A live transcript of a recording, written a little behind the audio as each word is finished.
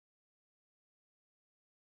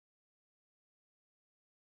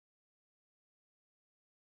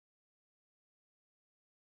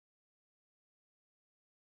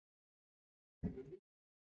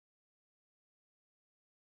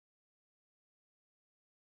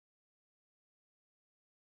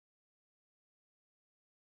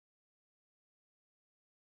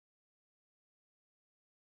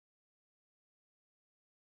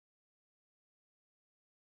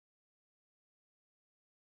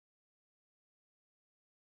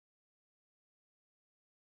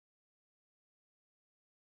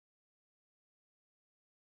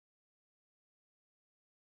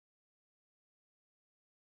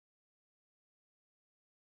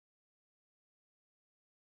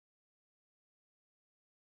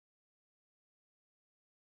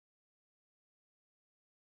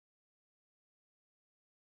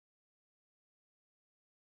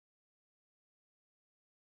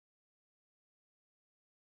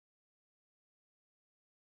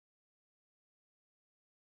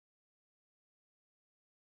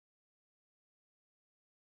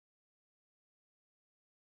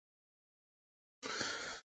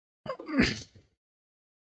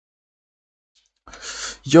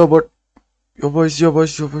Yo boys.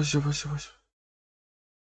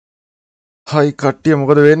 Hi කට්ටිය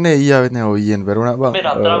මොකද වෙන්නේ ඊයාවෙත් නෑ ඔය ඊයෙන් බැරුණා බං මේ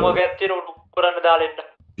රත්තරන් වගේක් තියෙන උඩු කරන්න දාලා එන්න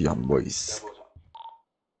පියම් boys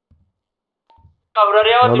කවුරු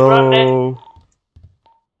හරි ආවද ඉබරන්නේ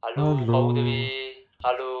හලෝ කවුද මේ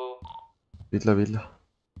හලෝ Billa Billa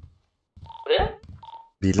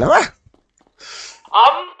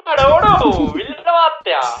අම්මඩ ඕනෝ විල්ලා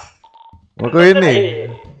මාත්‍යා මොකද වෙන්නේ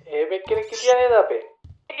ඒ මෙක් කෙනෙක් හිටියා නේද අපේ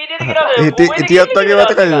ඉතියත් වගේ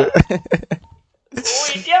මතකයිද ඌ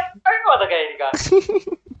ඉතියත් වගේ මතකයි නිකන්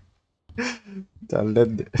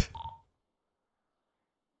චල්ලද්ද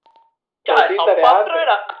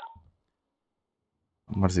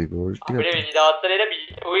මර්සි ගෝල් ටික අපේ විදිහවත්තරේ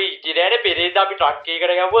ඔය ඉතිරේනේ පෙරේද අපි ට්‍රක්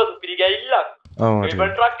එකකට ගිහුවා සුපිරි ගෑවිල්ලක් මේ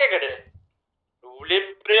ට්‍රක් එකට නූලෙන්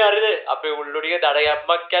ප්‍රේ හරිද අපේ උල්ලෝ ටික දඩ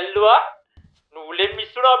ගැම්මක් කැල්ලුවා නූලෙන්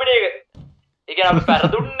මිස්සුණා අපිට ඒක ඒ කියන්නේ අපි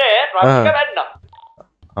පෙරදුන්නේ ට්‍රක් එක වැන්නා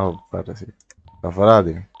ඔව් පරසි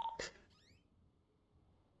අපරාධේ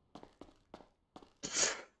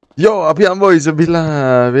Yo, අපි අම්බෝයිස් Billa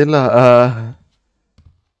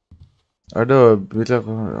අඩෝ Billa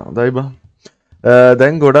හොඳයි බං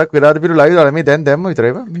දැන් ගොඩක් වෙලාද පිරු ලයිව් දාලා මේ දැන් දැම්ම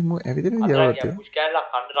විතරයි බං මේ ඇවිදින විදියාවත් තියෙනවා පුෂ් කැල්ලක්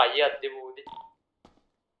කන්න රයියක් දෙමු උදේ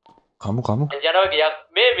කමු යනවා ගියක්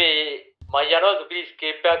මේ මම යනවා සුපිරි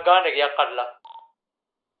ස්කේප් එකක් ගන්න ගියක් කඩලා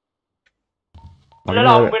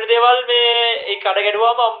ඔයාලා හම්බෙන දේවල් මේ ඒ කඩ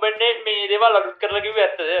ගැඩුවාම හම්බෙන්නේ මේ දේවල් අලුත් කරලා කිව්වේ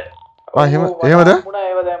ඇත්තද එහෙමද මුණා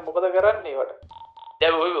ඒව දැන් මොකද කරන්නේ ඒවට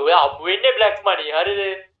දැන් ඔය හම්බ වෙන්නේ බ්ලැක් මනි හරිද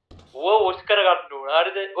ඌව වොස් කර ගන්න ඕන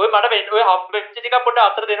හරිද ඔය මට ඔය හම්බෙච්ච ටික පොඩ්ඩක්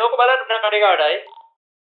අතර දෙනවක බලන්න මම කඩේ ගාඩයි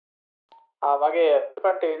මගේ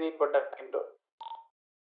ෆ්‍රන්ට් එකේ පොඩ්ඩක් ඉන්න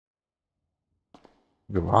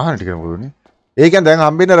ඒ වාහන ටික මොකදනේ ඒ කියන්නේ දැන්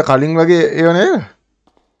හම්බෙන්නේ අර කලින් වගේ ඒව නේද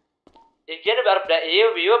ඒ කියන්නේ අර ඒ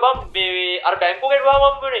විව බම් මේ අර බැංකුවකට ගියාම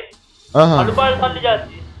හම්බුනේ අලුපාල් සල්ලි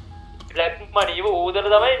ජාති බ්ලැක් මනි ඉව ඕදර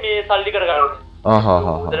තමයි මේ සල්ලි කරගන්නේ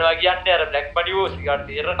උදරවා කියන්නේ අර බ්ලැක් මනි ඕස් ගන්න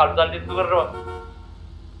තියෙන කළු සල්ලි ඉස්සු කරනවා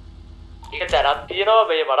ඒක තරක් තියෙනවා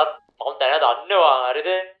මේ මටත් මම දැන දන්නවා හරිද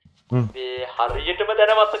මේ හරියටම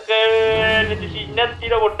දැන මතක නැති සින්නක්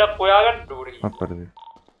තියෙන පොඩ්ඩක් හොයාගන්න ඕනේ අපරද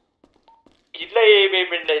ඉල්ල මේ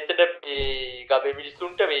මෙන්න එතන මේ ගබේ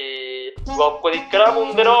මිනිස්සුන්ට මේ ඔක්කො දික් කරලා මුන්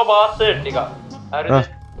දෙනවා පාස්වර්ඩ් එක හරිද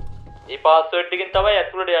ඒ පාස්වර්ඩ් එකෙන් තමයි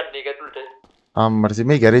ඇතුළට යන්නේ ඒක ඇතුළට අම්මරසි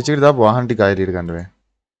මේ ගෑරේජ් එකට දාපු වාහන ටික අයිලියට ගන්න බෑ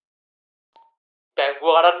බැංකුව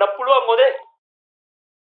කරන්න පුළුවන් මොදේ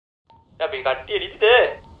අපි කට්ටිය නිද්ද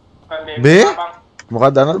මේ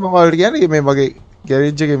මොකක්ද දන්නවද මම ඔයාලට කියන්නේ මේ මගේ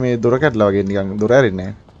ගෑරේජ් එකේ මේ දොර කැඩලා වගේ නිකන් දොර ඇරෙන්නේ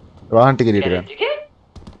නැහැ වාහන ටික එළියට ගන්න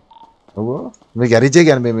ඔව් මේ ගෑරේජ් එක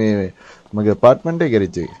කියන්නේ මේ මගේ අප්පාර්ට්මන්ට් එකේ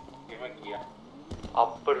ගෑරේජ් එකේ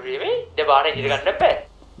අප්පරේ මේ දැන් වාහන එළියට ගන්න බෑ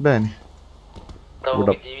බෑනේ ඔව්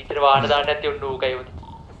ජීවිතේ වාහන දාන්න නැති උන් නූකයි උදේ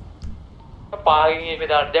පාගින් මේ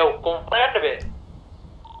දාන්න දැන් ඔක්කොම ගන්න බෑ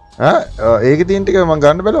ඒකේ තියෙන ටික මම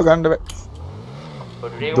ගන්න බැලුවා ගන්න බෑ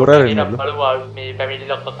දොර ඇරෙන්නලු මේ ෆැමිලි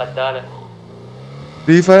ලොක් එකක් දාලා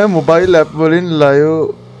Free Fire mobile app වලින් live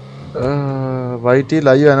YT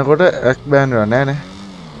live යනකොට ඇක් බෑන් වෙලා නෑ නේ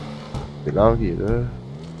වෙලාව කීයද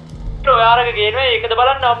ඔයාලක ගේනවා ඒකද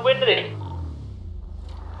බලන්න හම්බ වෙන්න දෙන්නේ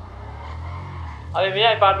අපි මේ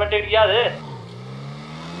අප්පාර්ට්මන්ට් එකට ගියාද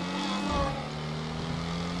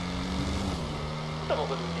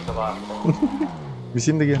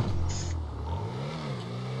විසින්ද ගියා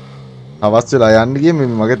අවස් වෙලා යන්න ගියේ මේ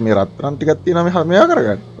මගෙත් මේ රත්තරන් ටිකක් තියෙනවා මෙයා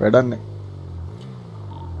කරගන්න වැඩක් නැහැ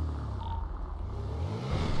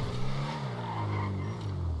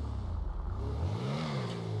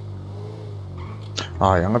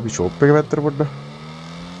යන් අපි ෂොප් එක පැත්තට පොඩ්ඩක්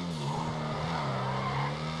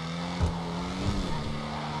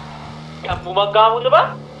යම්මුමක් ගාමුද බා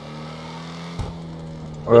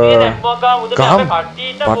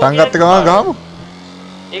පටන් ගත්ත ගමන් ගාමු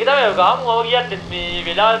ඒක තමයි ගාමු ඔය කියන්නේ මේ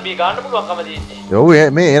වෙලාව මේ ගන්න පුළුවන්කම තියෙන්නේ ඔව්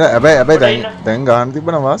මේ එන හැබැයි දැන් ගන්න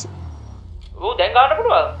තිබ්බනම් වාස ඔව් දැන් ගන්න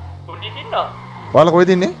පුළුවන් පොඩි ඉන්නවා ඔයාලා කොහෙද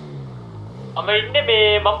ඉන්නේ මම ඉන්නේ මේ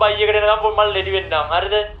මම බයි එකට එනකම් මම රෙඩි වෙන්නම්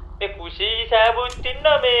හරිද මේ කුසි සෑබුත් ඉන්න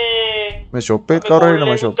මේ ෂොප් එකේ කවුරු හරි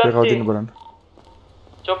ඉන්නවා ෂොප් එකේ කවුද ඉන්න බලන්න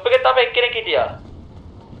ෂොප් එකේ තමයි එක්කෙනෙක් හිටියා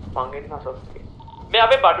මං එන්න ෂොප් එකේ මේ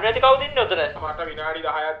අපේ බඩු නැති කවුද ඉන්නේ උතන මට විනාඩි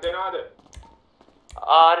 10ක් දෙනවද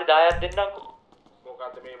හරි 10ක් දෙන්නම්කෝ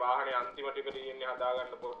මොකද්ද මේ වාහනේ අන්තිම ටික තියෙන්නේ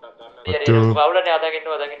හදාගන්න පොඩ්ඩක් ගන්න ඒක කවුරුනේ හදාගන්න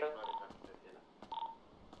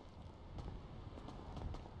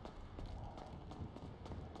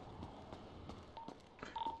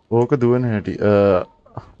ඕක දුවන හැටි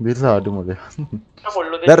බිල්ලා අඩු මොකද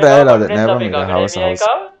දැන් රැයලාද නෑ මම හවස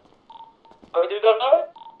අවිදු කරනවා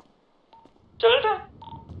චලට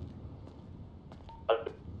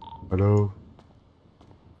Halo.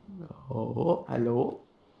 Oh, halo.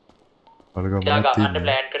 Halo Ya gak ada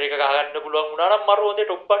plan kerja gak pulang mudahan maru nanti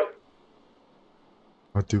dompet.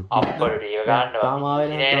 Aduh. Apa dia kan?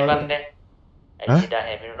 Ini ada bande. Ini dah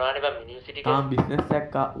heminuan ini bang university kan. business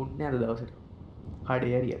එක උන්නේ අද දවසට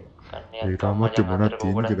කඩේ ඇරිය ඒ තාමත් මොනක්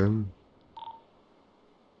තියෙන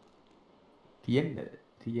කියලා.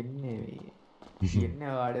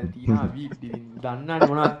 තියෙන්නේ වාඩ තියනා දන්නට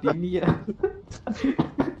මොනක් තින්නේ කියලා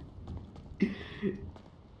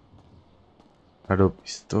අඩෝ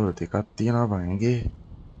පිස්තෝල දෙකක් තියෙනවා බං ඇගේ.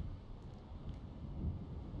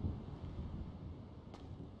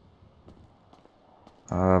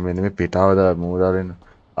 මෙන්න මේ පිටාවද මූදාරෙන්න.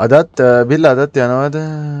 අදත් බිල්ල අදත් යනවද?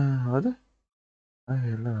 හවද?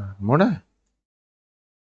 අයලා මොන?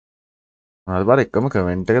 අද බාර එකම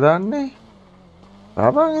කමෙන්ට් එක දාන්නේ.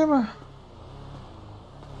 ආපන් එහෙම.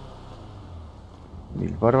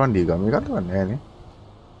 නිල් පාර වණ්ඩිය ගම එකක් ගන්න නෑනේ.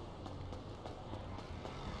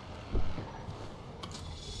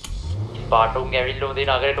 පාටුන් ඇවිල්ලා උදේ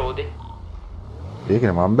නගරේට උදේ.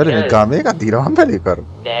 ඒකනේ මම බැලුවේ ගම එකක් තියෙනවා මම බැලුවේ කරු.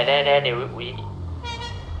 නෑ උයි.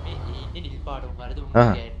 මේ නිල් පාටුන් වලද උන්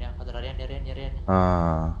කියන්නේ හතර යන්නේ.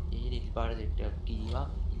 ඒ නිල් පාට සෙට් එකක් කීවා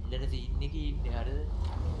ඉන්නන සීන් එකේ ඉන්නේ හරිද?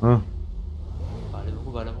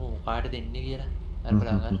 බලමු කාට දෙන්නේ කියලා. අර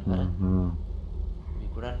බලන්න අර. මේ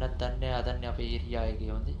කුරන්නත් දන්නේ ආදන්නේ අපේ ඒරියා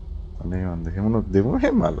එකේ හොඳේ. අනේ වන්ද එහෙමනොත් දෙමු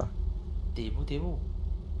හැමලා. දෙමු.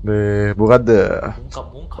 මේ මොකද්ද?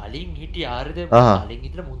 මුන් කලින් හිටියා හරිද? කලින්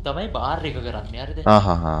හිටලා මුන් තමයි බාර් එක කරන්නේ හරිද?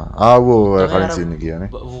 ආවෝ කලින් සීන් එක කියන්නේ.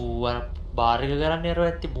 ඌ අර බාර් එක කරන්නේ අර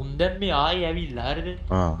ඇත්තේ මුන් දැන් මේ ආයේ ඇවිල්ලා හරිද?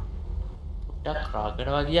 පොඩ්ඩක්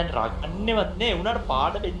රාගනවා කියන්නේ රාගන්නේවත් නේ උනාට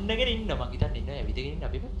පාඩ වෙන්නගෙන ඉන්න මං හිතන්නේ ඉන්න ඇවිදගෙන ඉන්න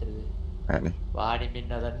අපි පැත්තටද? නෑනේ. වාඩි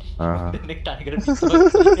මෙන්න හදන්නේ. දෙන්නෙක් තනි කර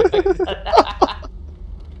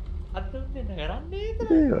අතුන්නේ නගරන්නේ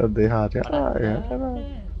ඒ දෙහාට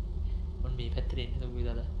මොන් මේ පැත්තට එන්න දුවේ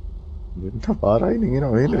දාලා. දෙන්න පාරයි නේ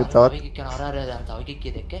වෙන තවත් එක කනරාර තව එකක්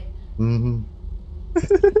කියෙදෙක්ක.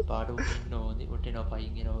 පාඩු ඉන්න ඕනේ ඔටේනවා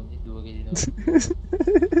පයින් එනවා ඕනේ දුවගෙන එනවා.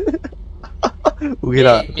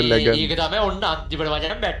 උගිලා ඒක තමයි ඔන්න අන්තිමට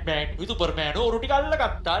මචං බැට්මෑන් සුපර්මෑන් ඔරු ටික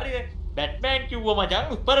අල්ලගත්තා හරිද? බැට්මෑන් කිව්වා මචං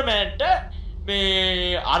සුපර්මෑන්ට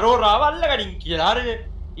මේ අරෝරාව අල්ලගනින් කියලා හරිද?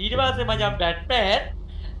 ඊට පස්සේ මචං බැට්මෑන්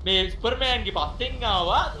මේ සුපර්මෑන්ගේ පස්සෙන්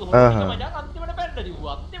ආවා මචං අන්තිමට බැන්න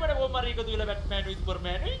දිව්වා. අන්තිමට කොහොම හරි එකතු වෙලා බැට්මෑන්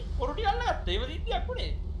සුපර්මෑන් ඔරු ටික අල්ලගත්තා. ඒව සිද්ධියක්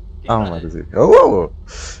උනේ. මට ඔව්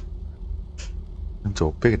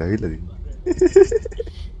ජොබ් එකට ඇවිල්ලා දින්න.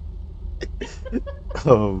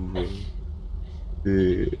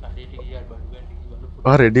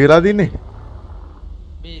 රෙඩි වෙලා දින්නේ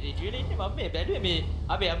මේ රෙඩි වෙලා ඉන්නේ මම මේ බැලුවේ මේ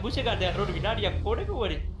අපි ඇම්බුෂ් එක ගන්න යනකොට විනාඩියක් කොටක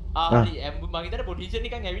වරේ හරි ඇම්බු මම හිතන්නේ පොලිසියෙන්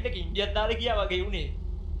නිකන් ඇවිල්ලා ඉන්දියාත් දාලා ගියා වගේ උනේ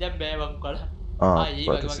දැන් බෑ මං කළා ඒ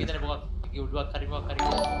වගේ මම හිතන්නේ මොකක් උඩුවක් හරි මොකක් හරි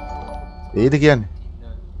ඒද කියන්නේ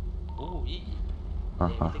ඕ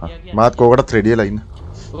ඒ මාත් කෝකටත් රෙඩි වෙලා ඉන්න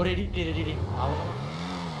ඔය රෙඩි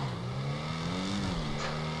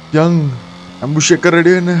යන් ඇම්බුෂ් එක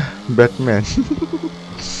රෙඩි වෙන්න බැට්මෑන්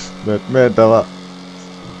බැට්මෑන් තව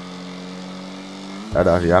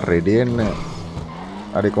අඩා යාර රෙඩි වෙන්න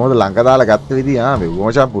අර කොහොමද ලංක දාලා ගත්ත විදිය මේ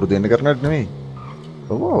මොචා පුරුදු වෙන්න කරන්නට නෙමෙයි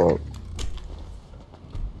ඔව්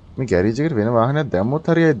මේ ගෑරේජ් එකට වෙන වාහනයක් දැම්මොත්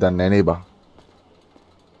හරියයිද දන්නේ නැහැ නේ බං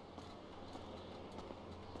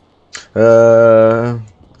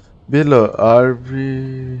Billa RV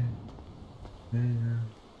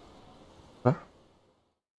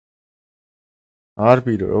RP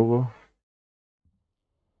ඔව්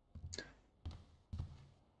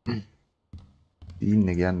සීන්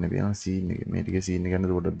එක යන්න බෑ සීන් එක මේ ටික සීන් එක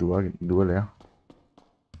යනකොට පොඩ්ඩක් දුවලා යා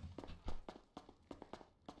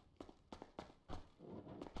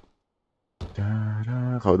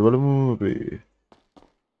කවුද බලමු අපේ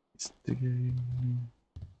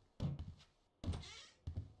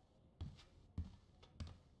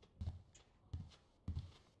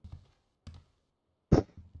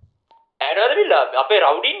ඇරවද බිල්ලා අපේ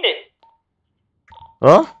රවුඩ් ඉන්නේ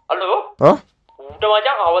හලෝ උන්ට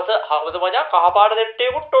මචං හවස මචං කහ පාට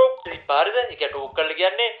දෙට්ටේ කොට ටෝක් ට්‍රිප් හරිද? ඒක ටෝක් කරලා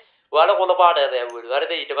කියන්නේ ඔයාලා කොළ පාට දැවුවලු.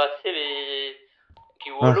 හරිද? ඊට පස්සේ මේ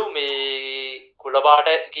කිව්වලු මේ කොළ පාට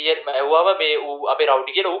කියන ඇව්වම මේ ඌ අපේ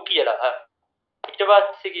රවුඩි කියලා ඌ කියලා. ඊට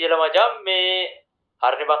පස්සේ කියලා මචං මේ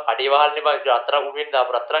හරිනේ බං කඩේ වහල්නේ බං රත්තරන් උගෙන්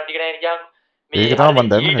දාපු රත්තරන් ටික නෑ නිකන් මේ ඒක තමයි මම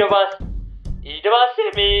දන්නේ. ඊට පස්සේ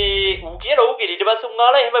මේ ඌ කියලා ඊට පස්සේ උන්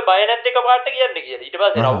ආලා එහෙම බය නැත් එක පාට කියන්නේ කියලා. ඊට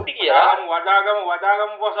පස්සේ රවුඩි කියලා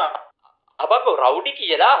වදාගමු පොසා අපක රවුඩි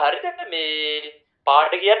කියලා හරිද මේ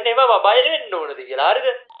පාට කියන්නේ මම බය වෙන්න ඕනද කියලා හරිද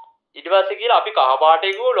ඊට පස්සේ කියලා අපි කහ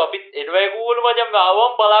පාටේ ගෝලු අපි එනවා ගෝලු මචං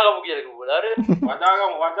ආවම බලාගමු කියලා ගෝලු හරිද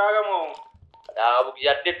වදාගමු ආපු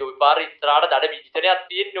කියන්නේ දුයි පාර ඉස්සරහට දඩ විචිතරයක්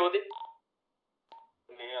තියෙන්නේ ඕදේ.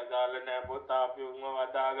 මේ අදාළ නෑ පොත් අපි උන්ව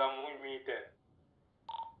වදාගමු මීට.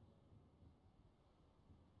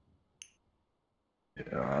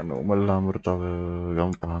 normal අමෘතව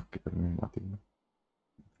ගම් පහක් විතර මේ අතින්.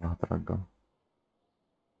 හතරක් ගම්.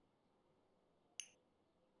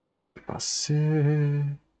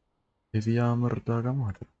 පස්සේ heavy අමෘත ගම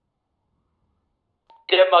හතර.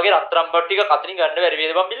 ඉතින් මගේ රත්තරන් බඩු ටික කතරින් ගන්න බැරි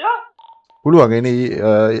වේද බම් බිල්ලා? පුළුවන් එනේ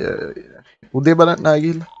උදේ බලන්න ආ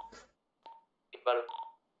ගිහිල්ලා. බලමු.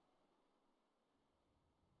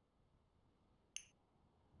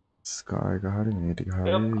 ස්කයි එක හරි මේ ටික හරි.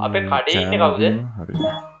 අපේ කඩේ ඉන්නේ කවුද? හරි.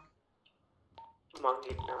 මං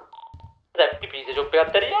ඉන්නවා. දැන් පිපිසි ෂොප්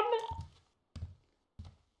එකක් ඇරියන්නේ.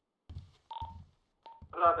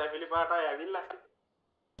 අලා දැවිලි පාටයි ඇවිල්ලා.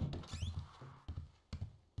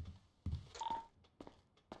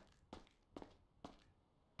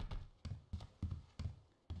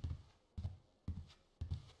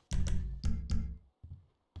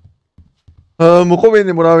 මොකෝ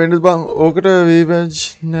වෙන්නේ මොනවා වෙන්නද බං ඕකට වීබැජ්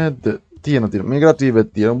නැද්ද තියෙන මේකත් වීබැජ්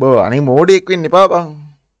තියෙන බව අනේ මෝඩෙක් වෙන්න එපා බං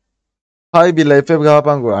හයි බිල්ලා FF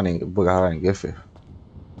ගහපන්කෝ අනේ ඔබ ගහන්නේ FF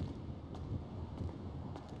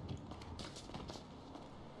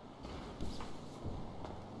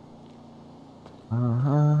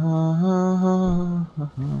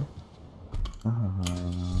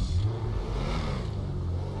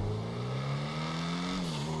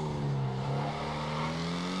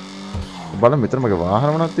බලන්න මෙතන මගේ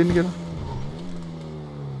වාහන මොනවද තියෙන්නේ කියලා.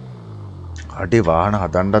 අඩේ වාහන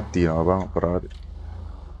හදන්නත් තියෙනවා බං අපරාධේ.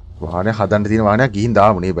 වාහනේ හදන්න තියෙන වාහනයක් ගිහින්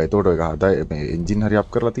දාමු නේ බයි. එතකොට ඒක හදා මේ එන්ජින් හරි අප්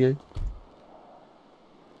කරලා තියයි.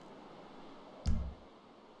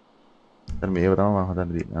 දැන් මේව තමයි මම හදන්න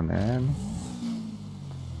තියෙන්නේ නෑනේ.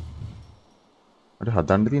 අඩේ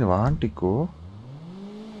හදන්න තියෙන වාහන ටිකෝ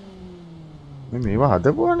මේ මේවා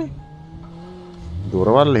හදපුවානේ.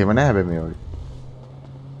 දොරවල් එහෙම නෑ හැබැයි මේ වගේ.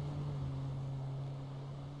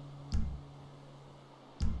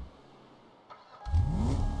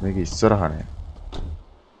 මේක ඉස්සරහනේ.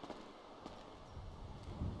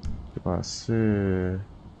 ඊට පස්සේ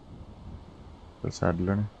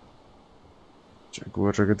සැඩ්ලනේ.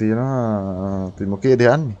 ජැගුවර් එක තියෙනවා. ඉතින් මොකේද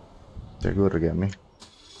යන්නේ? ජැගුවර් එක යන්නේ.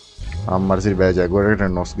 අම්මට සිරි බෑ ජැගුවර් එකට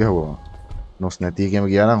නොස් ගහුවා. නොස් නැති එකම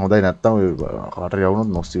ගියා නම් හොඳයි නැත්තම් ඔය කාටරි යවුනොත්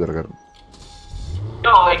නොස් ඉවර කරමු.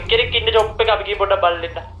 ඔව් එක්කෙනෙක් ඉන්න ජොබ් එක අපි ගිහින් පොඩ්ඩක්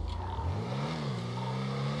බලන්න.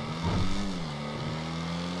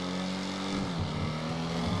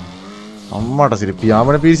 අම්මට සිරි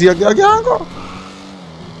පියාඹන පීසියක් ගියා කියන්කෝ.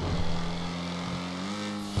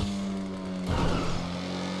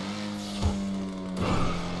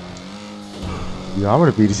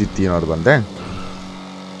 පියාඹන පීසික් තියනවාද බං දැන්?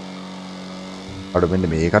 අර මෙන්න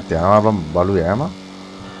මේකත් යනවා බං බලු යෑම.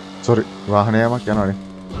 සෝරි වාහන යෑමක් යනවානේ.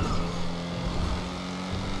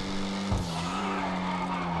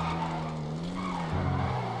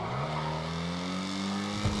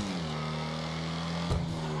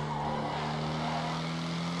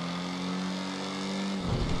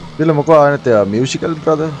 Billa මොකෝ ආනතේ මියුසිකල්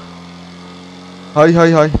බ්‍රදර්. හයි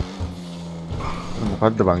හයි හයි.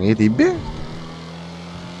 මොකද්ද බං ඒ තිබ්බේ?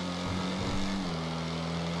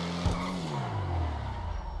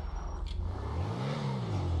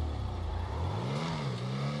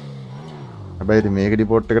 හැබැයි ඉතින් මේක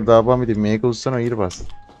ඩිපෝට් එකට දාපුවාම ඉතින් මේක උස්සනවා ඊට පස්සේ.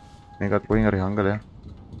 මේකත් කොහෙන් හරි හංගලයක්.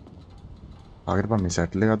 ආගෙට බං මේ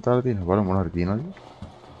සැටල් එකක් දාලා තියෙනවා. බලමු මොනවද තියෙනවද?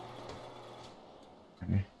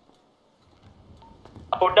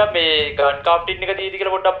 පොඩ්ඩක් මේ ගන් කාප්ටින් එක තියෙදි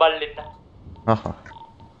කියලා පොඩ්ඩක් බලන්න. හහ.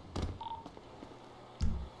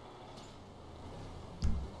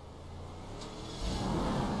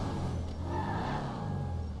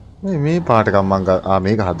 මේ පාට එකක් මං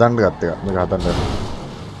මේක හදන්න ගත්ත එක. මේක හදන්න.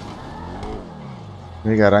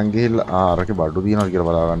 මේක අරන් ගිහිල්ලා අරකේ බඩු දිනනවා කියලා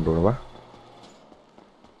බලා ගන්න ඕන බා.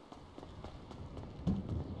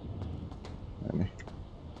 අනේ.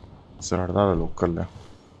 ඉස්සරහට දාලා ලොක් කරලා.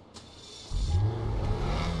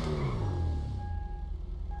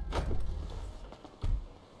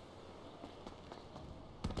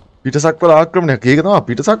 පිටසක්වල ආක්‍රමණයක්. ඒක තමයි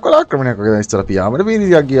පිටසක්වල ආක්‍රමණයක් වගේ දැන් ඉස්සර පියාඹන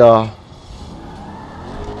පීරියක් ගියා.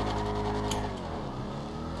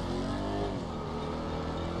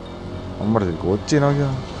 අම්මට කොච්චි නා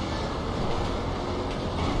ගියා.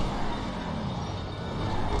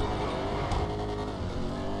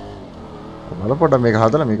 බලපොඩ මේක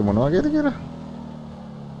හදලා මේක මොනවා වගේද කියලා.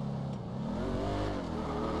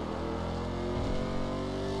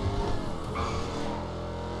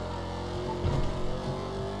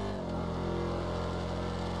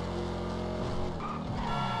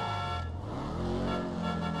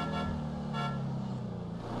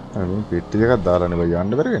 මේ පෙට්ටි දෙකක් දාලානේ බයි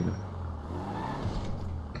යන්න බැරි වෙන්නේ.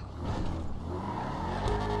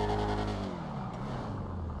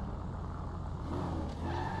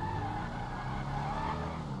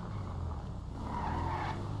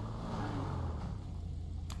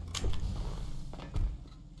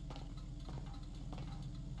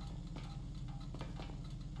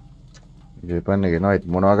 ජීපන් එක නෝ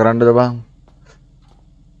මොනවා කරන්නද බං?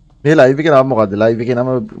 මේ ලයිව් එකේ නම මොකද්ද? ලයිව් එකේ නම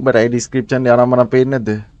උඹට ඒ ඩිස්ක්‍රිප්ෂන් එක නම නම් පේන්නේ නැද්ද?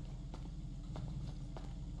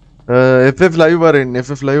 FF live වරෙන්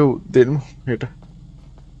FF live දෙන්න හෙට.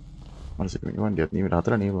 මනස මේ වන්දියත් නීමේ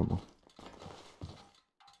හතර නේ බම්ම.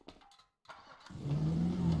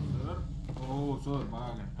 ඕ සෝර්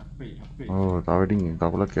බලන්න අපේ. ඕ තාවටින්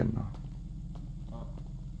කකුලක් යනවා.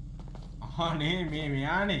 අනේ මේ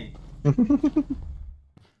මෙයානේ.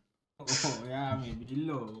 ඕ යා මේ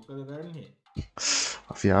බිල්ලෝ මොකද කරන්නේ?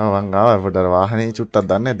 අපි ආවන් ආවා පොඩ්ඩක් වාහනේ චුට්ටක්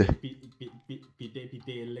දන්නේ නැද්ද?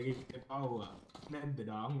 පිටේ එල්ලගේ පාවුවා. නැද්ද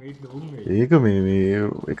ඩාම් වෙයිට් ඩෝම් වෙයි. ඒක මේ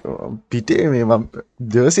පිටේ මේ මම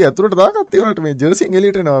ජර්සි ඇතුළට දාගත්ත ඒකට මේ ජර්සියෙන්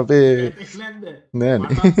එළියට එනවා අපේ නැද්ද? නෑ නේ.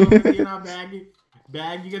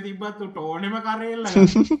 බෑග් එක තිබ්බත් ටෝනෙම කරේ එල්ලගන්න.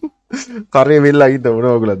 කරේ වෙල්ලා ඉඳ මොන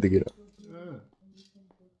ඔයගලක්ද කියලා.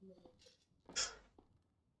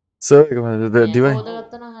 සර් ඒක මම ඩිවයි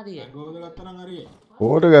ගෝද ගත්තා නම් හරියයි.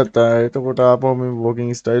 ඕඩර් ගත්තා. එතකොට ආපහු මේ වෝකින්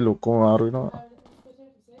ස්ටයිල් ඔක්කොම මාරු වෙනවා.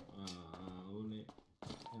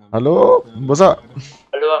 හලෝ බොසා.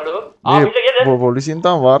 හලෝ පොලිසියෙන්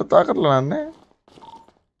තාම වාර්තා කරලා නැහැ.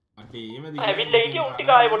 අඩේ එහෙම දිගට ඇවිල්ලා හිටිය උන් ටික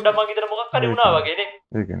ආයෙ පොඩ්ඩක් මං හිතන මොකක් හරි වුණා වගේ නේ.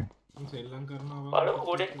 ඒකනේ. සෙල්ලම් කරනවා බලමු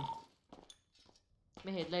පොඩේ.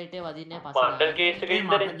 මේ හෙඩ්ලයිට් එක වදින්නේ නැහැ පස්සේ. මණ්ඩල් කේස් එකේ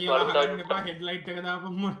ඉඳනේ එපා හෙඩ්ලයිට් එක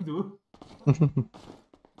දාපන් මන්දු.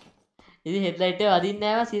 ඉතින් හෙඩ්ලයිට් එක වදින්නේ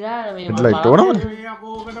නැහැ සිරා මේ හෙඩ්ලයිට් ඕනවද? මේ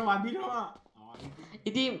අකෝකට වදිනවා.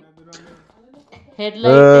 ඉතින්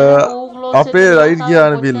හෙඩ්ලයිට් එක ඕග්ලෝස් අපේ රයිට්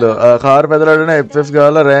ගියානේ බිල්ල. කාර් පැදලා යන FF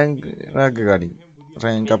ගාලා රෑන්ක් එක ගනි.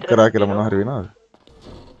 රෑන්ක් අප් කරා කියලා මොනවා හරි වෙනවද?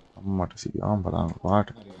 අම්මට සියාම් බලන්න පාට.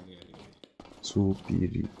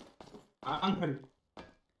 සුපිරි. අංකල්.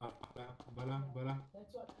 බලන්න.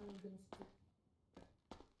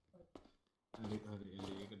 හරි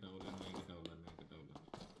ඒක ඩවුලන්න.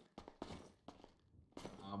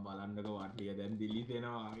 බලන්නක වටිය දැන් දිලිත්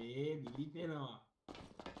එනවා.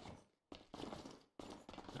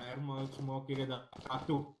 ටයර් ස්මෝක් එකද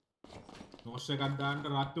රතු. නොස් එකක් දාන්න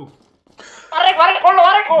රතු. අරේ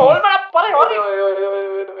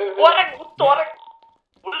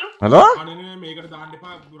හලෝ? අනේ මේකට දාන්න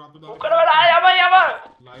එපා රතු දාන්න. කරවලා යම.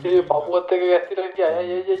 ඒ පපුවත් එක ගැස්සිලා ගියා.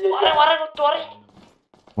 අරේ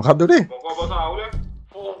මොකද්ද උනේ? මොකෝ බොස ආවුල?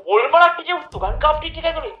 ඕල්මලක් කිය උතු ගන් කාප් ටික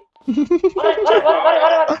ඇතුලේ.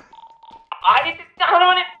 අරේ. ආයෙත්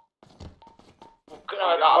තහනවනේ.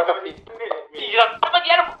 මුකරවලා ආවට පිටුනේ. ඊරක්ම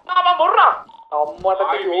කියන මම මොරා. අම්මට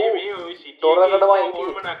කිව්වෝ. දොරකටම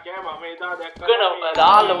ඕල්මනක් කෑ මම එදා දැක්කා. කනවා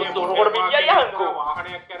දාලා උඩට මිනිහා යන්කෝ.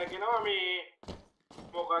 වාහනයක් කරගෙනවා මේ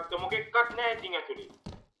මොකෙක්වත් නැහැ ඉතින් ඇතුලේ.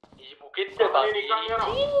 ඊ මොකෙද්ද බං?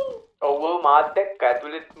 ඔව් මාත් දැක්ක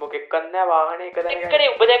ඇතුලේ මොකෙක්වත් නැහැ වාහනේ එක දැනගෙන. එක්කනේ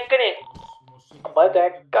ඔබ දැක්කනේ. ඔබ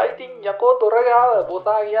දැක්කා ඉතින් යකෝ දොර ගාව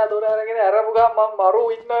පොතා ගියා දොර අරගෙන අරපු ගමන් මම මරු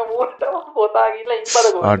ඉන්නවා මූලට පොතා ගිහලා ඉම්බද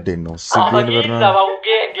ගෝ. ආඩේ නොස් කියන කරනවා.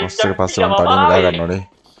 නොස් එක පස්සේ මම තඩින් ගා ගන්න ඕනේ.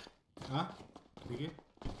 හා? දිගේ?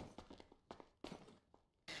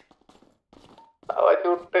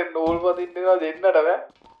 අවචුට්ටේ නූල් වදින්නවා දෙන්නට බෑ.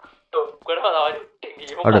 කොහොමද අවචුට්ටේ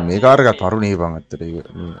ගියේ? අඩ මේ කාර් එක තරුණී බං ඇත්තට ඒක.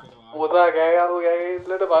 පොතා ගෑගාපු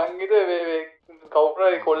ඉන්නට මේ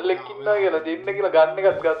කවුරුහරි කොල්ලෙක් ඉන්නවා කියලා දෙන්න කියලා ගන්න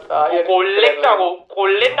එකක් ගත්තා. ආයෙ කොල්ලෙක් නෝ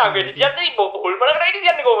කොල්ලෙක් නෝ වෙඩි තියන්නේ හොල්මනකට හිටි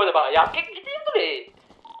තියන්නේ කොහොමද බා? යකෙක් හිටියුනේ.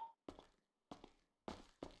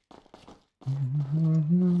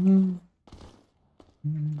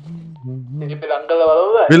 ඉතින් ලංකල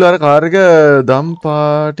බලවද? බිල් අර කාර් එක දම්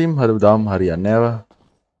පාටිම් දම් හරියන්නේ නැහැ.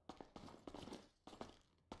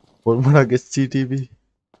 හොල්මනක් SCTV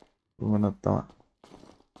මොනක් තමයි.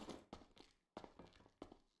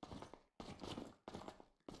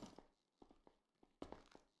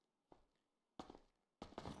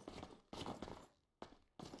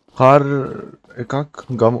 කාර් එකක්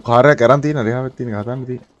ගමු කාර්යයක් අරන් තියෙන රෙහාවෙත් තියෙන හදන්න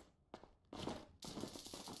තියෙන.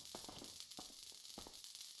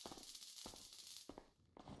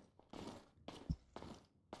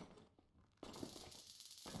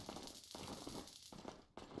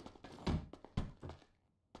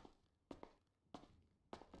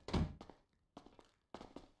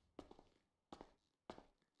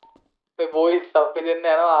 මේ බොයිස් අපි දෙන්න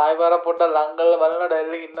යනවා ආයෙ පාර පොඩ්ඩක් ලං කරලා බලන්න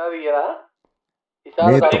ඩැල් එක ඉන්නවද කියලා.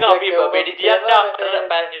 ඉතින් අපි වෙඩි තියන්න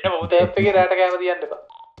පැන්නෙට බෝතේප් එකේ රැට කැම තියන්න එපා.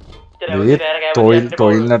 टॉयल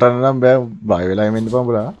टॉयल नटन නම් බෑ බය වෙලා එන්න එපා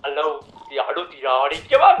උඹලා. හලෝ අඩු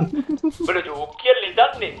තියාඩිච්ච බා බං. බල ජෝක් කියලා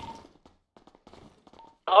ඉඳන්නේ.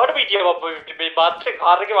 ආවට පිටිය බබ්බෝ මේ පාත්‍රේ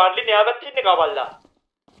කාර් එකේ වාඩිලා න්යාගත් ඉන්නේ කවල්ලා.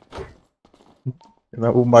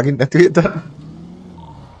 එනවා උන් මගින් නැති වේද?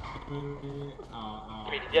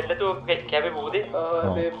 පිටියට තු කැබේ මොකදේ?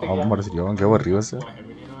 අම්මට සිටියවන් ගෙව රිවර්ස්.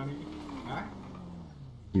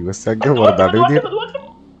 රිවර්ස් එක ගෙව වර දඩ විදියට.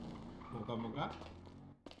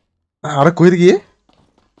 අර කොහෙද ගියේ?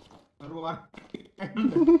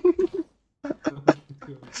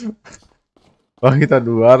 වහිත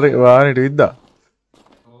දුවාරේ වාරේට විද්දා.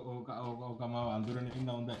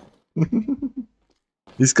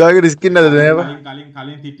 ඉස්කාගේ රිස්කින් නැද නේද?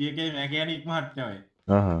 කලින් සිටියකේ මෑ කියන්නේ ඉක්මහට ඔය.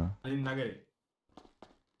 කලින් නගරේ.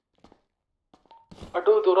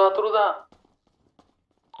 අඩු දොර අතුරුදා.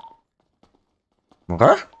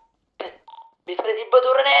 මොකා? පිටර තිබ්බ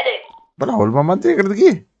දොර නෑද? බල හොල් මමත් ඒකටද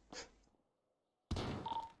ගියේ?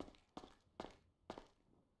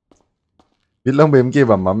 ඉල්ලම් බෙම් කිය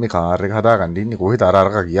බම් මම මේ කාර් එක හදාගන්න ඉන්නේ කොහෙද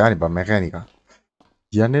අරක ගියානේ බම් මැකැනිකා.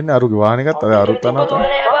 කියන්නේ නැහැ අරුගේ වාහන එකත් අර අරුත් තනවා.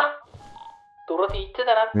 දොර තීච්ච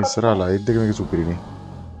තරක්. මිස්සරා ලයිට් එක මේක සුපිරිනේ.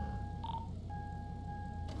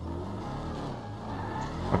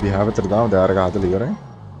 අපි හැවතට දාමු දාරක හදලා ඉවරයි.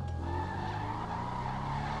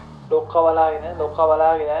 ලොක්ක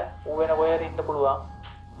බලාගෙන ඌ වෙන කොහෙද ඉන්න පුළුවන්.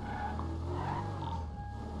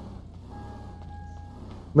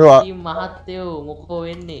 මේවා ටීම් මහත්තයෝ මොකෝ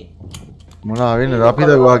වෙන්නේ? මොනවා වෙන්නද අපි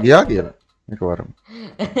දවා ගියා කියලා. මේක වරම.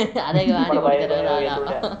 අර ඒක වාඩි කොට කරලා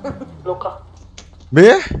ලොක්ක.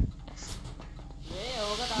 මේ මේ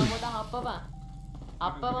ඕක තාමොට හප්පපා.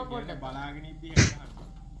 අප්පම පොඩ්ඩක් බලාගෙන ඉද්දි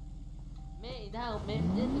මේ ඉදා මේ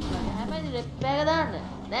හැබැයි රෙප් එක දාන්න.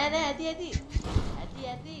 නෑ ඇති.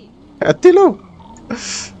 ඇතිලු.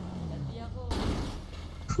 ඇතියකෝ.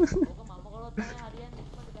 ඕක මම කරොත් තමයි හරියන්නේ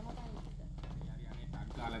ඉක්මනට බහපයි.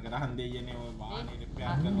 කාල ගරහන් දෙයනේ ඔය වාහනේ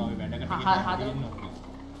රිපෙයාර් කරනවා ඔය වැඩකට ගිහින්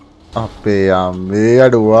අපේ අම්මේ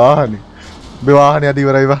අඩු වාහනේ. මේ වාහනේ අද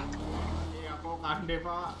ඉවරයි වා. ඒ අපෝ කණ්ඩ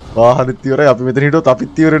එපා. වාහනෙත් ඉවරයි අපි මෙතන හිටියොත්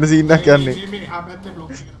අපිත් ඉවර වෙන සීන් එකක් යන්නේ. මේ ආ පැත්තේ බ්ලොක්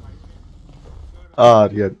එකකට පයි.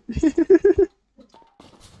 හරියට.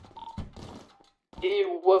 ඒ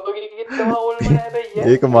වගේ කිත්තම ඕල්ම නෑ බయ్యා.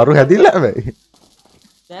 ඒක මරු හැදිලා හැබැයි.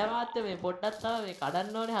 නෑ මහත්තයෝ මේ පොඩ්ඩක් තව මේ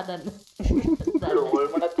කඩන්න ඕනේ හදන්න.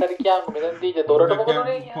 ඕල්මනත් හරි කියන්නේ මෙතන දීජ දොරට මොකද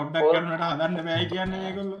උනේ කියන්නේ. පොඩ්ඩක් කරනකොට හදන්න බෑයි කියන්නේ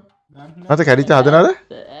මේගොල්ලෝ. දන්නේ මත කැඩිච්ච හදනවද?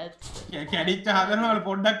 කැඩිච්ච හදනවල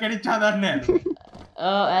පොඩ්ඩක් කැඩිච්ච හදන්නේ නැහැ.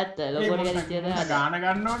 ඇත්ත ලොකෝට කැඩිච්ච ගාන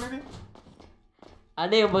ගන්න ඕනේනේ.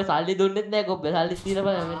 අනේ ඔබ සල්ලි දුන්නෙත් නෑ කොබ්බ සල්ලි තියලා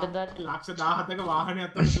බලන්න මෙතන දාන්න. ලක්ෂ 17ක වාහනයක්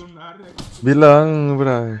අතට දුන්නා හරිද? බිලං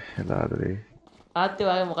බ්‍රා එලාදරේ. ආත්තේ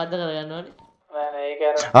වාගේ මොකද්ද කරගන්න ඕනේ? නෑ ඒක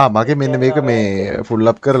අර මගේ මෙන්න මේක මේ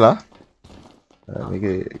ෆුල් අප් කරලා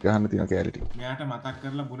මේකේ ගහන්න තියෙන කැලිටි. මෙයාට මතක්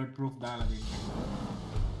කරලා බුලට් ප්‍රූෆ් දාලා දෙන්න.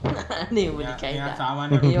 අනේ උඹ නිකයි මෙයා තා.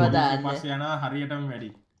 සාමාන්‍ය ඒව දාන්න. පස්සේ යනවා හරියටම වැඩි.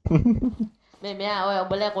 මේ මෙයා ඔය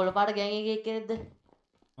උඹලා කොළපාට ගෑන් එකේ එක්කෙනෙක්ද?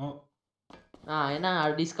 ඔව්. එහෙනම්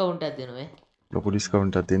අර ඩිස්කවුන්ට් එකක් දෙනවා ලොකු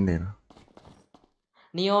ඩිස්කවුන්ට් එකක් දෙන්න එනවා.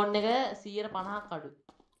 නියෝන් එක 150ක් අඩු.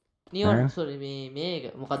 නියෝන් සෝරි මේක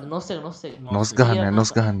මොකද්ද නොස් එක. නොස් ගහන්නේ.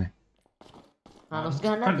 නොස් ගහන්න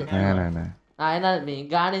නැද්ද? නෑ. එහෙනම් මේ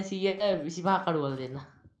ගානේ 125ක් අඩු වල දෙන්න.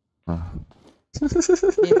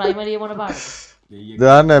 මේ ප්‍රයිමරි මොන පාටද?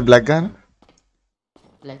 දාන්න බ්ලැක් ගන්න.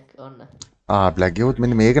 බ්ලැක් ඔන්න. බ්ලැක් ගෙවුත්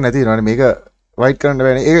මෙන්න මේක නැති වෙනවනේ මේක වයිට් කරන්න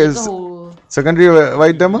බෑනේ. ඒක සෙකන්ඩරි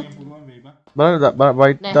වයිට් දැම්ම බලන්න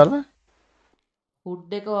වයිට් දාලා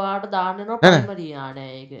හුඩ් එක ඔයාට දාන්න වෙනවා ප්‍රයිමරි නෑ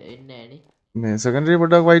ඒක එන්නේ නෑනේ. මේ සෙකන්ඩරි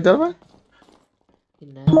පොඩ්ඩක් වයිට් දාලා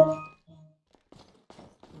ඉන්න.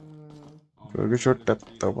 ඔයගේ ෂොට් එකක්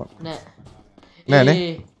තවම නෑ. නෑනේ.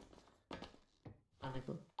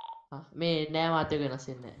 අනකෝ. මේ නෑ මාත් එක වෙනස්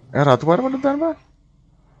වෙන්නේ නෑ. එයා රතු පාර පොඩ්ඩක් දාන්න බෑ.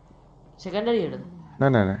 සෙකන්ඩරියටද?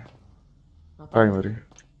 නෑ. ප්‍රයිමරි.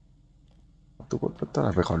 රතු පොඩ්ඩක් දාන්න.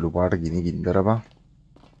 අපි කළු පාට ගින්දර බං.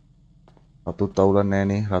 රතුත් අවුලක්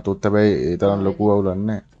නෑනේ. රතුත් හැබැයි ඒ තරම් ලොකු අවුලක්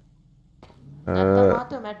නෑ. නැත්නම්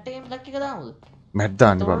මාත් මැට් එකෙන් බ්ලැක් එක දාමුද? මැට්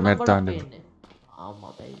දාන්න බං. මැට් දාන්න.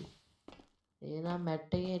 අම්මා බැයි. එහෙනම්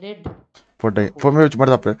මැට් එකේ රෙඩ්. පොඩ්ඩයි. ෆෝමේ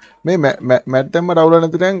මට අපේ මේ මැට් දැම්ම අවුල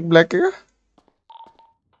නැති දැන් බ්ලැක් එක.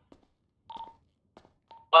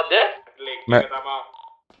 මොකද?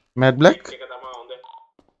 Mat black.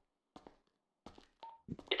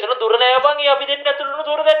 ඉතන දුර නෑ බං. අපි දෙන්න ඇතුළට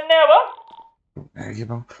දුර දෙන්නේ නෑ බං. ඒ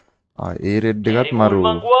බං. ඒ රෙඩ් එකත් මරු.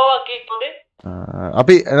 මං ගුවා වගේ කොහේ?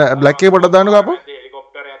 අපි බ්ලැක් එක පොඩ්ඩක් දාන්නකෝ අපෝ.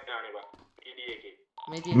 හෙලිකොප්ටරයක් දාන්නේ බං. ඉඩි එකේ.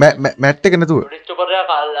 මැට් එක නැතුව. ඩිස්ටෝපරයක්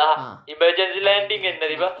අල්ලා. ඉමර්ජන්සි ලෑන්ඩින් එන්න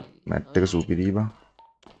දිබා. මැට් එක සූපිරී බං.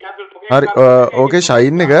 හරි ඕකේ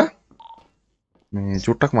ෂයින් එක මේ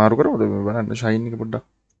චුට්ටක් මාරු කරමුද මේ බලන්න ෂයින් එක පොඩ්ඩක්.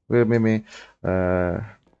 ඔය මේ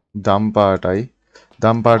දම් පාටයි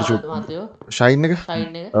දම් පාට ෂූට් මහත්තයෝ ෂයින් එක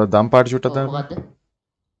ෂයින් එක ඔව් දම් පාට ෂූට් ඔව් අතන මොකද්ද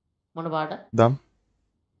මොන පාට දම්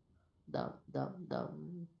දම්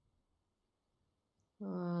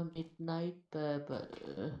මිඩ්නයිට්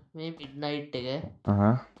පර්පල් මේ මිඩ්නයිට් එක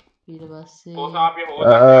ඊට පස්සේ පෝසාපිය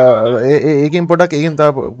හොදන්න ඒකෙන් පොඩක් ඒකෙන්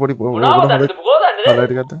තව පොඩි මොනවද හොඳ මොකෝදන්නේ කලර්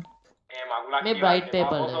ටිකක් ගත්තා මේ මගුලක් මේ බ්‍රයිට්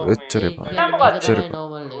පේපර් එච්චර එපා.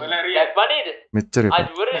 නෝමල් එක බ්ලැක් බනීද මෙච්චර එපා ආ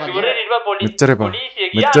ජුවරේ ඊට පස්සේ මෙච්චර එපා. පොලිසිය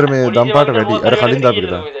ගියා මෙච්චර මේ දම් පාට වැඩි. අර කලින් දාපු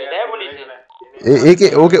එක. නෑ පොලිසිය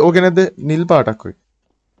ඒකේ ඕකේ නැද්ද නිල් පාටක් ඔය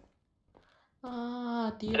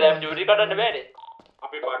රෑම් ජූරි කඩන්න බෑනේ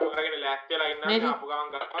අපි බඩු කරගෙන ලෑස්ති වෙලා ඉන්නවා ආපු ගමන්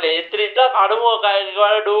ගත්තා ලේත්‍රිට කඩමු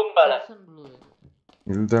කවල ඩෝම් බල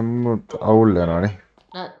නිල් දැම්මොත් අවුල් යනවානේ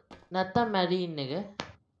නැත්තම් මැරීන් එක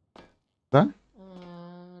දැන්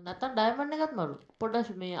නැත්තම් ඩයමන්ඩ් එකත් මරු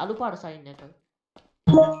පොඩ්ඩක් මේ අලු පාට සයින් එක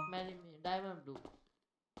මැරි මේ ඩයමන්ඩ්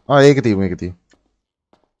බ්ලූ ඒක තියමු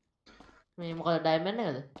මේ මොකද ඩයමන්ඩ්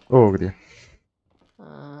එකද ඔව් ඕක තිය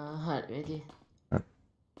හරි මේ තිය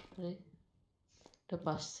හරි ඊට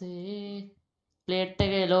පස්සේ ප්ලේට්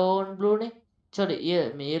එක yellow on blue නේ sorry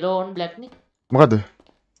මේ yellow on black නේ මොකද්ද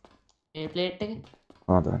මේ ප්ලේට් එක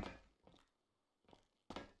දැන්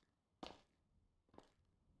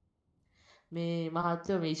මේ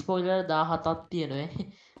මහත්තයෝ මේ ස්පොයිලර් 17ක් තියෙනවා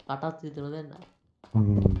කටත් විතර දෙන්න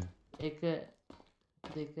 1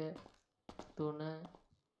 2 3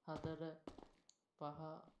 4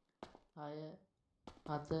 5 6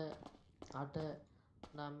 7 8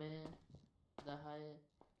 9 10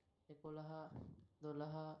 11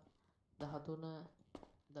 12 13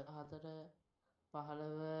 14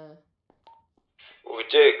 15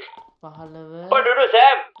 උචෙක් 15 පොඩුඩු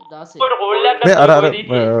සෑම් 16 ඔය කොල්ලක් මේ අර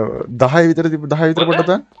 10 විතර තිබ්බ 10 විතර පොඩ්ඩක්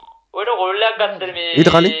දාන්න ඔය කොල්ලක් ගත්තද මේ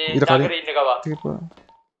ඊට කලින් ඉන්න ගවා තියපුවා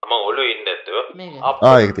මම ඔළුවේ ඉන්නේ නැද්ද මේක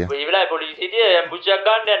ඒක තිය මේ වෙලාවේ පොලිසිය ඇම්බුෂ්යක්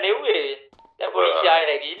ගන්න යන්නේ නෙව්වේ දැන් පොලිසිය ආයෙ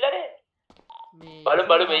නැගිල්ලනේ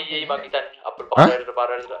බලමු මේ ඊයේ මං හිතන්නේ අපේ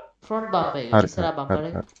පාරවලට ෆ්‍රන්ට් බම්පර් එක ඉස්සරහා බම්පර්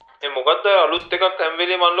එක මේ මොකද්ද අලුත් එකක් හැම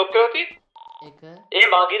වෙලේම අන්ලොක් කරලා තියෙන්නේ ඒ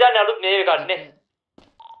මං හිතන්නේ අලුත් මේ එකක් නේ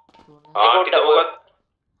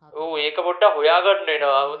ඔව් ඒක පොඩ්ඩක් හොයාගන්න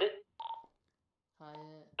වෙනවා මොකද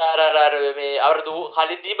අර මේ අර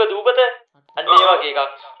කලින් දීප දූපත අන්න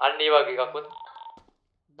ඒ වගේ එකක් මොකද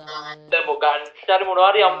දැන් මොකන් ඉස්සර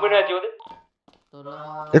මොනවාරි හම්බ වෙනවා ඇතිවද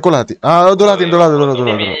 11 ති 12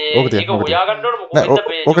 ඕක තිය ඒක හොයාගන්න ඕන මොකද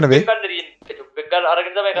ඕක නෙවෙයි බෙග්ගල්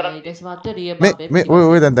අරගෙන තමයි කරන්නේ ඊට පස්සේ මාත්‍ය රිය මේ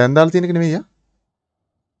ඔය දැන් දාලා තියෙන එක නෙවෙයි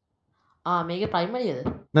මේකේ ප්‍රයිමරියද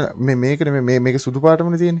නෑ මේක නෙමෙයි මේක සුදු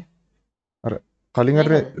පාටමනේ තියෙන්නේ අර කලින් අර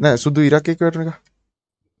නෑ සුදු ඉරක් එක වැටෙන එක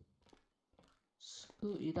සුදු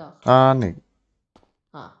ඉරක් ආන්නේ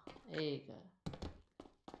ඒක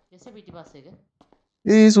එසේ පිටිපස්සේ එක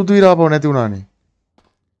ඒ සුදු ඉරාපව නැති වුණානේ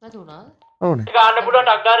නැති වුණාද ඔව්නේ ගන්න පුළුවන්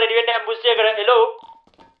ටක් ගන්න රෙඩි වෙන්න ඇම්බුස් එකකට හෙලෝ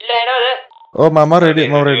ඉල්ල එනවද ඔව් මම රෙඩි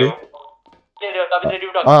අපි රෙඩි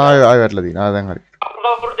උටක් ආයෙ වැටලා දිනා දැන් හරි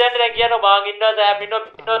අපුරු දැන් කියනවා මං ඉන්නවා සෑම්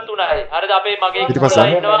ඉන්නවා තුනයි හරිද අපේ මගේ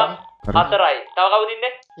පිටිපස්සෙන් ඉන්නවා හතරයි තව කවුද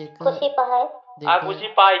ඉන්නේ කුසි පහයි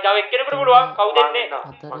කුසි පහයි තව එක්කෙනෙකුට පුළුවන් කවුද ඉන්නේ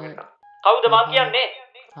කවුද මං කියන්නේ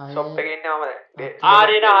ෂොප් එකේ ඉන්නේ මම දැන්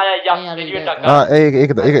ආරේන ආය යක් පිටියට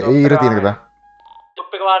ටක් ඒක ඉර තියෙන එක බා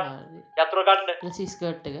ෂොප් එක වාඩ යතුරු ගන්න ලසි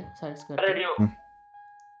ස්කර්ට් එක සයිඩ් ස්කර්ට් රෙඩියෝ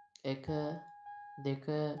 1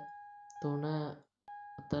 2 3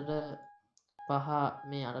 4 5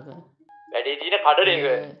 මේ අරක වැඩි තියෙන කඩන එක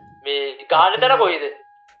මේ ගාන තැන කොයිද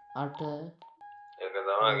 8 ඒක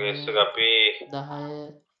තමයි ගේස් එක අපි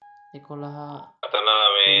 10 11 අතන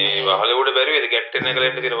මේ වහලේ උඩ බැරි වේද ගැට්ටෙන්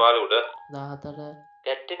නැගලා ඉන්න තියෙන වහලේ උඩ 14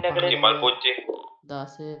 ගැට්ටෙන් නැගලා මල් පොච්චි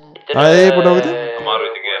 16 ආයේ පොඩවද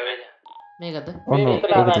අමාරු ඉතින් කියන්නේ මේකද ඔන්න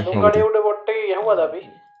කඩේ උඩ පොට්ට යහුවද අපි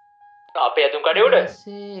අපේ ඇතුම් කඩේ උඩ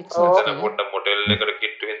එතන පොට්ට මොඩල් එකට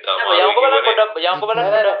කිට්ටු හින්දා අමාරු යම්කෝ බලන්න පොඩ්ඩක් යම්කෝ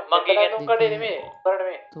බලන්න මගේ ඇතුම් කඩේ නෙමෙයි කරන්නේ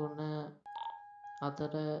මේ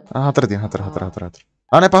 3 4 තියෙන 4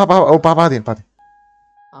 අනේ පහ පහ තියෙන පහ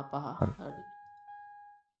හරි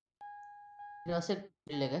ඊට පස්සේ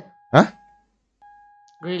ග්‍රිල් එක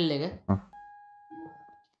ග්‍රිල් එක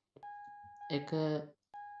 1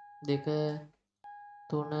 2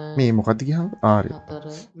 3 මේ මොකද්ද කියහම හරි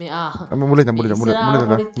 4 මේ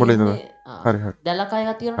මුලින්ද හරි දැලකය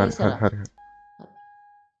එකක් තියෙනවා ඉස්සරහ හරි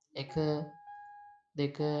 1 2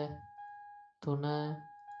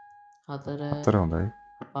 3 4 හොඳයි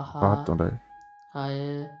 5 පහත් හොඳයි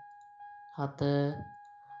 6 7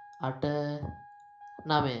 8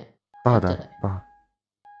 9 පහ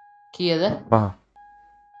කීයද පහ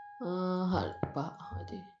හරි පහ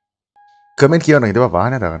හරි කමෙන්ට් කියවන්න හිතපා පහ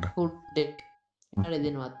නෑ දාගන්න හුඩ් ඩෙක් හරි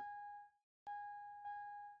දෙනවත්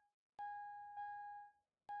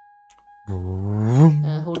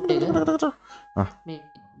හුඩ් එක මේ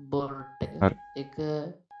බොරට් එක. හරි. 1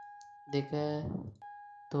 2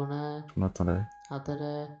 3 තුනත් හොඳයි. 4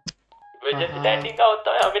 වෙජන්සි ලෑන්ඩින් ගාවත්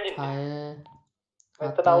තමයි අපි ඉන්නේ. 6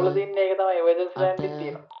 මෙතන අවුල තින්නේ ඒක තමයි වෙජන්සි ලෑන්ඩින්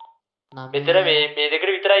තියෙනවා. 9 මෙතන මේ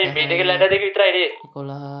දෙකට විතරයි මේ දෙකේ ලෑන්ඩර් දෙක විතරයි නේ.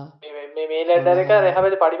 11 මේ ලෑන්ඩර් එක එහා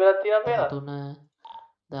පැත්තේ පඩි පෙළක් තියෙනවා පේනවද?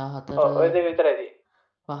 13 ඔව් ඔය දෙක විතරයි තියෙන්නේ.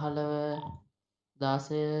 15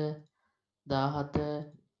 16 17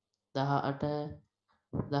 18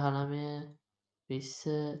 19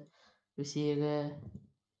 20 21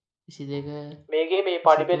 22 මේකේ මේ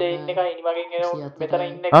පඩි පෙළේ ඉන්න එක ඉනිමගෙන් එන මෙතන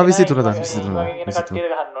ඉන්න ආ 23 දා 23 ඉනිමගෙන් එන කට්ටියට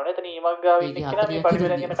ගහන්න ඕනේ. එතන ඉනිමග් ගාව ඉන්න කෙනා මේ පඩි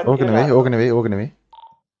පෙළෙන් එන කට්ටියට. ඕක නෙවෙයි.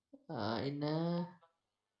 ඉන්න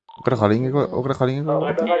ඔකට කලින් එක කලින් එක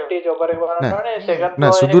කට්ටිය ජොබර් එක බලන්න ඕනේ. සෙකන්ඩ්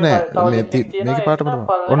නෑ සුදු නෑ මේක පාටම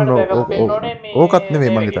ඔන්න ඕකත්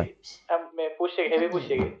නෙවෙයි මං හිතන්නේ. මේ පුෂ් එක හෙවි පුෂ්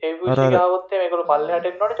එක. හෙවි පුෂ් එක ආවොත් මේගොල්ලෝ පල්ලෙහාට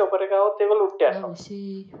එන්න ඕනේ. ජොබර් එක ආවොත් ඒගොල්ලෝ උඩට යනවා.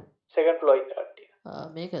 සෙකන්ඩ් ෆ්ලෝර් ඉන්න කට්ටිය.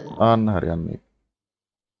 මේකද ආන්න හරියන්නේ.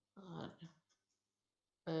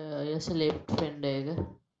 ඊට ලෙෆ්ට් ෆෙන්ඩර් එක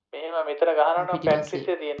මෙහෙම මෙතන ගහනවා නම් පැට්‍රිස් එක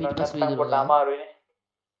තියෙනවා. නැත්නම් පොඩ්ඩ අමාරුයිනේ.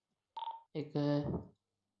 1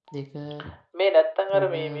 2 මේ නැත්තම් අර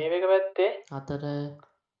මේ එක පැත්තේ 4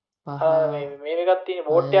 මේ එකක් තියෙන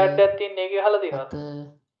බෝට් යාඩ් එකක් තියෙන ඒක ගහලා තියෙනවා.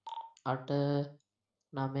 8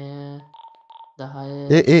 9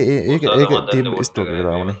 ඒක තියෙන ස්ටෝක් එක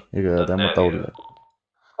දාමනේ. ඒක දැම්මත් අවුල්.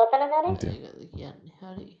 කොතනද ඒක කියන්නේ.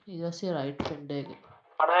 හරි. ඊට පස්සේ රයිට් ෆෙන්ඩර් එක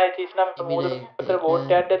 50 39 මෝඩ් විතර බෝට්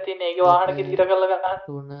යාඩ් එකක් තියෙන ඒකේ වාහනකේ දිර කරලා ගන්න.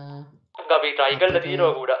 3 අපි try කරලා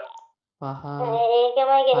තියෙනවා උඩ. 5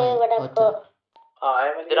 ඒකමයි ගෙනේ ගොඩක්.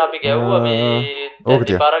 ආයෙම ඉතින් අපි ගැව්වා මේ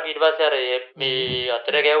දෙපාරක් ඊට පස්සේ අර මේ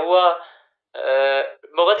අතර ගැව්වා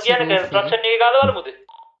මොකද කියන්නේ කන්ස්ට්‍රක්ෂන් එකේ කාලේ බලමුද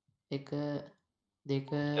 1 2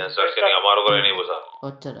 කන්ස්ට්‍රක්ෂන් එක අමාරු කරේ නේ බසා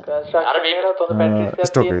ඔච්චර අර මේකට තොඳ බැටරිස්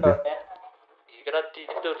එකක් තියෙනවා ඒකටත්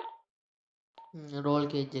තියෙනවා රෝල්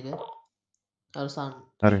කේජ් එක අර සන්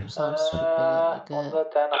හරි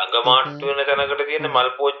අංගමාට්ටු වෙන තැනකට තියෙන මල්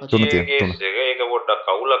පෝච්චියේ කේස් එක ඒක පොඩ්ඩක්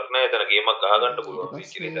කවුලක් නැහැ එතන ගේමක් ගහගන්න පුළුවන්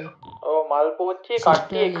විචින එතන ඔව් මල් පෝච්චියේ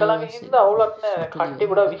කට්ටිය එක ළඟ ඉඳලා අවුලක් නැහැ කට්ටිය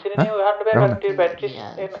ගොඩක් විසිරෙනේ ගහන්න බෑ කට්ටිය බැටරිස්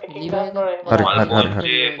එකකින් ගන්න ඕනේ මල්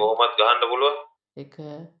පෝච්චියේ කොහොමද ගහන්න පුළුවන් 1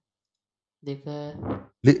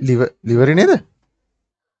 2 ලිවරි නේද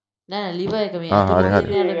නෑ ලිවර් එක මේ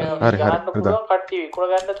හරි ගන්න පුළුවන් කට්ටිය විකුණ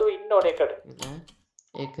ගන්න නැතුව ඉන්න ඕනේ එකට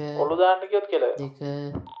 1 ඔලු දාන්න කියොත් කියලා 2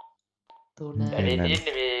 3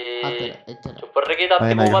 සුපර් එකේ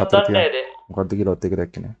තත්ත්වය කොහොමද දන්නේ නේද මොකද්ද කියලා ඔත් එක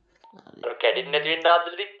දැක්කේ නෑ අර කැඩෙන්නේ නැති වෙන්න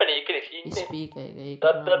ආදල තිබ්බනේ ඒකනේ සීන්නේ ස්පීකර් එක ඒක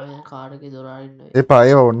කාඩ් එකේ දොර අරින්න එපා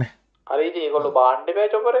ඒව ඕනේ හරි ඉතින් ඒගොල්ලෝ බාන්න බෑ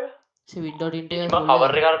චොපර් එක වින්ඩෝ ටින්ට් එක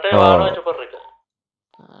කවර් එක කරට වානවා චොපර් එක හරි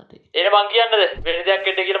එන මං කියන්නද වෙන දෙයක්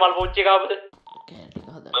එන්න කියලා මල් පෝච්චිය කාපද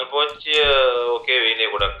මල් පෝච්චිය ඕකේ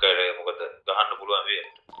වෙන්නේ ගොඩක් අය මොකද ගහන්න පුළුවන්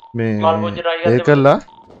වෙන්නේ මේ ඒකලා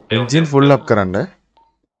එන්ජින් ෆුල් අප් කරන්න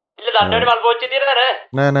ඉල්ල දන්නවනේ මල් පෝච්චිය තියලා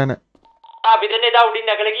නෑ අපි දෙන්නේ එදා උඩින්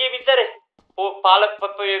නැගලා ගියේ පිටරේ පාලක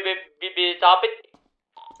තාපෙත්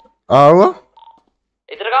ආව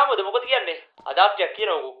එතර ගාමුද මොකද කියන්නේ අදාප්තියක්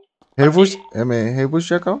කියනවකෝ හෙපුෂ් මේ හෙපුෂ්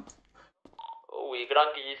එකව ඔව් ඒක නම්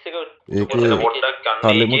කීස් එක ඒකේ පොඩ්ඩක්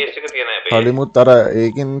ගන්න කීස් එක තියෙන හැබැයි කලිමුත් අර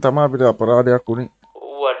ඒකෙන් තමයි අපිට අපරාධයක් උනේ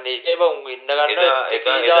ඔව් අන්නේ ඒක බං ඉන්න ගන්න ඒක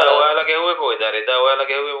ඔයාලා ගැහුවේ කොහෙද එදා ඔයාලා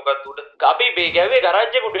ගැහුවේ මොකක්ද උඩ අපි මේ ගැහුවේ ගරාජ්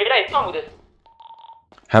එක උඩ වෙලා ඉස්සමුද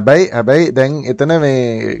හැබැයි දැන් එතන මේ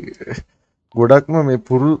ගොඩක්ම මේ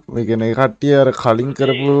පුරුල් මේ කියන්නේ කට්ටිය අර කලින්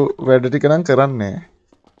කරපු වැඩ ටික නම් කරන්නේ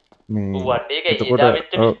මේ වඩේ ඒක ඉඳලා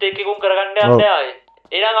වෙච්ච මිස්ටේක් එකකුම් කරගන්න යන්නේ ආයේ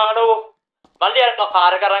එහෙනම් ආනෝ මල්ලි අර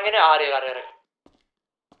කාර් එක අරගෙන ආරේ කර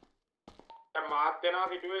දැන් මාත් වෙනවා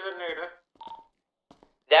සිටුේෂන් එකට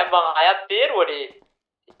දැන් මං අයත් තේරුවනේ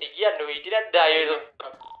ඒ කියන්නේ ඔය ඉතින් නැද්ද අය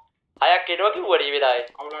අයක් එනවා කිව්වනේ මේ වෙලාවේ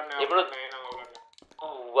අවුලන්නේ නැහැ නේද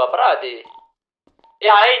අවුලන්නේ අපරාධේ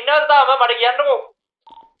ඒ අය ඉන්නවද තාම මට කියන්නකෝ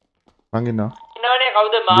මං ඉන්නවනේ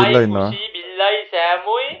කවුද මායි කුෂි බිල්ලයි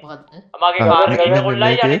සෑමුයි මගේ කාර් එකේ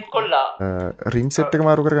කොල්ලයි අනිත් කොල්ලා රිම් සෙට් එක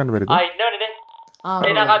මාරු කරගන්න බැරිද ඉන්නවනේ නේ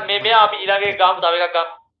එහෙනම් මේ අපි ඊළඟේ ගාමු තව එකක්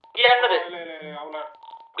ගමු කියන්නද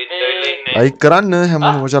ලයික් කරන්න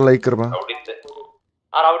හැමෝම මොචල් ලයික් කරපන්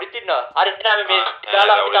අර අවුඩිත් ඉන්නවා හරි නෑ මේ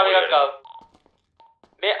දාලා අපි තව එකක් ගමු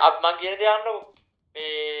මේ මං කියන දේ අහන්නකෝ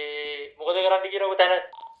මේ මොකද කරන්න කියනකෝ තැන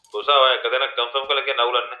උසාව එක දෙනක් කන්ෆර්ම් කළා කියන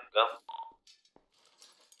අවුලන්නේ ගමු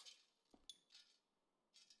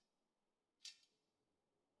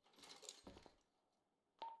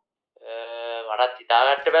මටත්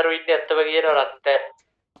හිතාගන්න බැරුව ඉන්නේ ඇත්තම කියනවා රත්ත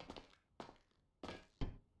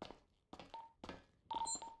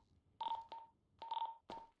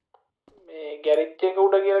මේ ගැරිජ් එක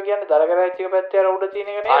උඩ කියලා කියන්නේ දර ගැරේජ් එක පැත්තේ අර උඩ තියෙන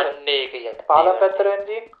එක නේද අන්න ඒක කියන්නේ පාලම් පැත්තට වෙන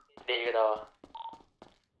තියෙන ඒක තමයි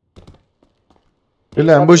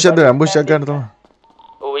Billa ambush එකක් ගන්න තමයි.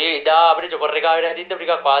 ඔය ඉදා අපිට ජොකර් එක ආවෙ නැතිනම්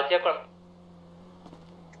ටිකක් වාසියක් වුණා.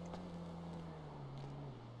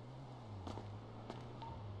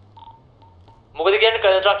 මොකද කියන්නේ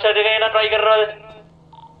කන්ස්ට්‍රක්ෂන් එක එන try කරනවද?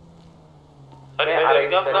 හරි හරි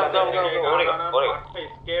ඕනේ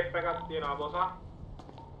escape එකක් තියෙනවා බොසා.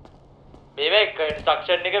 මේ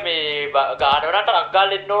කන්ස්ට්‍රක්ෂන් එක මේ ගානවලට ටක්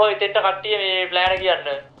ගාලා එන්න ඕන ඉතින්ට කට්ටිය මේ ප්ලෑන් එක කියන්න.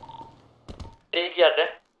 ඒ කියන්නේ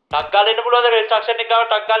ටක් ගාලා එන්න පුළුවන්ද කන්ස්ට්‍රක්ෂන් එක ගාව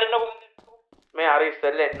ටක් ගාලා එන්න කොහොමද? මේ හරි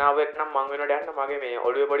ඉස්සෙල්ලා එන්නාව එක් නම් මං වෙනට යන්න මගේ මේ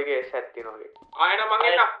ඔළුවේ පොඩි කේස් එකක් තියෙනවා වගේ. ආයෙන මං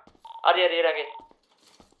එන්න. හරි හරි රගේ.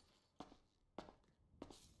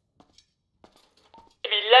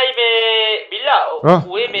 බිල්ලයි මේ බිල්ලා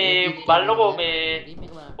ඔය මේ බලනකො මේ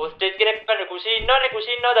හොස්ටේජ් කෙනෙක් ගන්න කුෂී ඉන්නවනේ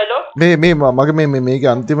කුෂී ඉන්නවද අලෝ? මේ මගේ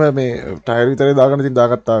මේකේ අන්තිම මේ ටයර් විතරේ දාගන්න ඉතින්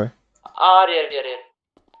දාගත්තා වේ. හරි හරි.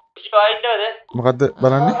 කුෂී ආයින්නවද? මොකද්ද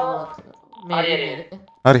බලන්නේ? හරි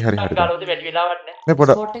හරි. හරි. කාලෝද වැඩි වෙලාවක් නැහැ. මේ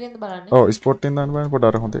පොඩ ස්පෝට් එකෙන්ද බලන්නේ? ඔව් ස්පෝට් එකෙන් දාන්න බලන්න පොඩ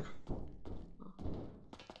අර හොඳ එක.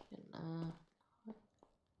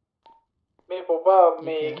 මේ පොපා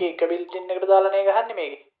මේක එක බිල්ඩින් එකට දාලා නේ ගහන්නේ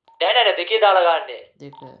මේකේ. නෑ දෙකේ දාලා ගන්නනේ.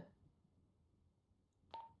 දෙක.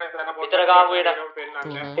 විතර ගාමු වෙන.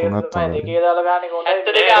 දෙකේ දාලා ගහන්නේ කොහොමද?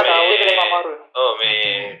 72 අමාරුයි. ඔව්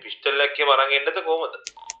මේ පිස්ටල් එකක් කියම අරන් එන්නද කොහමද?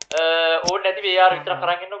 ඕන් නැති මේ AR විතර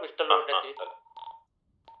කරන් ඉන්නව පිස්ටල් ඕන් නැති.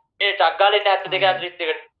 මේ ටක් ගාලා ඉන්න 72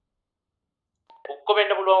 42කට. ඔක්කොම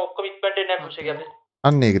එන්න පුළුවන් ඔක්කොම ඉක්මනට එන්න පුෂ් එක අපි.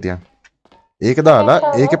 අන්න ඒක තියන්න. ඒක දාලා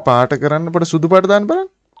ඒකේ පාට කරන්න පොඩ සුදු පාට දාන්න බලන්න.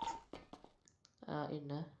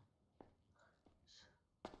 ඉන්න.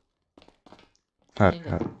 හරි.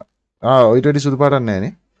 ඔයිට වැඩි සුදු පාටක් නැහැ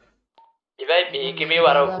නේ. ඉවයි මේකේ මේ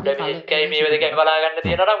වර උඩ මේකයි මේව දෙක බලා ගන්න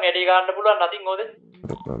තියෙනවා නම් වැඩි ගන්න පුළුවන් නැතිනම් ඕද?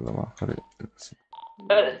 හරි.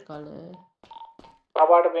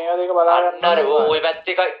 පාපාට මේවා දෙක බලා ගන්න. අර ඔය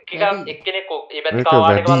පැත්තේ එක්කෙනෙක් ඒ පැත්තේ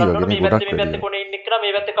කාවාට බලනවා මේ පැත්තේ මේ පැත්තේ කොනේ ඉන්න එක්කලා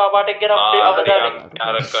මේ පැත්තේ කාවාට එක්ක ගෙන අපේ අවදාන.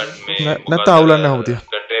 අර කට් මේ නැත්නම් අවුලක් නැහැ හොමතිය.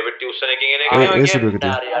 කන්ට්‍රිබියුට් එකකින් එන එක නේ ඒ සුදු එක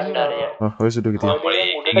තියන්න. ඔය සුදු එක තියන්න.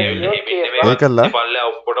 ඒකල්ලා පල්ලේ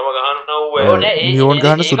ඔක්කොටම ගහනවා ඌ ඕනේ නියෝන්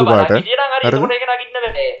ගහන සුදු පාට. හරිද? ඒක නගින්න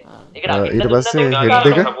බෑ. ඊට පස්සේ හෙඩ්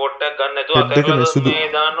එක සපෝට් එකක් ගන්න නැතුව අතේ මේ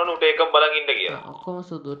දාන්න ඕන උට එකම බලන් ඉන්න කියලා. ඔක්කොම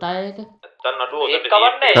සුදු ටයර් එක. නැත්නම් නටුව ඒක ඔතන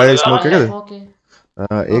කවන්නේ. ටයර් ස්මෝක් එකද? ඕකේ.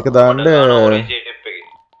 ඒක දාන්න ඔරෙන්ජ් ටෙප් එකේ.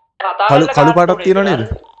 කළු පාටක් තියෙනව නේද?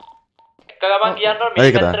 එක ගමන් කියනවා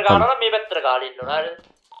මේ පැත්තට ගන්නවා මේ පැත්තට ගාලා ඉන්නවා හරිද?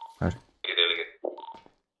 හරි.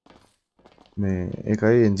 මේ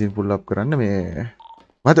ඒකයි එන්ජින් පුල් අප් කරන්න මේ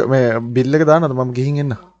මට මේ බිල් එක දාන්නද මම ගිහින්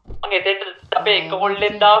එන්න. මම එතෙන්ට අපේ එක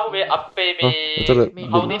කොල්ලෙන් දාපු මේ අපේ මේ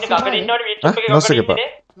කවුද ඉන්නේ ගඟට ඉන්නවනේ මීටර් එකේ නොස් එක ගඟට එපා. ඉන්නේ.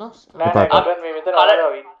 නොස්. මේ මෙතන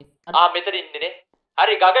ආවා මෙතන ඉන්නේනේ.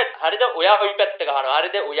 හරි ගඟට හරිද? ඔයා ওই පැත්ත ගහනවා.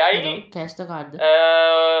 හරිද? ඔයයි කැස්ට කාඩ්ද?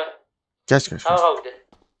 කැෂ් තව කවුද?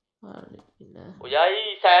 හරි. ඉන්න. ඔයයි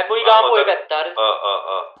සෑමුයි ගාමු ඔය පැත්ත හරිද?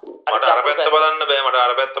 මට අර පැත්ත බලන්න බෑ මට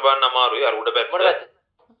අර පැත්ත බලන්න අමාරුයි අර උඩ පැත්ත. මොන පැත්ත?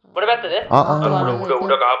 මොන පැත්තද?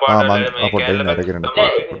 උඩ කහ පාට මේ පොඩ්ඩක් කැල්ල අරගෙන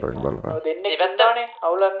බලන්න. දෙන්නේ පැත්තනේ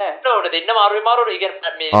අවුලක් නැහැ. නෝඩ දෙන්න මාරුයි මාරුයි. ඒ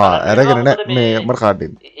කියන්නේ මේ අරගෙන නෑ මේ මට කාඩ්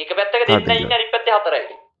දෙන්න. එක පැත්තක දෙන්න ඉන්නේ අනිත් පැත්තේ හතරයි.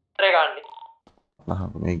 හතරේ ගන්නේ.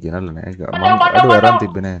 මේ ගෙනල්ල නෑ මම අඩු අරන්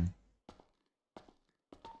තිබ්බේ නෑනේ.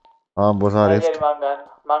 බොසාරේ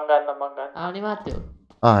මං ගන්න. අනිවාර්යව.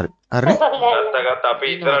 හරි. හරි. ගත්ත අපි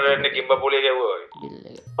ඉස්සරහට එන්නේ කිම්බ පොලිය ගැව්වා වගේ. බිල්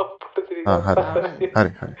එක. හරි.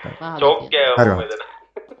 චෝක් ගෑවුවා මෙතන.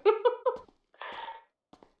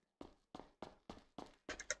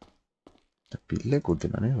 පිල්ලේ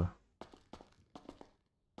කුදින නේද?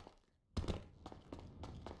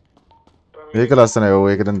 මේක ලස්සනයි. ඔව්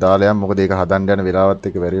ඒක දැන් දාලා යන්න. මොකද ඒක හදන්න යන වෙලාවත්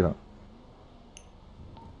එක්ක බැරි වෙනවා.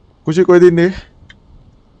 කුෂි කොයිද ඉන්නේ?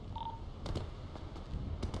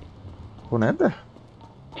 කොහොමද?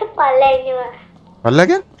 පල්ලා ඉන්නවා.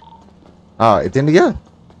 පල්ලාගෙන්? එතෙන්ට ගියා?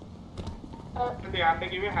 යන්න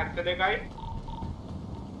කිව්වේ 72යි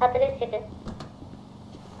 42.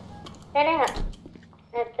 නෑ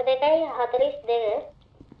 72යි 42.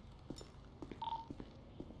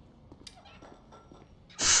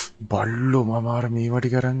 බල්ලෝ මම අර මේවා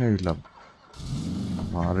ටික අරන් ඇවිල්ලා.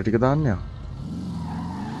 මාර ටික දාන්න යා.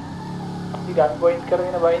 අපි ගන් පොයින්ට්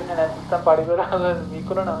කරගෙන බයින්න නැත්නම් පරිවරාව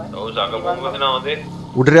විකුණනවා. ඔව් සංගමම වෙනවා හොඳේ.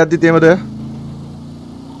 උඩට යද්දිත් එහෙමද?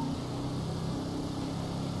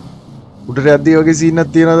 උඩට යද්දි වගේ සීන්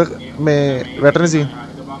එකක් තියෙනවද මේ වැටෙන සීන්?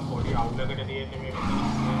 මම පොඩි අවුලකට තියෙන්නේ මේ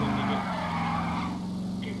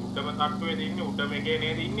උඩම තට්ටුවේ ඉන්නේ උඩම එකේ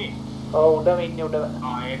නේද ඉන්නේ? ඔව් උඩම ඉන්නේ උඩම.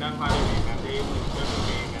 එහෙනම් හරි මේ මැදේ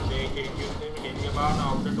මේ එකේ ගෙඩිය බාන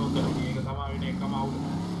අවුලට උතන මේක තමයි වෙන එකම අවුල.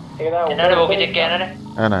 ඒක තමයි එන්නනේ ඕකේ චෙක් කරනනේ.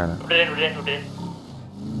 නෑ. උඩේ.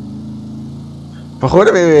 කොහොමද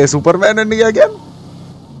මේ සුපර්මෑන් වෙන්න ගියා කියන්නේ?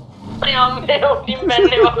 අනේ අම්මේ ඔටින්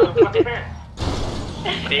මැන්නේ වගේ.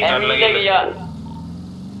 ඇවිල්ලා ගියා.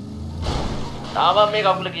 තාම මේ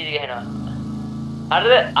කකුල කීරි ගහනවා.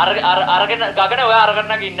 හරිද? අරගෙන ගගන ඔයා අරගෙන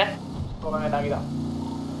නගින්න. කොහොමද නගිනවා?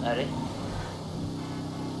 හරි.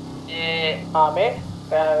 මේ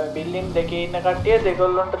බිල්ඩින් දෙකේ ඉන්න කට්ටිය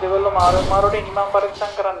දෙගොල්ලෝ මාරුවට ඉනිමම්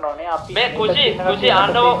පරීක්ෂා කරන්න ඕනේ. අපි මේ කුචි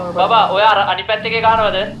ආන්නෝ බබා ඔයා අනිත් පැත්ත එකේ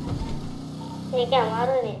ගහනවද? ඒක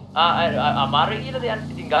අමාරුනේ. අමාරු කියලා දෙයක්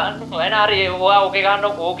ඉතින් ගන්න. ඔයන හරි ඔයා ඕකේ ගන්න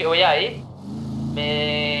ඕකේ ඔයයි.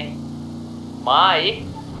 මේ මායි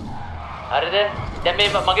හරිද? දැන් මේ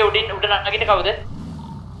මගේ උඩ නගින්න කවුද?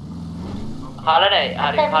 හාල නැහැ.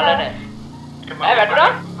 හරි හාල නැහැ. වැටුණා?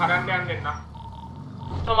 හරන්න යන්න එන්න.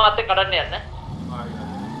 මාත් එක්ක කඩන්න යන්න.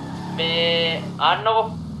 මේ ආන්නකෝ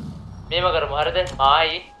මේව කරමු හරිද?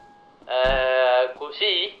 ආයි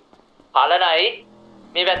කුසි කලනයි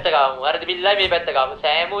මේ පැත්ත ගාමු. හරිද? බිල්ලයි මේ පැත්ත ගාමු.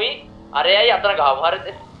 සෑමුයි අරයයි අතන ගාමු. හරිද?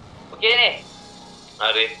 ඕකේනේ?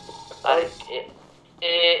 හරි. හරි.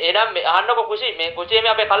 එනම් ආන්නකෝ කුසි මේ කුසියේ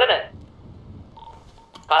මේ අපේ කලන.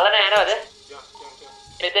 කලන එනවද?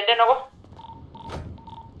 මෙතෙන්ට එන්නකෝ.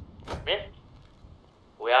 මේ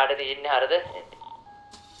ඔයාට තියෙන්නේ හරිද?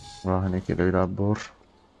 වාහනේ කියලා විලා බෝර්.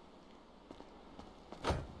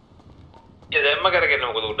 ඒ දැම්ම කරගෙන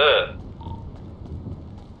මොකද උඩ?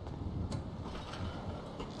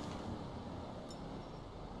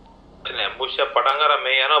 එනේ ඇම්බුෂ් එක පටන් අරන්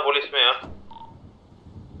මේ යනවා පොලිස් මෙයා.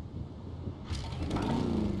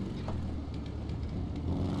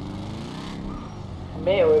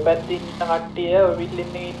 මේ ඔය පැත්තේ ඉන්න කට්ටිය ඔය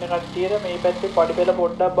බිල්ඩින් එකේ ඉන්න කට්ටියට මේ පැත්තේ පඩි පෙළ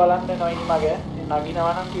පොඩ්ඩක් බලන්න නොයිනි මගේ.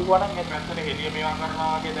 නගිනවා නම් කිව්වා නම් ඒ පැත්තට හෙලිය මේවා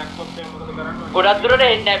කරනවා වගේ දැක්කොත් එහෙනම් මොකද කරන්නේ? ගොඩක් දුරට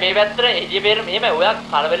එන්නේ නැහැ මේ පැත්තට එළිය බේර මෙහෙම ඔයා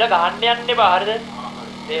කලවෙල ගහන්න යන්න එපා හරිද?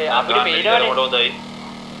 ඒ අපිට පේනවනේ. මොඩ හොඳයි.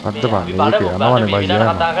 අද්ද බං මේක යනවනේ බයි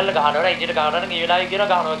යනවා. කතා කරලා ගහනවා එළියට ගහනවා නම් ඒ වෙලාවේ කියනවා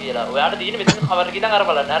ගහනවා කියලා. ඔයාට තියෙන්නේ මෙතන කවර් ගිහින් අර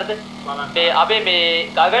බලන්න හරිද? මේ අපේ මේ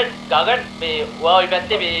ගගන් මේ ඔයා ওই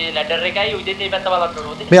පැත්තේ මේ ලැඩර් එකයි උදේ මේ පැත්ත බලන්න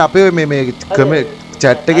ඕනේ. මේ අපේ මේ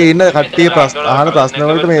chat එකේ ඉන්න කට්ටිය අහන ප්‍රශ්න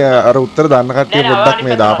වලට මේ අර උත්තර දාන්න කට්ටිය පොඩ්ඩක්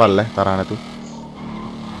මේ දාපල්ල තරහ නැතු.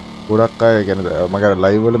 ගොඩක් අය කියන්නේ මගේ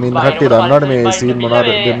ලයිව් වල ඉන්න කට්ටිය දන්නවනේ මේ සීන් මොනවද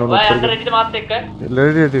දෙන්න ඕන උත්තර දෙන්න මාත් එක්ක.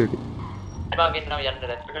 ලෙඩ මම ගෙන්නව යන්න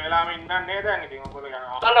දැන්. ඒක වෙලාවෙම ඉන්නන්නේ නේද දැන් ඉතින් ඔයගොල්ලෝ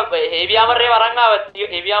යනවා. බලන්න හේවි ආමරේ වරන් ආවද?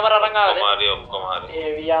 හේවි ආමර අරන් ආවද? කොමාරි ඔක්කොම හරි. ඒ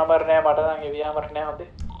වියාමර නෑ මට නම් ඒ වියාමර නෑ හොඳේ.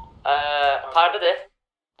 කාටද?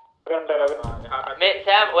 මේ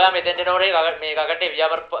සෑම් ඔයා මෙතෙන්ට එනෝනේ මේ ගගට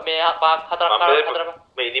වියාමර මේ පාක් හතරක්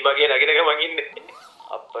මේ ඉනිමගේ නගිනක මං ඉන්නේ.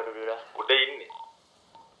 අප්පඩු විලා. උඩ ඉන්නේ.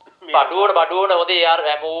 බඩුවට හොඳේ යාර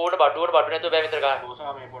හැමෝට බඩුවට බඩු නැතුව බෑ විතර ගන්න.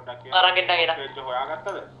 දෝසා මේ පොඩ්ඩක් අරන් ගෙන්න ගෙන. ඒක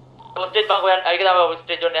හොයාගත්තද? ස්ටේජ් බං හොයන්න අයික තමයි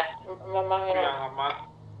ස්ටේජ් ඔන්නේ. මම එනවා. අම්මා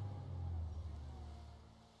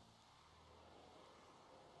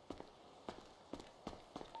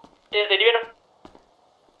ඒ රෙඩි වෙනවා.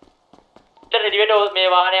 රෙඩි වෙන්න මේ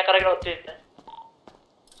වාහනයක් අරගෙන ස්ටේජ්.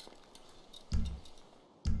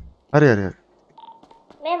 හරි හරි හරි.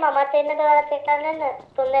 මේ මමත් එන්න දවල්ට එක්කන්න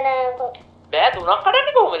තුන්දෙනා බෑ තුනක්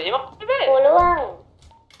කඩන්නේ කොහොමද? එහෙම බෑ. පුළුවන්.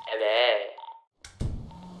 බෑ.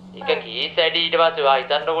 එක කීස් ඇඩි ඊට පස්සේ ඔයා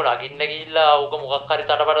හිතන්නකො නගින්න ගිහිල්ලා ඕක මොකක් හරි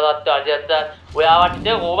තටපට තත්ත්ව අජයත් ඔයා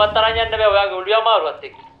වටේ කොහොමවත් තරන් යන්න බෑ. ඔයාගේ ඔළුව අමාරුවත්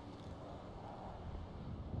එක්ක.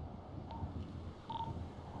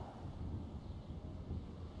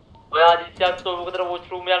 ඔයා දිස්සක් මොකටද වොච්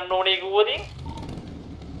රූම් යන්න ඕනේ කිව්වොතින්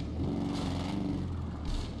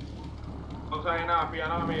දෝසා එන අපි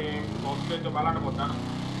යනවා මේ මොස්ටේජ් බලන්න පොඩ්ඩක්.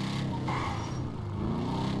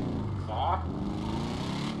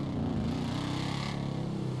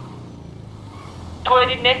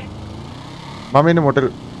 කොහෙද ඉන්නේ? මම ඉන්නේ මොටල්.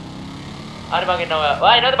 හරි මං එනවා.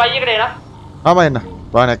 ඔයා එනවද බයි එකට එන? මම එන්න.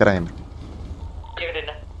 වාහනය කරන් එන්න. එකට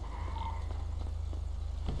එන්න.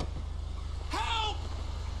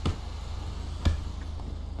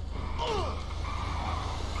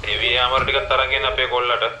 එවි ආමර ටිකක් තරගෙන අපේ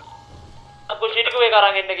කොල්ලට. කුෂි ටික ඒක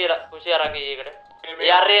අරන් එන්න කියලා. කුෂි අරන් ගියේ ඒකට.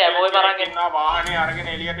 ඒ අරේ හැමෝම අරන් එන්න. වාහනේ අරගෙන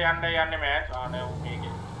එළියට යන්නේ මෑස්. ආනේ මේකේ.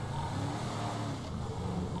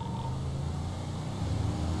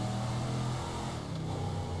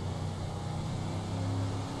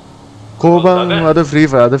 කෝබන් අද ෆ්‍රී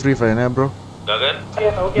ෆයර් නෑ බ්‍රෝ. ගගන්.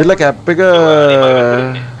 බිල්ලා කැප් එක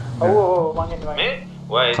ඔව් මං එන්නේ. මේ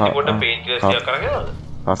ඔයා එන්නේ පොඩ පේන්ට් කිලර්ස් ටිකක් අරගෙනද?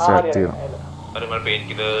 පස්සට තියෙනවා. හරි මම පේන්ට්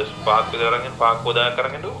කිලර්ස් පහක් විතර අරගෙන පහක් හොදායක්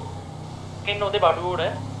අරගෙන දු. ඉන්න උදේ බඩුවෝඩ.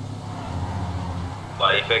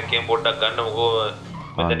 වයිෆ් එකෙන් පොඩ්ඩක් ගන්න මොකෝ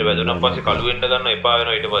මෙතෙන්ට වැදුනන් පස්සේ කළු වෙන්න ගන්න එපා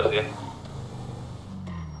වෙනවා ඊට පස්සේ.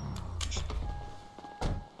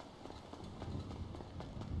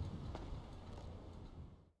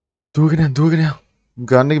 දුවගෙන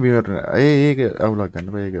ගන්න එක බීමට ඒක අවුලක්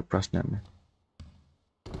ගන්න බෑ ඒක ප්‍රශ්නයක් නෑ.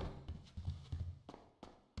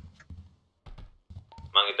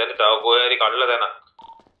 මං හිතන්නේ තව කොහේ හරි කඩලා තැනක්.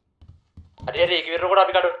 හරි හරි ඒක විරනකොට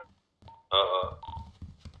අපි කඩමු.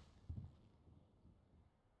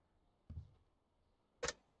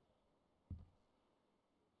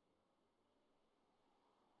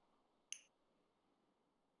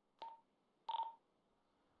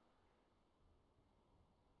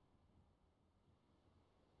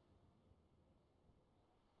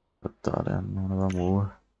 Taruh mana mau?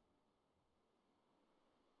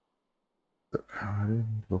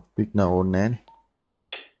 Topik na online.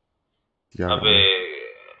 අපේ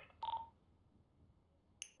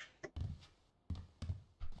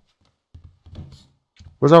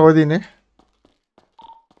Cosa vuoi dire?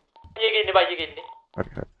 ඊයේ ඉන්නේ.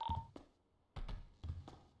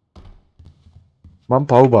 Mam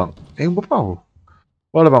pau bang. Mau pau.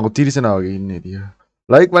 Wala bang ko tirisana wage inne dia.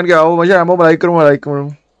 Like man ke awo masha amo like karumo.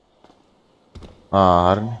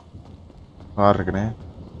 හරකනේ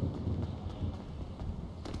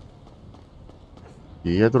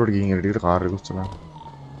ඊයතරට ගිහින් එළියට කාර් එක උස්සලා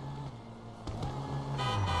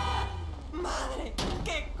Madre,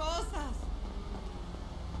 qué cosas.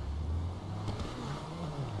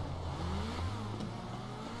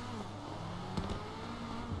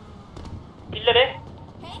 ඉල්ලනේ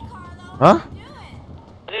හා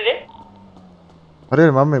හරිනේ හරි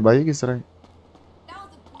මම මේ බයික් ඉස්සරහින්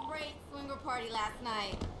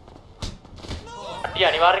අපි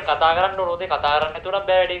අනිවාර්යෙන් කතා කරන්න ඕනේ කතා කරන්න නැතුව නම්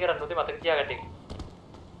බෑ වැඩේ කරන්න ඕනේ මතක තියාගන්න එක.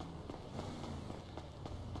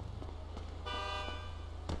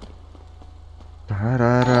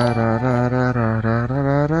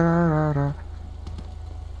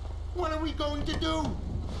 What are we going to do?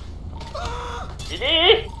 ඉලි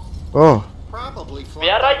O Probably fly.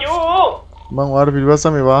 where are you? මං ඔයාලට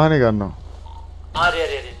පිළිබස්සම මේ වාහනේ ගන්නවා. හරි.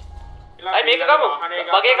 අයි මේක ගමු.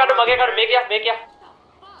 මගේ කඩ මේක යා.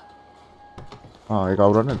 ඒක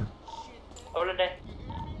අවුරන්නේ නැද්ද? අවුලන්නේ.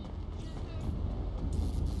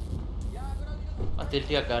 අතල්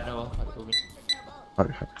ටිකක් ගන්නවා අතුමි.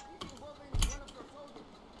 හරි.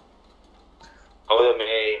 කවුද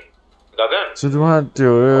මේ ගගන්? සුදු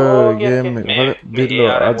මහත්තයෝ ඔය ගේම් එක මොකද බිල්ලෝ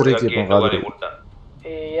අතරේ කියපන් කාදරේ.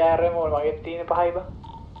 ARM වල මගේ තියෙන 5යි බා.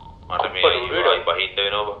 මට මේ වීඩියෝයි බහින්ද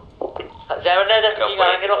වෙනවා බා. සෑවන්නද ඊ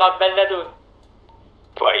ගන්න කම්බැල් නැතුව.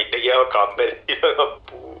 බහින්ද ගියාම කම්බැලි කියලා.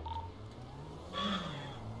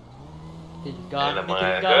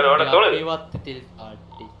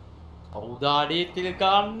 අවුදාඩේ තිල්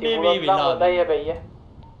ගන්නේ මේ වෙලාව. හොඳයි හැබැයි.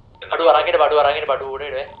 බඩු අරගෙන බඩු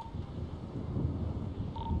උඩේ නේ.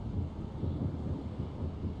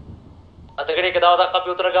 අතකට එක දවසක් අපි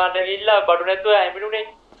උතර ගන්න ගිහිල්ලා බඩු නැතුව ඇමිනුනේ.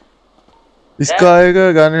 ස්කාය එක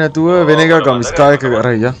ගන්න නැතුව වෙන එකක් ගමු. ස්කාය එක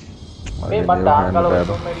කරයියා. මේ මට දාංගල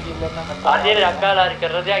උතුම් මෙරි ගිල්ලන්න නම් අනේ රක්කාලා හරි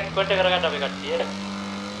කරන දේ එක්ස්පර්ට් කරගන්න අපි කට්ටිය.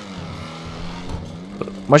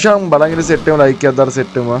 මචං බලන් ඉන්න සෙට් එකම ලයික් එකක් දාලා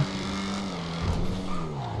සෙට් එකම.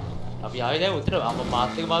 අපි ආවේ දැන් උතර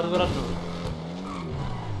මාත් එක මාරු කරන්න ඕනේ.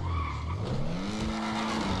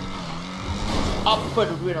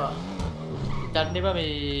 අප්පඩු වෙනවා. හිතන්න එපා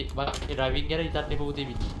මේ ඩ්‍රයිවිං ගැන හිතන්න එපා උදේ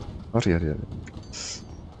විදි. හරි.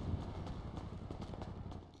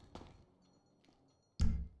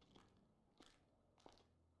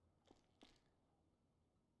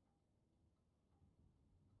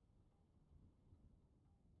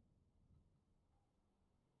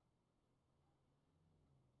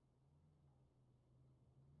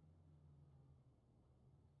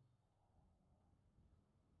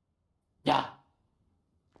 යා.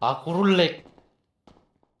 අකුරුල්ලෙක්.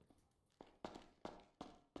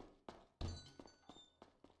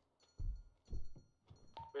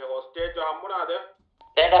 මේ හොස්ටේජ් හම්බුණාද?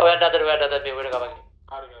 දැන් හොයන්න අතර මේ වෙන කමක්.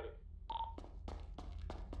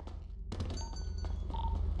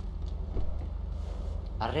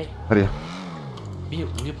 හරි. හරි. හරි.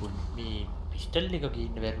 මේ පිස්ටල් එක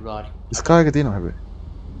ගින්න වැරුලානේ. ස්කාය එක තියෙනවා හැබැයි.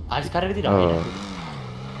 ස්කාය එක තියෙනවා.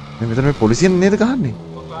 මේ මෙතන මේ පොලිසියෙන් නේද ගහන්නේ?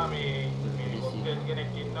 ඔයා මේ හොස්ටේජ්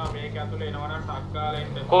කෙනෙක් ඉන්නවා මේක ඇතුලේ එනවා නම් ටක් ගාලා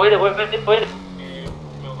එන්න. කොහෙද මේ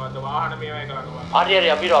මොකද්ද වාහන මේවා කරනවා. හරි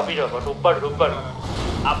අපිට රුප්පඩු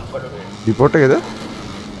අප්පඩු රිපෝට් එකේද?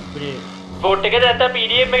 රිපෝට් එකේද නැත්නම්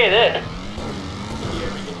PDM එකේද?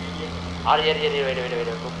 හරි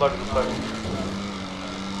වෙඩ රුප්පඩු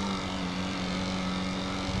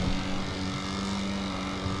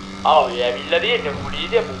ඇවිල්ලා තියෙන්නේ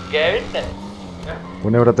මුඩීද මුක් ගෑවෙන්නේ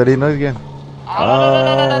මොනේ වරතේ ඉන්නවද කියන්නේ?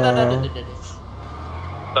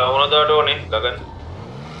 තවුනදාට ඕනේ ගගන්.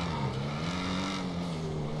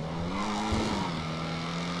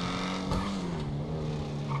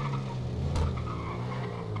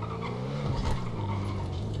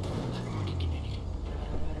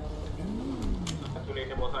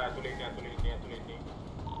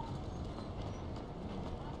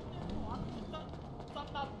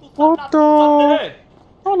 Otto.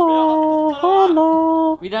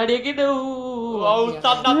 Halo. විනාඩියකට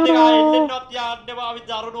උස්සන්නත් එක එල්ලෙන්නවත් යන්න එපා අපි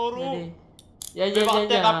දරුණෝරු. කප්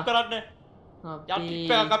කරන්න.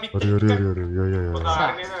 යටිප්ප අපි. හරි.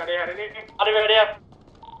 හරි වැඩේ.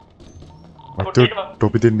 අතෝ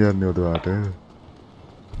ටොපි දෙන්න යන්නේ ඔතවාට.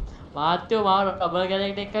 මාත්‍යෝ මාව ඩබල්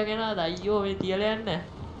කැලේකට එක්කගෙන ආද අයියෝ මේ තියලා යන්න.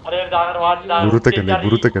 හරි දාගෙන වාඩි දාගෙන.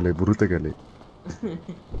 බුරුත කැලේ.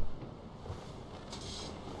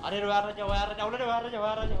 අරේ ඔයාරජ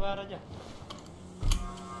ඔයාරජ.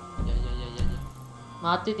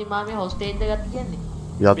 මාත්‍ය ඉතින් මා මේ හොස්ටේජ් එකක් කියන්නේ.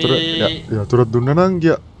 යතුරක් දුන්න නම්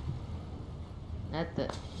ගියා. නැත්ත.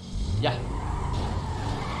 යා.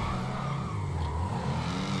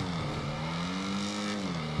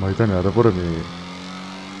 මම හිතන්නේ අර පොර මේ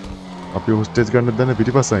අපි හොස්ටේජ් ගන්න දන්න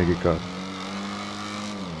පිටිපස්සෙන් එකෙක් ආවා.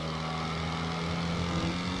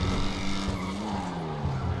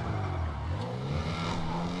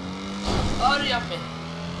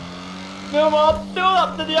 मैं मारते हो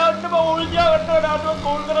अब तो यार ने बोल दिया करना रात में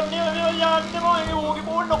कॉल करने में यार ने वो ये होगी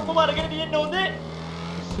बोल नक्को मार के दिए नोदे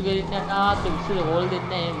विश्व के इतना ना तो विश्व बोल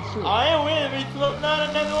देना है विश्व आए हुए विश्व ना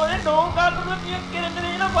ने नोदे नो का तो ये के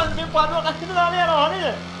ने ना बंद में पानो कष्ट डाले यार आने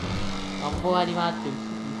अम्बो वाली बात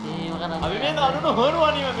ये मगर अभी मैं दारू नो होर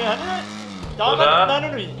वाली में हने जाओ दारू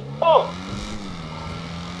नहीं ओ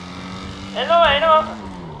हेलो हेलो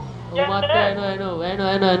ओ मात्य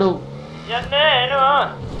हेलो යන්නේ එනවා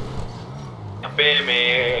අපේ මේ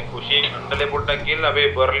කුෂි මණ්ඩලේ පොඩ්ඩක් ගිහලා අපේ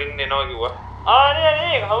බර්ලින් එනවා කිව්වා.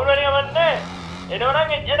 ආනේ කවුරු හරි ගමන්නේ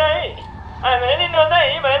එනවනම් එච්චරයි. මෑනින් නොදයි.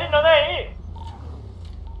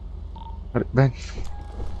 හරි බෑන්.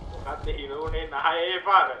 අද හිරුනේ නැහැ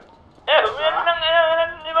පාර. වෙනනම් නෙමෙයි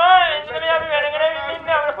එන්න මේ අපි වැඩ කරගෙන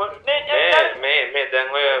ඉන්නේ අපේ පොඩ්ඩේ මේ දැන්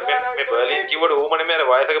ඔය මේ බර්ලින් කිව්වට ඕමනේ මේ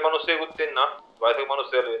වයසක මිනිස්සෙකුත් එන්නා. වයසක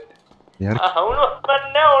මිනිස්සයලු එන්නේ. అవును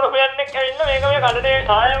మన్నే ఓడు మెన్నే కైల్ల మేక మే కడనే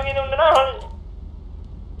సాయం గిని ఉండనా హల్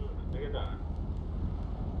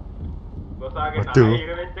ගොසාගේ නාය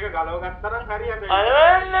ඉර වෙච්ච එක ගලව ගත්තා නම් හරියට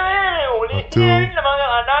අනේ ඔලි ඉන්න මම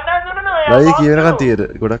අඬා දුන්නා ලයි කියනකන් තියෙද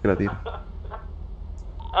ගොඩක් වෙලා තියෙනවා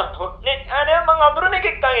අනේ මං අඳුරන එකක්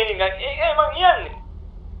ගන්නේ නිකන් ඒකයි මං කියන්නේ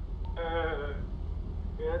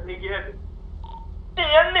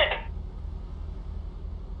කියන්නේ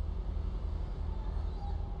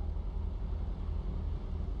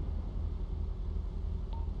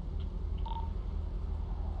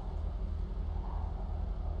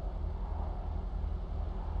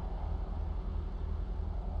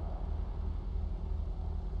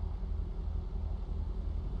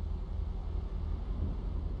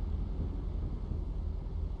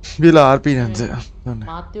Billa RP නැන්ද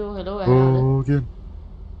මාත්‍යෝ හෙලෝ ඕ කියන්න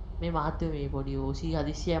මේ මාත්‍යෝ මේ පොඩි ඕසි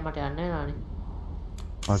හදිස්සිය මට යන්න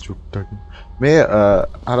වෙනානේ චුට්ටක් මේ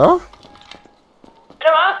හලෝ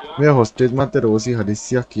මේ හොස්ටේජ් මත්තේ රෝසි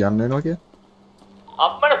හදිස්සියක් කියන්න වෙනවා කිය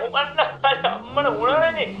අම්මන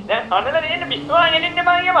උනනේ දැන් අනලා දෙන්න පිස්සුවා ගෙනින්න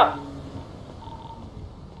බෑ කියම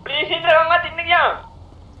ප්ලීස් ඉන්න ගංගත් ඉන්න කියම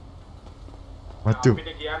මත්තු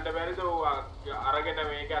අපිට කියන්න බැරිද අරගෙන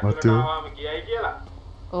මේක අතුරට ආවම කියයි කියලා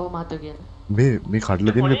ඔව් මාත්‍යෝ කියන්න මේ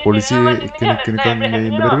කඩලා දෙන්නේ පොලිසිය කෙනෙක් ඉන්න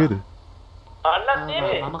බැරි වේද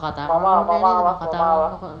මම කතා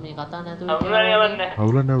මේ කතා නැතුව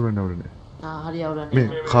අවුලන්නේ හරි අවුලන්නේ මේ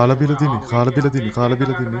කාලා බිල තින්නේ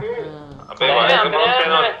අපේ වයසක මිනිස්සු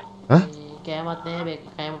එනවා. කෑමත් නැහැ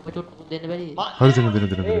කෑම පිටුත් දෙන්න බැරි හරි දෙන්න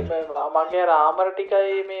මගේ රාමර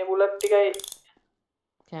ටිකයි මේ බුලට් ටිකයි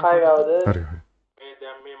කයි ගාවද හරි මේ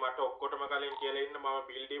දැන් මේ මට ඔක්කොටම කලින් කියලා ඉන්න මම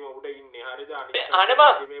බිල්ඩිම උඩ ඉන්නේ හරිද අනේ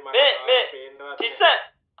මේ Tissa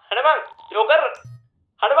හඩබන් joker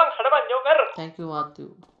හඩබන් joker thank you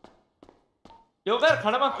මාත්‍යෝ joker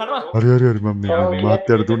හඩබන් හරි මම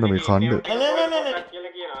මාත්‍යට දුන්න මේ කන්න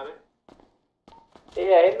කියලා කියනවාද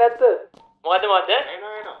ඒ ඇහෙන්නේ නැද්ද මොකද එනවා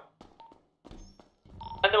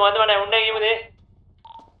මට උන්නේ කිව්වද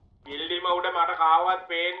බිල්ඩිම උඩ මට කාවවත්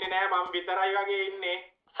පේන්නේ නැහැ මම විතරයි වගේ ඉන්නේ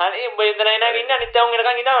හරි උඹ ඉඳලා එනවා ඉන්න අනිත් අවුන්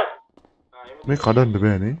එනකන් ඉඳන් මේ කඩන්න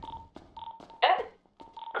බෑනේ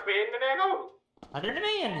පේන්නේ නැහැ කවුරු අරගෙන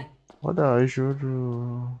මේ යන්නේ what I should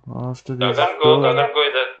after this ගගන්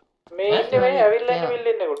කොයිද මේ ඉන්නේ මේ ඇවිල්ලා ඉන්න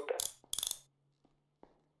බිල්ඩින් එකට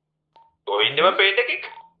ඔය ඉන්නම පේන්න එකක්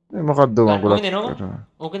මේ මොකද්ද මගුලක්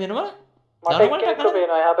ඕක දෙනවා මට එක්කෙනෙක්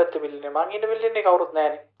පේනවා එහා පැත්තේ බිල්ඩින් එක මං ඉන්න බිල්ඩින් එක කවුරුත්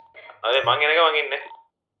නැහැනේ අනේ මං එනක මං ඉන්නේ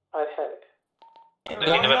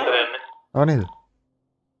හරි ඉන්න පැත්තට යන්න නේද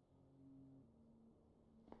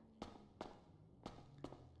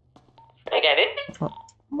ඒ කියන්නේ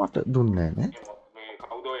මට දුන්නේ නැහැ නේ මේ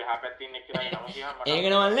කවුද ඔය එහා පැත්තේ ඉන්නේ කියලා නම කියහම මට ඒක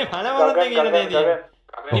නමල්නේ පළවලද කියලා දෙන්නේ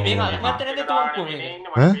මේක අත්මත් නැද්ද තුවක්කුව මේක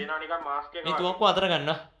පේනවා නිකන් මාස්ක් එක මේ තුවක්කුව අතර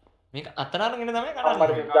ගන්න මේක අතන අරගෙන තමයි මට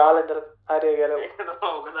කඩන්නේ. දාලා ඉඳලා හරිය ගැලව.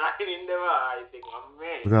 ඕක දාගෙන ඉන්නවා. ඉතින්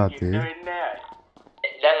අම්මේ. පුරාතේ. ඉන්න වෙන්නේ නැහැ.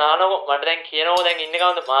 දැන් ආනකො මට දැන් කියනවා දැන් ඉන්නේ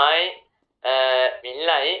කවුද මායි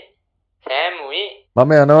මිල්ලයි සෑමුයි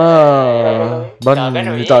මම යනවා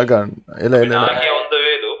බන් හිතා ගන්න. එල එල එල. නාකිය on the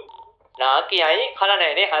way දු. නාකියයි කල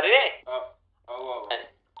නැනේ හරිනේ. ඔව්.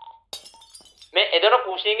 මේ එදොන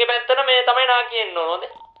කුෂින්ගේ පැත්තට මේ තමයි නාකියෙන්න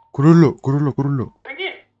ඕනද? කුරුල්ලෝ.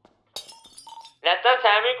 නැත්තම්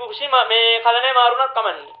සෑමි කුෂි මේ කලනේ මාරුණක්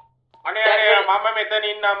කමන්නේ. අනේ මම මෙතන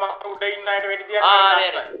ඉන්නා මම උඩ ඉන්න අයට වෙඩි තියන්න.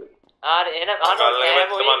 ආරේ එහෙනම් ආනෝ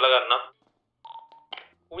මල්ල ගන්න.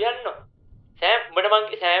 උයන්න. සෑම් උඹට මං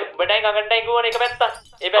සෑම් උඹටයි ගගන්ටයි ගෝන එක පැත්තක්.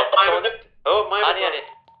 ඒ පැත්ත හොඳ. ඔව් මම හරි.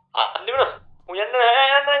 අන්තිමන උයන්න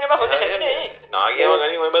යන්න මම හොඳ නේ. නාගියව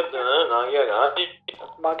ගනි ඔය පැත්ත නාගියා ගාති.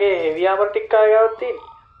 මගේ හෙවි ආමර් ටික ආවවත් තියෙන.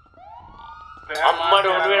 අම්මට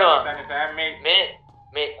උඩ වෙනවා.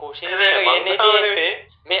 මේ කුෂින් එක ගේන්නේ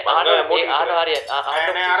මේ ආනෝ හරියට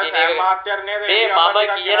මේ මම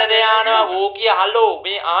කියන දේ ආනවා ඕ කිය හලෝ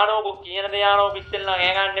මේ ආනෝ කියන දේ ආනෝ පිස්සෙල් නම්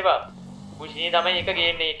ඈ ගන්න එපා කුෂි තමයි එක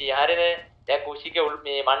ගේන්නේ හිටියේ හරිද දැන් කුෂිගේ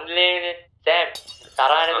මේ මණ්ඩලයේ සෑම්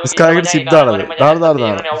තරහනේ ස්කයිගෙට සිප් දාලා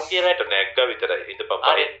දාලා අවු කියලාට නැග්ගා විතරයි හිටපම්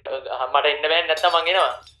හරි මට ඉන්න බෑ නැත්තම් මං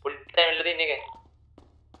එනවා ෆුල් ටයිම් ඉල්ල තින්න එක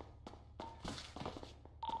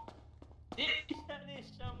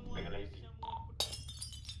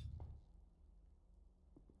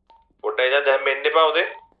පොඩ්ඩයි දැන් මෙන්න එපා උදේ.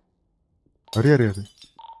 හරි.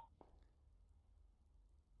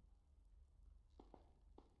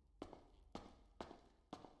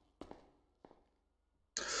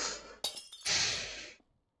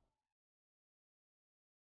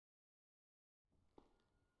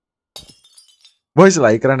 බොයිස්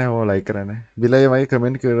ලයික් කරන්න ඕ ලයික් කරන්න. බිලයි මයි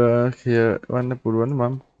කමෙන්ට් කියවන්න පුළුවන්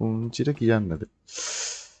මම පුංචිට කියන්නද.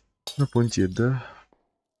 පුංචිද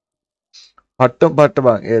පට්ට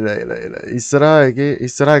බං එල ඉස්සරහා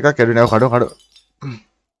එකක් කැඩුනේ කඩ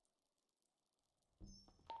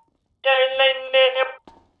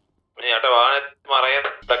මේ යට වාහනේ මරයන්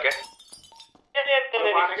තක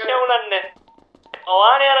ෂෙවුලන්නේ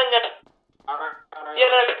වාහනේ අරන් යට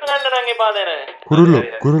කියලා විකුණන්න නම් එපා දැන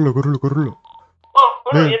කුරුල්ලෝ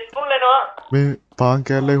එතුල්ලෙනවා මේ පාන්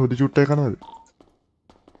කෑල්ලයි හොදි චුට්ටයි කනවද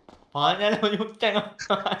පාන් කෑල්ල හොදි චුට්ටයි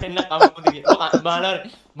එන්න කවුද කියලා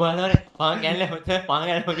බලවර පාන් කෑල්ල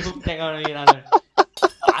හොදි චුට්ටයි කනවා කියලා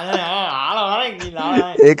ආලා වරෙන්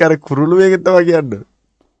ගිහලා ඒක අර කුරුළු වේගෙන් තමයි කියන්නේ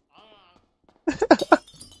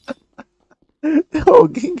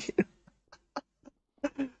ඕකින්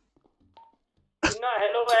නෑ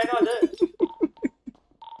හෙලෝ ගෑනවද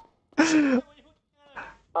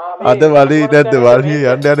අද වලී නැද්ද වලී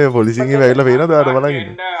යන්න යන්නේ පොලිසියෙන් ඇවිල්ලා පේනවද ඔයාලට බලන්න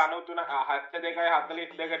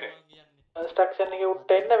 93 කන්ස්ට්‍රක්ෂන් එකේ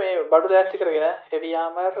උඩට එන්න මේ බඩු දැස්ති කරගෙන හෙවි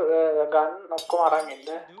ආමර් ගන් ඔක්කොම අරන් එන්න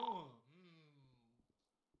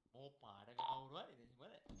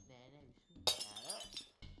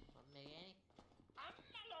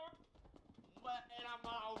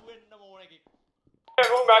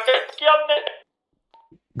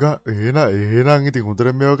එහෙනම් ඉතින්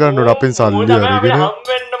හොඳට මේව කරන්න ඕන අපෙන් සල්ලි අරගෙන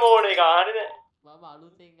හම්බෙන්න ඕන එක හරිද මම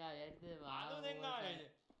අලුතෙන් ආයෙත්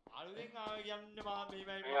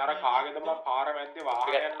මේ අර කාගෙද මම පාර මැද්දේ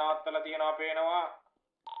වාහනයක් නවත්තලා තියනවා පේනවා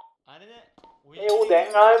හරිද ඒ ඌ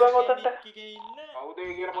දැන් ආයෙ බං ඔතනට කවුද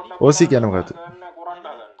ඒ කියලා පොඩ්ඩක් ඕසි කියන මොකද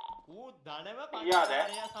ඌ දඩව පරියාද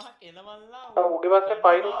සහ කෙලවල්ලා ඌගේ පස්සේ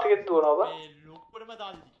පයිරුත් එකෙත් දුවනවා බං මේ ලොක්කටම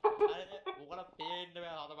දාල්දි හරිද ඕකට පේන්න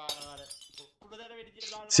බෑ හත බානවාට ඔක්කොම දැන වෙඩි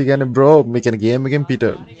කියලා දානවා සි කියන්නේ බ්‍රෝ මේ කියන්නේ ගේම් එකෙන් පිට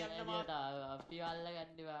අපි අල්ල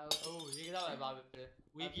ගන්නවා ඔව් ඒක තමයි බාබේ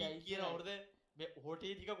ඌ කියන වරද මේ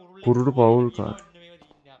හොටේ ටික කුරුළු පවුල් කා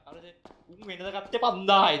උන් වෙනද ගත්තේ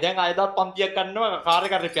 5000යි දැන් අයදත් 500ක් ගන්නවා කාර්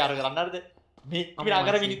එක රිපෙයාර් කරන්න හරිද මේ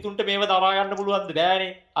නගර මිනිත්තුන්ට මේව දරා ගන්න පුළුවන්ද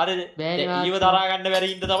බෑනේ හරිද ඊව දරා ගන්න බැරි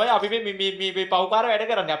ඉඳ තමයි අපි මේ පව්කාර වැඩ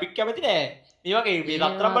කරන්නේ අපි කැමති නෑ මේ වගේ මේ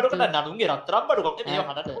රත්තරන් බඩුකට නඩුන්ගේ රත්තරන් බඩු කොහොමද මේව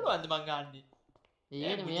හදන්න පුළුවන්ද මං ගන්නේ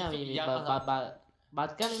ඒකනේ මෙයා මේ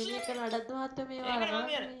බත් කන මිනිහ කරන වැඩක් තමයි මේවා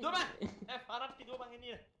අරගෙන දුම පාරක් දුවපන්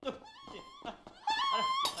එන්නේ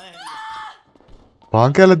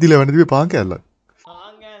පාන් කෑල්ල දීලා වෙන්නේ මේ පාන් කෑල්ල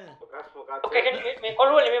ලොකේෂන් මේ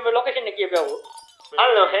කොළුවනේ මේ ලොකේෂන් එක කියපුවා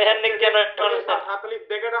හලෝ එහෙන් එක කියන 42ට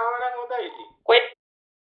ආව නම් හොඳයි ඉතින් කොයි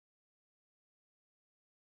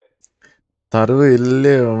තරුව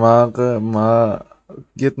ඉල්ලේ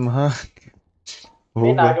මාගෙත් මහා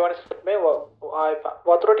මේ නාගවන මේ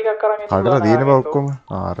වතුර ටිකක් අරන් එන්න කඩලා දින බා ඔක්කොම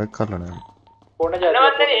අර කරලා නෑ ඕන ජාතියක්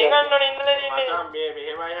නවත්තනේ ඉංගන්න ඕනේ ඉන්නලා ඉන්නේ මේ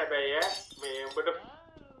මෙහෙමයි හැබැයි මේ උඹට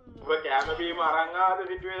ඔබ කැම බීම අරන් ආවද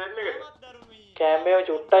සිටුවේෂන් එකට කැම්බේ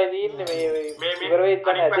චුට්ටයි දින්නේ මේ ඉවර වෙයි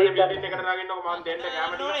තමයි ඇදෙන්න එකට දාගෙන මම දෙන්න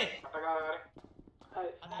කැම ටික අටකාරේ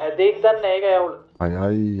ඇදෙයිද දන්නේ ඒක යවුල.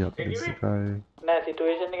 අයයි අපිසිකයි. නෑ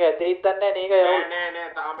සිටුේෂන් එක ඇදෙයිද දන්නේ නෑ ඒක යවුල. නෑ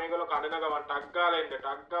තාම මේගොල්ලෝ කඩන ගමන් ටක් ගාලා එන්න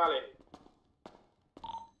ටක් ගාලා එන්න.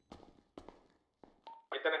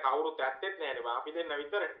 මෙතන කවුරුත් ඇත්තෙත් නෑනේ බා අපි දෙන්න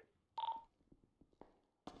විතරනේ.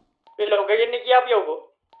 මේ ලෝකෙකින් කියාපිය ඔබ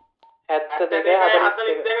 72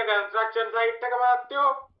 42 කන්ස්ට්‍රක්ෂන් සයිට් එක මාත්‍යෝ.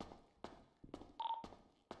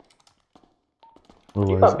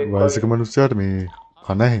 වයසක මනුස්සයාට මේ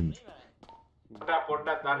කන හෙන්නේ.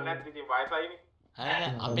 පොඩ්ඩක් දන්නේ නැත්නම් ඉතින් වයසයිනේ.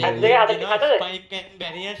 අපේ ස්පයික් ඇන්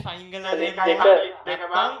බැරියර් සයින් කරලා දෙන්න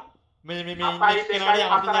මේ ඉන්ඩෙක්ස් කෙනාට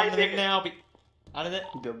යන්න දෙන්නේ නැහැ අපි. හරිද?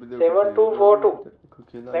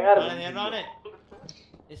 7242 දැන් අර යනවානේ.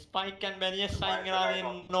 ස්පයික් ඇන් බැරියර් සයින් කරලා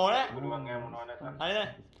දෙන්න ඕනේ. හරිද?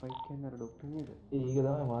 ස්පයික් ඇන් අර ડોක්ටර් නේද? ඒක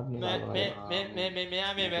තමයි මාත්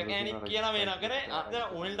මෙයා මේ මැකැනික් කියලා මේ නගරේ අද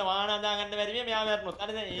උන්ට වාහන හදා ගන්න බැරි මෙයා මැරෙනොත්.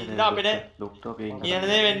 හරිද? ඒ ඉඳලා අපිට ડોක්ටර් කියන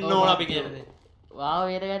දේ වෙන්න ඕන අපි කියන දේ. වාව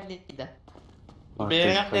වේරගන්න ඉඳ.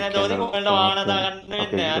 බේරගන්න දෙන දෝදේ උන්ට වාහන හදා ගන්න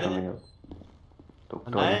වෙන්නේ හරිද?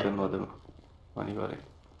 ડોක්ටර් කරනවද? අනිවාර්යෙන්.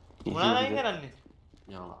 මොනවද අයින් කරන්නේ?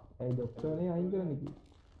 යාවා. ඒ ડોක්ටර්නේ අයින් කරන්නේ කි.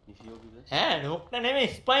 ඈ ડોක්ටර් නෙමෙයි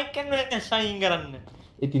ස්පයික් එකෙන් වෙන්නේ සයින් කරන්න.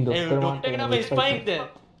 ඉතින් ડોක්ටර් කෙනා මේ ස්පයික්ද?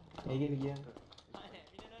 ඒකනේ කියන්නේ.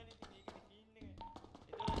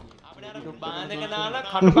 අපිට අර බාඳක දාලා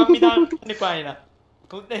කටු කම්බි දාන්න එපා එන.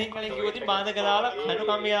 සුද්ධ හිංගලෙන් කිව්වොත් බාඳක දාලා කටු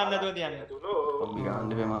කම්බි දාන්න නැතුව තියන්න. කම්බි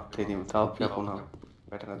ගන්න බෑ මත් තේරීම තාප්පියක් වුණා.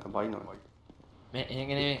 වැට නැත්නම් බයිනවා. මේ ඒක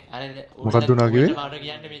නෙමෙයි අර මොකක්ද උනා කිව්වේ? මාට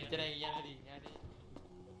කියන්න මෙච්චරයි කියන්නේ දී.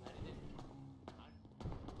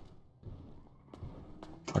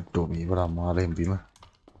 අට්ටෝ මේ වර අමාරෙන් බිම.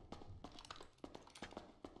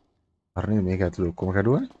 අරනේ මේක ඇතුලේ ඔක්කොම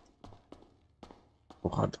කැඩුවානේ.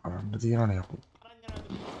 මොකක්ද අරන්න තියනනේ අපු.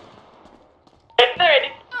 එන්න වෙඩි.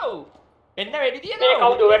 ඔව්. එන්න වෙඩි තියනවා. මේ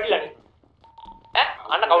කවුද වැටිලානේ? ඈ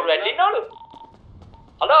අන්න කවුරු වැටින්නවලු?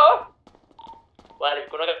 හලෝ. වාරි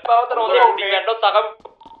කොනක පාවතර හොඳේ උඩින් යන්නොත් සකම්.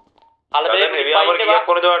 අල මේ රිවියාවර කීයක්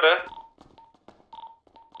කොනද වට?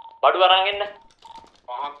 බඩු අරන් එන්න.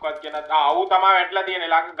 මහක්වත් කියන ආවු තමයි වැටලා තියෙන්නේ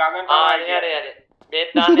ළඟ ගගන් තමයි. හරි. බේත්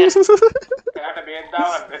දාන්නේ. එයාට බේත්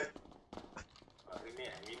දාවන්න.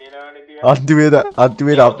 හරිනේ මිනේනවනේ තියන්නේ. අන්තිමේට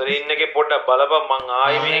අතර ඉන්න එකේ පොඩ්ඩක් බලපන් මං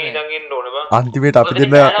ආයෙ මෙහෙන් ඉඳන් එන්න ඕනේ බං. අන්තිමේට අපි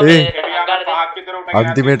දෙන්න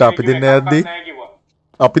අන්තිමේට අපි දෙන්න යද්දී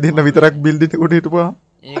අපි දෙන්න විතරක් බිල්ඩින් එකට හිටපුවා.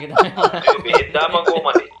 ඒක තමයි. බේත් දාපන්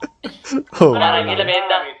කොහමද? ඔව්. අර ගිහලා බේත්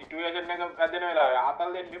දාන්න. සිටුේෂන් එක හැදෙන වෙලාවේ ආතල්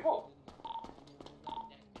දෙන්න එපෝ.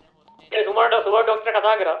 ඒ සුමර් ડોක්ටර්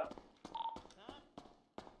කතා කරා.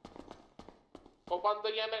 පොපන්ත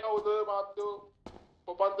කියන්නේ කවුද මාත්‍යෝ?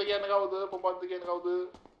 පොපන්ත කියන්නේ කවුද?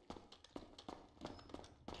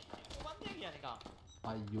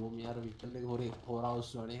 අයියෝ මෙයාර විකල් එක හොරේ හොරවුස්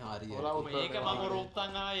වනේ හරිය. මේක මම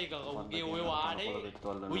රොක්තන් ආවේ ඒක. උගේ ඔය වාඩේ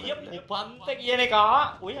උය පොපන්ත කියන එක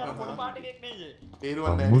ඔය අර පොඩ පාට එකක් නේද?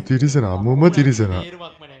 තේරුවන්නේ අම්මු තිරිසන අම්මුම තිරිසන.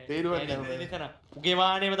 තේරුමක්ම නැහැ. තේරුවන්නේ නැහැ. උගේ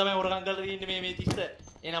වාඩේම තමයි හොරකම් කරලා තින්නේ මේ 30.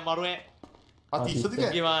 එනම් මරුවේ තිස්සද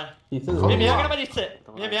උගේ වාඩේ. මේ මෙයාගෙනම 30.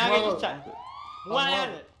 මේ මෙයාගේ 30. මුවානේ.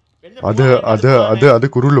 අද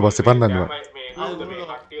කුරුල්ල පස්සේ පන්නන්නවා.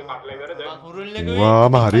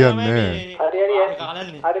 වාම හරියන්නේ.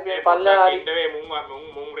 හරි මේ පල්ලා හරි. ඉන්න වේ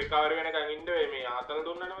මුන් රිකවර් වෙනකන් ඉන්න වේ මේ ආතල්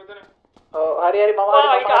දුන්නනේ මෙතන. ඔව් හරි මම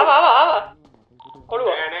හරි ආවා. කොළුව.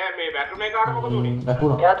 නෑ මේ බැටර් එක කාට මොකද උනේ?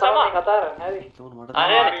 එයා තමයි කතා කරන්නේ හරි.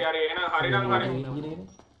 හරි එහෙනම් හරිනම් හරි.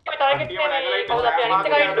 මේ ටාගට් එකේ කවුද අපි අනිත්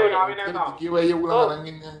එකයි ඉන්න ඕනේ. කිව්වා ඒ උගලන් අරන්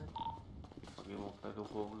ඉන්නේ. මගේ මොකද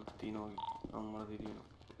කොහොමද තියනවා අම්මලා දිරිනවා.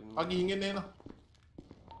 අගි හින්ගෙන එනවා.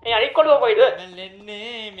 ඒ අනිත් කොළුව කොයිද? මම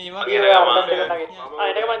ලෙන්නේ මේ වගේ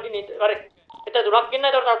එතක මන් දිනේ වරේ. එතන තුනක් ඉන්න.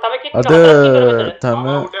 ඒතකොට තව කෙනෙක් අද තම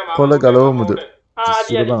කොළ ගලවමුද?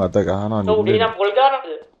 සිරබන් අත ගහනවා ඔව් නෙමෙයි. ඊනම් පොල් ගන්නද?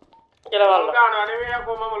 කියලා බලන්න. ගන්නවා නෙවෙයි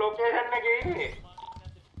අකෝ මම ලොකේෂන් එකේ ඉන්නේ.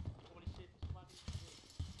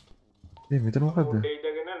 මේ මෙතන මොකද්ද?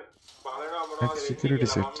 ඉඳගෙන බලනවා මොනවද security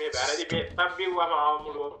set. මම මේ වැරදි පෙත්තක් බිව්වම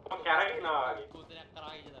ආමුළු ඔක්කොම කැරකිනවා වගේ. කුතරයක්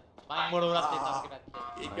කරා ගියද? බයින් මොන උනත් ඒ තරක පැත්තේ.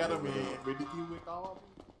 ඒක අර මේ වෙඩි කිව් එක ආවා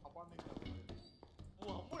අපන්නේ.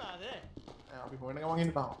 ඌ හම්බුණාද? අපි හොයන ගමන්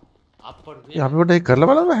ඉන්න තාම. අප්පඩු. අපි පොඩ්ඩක් ඒක කරලා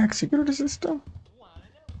බලමු hack security system.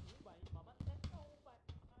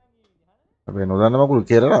 අපි නොදන්න මකුළු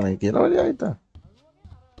කියලා මේ කියලා වලිය ආයිතා.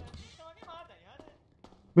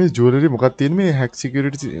 මේ ජුවලරි මොකක්ද තියෙන්නේ මේ hack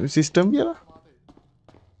security system කියලා?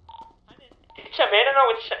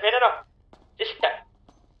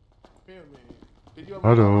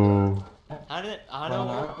 හලෝ.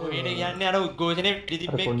 අහනවා ඔයනේ කියන්නේ අර උද්ඝෝෂණේ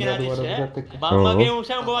පිටිපෙක් කියලා දිස්ස. මමගේ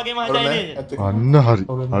උසම ඔබ වගේම හදයි නේද? අන්න හරි.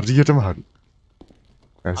 හරියටම හරි.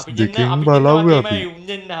 ඇස් දෙකෙන් බලවුවේ අපි. උන්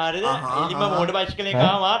දෙන්න හරියද? එලිම මෝටර් බයිසිකල් එක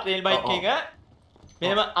ආවා ට්‍රේල් බයික් එක.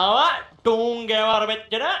 මෙම ආවා ටෝන් ගෑවර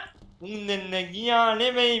මෙච්චර උන් දෙන්න ගියා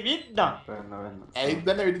නෙමෙයි විද්දා. ඇයිද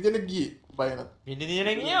දැන් වෙඩි දෙන්න ගියේ බය නැත්. වෙඩි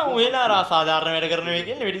දෙන්න ගියා ඔයලා අර අසාධාරණ වැඩ කරන වෙයි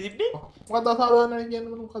කියන්නේ වෙඩි තිබ්බේ. මොකද අසාධාරණ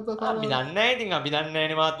කියන්නේ මොකද අසාධාරණ? අපි දන්නේ නැහැ ඉතින් අපි දන්නේ නැහැ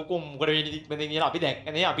නේ මාත් මොකද වෙඩි තිබ්බද කියලා අපි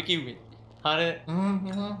දැක්කනේ අපි කිව්වේ. හරි.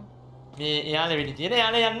 මේ එයාලා වෙඩි තියෙන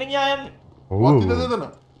එයාලා යන්න ගියා යන්න. ඔව්.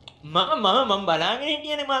 මම බලාගෙන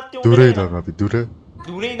හිටියනේ මාත් දුරේ ඉඳන් අපි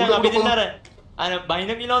දුරේ ඉඳන් අපි දෙන්න අර බයින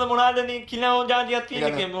කිලෝද මොනවද නේ කිලෝ ජාතියක්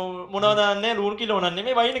තියෙන්නේ මොනවද නැහැ ලූණු කිලෝ නන්නේ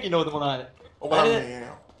මේ බයින කිලෝද මොනවද ඔබලා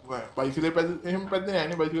බයිසිකලේ එහෙම පැද්දේ නැහැ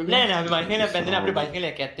නේ බයිසිකලේ නෑ අපි බයිසිකලේ පැද්දේ අපේ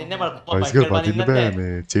බයිසිකලේ කැත්තෙන්නේ මම බයිසිකල් පදින්න බෑ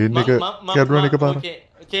මේ චේන් එක කැඩුණා එක පාර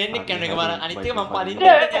චේන් එක කැඩුණා එක පාර අනිත් එක මම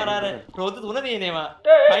පදින්නේ අර රෝද තුන තියෙනවා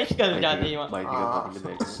බයිසිකල් ජාතිය ඒවා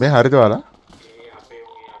මේ හරිද ඔයාලා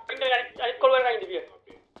අනිත් කොල් වල ගිහින්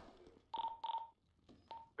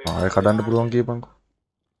ආය කඩන්න පුළුවන් කියපන්කෝ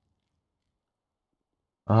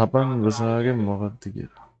ආපන් රසාගේ මොකක්ද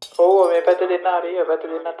කියලා ඔව් මේ පැත්තේ දෙන්න හරි ඔය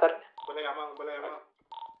පැත්තේ දෙන්නත් හරි උඹලා යම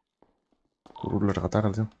කුරුල්ලට කතා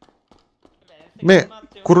කරලා මේ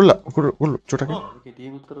කුරුල්ල චොටක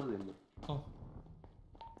කෙටියෙන් උත්තර දෙන්න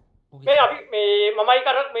මේ අපි මේ මමයි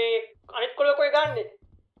කර මේ අනිත් කොළ කොයි ගන්නෙ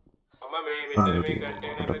මම මේ මෙතන මේ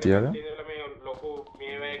කන්ටේනර් එකේ මේ ලොකු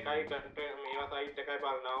මේවා එකයි කන්ටේනර් මේවා සයිට් එකයි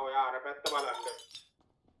බලනවා ඔයා අර පැත්ත බලන්න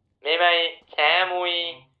මේමයි සෑමුයි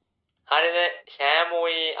හරිද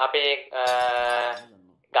සෑමුයි අපේ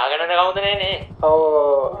ගාගනට කවුදනේ නේ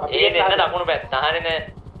ඔව් ඒ දෙන්න දකුණු පැත්ත හරිද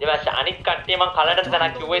ඊට පස්සේ අනික් කට්ටිය මං කලකට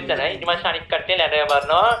තනක් කිව්වෙ එතන ඊට පස්සේ අනික් කට්ටිය ලැඩ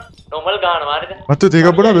කරනවා නොමල් ගන්නවා හරිද මත්තු තේ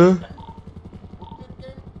ගබ්බනද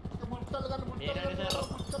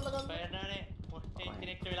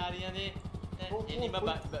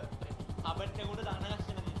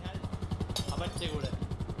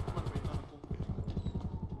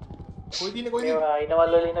කොයි දිනේ කොයි දිනේ අයිනවල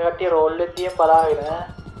වල ඉන්න කට්ටිය රෝල් එකකින් බලාගෙන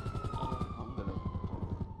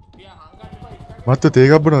මත්තු තේ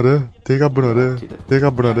ගබ්බනද තේ ගබ්බනද තේ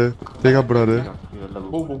ගබ්බනද තේ ගබ්බනද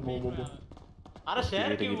අර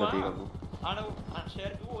ෂෙයාර් කිව්වා අර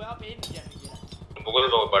ෂෙයාර් කිව්වා ඔයා පේන්නේ කියන්නේ කියලා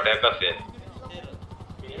මොකද ඔය බඩයක් අස්සේ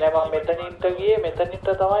නෑ මම මෙතනින්ට ගියේ මෙතනින්ට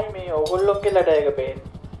තමයි මේ ඕගොල්ලෝගේ ලඩ එක පේන්නේ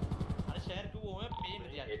අර ෂෙයාර් කිව්වා ඔයා පේන්නේ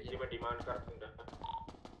කියන්නේ එච්චිම ඩිමාන්ඩ් කරන්න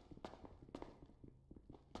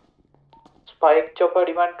ස්පයික් චොපර්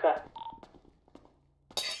ඩිමාන්ඩ් කර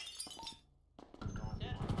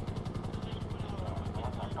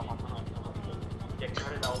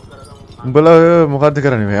උඹලා මොකද්ද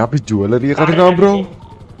කරන්නේ මේ අපි ජුවලරිය කඩනවා බ්‍රෝ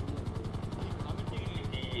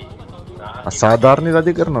අසාධාරණ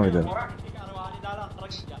රජ කරනවා මෙතන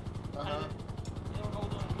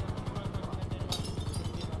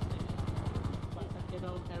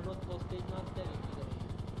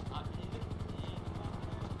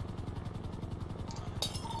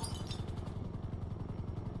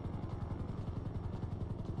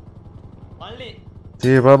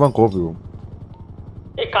තේ බබන් කෝපි වුම්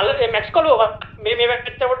ඒ කලර් ඒ මැක්ස් කලෝ මේ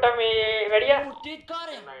පැත්ත පොඩ්ඩක් මේ වැඩියා උට්ටිත්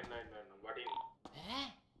කාර්යය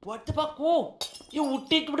what the fuck O you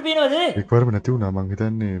උට්ටිත් උඩ පේනවද එකවරම නැති වුණා මං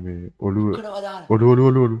හිතන්නේ මේ ඔළුව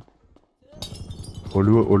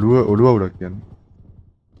අවුලක් කියන්නේ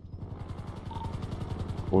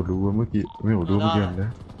ඔළුවම මේ ඔළුවම කියන්නේ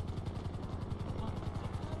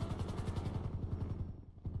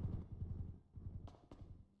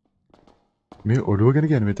මේ ඔළුව ගැන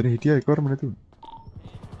කියන්නේ මෙතන හිටියා එකවරම නැති වුණා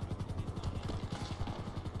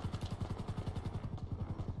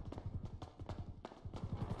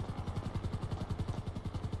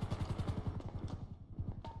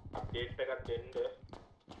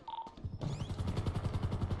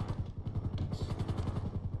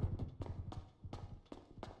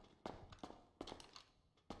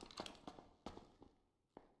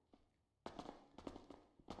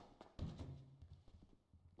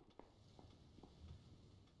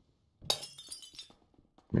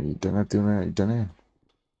ඉතනේ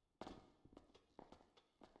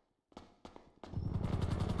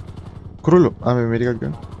කුරුල්ලෝ ආ මේ ටිකක්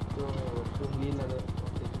ගන්න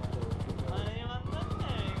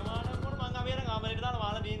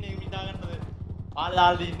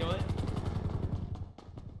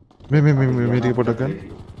මේ ටික පොඩ්ඩක් ගන්න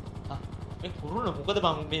මේ කුරුල්ලෝ මොකද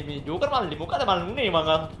මම මේ ජෝකර් මල්ලි මොකද මල් උනේ මම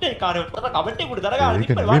අත්තේ කාරේ උඩ කමෙන්ට් එකකට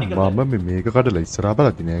දරගාලා තිබ්බා මම මේක කඩලා ඉස්සරහා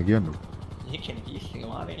බලද්දි නෑ කියන්නේ ඒක නේ කීස් එක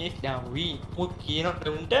මාරේ ඒක දැන් වී මුත් කියනට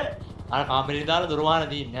උන්ට අර කාමරේ දාලා දොරවාන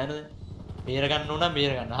දෙන්නේ නේද බේර ගන්න ඕන නම්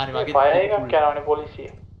බේර ගන්න හරි වගේ ෆයර් එකක් කරනවානේ පොලිසිය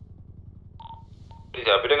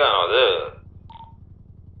ඉතින් අපිට ගන්නවද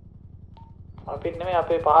අපිත් නෙමෙයි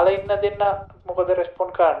අපේ පහල ඉන්න දෙන්න මොකද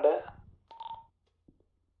රෙස්පොන්ඩ් කරන්න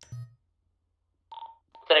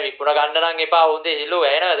උතන විකුණ ගන්න නම් එපා උන්දේ හෙලෝ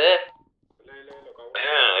ඇනවද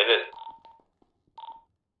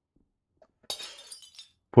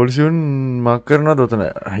පොලිසියන් මාක් කරනවද උතන?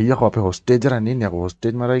 අයියෝ අපේ හොස්ටේජ් රන් ඉන්නේ. අපේ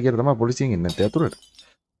හොස්ටේජ් මරයි කියලා තමයි පොලිසියෙන් ඉන්නේ නැත්තේ අතුරට.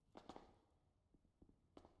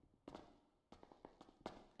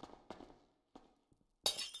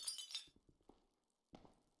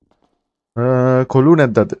 කොළු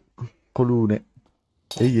නැද්ද අද? කොළු නේ.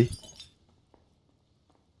 එයි.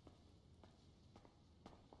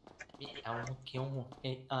 කියමු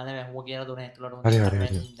ඒ ආනේ මම කියලා දුන්නේ ඇතුළට හරි.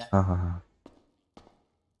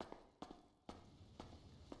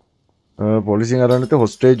 පොලිසියෙන් අරන් නැත්නම්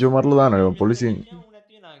හොස්ටේජ් එක මරලා දානවා පොලිසියෙන්.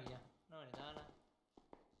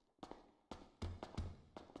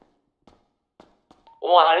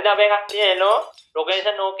 හරිද අපේ කට්ටිය එලෝ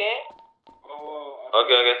ලොකේෂන් ඕකේ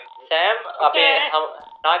ඕකේ සෑම් අපේ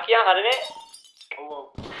නාකියා හරිනේ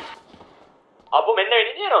අපු මෙන්න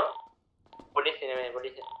වෙඩි තියනවා පොලිසිය නෙමෙයි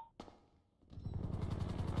පොලිසිය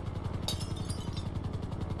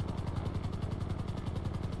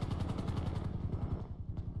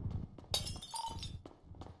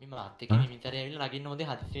මම අත් එකේ මිතරේ ඇවිල්ලා නගින්න හොඳේ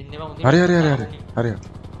හදිස්සි වෙන්න එපා හොඳේ හරි.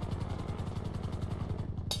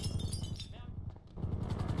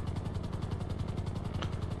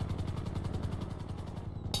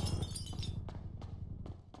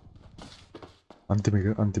 අන්තිමක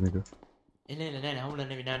එල නෑ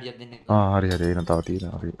හවුලන්නේ විනාඩියක් දෙන්න හරි එන තව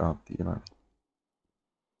තියෙනවා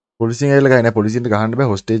පොලිසියෙන් ඇවිල්ලා ගහන්නේ පොලිසියට ගහන්න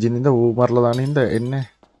බෑ හොස්ටේජ් ඉන්න ඉඳ ඌ මරලා දාන හින්දා එන්නේ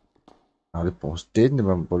හරි හොස්ටේජ් නේ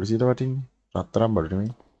මම පොලිසියට වටින්නේ රත්තරන් බඩ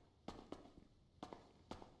නෙමෙයි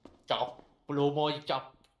chọc Plomoy chọc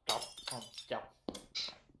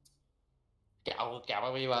kẹo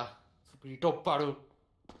đi bà bị trộm vào được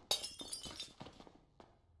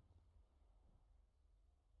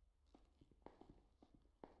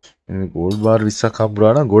gold bar 20ක්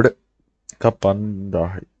හම්බුනා නම් ගොඩ එකක්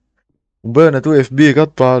 5000යි උඹ නැතුව FB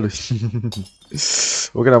එකත් පාළුයි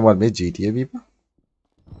ඕක නම් මේ GTA බීපා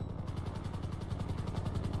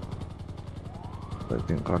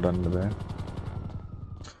ඉතින් කඩන්න බෑ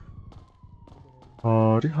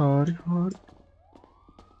හරි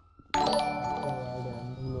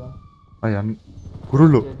අයන්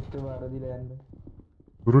කුරුල්ලෝ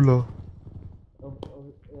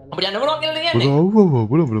අපිට යන්න පුළුවන් කියලා කියන්නේ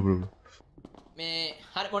බුල මේ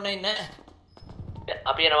හරි මොන්න ඉන්න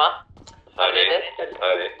අපි එනවා හරි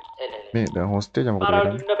මේ දැන් හොස්ටේජ් මොකද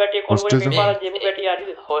කරන්නේ දුන්න පැටිය කොල්ලේ මේ පාර ජෙමි පැටිය හරිද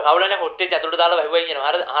අවුලනේ හොස්ටේජ් ඇතුළට දාලා වැහුවයි කියනවා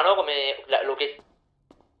හරි අහනකො මේ ලොකේෂන්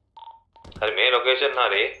හරි මේ ලොකේෂන්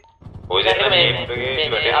හරි ඔය දැන් මේ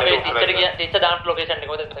අපේ තිස්ස ඩාන්ස් ලොකේෂන් එක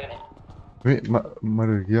කොහෙද කරන්නේ මේ මම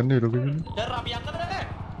කියන්නේ ලොකේෂන් දැන් අපි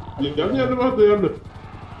යන්න බෑ යන්න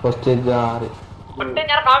හොස්ටේජ් හරි ඔට්ටේ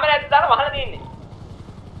ඥාන කාමරේ ඇතුළට දාලා වහලා තියෙන්නේ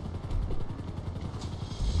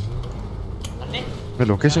අනේ මේ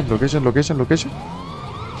ලොකේෂන්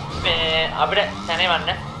මේ අපිට තැනේ වන්න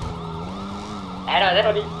ඇරවද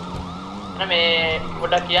පොඩි එන මේ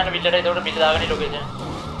පොඩ්ඩක් කියන්න බිල්ලට ඒකට බිල්ල දාගන්න ලොකේෂන්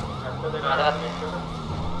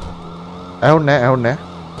ඇහුන්නේ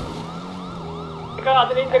එක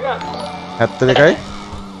 42 72යි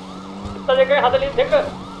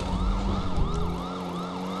 42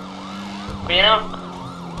 පේනවා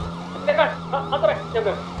දෙක හතර දෙක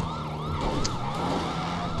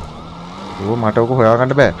ඕ මට ඔක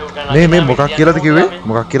හොයාගන්න බෑ මේ මොකක් කියලාද කිව්වේ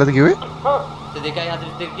දෙකයි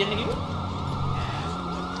 42 කියන්නේ කිව්වේ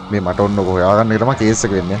මේ මට ඔන්න ඔක හොයාගන්න කියලා මම කේස්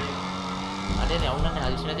එක වෙන්නේ අනේ නේ අවුන්නන්නේ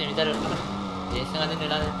හදිස්සි නැති විතර කේස් එක අදින්න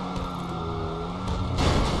වෙලා නැහැ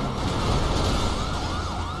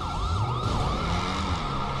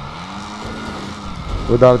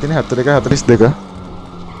ඔය දාලා තියෙන 72 42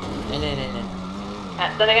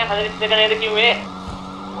 නේ 72 නේද කිව්වේ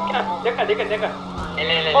දෙක එල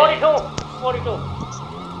 42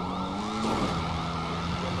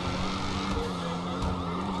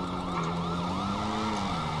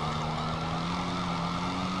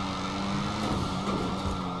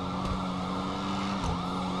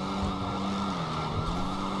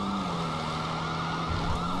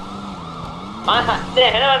 හත්තේ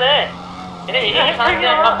එනවද එනේ මේ කන්නේ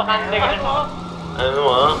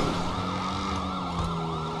අනවා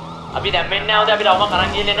අපි දැන් මෙන්න આવද අපි තවම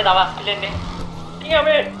කරන් ගිහින් එන්න තවත් ඉල්ලන්නේ කියා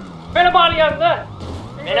මේ වෙනමානියක්ද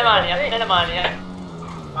වෙනමානියක්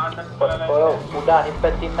ඔය උඩ අනිත්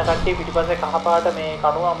පැත්තේ ඉන්න කට්ටිය පිටිපස්සේ කහ පාට මේ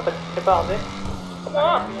කණුව අමතක කරපා හොඳේ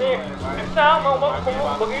මේ එක්සා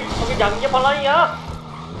මගේ ජංගිය පලයි යා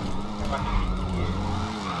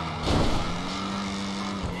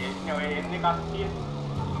එන්නේ කට්ටිය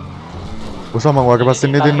උසම මම වගේ පස්සේ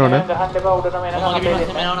ඉන්නේ දෙන්න ඕනේ ගහන්න එපා උඩටම එනකම් අපේ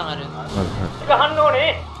දෙන්න ගහන්න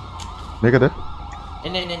ඕනේ මේකද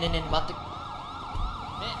එන්නේ මත්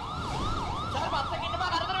මේ සර් මත් එක්ක ඉන්න බා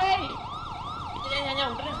කරදර වෙයි ඉතින්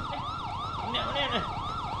උඩට නේ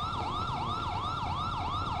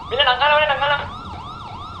මිල නංගනවා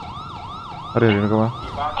හරි එනකම.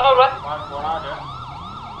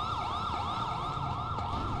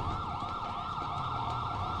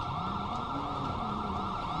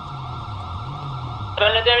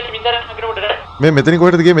 මේ මෙතනින්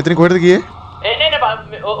කොහෙටද ගියේ? මෙතනින් කොහෙටද ගියේ? එන්න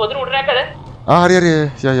ඔතන උඩ නැක්කද? හරි හරි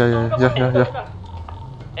යා.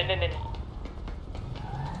 එන්න.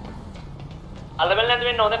 අලබල නැති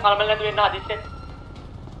වෙන්න හොඳ කලබල නැති වෙන්න හදිස්සියෙන්.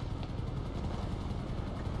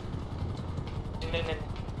 එන්න.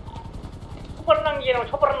 චොපර්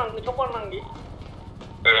නංගි.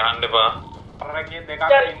 ගහන්න එපා. අරගේ දෙකක්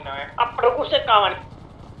ඉන්නවා. අපර කුෂේ කාවනි.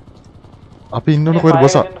 අපි ඉන්නවනේ කොහෙද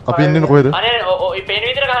බොස? අපි ඉන්නේ කොහෙද? අනේ ඔය පේන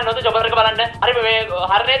විදිහට ගහන්න හොඳ චොපර් එක බලන්න. හරි මේ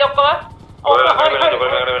හරි නේද ඔක්කොම?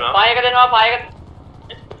 පායක දෙනවා පායක.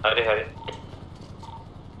 හරි.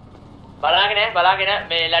 බලාගෙන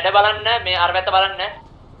මේ ලැඩ බලන්න මේ අර පැත්ත බලන්න.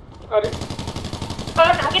 හරි.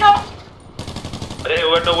 නගිනෝ. අරේ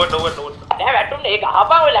උවට. නෑ වැටුන්නේ ඒක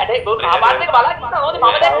අහපන් ඔය ලැඩ ගහපාන්න එක බලන්න ඕනේ මම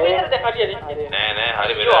දැන් මෙතනද හරියද? නෑ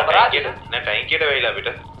හරි වෙලා ටැංකියට වෙයිලා අපිට.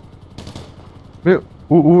 මේ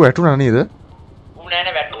ඌ වැටුණා නේද? ඌ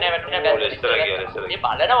නෑ වැටුන්නේ මේ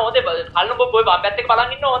බලන ඕනේ කල්ලු බොයි බම්බැත් එක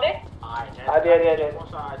බලන් ඉන්න ඕනේ. හරි.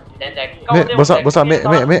 දැන් දැක්කම මේ බොස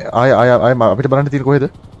මේ ආය අපිට බලන්න තියෙන කොහෙද?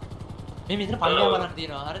 මේ මෙතන පල්ලෙහා බලන්න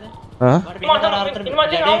තියෙනවා හරියද?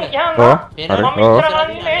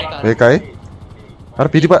 මේකයි. අර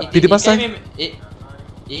පිටිපස්සයි.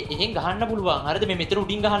 එහෙන් ගහන්න පුළුවන්. හරියද? මේ මෙතන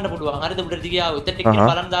උඩින් ගහන්න පුළුවන්. හරියද? උඩට දිගේ ආව. උත්තර ටික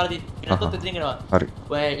බලන්න දාලා දී. වෙනතොත් එතනින් එනවා. හරි.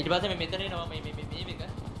 ඔය ඊට පස්සේ මේ මෙතන එනවා මේ මේක.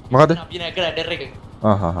 මොකද? අපි නැග ලැඩර් එක.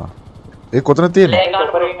 ඒ කොතනද තියෙන්නේ?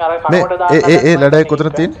 ඒ ලැඩර්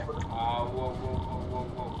කොතනද තියෙන්නේ?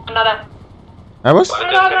 බස්?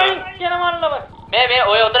 මේ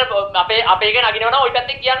ඔය උතර අපේ එක නගිනවනම් ওই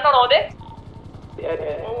පැත්තෙන් කියන්න ඕනෝද?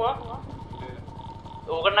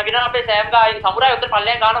 ඕකට නගිනවා අපේ සෑම් ගායි සමුරායි උතර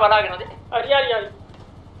පල්ලෙන් ගාන බලාගෙනද? හරි.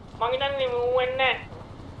 මං ඉන්නන්නේ මූ වෙන්නේ.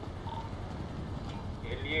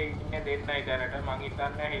 එළියේ ඉන්නේ දෙන්නයි දැනට මං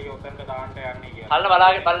හිතන්නේ හේ උතන්ට දාන්න යන්නේ කියලා. හල්ල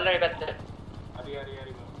බලාගෙන බලන්න මේ පැත්ත. හරි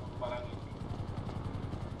බලන් ඉන්න.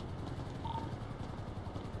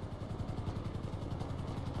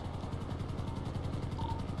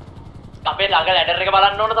 අපේ ළඟ ලැඩර් එක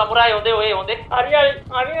බලන්න ඕන සමුරායි හොඳේ ඔය හොඳේ. හරි.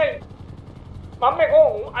 මම මේ කො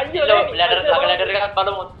අයියෝ ලැඩර් එකක්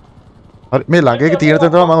බලමු. හරි මේ ළඟ එක තියෙන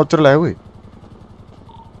තැන තමයි මම ඔච්චර ලෑවුවේ.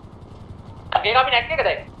 ඒක අපි නැක් එක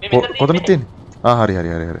දැන්. මේ මෙතන කොතනද තියෙන්නේ? හරි.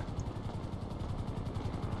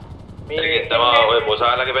 මේකෙන් තමයි ඔය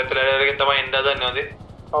බොසාලගේ පැත්තට ලැඩර් තමයි එන්න හදන්නේ හොඳේ.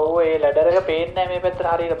 ඔව් ඒ ලැඩර් එක පේන්නේ නැහැ මේ පැත්තට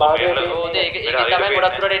හරියට භාගය පේන්නේ. ඕද ඒක තමයි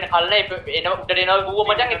ගොඩක් දුරට එන කල්ල එන උඩට එනවා ඌව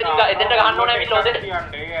මචං එතෙන්ට ගහන්න ඕනේ මිල් හොඳේ.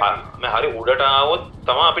 මේ හරි උඩට ආවොත්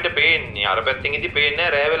තමයි අපිට පේන්නේ. අර පැත්තෙන් ඉදි පේන්නේ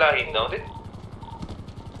නැහැ රෑ වෙලා හින්දා හොඳේ.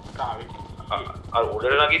 අර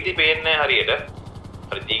උඩට නගිද්දි පේන්නේ නැහැ හරියට.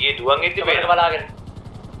 හරි දිගේ දුවන් ඉද්දි පේන්නේ. බලාගෙන.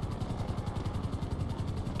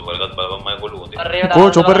 දුවල්ගත් බලපන් මම කොළු හොඳේ.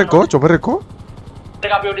 චොපර් එකෝ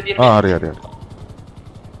ඒක අපි උඩ තියෙන. හරි.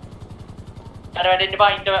 අර වැඩෙන්න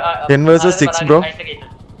බා ඉන්න 10 versus 6 bro.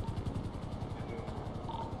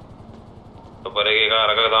 චොපර් එකේ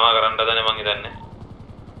කාරක තමයි කරන්න හදන්නේ මං හිතන්නේ.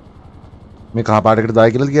 මේ කහ පාටකට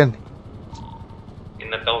දායි කියලාද කියන්නේ?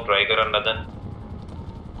 ඉන්න තව try කරන්න හදන්නේ.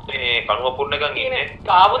 මේ කණුව පුන්න එකන් ඉන්නේ.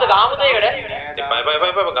 ගාමුද ඒකට? බය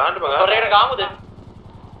ගහන්න බා. කොරේකට ගාමුද?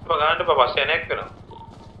 ගහන්න බා පස්සේ නැක් වෙනවා.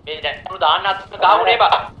 මේ දැන් උණු දාන්න අත් ගාමුනේ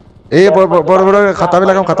බා. ඒ පොර කතා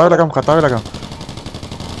වෙලා ගමු.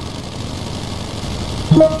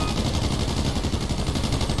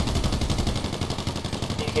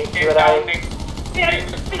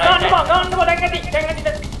 ගාන්න බා දැන් ඇති.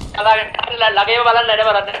 ළඟේම බලන්න ලැඩ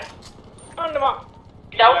බලන්න. ගාන්න බා.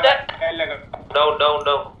 down.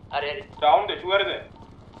 හරි. down ද ෂුවර්ද?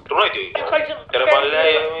 තුනයි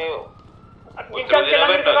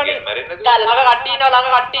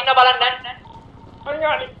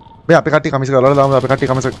බලන්න. මේ අපි කට්ටිය කමිස ගලවලා දාමු. අපි කට්ටිය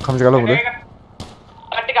කමිස ගලවමුද?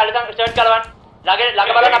 කට්ටිය කලසන් ස්ටාර්ට් කරවන්න.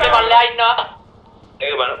 ළඟ බලන්න අපේ මල්ලයා ඉන්නවා.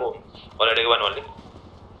 ඒක බලන්නකෝ. ඔයාලට ඒක බලන්න වල්ලි.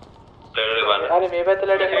 හරි මේ පැත්තට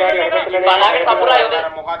ලැඩ බලාගෙන සමුරායි උද.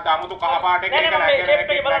 මොකක්ද අමුතු කහ පාට එකේ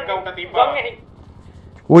නැග්ග උට තිබ්බා.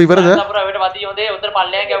 ඌ ඉවරද? සමුරායි වෙට වදී හොඳේ. උතර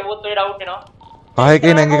පල්ලෙන් ගැව්වොත් ඔය ඩවුට් වෙනවා. පහ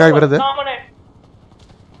එකේ නැංග එකයි ඉවරද?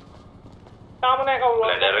 තාමනේ කවුරු?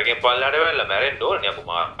 ලැඩර් එකේ පල්ලයට වෙලා මැරෙන්න ඕනේ අපු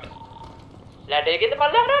මාර. ලැඩර් එකේද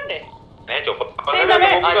පල්ලයට යන්නේ? නෑ චොපර්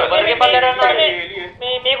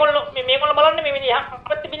මේගොල්ලෝ බලන්න මේ මිනිහා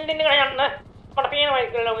අපිට බිල්ඩින් එකට යන්න මට පේනවා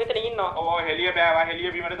ඒගොල්ලෝ මෙතන ඉන්නවා. ඔව් හෙලිය බෑවා හෙලිය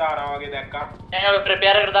බිමට දානවා වගේ දැක්කා. නෑ ඔය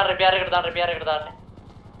රිපෙයාර් එකට දාන්න.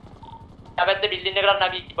 අපිට බිල්ඩින් එකට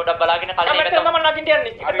නගි පොඩක් බලාගෙන කල්ලේ එකට තමයි නගින්න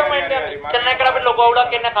යන්නේ. ඒක තමයි යන්නේ. ඉතින් එකට අපිට ලොකෝ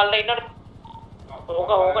අවුලක් එන්න කල්ලේ ඉන්නනේ.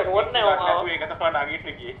 ඕක ඕන්නේ ඕක. ඒක තමයි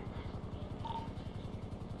නගින්න ගියේ.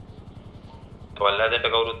 පල්ලා දෙන්න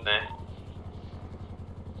කවුරුත් නැහැ.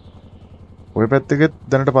 ඔය පැත්තේ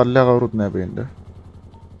දැනට පල්ලා කවුරුත් නැහැ පේන්න.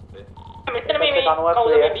 මෙතන මේ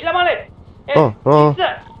කවුද මේ බිලා මාලේ? ඔව්.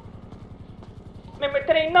 මේ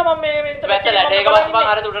මෙතන ඉන්නවා මම මේ මෙතන ඒක වස්පන්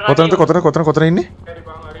අර දුරට කොතන ඉන්නේ? හරි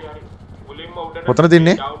බං හරි. මුලින්ම උඩට කොතනද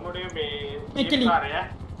ඉන්නේ? ඩවුන්ලෝඩ් මේ මෙච්චලි.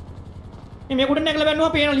 මේ උඩ නැගලා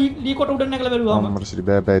බැලුවා පේන ලී කොට උඩ නැගලා බැලුවාම. මම සිරි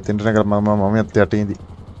බෑ එතෙන්ට නැගලා මම යත් යටින් ඉදි.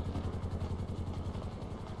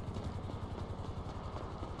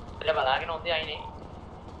 එළ බලාගෙන ඔතේ ආයිනේ.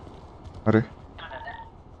 හරි.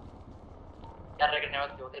 රිපෙයාර් එක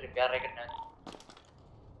නැවත් ඔතේ රිපෙයාර් එක නැවත්.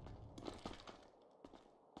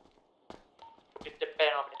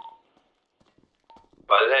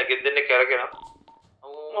 පල්ලා එකෙන් දෙන්නේ කරගෙන.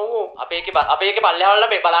 ඔව් අපේ එකේ පල්ලෙහාවල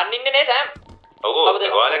බලන්න ඉන්නේ නේ සෑම්. ඔව්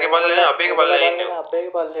ඔයාලගේ පල්ලෙහා අපේ එකේ පල්ලෙහා ඉන්නේ. අපේ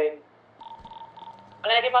පල්ලෙහා ඉන්නේ.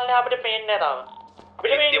 ඔයාලගේ පල්ලෙහා අපිට පේන්නේ නැහැ තාම.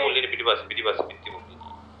 අපිට පිටි මුල්ලේ පිටිපස්ස පිටි මුල්ලේ.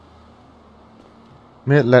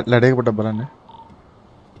 මේ ලැඩේක පොඩ්ඩක් බලන්න.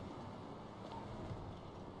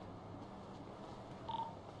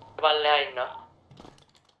 පල්ලෙහා ඉන්නවා.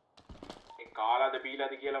 මේ කාලාද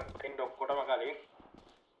බීලාද කියලා එන්න ඔක්කොටම කලින්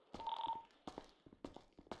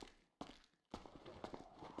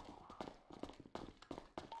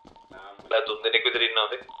ලා 3 දෙනෙක් විතර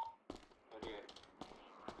ඉන්නවද?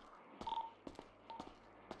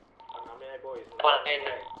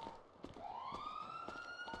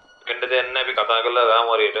 කණ්ඩ දෙන්න අපි කතා කරලා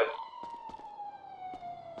ගාමු හරියට.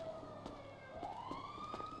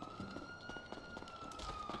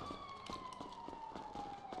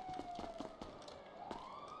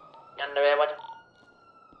 යන්න බෑ මචං.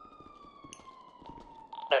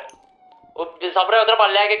 ඔබ සබරේ උතර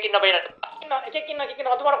පල්ලෙහාගෙක් ඉන්න බේනට. එකෙක් ඉන්න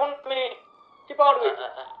අතුමාර කොන් මේ චිපාඩුවේ.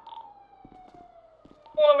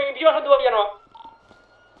 ඕ මේ විවහ දුව යනවා.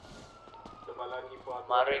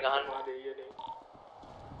 මාරුයි ගහන්න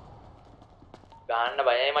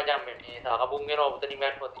බයයි මචං මේ සාකපුන් වෙනවා ඔබතනින්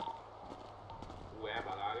වැටුනොත්. ඌ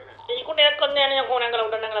බලාගෙන. ඊකුට එකක් කොන්නේ නැහැ කොහොම නැංගලා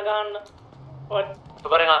උඩ නැංගලා ගහන්න. ඔය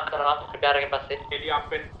සබරේ කරනවා රිපෙයාර් එකෙන් පස්සේ එළිය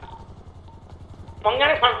අපෙන් මං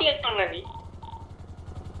යන්නේ ෆන්ටි එකක් ගන්නදී.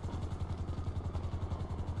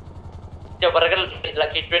 ජොබර් එක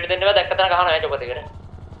කිට් 20 දෙන්නවා දැක්ක තැන ගහනවා ඈ ජොබර් දෙකට.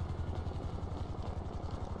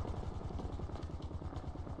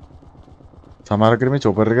 සමහර කෙනෙක් මේ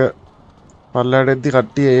චොපර් එක පල්ලයට එද්දි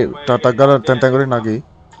කට්ටිය ටටක් ගාලා තැන් වලින් නගී.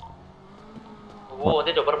 ඕ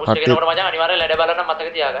ඔතේ චොපර් පුෂ් එකේ නෝර මචං අනිවාර්යෙන් ලැඩ බලන්න මතක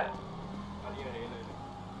තියාගන්න.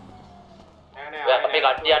 මේ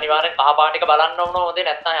කට්ටිය අනිවාර්යෙන් කහ පාට එක බලන්න ඕන හොඳේ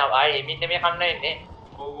නැත්නම් ආයේ එමින් නෙමෙයි කන්න වෙන්නේ.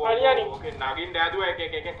 හරියනි. ඕකේ නගින්න ඇදුවා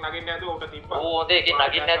එකෙක් නගින්න ඇදුවා උට තිබ්බා. ඕ හොඳේ එකෙක්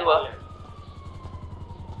නගින්න ඇදුවා.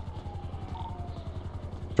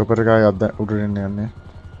 චොපර් එක ආය අද්ද උඩට යන්නේ.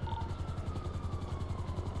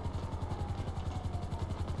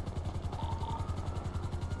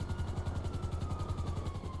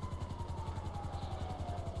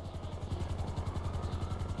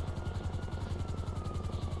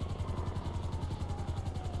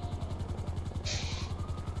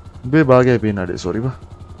 बे बागे पेनाडे सॉरी बा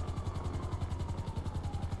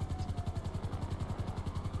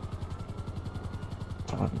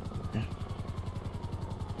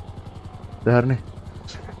දැහරනේ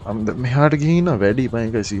මෙහාට ගිහින් ඉන්න වැඩි පහ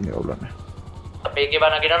එකයි සීනේ ඔයගොල්ලෝ අපේ එකේ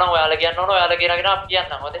බණ ගෙනනවා ඔයාලා කියන්න ඕන ඔයාලා කියනගෙන අපි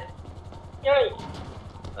කියන්නම් හොඳේ යයි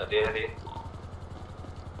හරි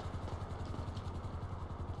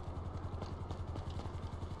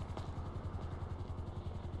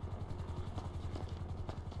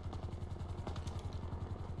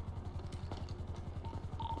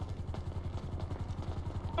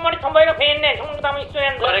මට සම්බයික පේන්නේ සම්ම තමයි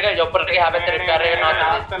ඉස්සෙන් වරක ජොබ්බර් එකේ හැබැයි රිපෙයාර් එක නාත්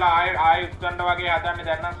අත්තලා ආයෙ උස්සන්න වගේ හදන්නේ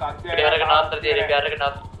දැන් නම් සත්‍යය රිපෙයාර් එක නාත් රිපෙයාර් එක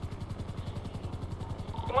නාත්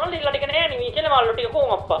මල්ලි ටික නෑ නේ මේ කියලා මල්ලි ටික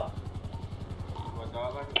කොහොම අප්පා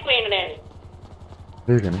පේන්නේ නෑ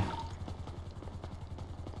නේ ඒකනේ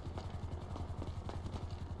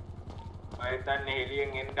අයතන්නේ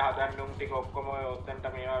හෙලියෙන් එන්න හදන්න උන් ටික ඔක්කොම ඔතෙන්ට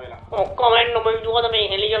මේවා වෙලා ඔක්කොම එන්න ඔබ විදුවද මේ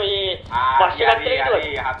හෙලිය මේ පස්සේ ගත්තේ හරි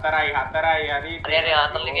 4යි හරි හරි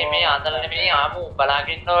ආතල්ලගේ මේ ආතල්ලනේ මේ ආමු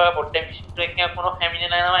බලාගෙන ඉන්නවා පොට්ටේ විසිට් එකක් මොනවා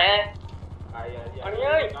හැමිනෙලා යනවා ඈ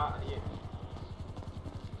අනියයි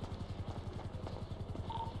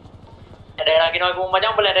එඩේනාකිනවා කොහොම මචං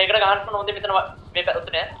උඹලා එඩේකට ගහන්න ඕන හොඳේ මෙතන මේ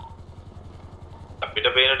පැත්තට ඈ අපිට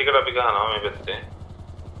පේන ටිකට අපි ගහනවා මේ පැත්තේ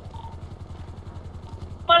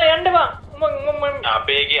මල යන්න බං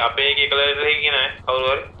අපේ එකේ කලර් එකේ නෑ කවුරු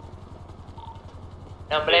හරි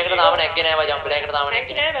නම්බර් එකට තාම නැග්ගේ නෑ මචං නම්බර් එකට තාම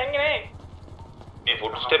නැග්ගේ නෑ මේ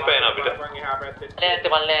ෆුට් ස්ටෙප් එක අපිට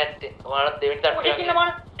ඇත්තේ මල්ලේ ඇත්තේ ඔයාලා දෙවෙනි තට්ටුව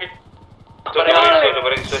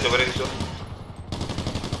චොපරේ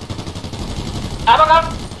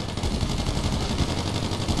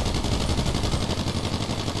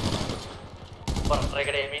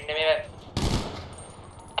පොරකට එමින් නෙමෙයි.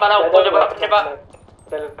 බලන්න කොච්චර බලන්න එපා.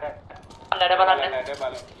 ලැඩ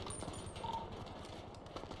බලන්න.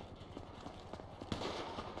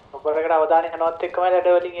 ඔබරකට අවධානය යනවත් එක්කම ලැඩ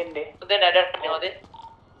වලින් එන්නේ. දැන් ලැඩ නේද?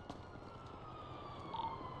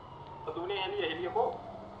 දුනේ එළියකෝ.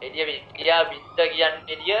 එළිය විද්ද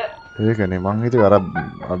කියන්නේ එළිය. ඒකනේ මං හිතුවේ අර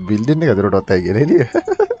බිල්ඩින් එක ඇතුළටවත් ඇයි කියලා එළිය.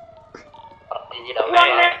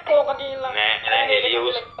 නෑ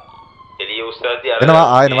එළිය උස්සද්දී අර එනවා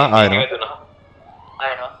ආයෙනවා.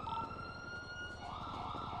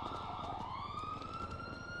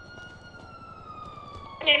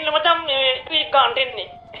 එන්න මචං මේ කාන්ට එන්නේ.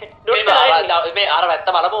 මේ අර වැත්ත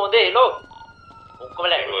බලමු හොඳේ එලෝ. ඔක්කොම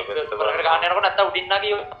ලැඩ. පොරකට ගහන්න යනකොට නැත්තම් උඩින්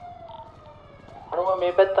නාගිය. අනුම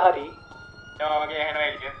මේ පැත්ත හරි. ඒවා වගේ ඇහෙනවා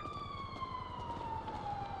එළිය.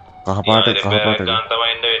 කහපාට ගාන තමයි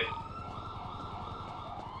එන්න වෙන්නේ.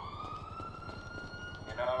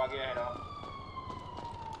 එනවා වගේ ඇහෙනවා.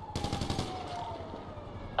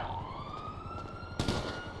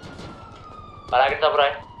 බලාගෙන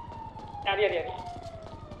සපුරයි. හරි.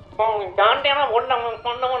 මම ගාන්ට යනවා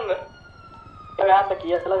මොන්න. ගහන්න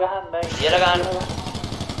කියසලා ගහන්න. කියලා ගන්න.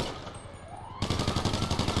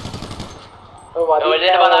 ඔය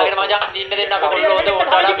දෙන්න බලාගෙන මචං ඉන්න දෙන්න අපි කොල්ලෝ හොඳ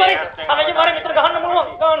උඩ අමජි මාරේ මෙතන ගහන්න පුළුවන්.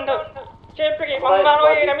 ගන්න. ෂේප් එකේ මං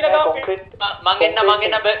ගන්නවා ඒ නැමිලා ගාව. මං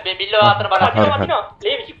එන්න බිල්ලෝ ආතන බලන්න.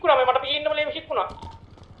 ලේ විසිකුණා මට පීන්නම ලේ විසිකුණා.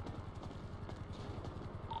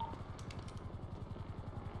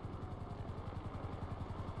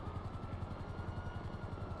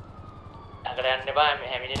 ළඟට යන්න එපා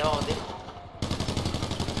හැමිනෙනවා හොඳේ.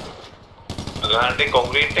 ගහන්නේ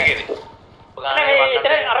කොන්ක්‍රීට් එකේනේ.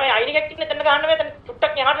 එතන අර මේ අයිඩි එකක් ඉන්න එතන ගහන්න මේ එතන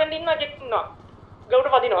චුට්ටක් එහාට වෙන්න ඉන්නවා චෙක් ඉන්නවා. ගවුට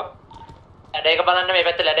පදිනවා. ලැඩ එක බලන්න මේ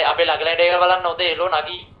පැත්තේ ලැඩ අපේ ළඟ ලැඩ එක බලන්න හොඳේ එලෝ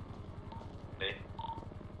නගී.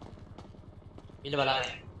 මිල බලන්න.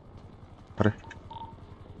 හරි.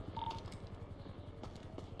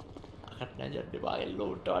 අකට නැජඩ් බා එල්ලෝ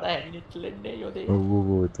උට වඩා හැමිනෙත් ලෙන්නේ යෝදේ. ඔව්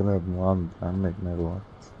එතන මම දන්නේ නැහැ කොහොමද.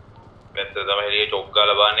 පැත්ත තමයි එළිය චොක්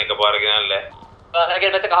ගාලා බලන්න එකපාර ගෙනල්ලා.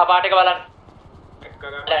 බලන්න පැත්ත කහ පාට එක බලන්න.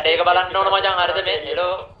 ලැඩ එක බලන්න ඕන මචං හරිද මේ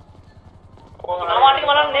එලෝ. ආවාටික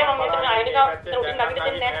බලන්න නේ මම මෙතන අයිඩි එක උඩින් නගිට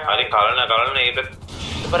දෙන්නේ නැහැ. හරි කලන මේ පැත්ත.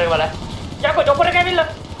 චොපර් එක බලන්න. යකෝ චොපර් එක ඇවිල්ලා.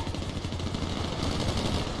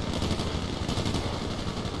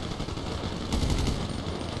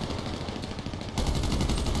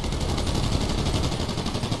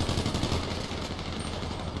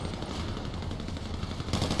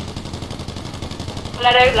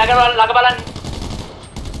 ළඟ බලන්න.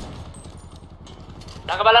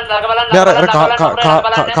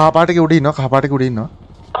 කහපාටක උඩ ඉන්නවා.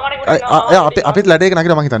 අපිත් ලැඩ එක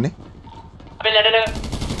නගිනවා මං හිතන්නේ. අපේ ලැඩ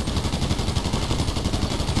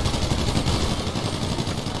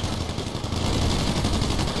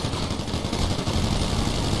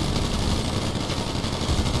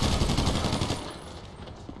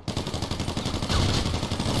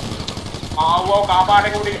ආවෝ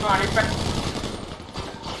කාපාටක උඩ ඉන්නවා අනිත් පැත්ත.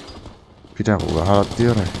 පිටා ගහලා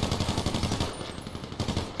තියරයි.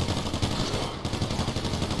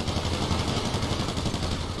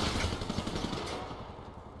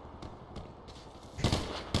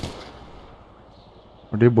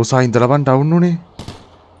 අඩේ බොසා ඉඳලා බන් ඩවුන් උනේ.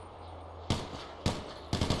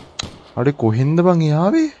 අඩේ කොහෙන්ද බං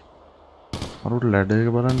එයාවේ? අර ලැඩ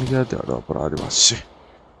එක බලන්න ගියාද අර අපරාධ වස්සේ.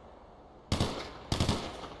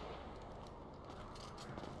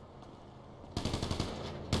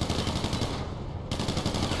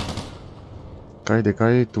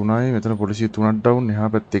 දෙකයි තුනයි මෙතන පොලිසිය 3ක් ඩවුන් එහා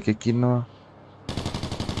පැත්තේ එකෙක් ඉන්නවා.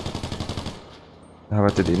 එහා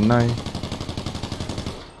පැත්තේ දෙන්නයි.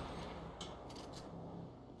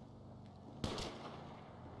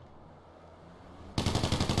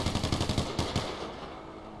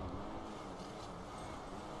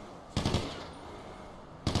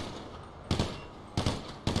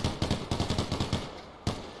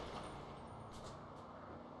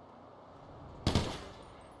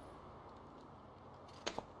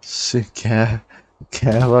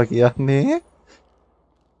 කෑවා කියන්නේ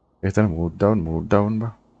එතන මූඩ් ඩවුන්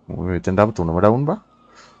බා. එතන ඩවුන් 3ම ඩවුන් බා.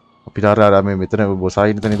 අපිට අර මේ මෙතන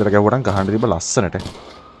බොසයි ඉන්න තැන ඉඳලා ගැවුවනම් ගහන්න තිබ්බ ලස්සනට.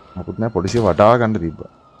 මොකුත් නැහැ පොලිසිය වඩා ගන්න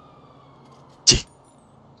තිබ්බා. චි.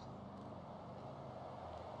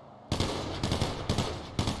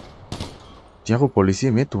 තියකෝ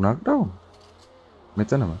පොලිසිය මේ 3ක් ඩවුන්.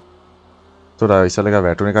 මෙතනම. තොර ඉස්සල එක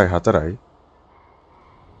වැටුන එකයි 4යි.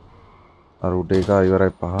 අර උඩ එක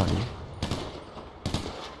ඉවරයි 5යි.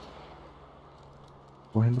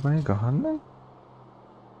 කොහෙන්ද මම ගහන්නේ?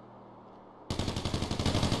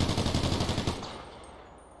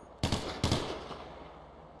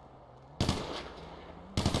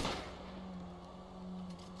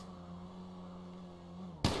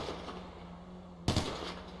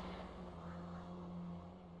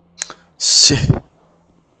 Shit.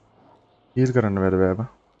 Heal කරන්න බැද බෑබා.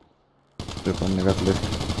 වෙපන් එකත්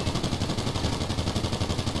left.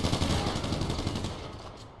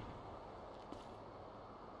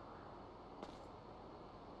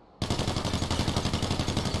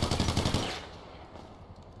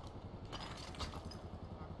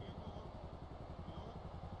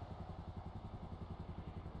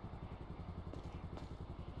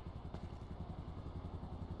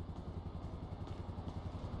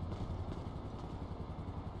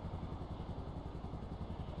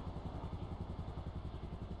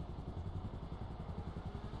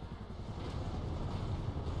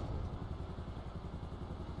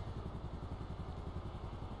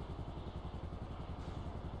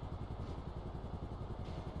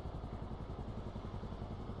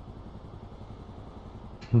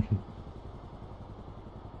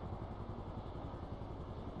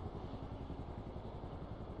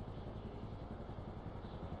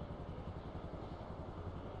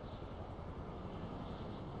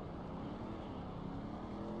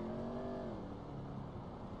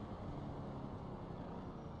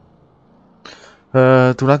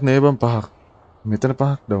 තුනක් නේබම් පහක් මෙතන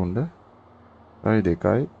පහක් ඩවුන්ද රයි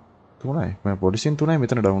දෙකයි තුනයි මම පොලිසියෙන් තුනයි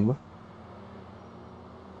මෙතන ඩවුන් බා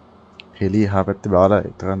හෙලි එහා පැත්තේ බාලා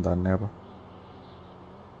එතකන් දන්නේ අපා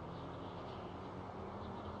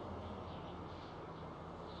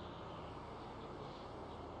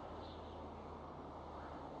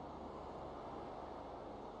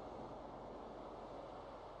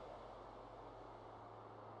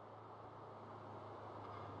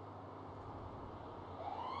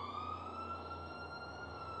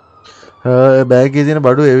බෑගේ තියෙන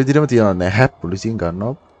බඩු ඒ විදිහටම තියනවා නෑ හැප් පොලිසියෙන්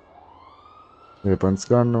ගන්නවා වෙපන්ස්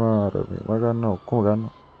ගන්නවා අර මේවා ගන්නවා ඔක්කොම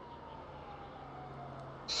ගන්නවා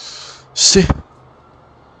ෂේ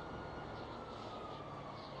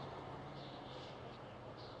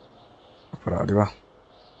අපරාධිවා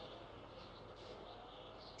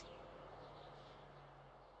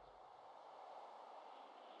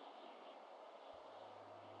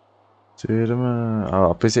සේරම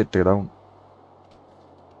අපේ සෙට් එක ඩවුන්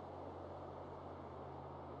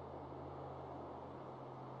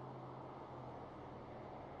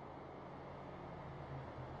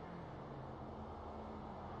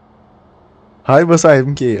Hi bos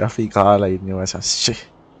MK අපි කාලා ඉන්නවා සස්සේ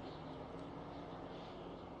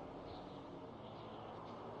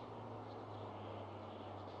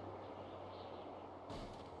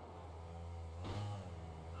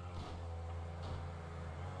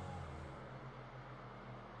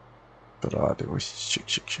තරාට ඔය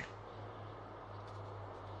ෂික්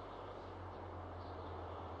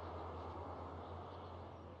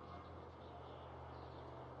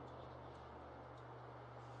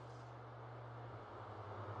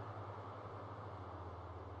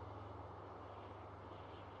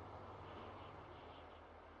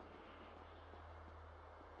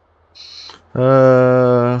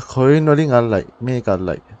කොයින් වලින් අල්ලයි මේක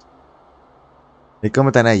අල්ලයි එකම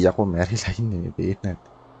තැනයි යකෝ මැරිලා ඉන්නේ මේ බේත් නැත්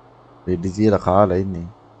වෙඩි තියලා කාලා ඉන්නේ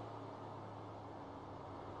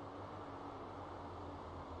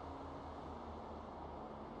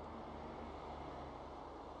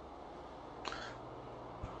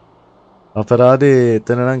අපරාධේ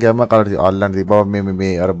එතන නම් ගැම්ම කාලා අල්ලන්න තිබ්බා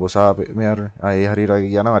මේ අර බොසා මේ අර ඒ හරියට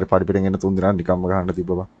යනවා හරි පඩි පිටින් එන තුන් දෙනා නිකම්ම ගහන්න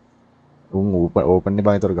තිබ්බා උන් ඕපන් නේ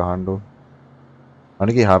බං ඒතර ගහන්න ඕ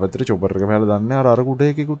අනික එහා පැත්තට චොපර් එක පහලා දන්නේ අර කුඩ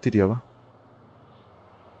එකකුත් හිටියා බං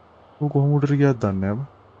ඌ කොහොම උඩට ගියාද දන්නේ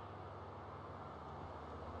නැහැ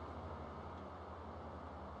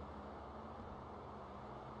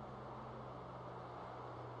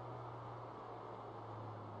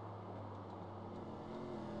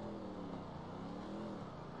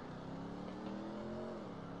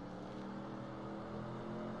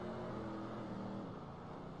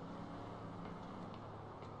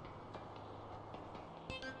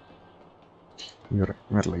ඉවරයි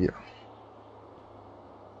මැරලා ගියා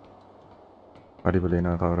පඩිපල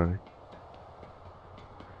එනවා කවුරු හරි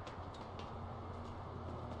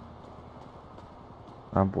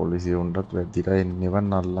නම් පොලිසිය උන්ටත් වැදිලා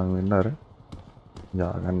එන්නේවන් අල්ලන් වෙන්න අර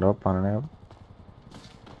යාගන්නව පණ නෑ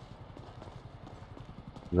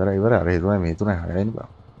ඉවරයි අර ඒ තුනයි මේ තුනයි හයයිනේ බා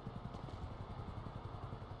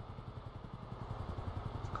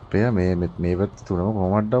අපේ මේ පැත්ත තුනම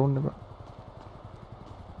කොහොමද ඩවුන් නේ බා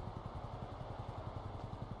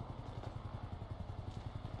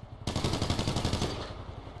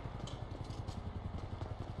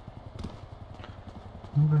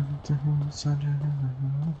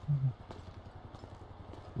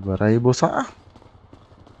Barai bosa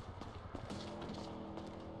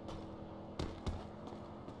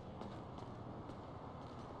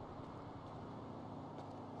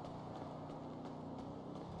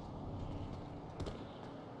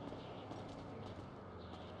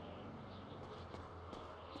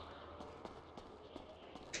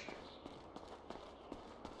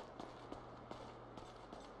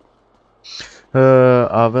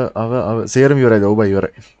අව සේරම ඉවරයිද? ඔව් බයි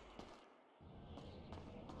ඉවරයි.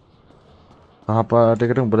 කහපාට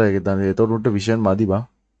එකට උඹලා ඒක දාන්න. ඒතකොට උන්ට විෂන් මදි බා.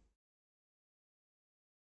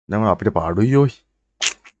 දැන් අපිට පාඩුයි යෝයි.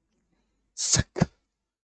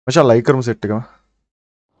 මචං ලයික් කරමු සෙට් එකම.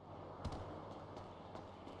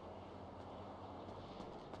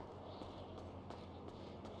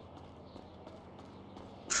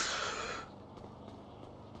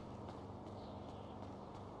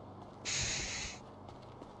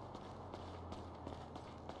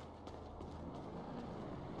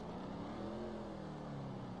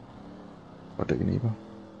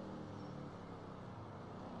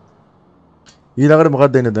 ඊළඟට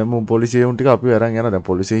මොකක්ද දෙන්නේ දැන් මම පොලිසිය උන් ටික අපි අරන් යනවා දැන්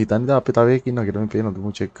පොලිසිය හිතන්නේ අපි තව එකක් ඉන්නවා කියලා මම පේනවද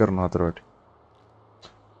මම චෙක් කරනවා හතරවට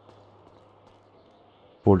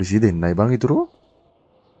පොලිසිය දෙන්නයි බං ඉතුරු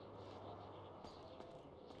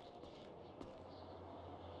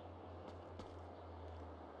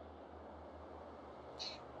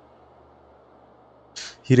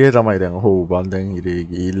හිරේ තමයි දැන් හොව් බං දැන් හිරේ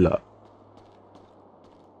ගිහිල්ලා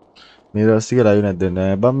මේ දවස් ටික ලයිව් නැද්ද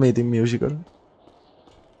නෑ බං මේ ඉතින් මියුසිකල්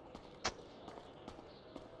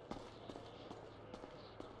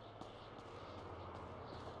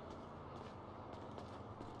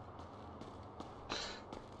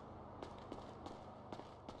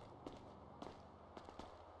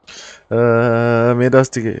මේ දවස්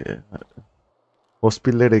ටිකේ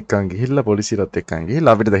හොස්පිටලෙට එක්කන් ගිහිල්ලා පොලිසියලත් එක්කන්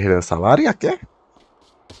ගිහිල්ලා අපිට දැන් සවාරියක්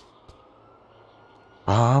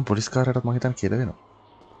පොලිස් කාරයටත් මම හිතන්නේ කියලා වෙනවා.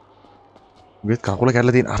 උගෙත් කකුල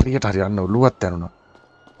කැඩලා තියෙන හරියට හරි යන්න ඔළුවත් යනුණා.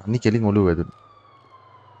 අනි කෙලින් ඔළුව වැදුණා.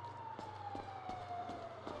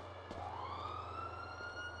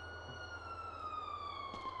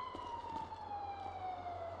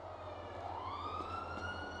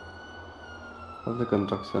 අද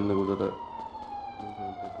කන්ස්ට්‍රක්ෂන් එක උඩට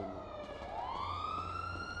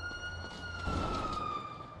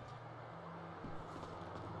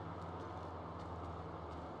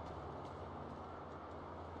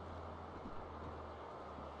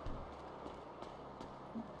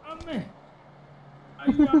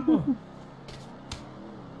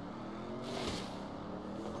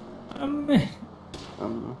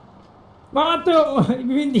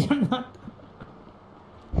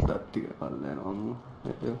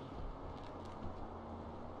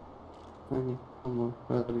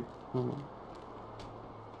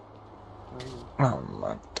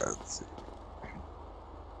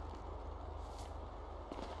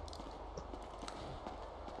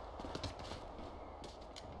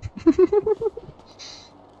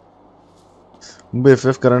උඹ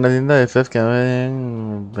FF කරන්න දින්දා FF කැමරෙන්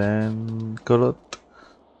බෑන් කළොත්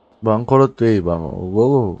බං කොලොත් වෙයි බං ඔව්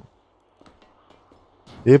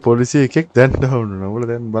ඒ පොලිසිය එකෙක් දැන් ඩවුන් වුණා. ඔයාලා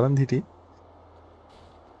දැන් බලන් හිටියේ.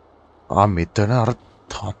 මෙතන අර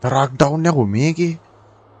හතරක් ඩවුන් යකෝ මේකේ.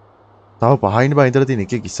 තව පහින් බා ඉඳලා තියෙන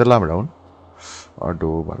එකෙක් ඉස්සරලාම ඩවුන්.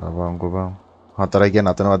 අඩෝ බලවන්කෝ බං. හතරයි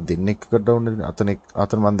කියන්නේ අතනවත් දෙන්නෙක් එක ඩවුන් නේ.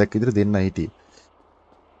 අතන මම දැක්ක විදිහට දෙන්න හිටියේ.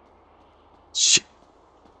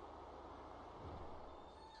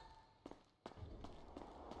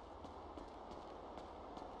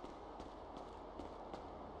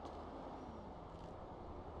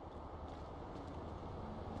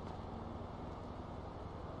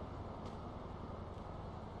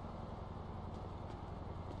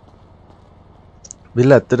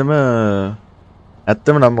 බිල්ල ඇත්තටම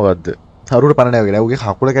නම් මොකද්ද? හරුවට පණ නැහැ වගේ. උගේ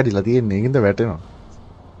කකුල කැඩිලා තියෙන්නේ. ඒකින්ද වැටෙනවා.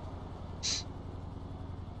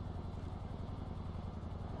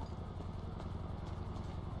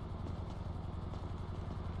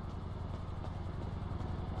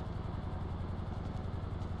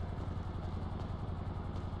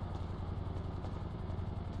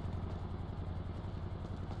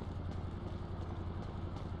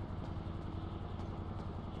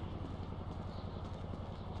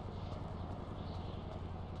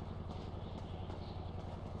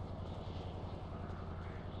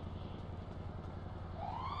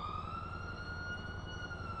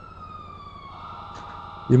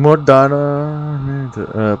 ඉමෝට් දාන නේද?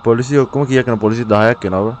 පොලිසිය ඔක්කොම කීයක් යනවා? පොලිසිය 10ක්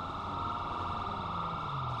එනවා.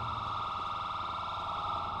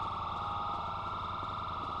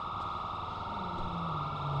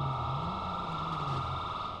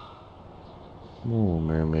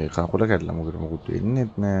 මේ කකුල කැඩලා මොකද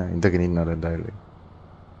වෙන්නේත් නෑ. ඉඳගෙන ඉන්නවා දැන් ඩයල් එක.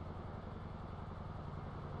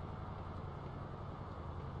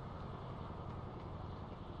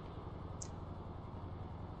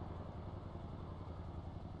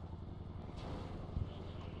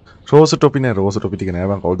 රෝස ටොපි නෑ රෝස ටොපි ටික නෑ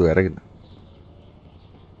බං කවුද අරගෙන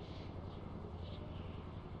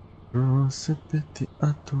රෝස පෙති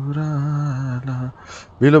අතුරාලා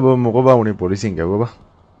විල බො මොකෝ බා උනේ පොලිසියෙන් ගැව්වා බා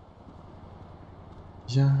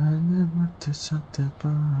Jangan mati sate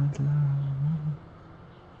pada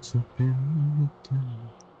supinita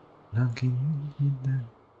lagi indah.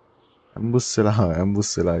 Embus lah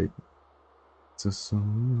itu. Sesuatu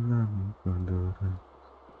pada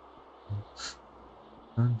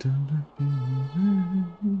ada lagi.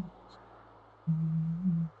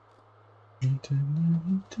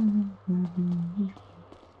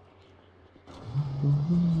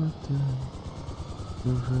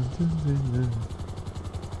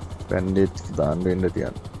 Bandit kita ambil dia.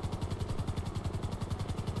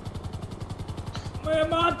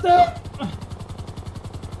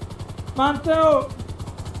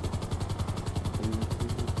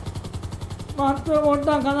 මන්ත්‍රය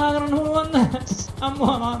පොඩ්ඩක් කතා කරන්න පුළුවන්ද?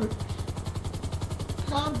 අම්මා අමාරුයි.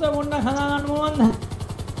 මන්ත්‍රය පොඩ්ඩක් කතා කරන්න පුළුවන්ද?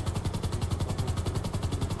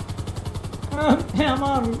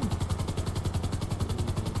 අමාරුයි.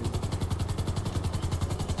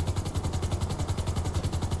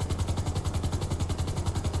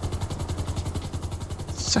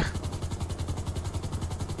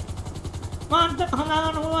 මන්ත්‍රය කතා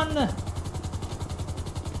කරන්න පුළුවන්ද?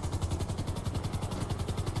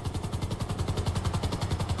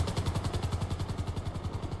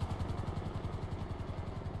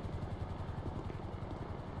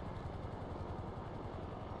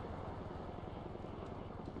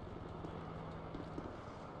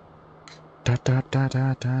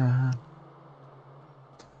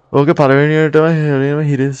 Oke, පළවෙනියටම හැරීම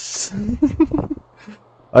හිරස්.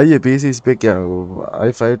 අයියේ PC spec යනවා.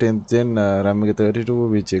 i5 10th gen RAM එක 32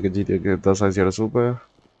 which එක GT එක 1600 super.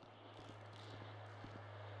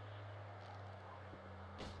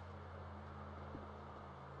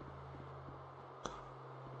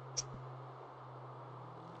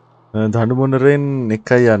 දඬුමොනරෙන්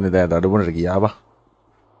එකයි යන්නේ දැන් දඬුමොනට ගියා බා.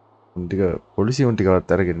 උන් ටික පොලිසිය උන්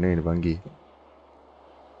ටිකවත් අරගෙන නෙවෙයි බං ගියේ.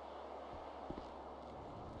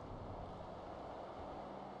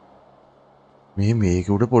 මේක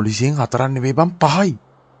උඩ පොලිසියෙන් 4ක් නෙවෙයි බං 5යි.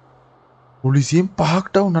 පොලිසියෙන් 5ක්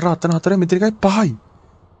ඩවුන් අර අතන 4 මෙතන එකයි 5යි.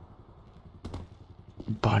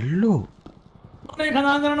 බල්ලෝ. නෝනේ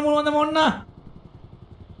කතා කරන්න මොනවද මොන්න?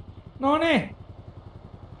 නෝනේ.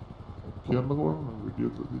 කියන්නකෝ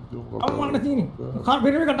වීඩියෝ එකක් දිද්දම අම්මන්න තියෙන්නේ. කාර්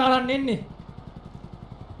පිටේ කට අරන් එන්නේ.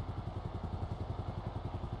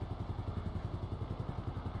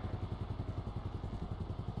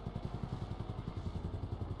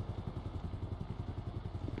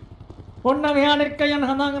 ඔන්න මෙයාට එක්ක යන්න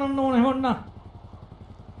කතා කරන්න ඕනේ ඔන්න.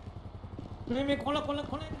 මේ කොළ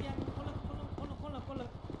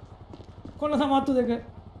සමත්තු දෙක.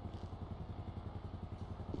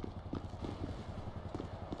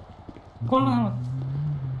 කොළ සමත්තු.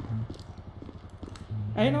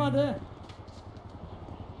 ඇහෙනවද?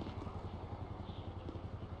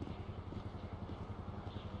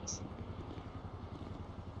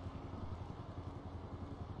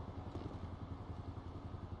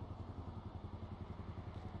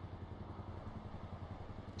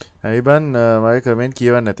 ඇයි බන් මගේ කමෙන්ට්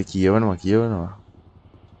කියවන්න නැති කියවනවා.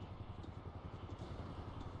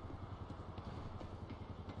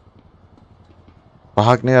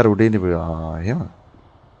 පහක් නේ අර උඩේ ඉන්නේ. එහෙම.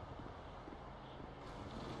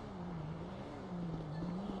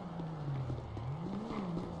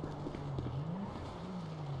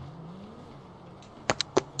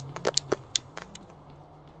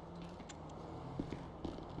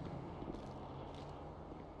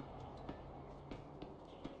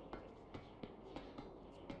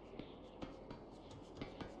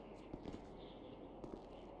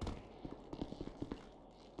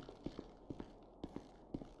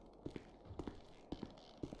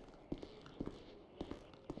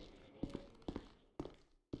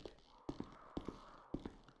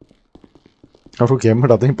 Aku game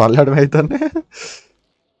අතින් පල්ලෙහාට වැහිතන්නේ.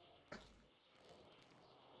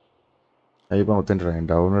 ඇයි බං උතෙන්ට රයින්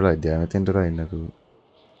ඩවුන් වෙලා ඉතින් මෙතෙන්ට රයින් නේද?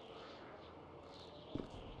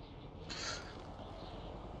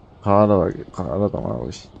 කාලා තමයි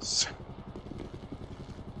ඔය.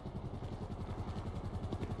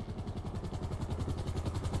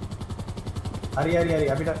 හරි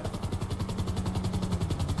අපිට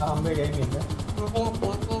හම්බේ ගේම් ඉන්න.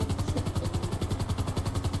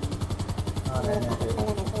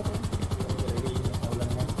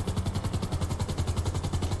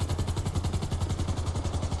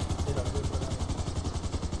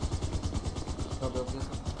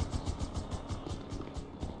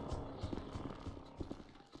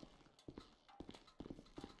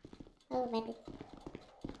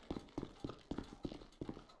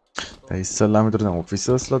 ඉස්සල්ලාම විතර දැන්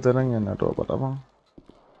ඔෆිසර්ස්ලා තරම් යන්නට ඔය බලපන්.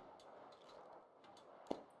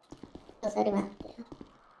 සරි මහත්තයා.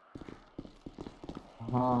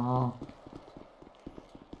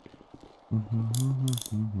 Polisi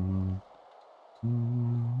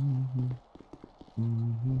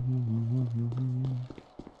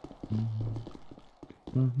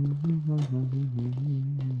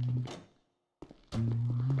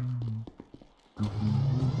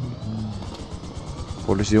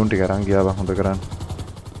unti karang gaya bang untuk keran.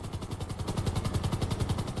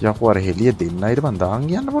 Ya aku ada heli din na itu bandang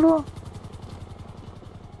yan na bolo.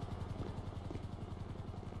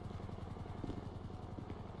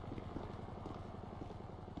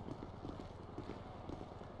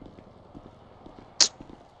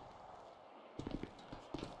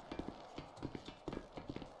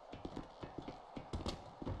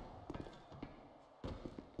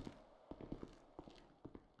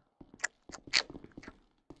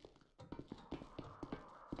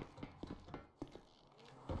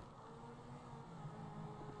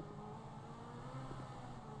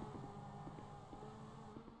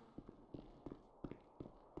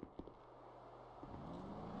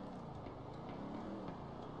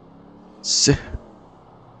 Sih.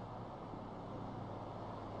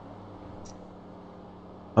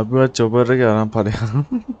 Abi buat coba lagi orang pada.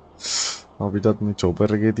 Abi dat nih coba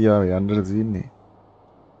lagi dia yang dari sini.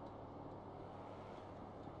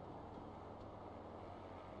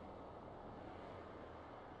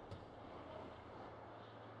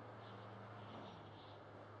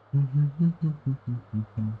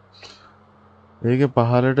 एक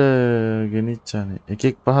पहाड़ गिनिचाने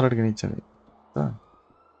एक पहाड़ गिनिचाने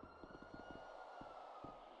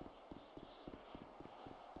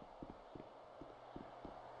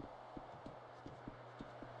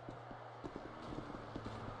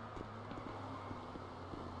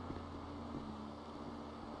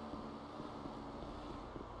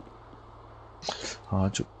हाँ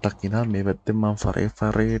चुप ना मैं बत्ते मां फरे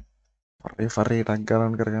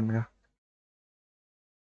रंगाran करกันका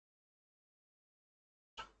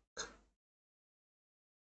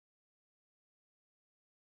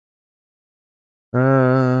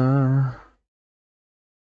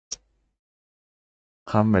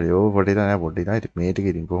කම්මැලි ඕ පොඩි තනය පොඩි තනයි මේට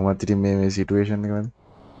ඉතින් කොහොමත් ඉතින් මේ සිටුේෂන් එක වෙන්නේ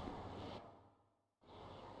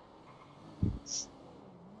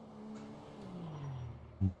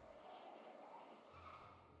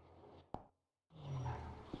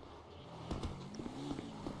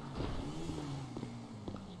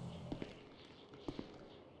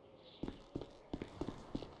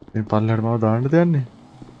මේ පල්ලෙහාට මාව දාන්න දෙන්නේ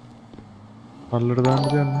පල්ලෙහාට දාන්න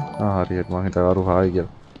දෙන්නේ හරියට මම හිතා අරු හායි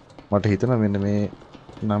කියලා මට හිතෙනවා මෙන්න මේ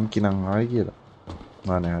නම් කිනම් ආයි කියලා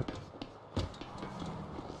නෑ හරි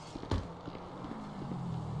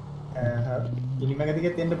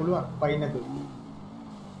ඉලිමගදිගෙත් එන්න පුළුවන් පයින් නැතුව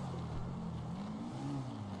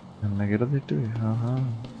යන්න කියලා දෙට්ටුවේ හා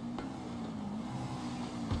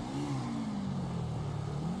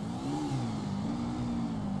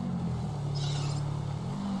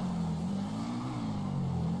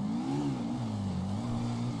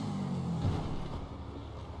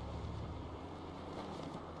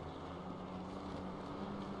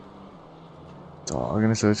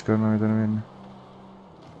තාගෙන සර්ච් කරනවා මෙතන වෙන්නේ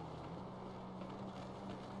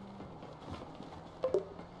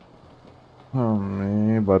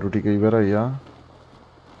මේ බරු ටික ඉවරයි යා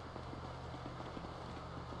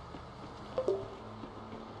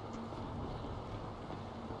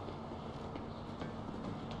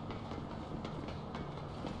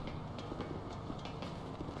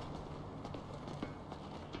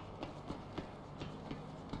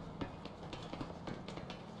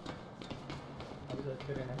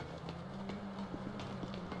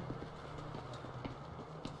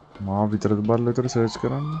මාව විතරද බලලා විතර සර්ච්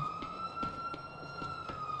කරන්න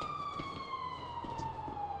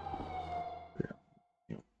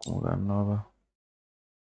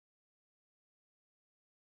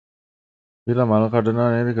Bila malah kadang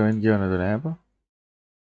ini kalian gimana tuh apa?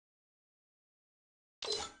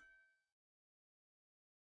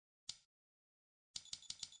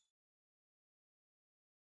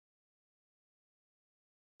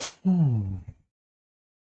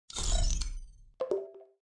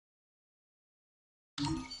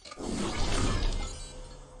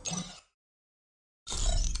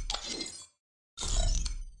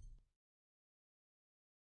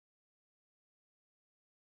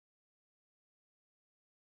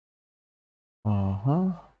 Aha.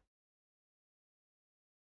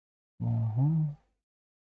 Aha.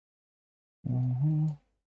 Aha.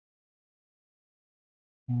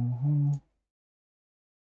 Aha.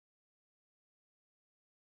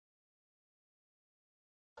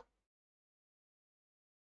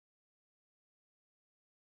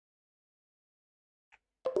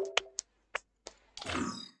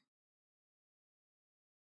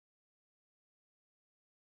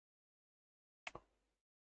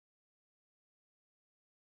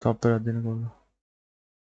 තප්පරයක් දෙනකොල්ල.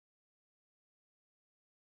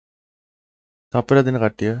 තප්පරයක් දෙන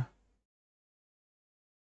කට්ටිය.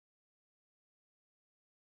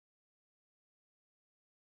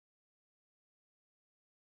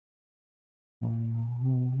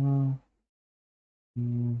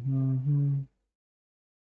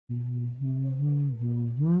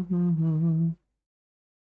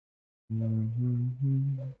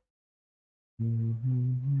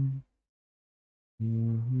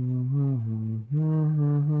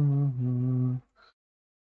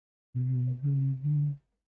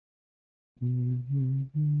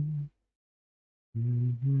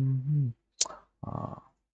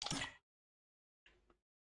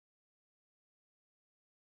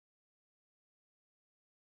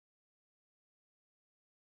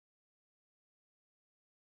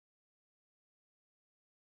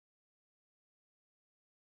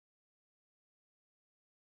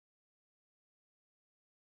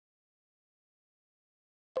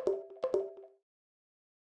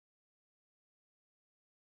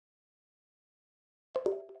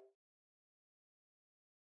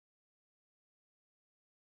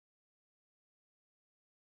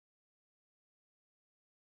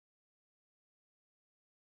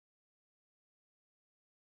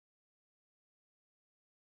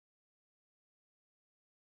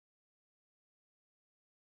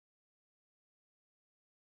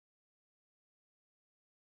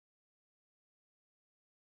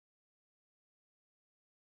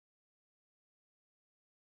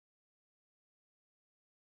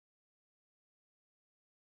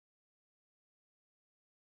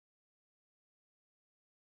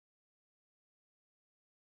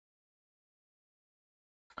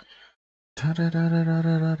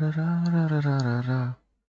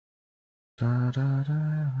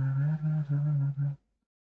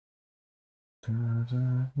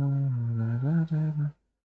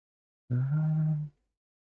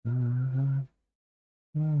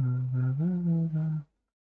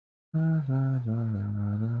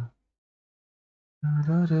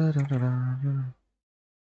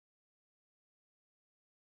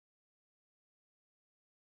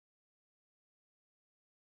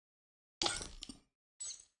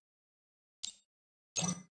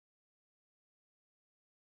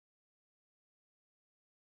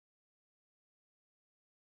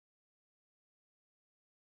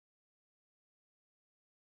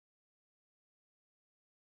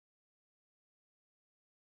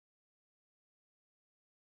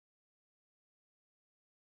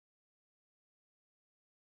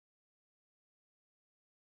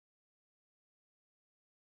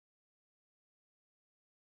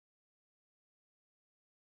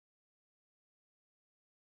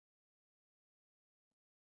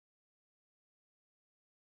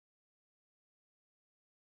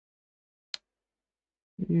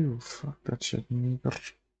 You fuck that shit, nigger.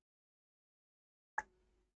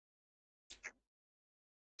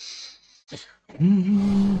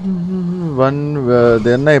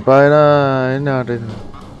 දෙන්න එපාන එන්නට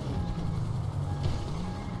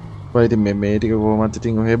පයිති මේ ටික කෝමත්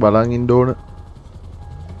ඉතින් ඔහේ බලන් ඉන්න ඕන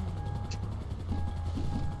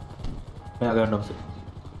මෙයා ගන්න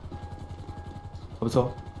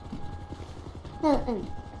ඔබසෝ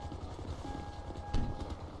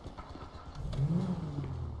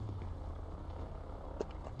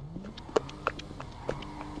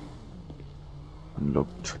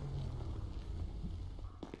looked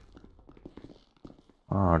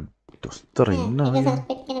දොස්තර ඉන්න ඒක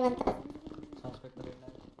සස්පෙක්ට් කෙනෙක් මන්ට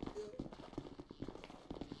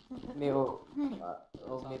මේ ඔව්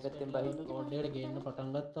මේ පැත්තෙන් බහින්න කෝඩ් එකට ගේන්න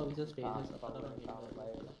පටන් ගත්තා ඔෆිසර් ස්ටේටස්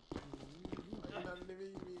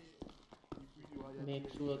මේක්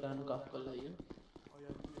ෂුවර් ගන්න කෆ් කරලා ඉන්න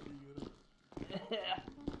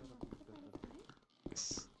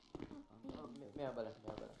මෙයා බලන්න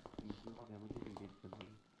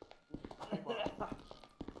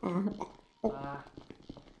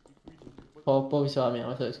පොප්පෝ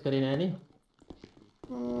විශ්වාමයාව සර්ච් කරේ නෑනේ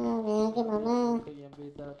මේකේ මම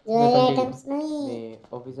ජුවලරි අයිටම්ස් නේ මේ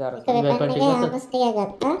ඔෆිසර් එක වෙපන් එකේ හැමස් ටික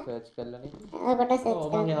ගත්තා සර්ච් කරලානේ ඔය කොට සර්ච්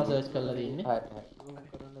ඔව් මම එහා සර්ච් කරලා තින්නේ හරි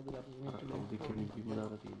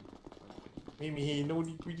මේ මෙහි ඉන්න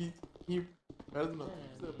උඩි පිටි වැරදුනා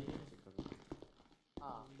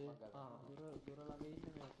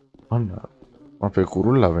අන්න අපේ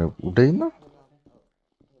කුරුල්ලා මේ උඩ ඉන්න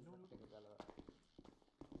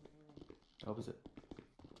ඔෆිසර්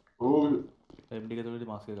ඕ එම්ඩි එකතුලදී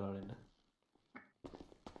මාස්ක් එක දාලා ඉන්න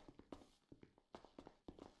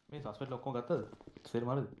මේ සස්පෙක්ට් ඔක්කොම ගත්තද සේර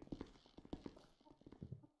මාරද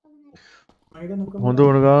හොඳ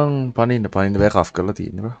වුණ ගමන් පනින්න බෑ කෆ් කරලා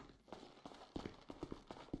තියෙනවා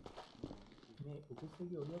මේ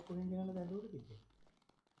උපුස්සගේ ඔළුව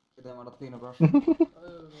දැන් මට තියෙන ප්‍රශ්න.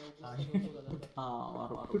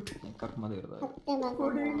 එකක් මදි කරලා.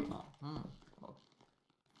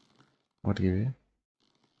 What do you mean?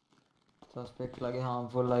 Suspect lagi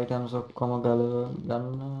harmful items ඔක්කොම ගන්න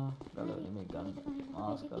මේ ගන්න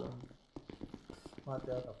මාස් කරලා.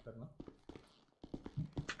 මාත්‍යාව කප් කරනවා.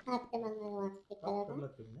 ආත්තේ මම මාස්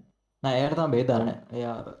කරලා. නෑ එයාට තමයි බේද දාන්නේ.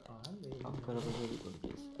 එයා කප් කරපු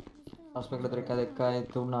දෙයක්. Suspect ලතර එක දෙකයි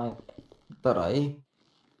තුනයි තරයි.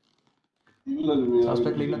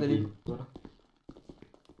 Suspect ලින්න දෙලි.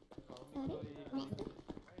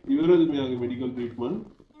 ඉවරද මෙයාගේ මෙඩිකල් ට්‍රීට්මන්ට්?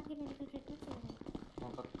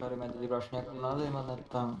 මොකක්ද මැදදී ප්‍රශ්නයක් වුණාද එහෙම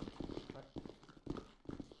නැත්නම්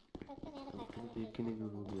දෙකනේ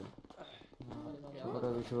ගුරුදියා. ඔර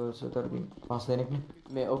විෂුවල්ස් උතරදී පස් දෙනෙක්නේ.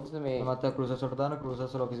 මේ ඔෆිස් මේ මත ක්‍රූසර්ස් වලට දාන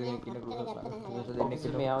ක්‍රූසර්ස් වල ඔෆිස් එකේ ඉන්න ක්‍රූසර්ස් දෙන්නෙක්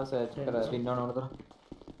මේ ආව සර්ච් කරලා ස්පින් කරන ඕනතර.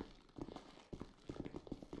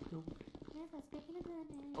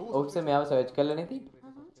 ඔෆිස් මේ ආව සර්ච් කරලා නැති.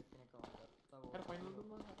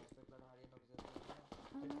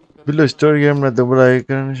 Billa story game में दोबारा एक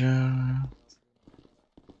करना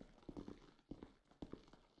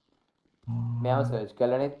मैं आव सर्च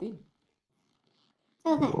करला නැති.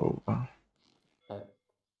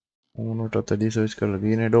 uno tata di search कर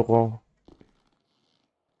लगी ने डोको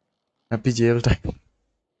happy jail time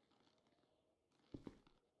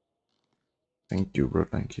thank you bro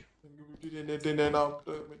thank you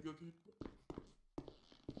after medical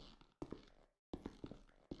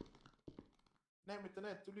නෑ මෙතන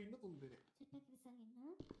ඇතුළේ ඉන්න තුන් දෙනෙක්.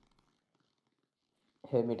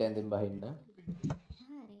 හෙමිටෙන් දෙන් බහින්න.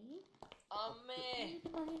 අම්මේ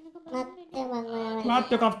මත්තේ මම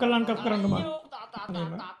මාත්‍ය කප් කරන්න මම.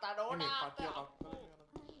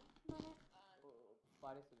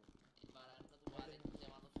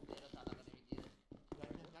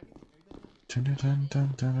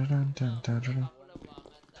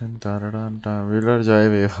 Billa ජය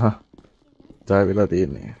වේවා ජය වෙලා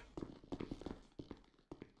තියෙන්නේ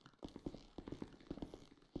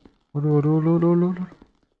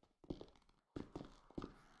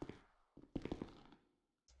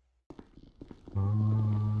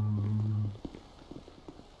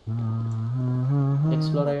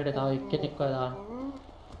එක්ස්ප්ලෝරර් එකට තව එක්කෙනෙක් වගේ දාන්න.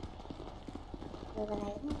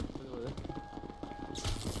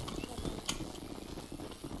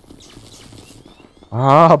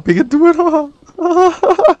 අපි දුවනවා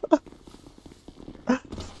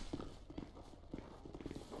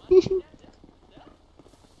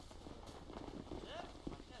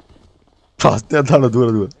Pasti ada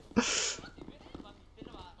dua.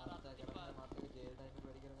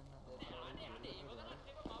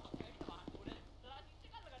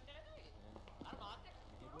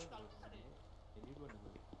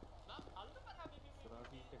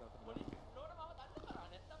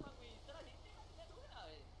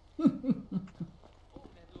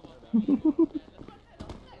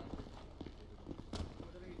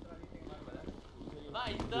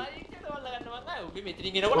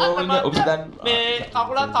 මෙතනින් එනකොට ඔබ දැන් මේ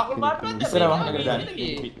කකුල් මාට්ටුවක් ඉස්සර වහනකට දාන්න.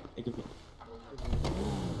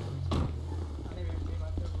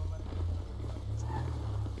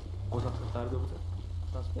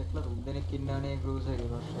 සස්පෙක්ට් ලා 3 දෙනෙක් ඉන්නවනේ ක්‍රූස් එකේ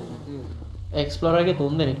ප්‍රශ්නේ නැතිද? එක්ස්ප්ලෝරර් එකේ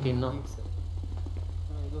 3 දෙනෙක් ඉන්නවා.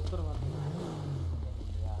 මේ දොස්තර මාත්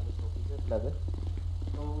යාලු ඔෆිසර්ස් ලාද?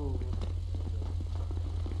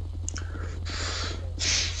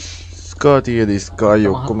 Skati di Sky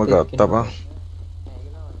ඔක්කොම ගත්තා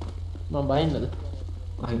මම බයින්නද?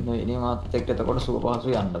 බයින්න එනේ මාත් එක්ක එතකොට සුව පහසු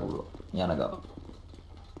යන්න පුළුවන්. යන ගම.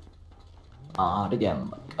 හරි ගැම්ම.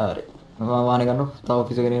 හරි. මම වාහනේ ගන්න තව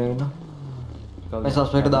ඔෆිස් එකට එන්න. මේ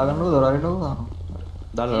සස්පෙක්ට් දාගන්නකො දොර අරින්නකො.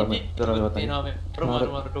 දාලා මේ දොර අරවත් තියෙනවා මේ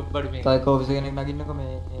ප්‍රමාණවත් ටොප් බඩු මේ. තව ඔෆිස් එකේ නගින්නකො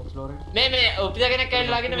මේ එක්ස්ප්ලෝරර් එක. මේ ඔෆිස් කෙනෙක්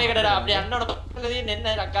ඇවිල්ලා ලාගෙන මේකට අපිට යන්න ඕන කොහොමද තියෙන්නේ එන්න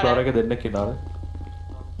ලක්කාරය. එක්ස්ප්ලෝරර් එක දෙන්නෙක් ඉන්නවා.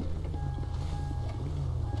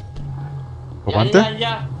 Apante?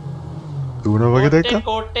 Dura වගේ දැක්කා?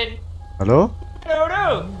 හලෝ?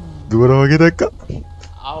 දුවන වගේ දැක්කා?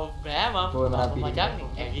 ආව් බෑ මම මචං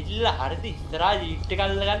ඇවිල්ලා හරිද ඉස්සරහා ජීට් එක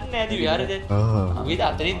අල්ලගන්න නැති විහාරද උවිද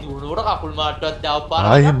අතරින් දුවනකොට කකුල් මාට්ටුවක් දාව පාර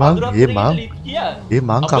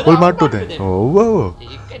මං කකුල් මාට්ටුවට ඔව් ඔව්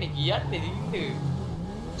ඒකනේ කියන්නේ දින්නේ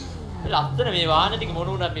ලස්සන මේ වාහන ටික මොන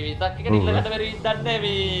උනා මේ විතක් එකට ඉල්ලකට බැරි විද්දන්නේ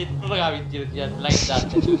මේ තොර ගාවිත් කියලා ලයිට් දාන්න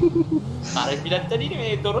අර පිටත්තනේ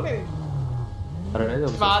මේ තොරනේ හරි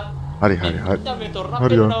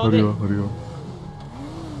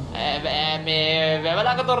මේ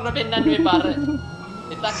වැවලක තොරණ පෙන්වන්න මේ පාර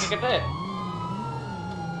එතක් එකට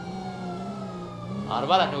අර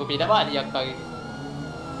බලන්නකො පිටපාලියක් වගේ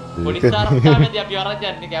පොලිස් ආරක්ෂාවේදී අපි වරක්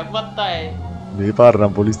යන්නේ ගැම්මත් අය මේ පාර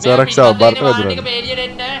නම් පොලිස් ආරක්ෂාව බාරට වැදුනා මේක මේ එළියට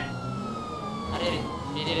එන්න හරි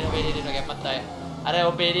පේඩියට ගැම්මත් අය. අර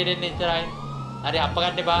ඔය පේඩියට එන්න ඉස්සරහින්. හරි අප්ප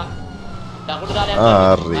ගන්න එපා. දකුණට දාලා යන්න.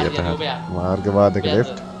 හරියට. මාර්ග බාධක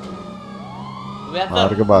left.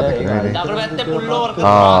 මාර්ග බාධක නේ. දකුණු පැත්තේ පුල් ඕවර්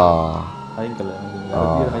කරනවා. අයින් කළා.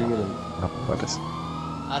 අප්පට.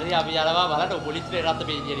 හරි අපි යනවා බලන්න පොලිසියේ රත්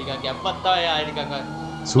පේඩිය නිකන් ගැම්මත් තමයි ආයෙ නිකන්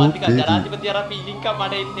සූපී ජනාධිපති අර ෆීලිං එක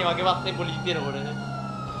මට එන්නේ වගේ වස්නේ පොලිසියට කොට.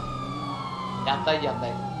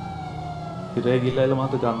 යත්තයි. ඉරේ ගිහලා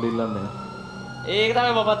මහත ඡන්ද ඉල්ලන්නේ. ඒක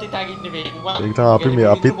තමයි මමත් හිතාගින්නේ මේ. ඒක තමයි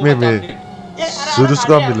අපිත් මේ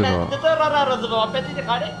සුදුසුකම් ඉල්ලනවා. අපිට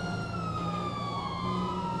කඩේ.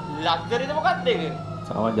 ලක්දරිද මොකක්ද ඒක?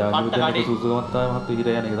 සාමාන්‍ය ජාතිපතියන්ගේ සුදුසුකමක් තමයි මහත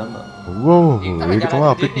ඉරේ යන එක දන්නා. ඔව් ඒක තමයි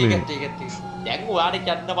අපිත් මේ. දැන් ඔයාලේ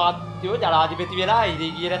චන්න මාත්‍යෝ ජනාධිපති වෙලා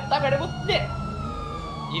ඉරේ ගියේ නැත්තම් වැඩකුත් නෑ.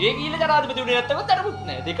 ඉරේ ගිහලා ජනාධිපති උනේ නැත්තම් වැඩකුත්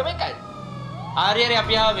නෑ. දෙකම එකයි. හරි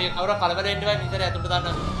අපි ආවේ කවුරු කලබල වෙන්න බෑ මිසර ඇතුළට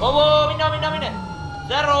දාන්න. ඔව් මින්න.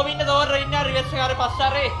 සර් රෝබින්න දෝර ඉන්න රිවර්ස් එකේ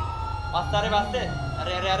පස්සේ. පස්සේ.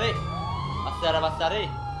 අරේ. පස්සේ. අරේ.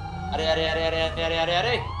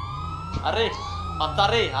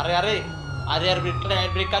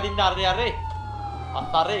 බ්‍රේක් අදින්න අරේ.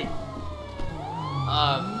 පස්සේ.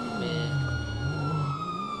 මේ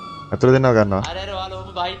අතර දෙන්නවා ගන්නවා. අරේ ඔයාලා ඔබ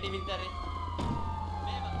බයින් නිමින්ද අරේ.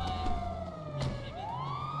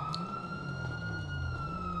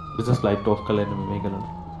 business light off කරලා එන්න මේ කරන්න.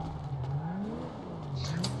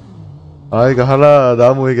 ආයි ගහලා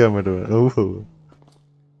දාමු ඒ කැමරට. ඔව්.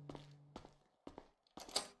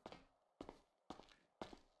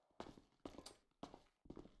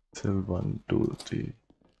 Cell 1 2 3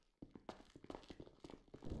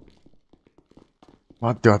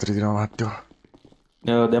 මාත්‍යෝ අතර දිනවා මාත්‍යෝ.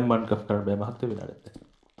 නෑ දැන් මන් කෆ් කරන්න බෑ මහත්තයා වෙනාට.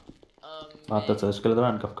 මාත්‍ය සර්ච් කළා තමයි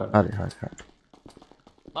අන්කෆ් කරන්න. හරි.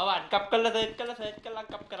 මම අන්කප් කරලා සර්ච් කරලා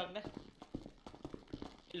අන්කප් කරන්න.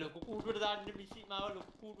 ලොකු කූඩුවට දාන්න මිසි මාව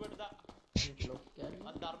ලොකු කූඩුවට දා. මම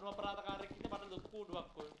දරුණු අපරාධකාරයෙක් ඉන්නේ මට ලොකු කූඩුවක්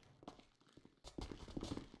ඕන.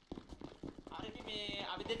 හරි මේ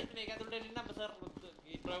අපි දෙන්න මේක ඇතුළට එන්න නම් සර්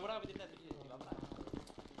ඩ්‍රයිවර් අපි දෙන්න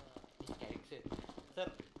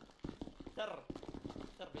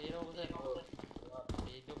සර් බේරෝ සර්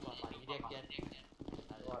මේක පණිවිඩයක් කියන්නේ.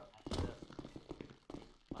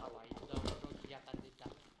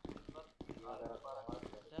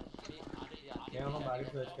 मैं बारी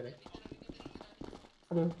सर्च करें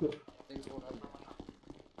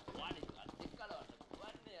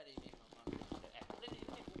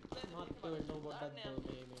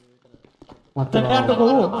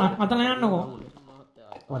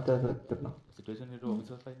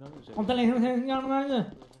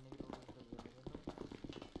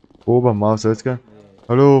ओ माव सर्च कर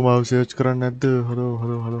हेलो माव सर्च करන්න නැද්ද हेलो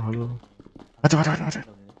අත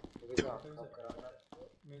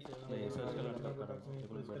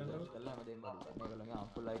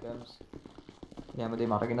යමදී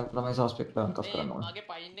මරගෙන තමයි සස්පෙක්ට් එක අන්කෆ් කරන්න ඕනේ. මගේ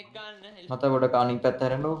පයින් එක ගන්න. මත ගොඩ කාණින් පැත්ත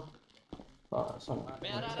හැරෙන්නෝ.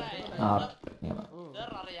 මේ අර සර්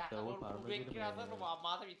අර යා කුඩුවෙක් කියලා අතන මාස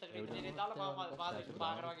 20කට විතර ඉන්නේ දාලා මාස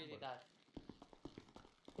 25කට වගේ ඉන්නේ දාලා.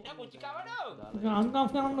 ඉන්න කුචි කවඩෝ. අන්කෆ්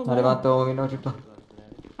කරන්නකෝ. හරි මත ඕම ඉන්නව චුට්ටක්.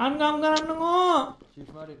 අන්කම් කරන්නකෝ.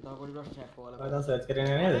 ශිෂ්මාරි තව පොඩි ප්‍රශ්නයක් ඔයාලා. ඔයා සර්ච්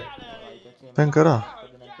කරන්නේ නේද? දැන් කරා.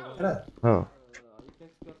 ඔව්.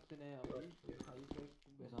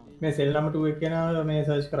 मैं सेल नंबर 2 एक के ना मैं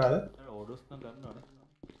सर्च करा था ऑर्डर्स ना ගන්නවනේ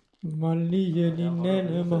මල්ලිය නින්නන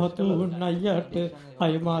මහතුන් අයියට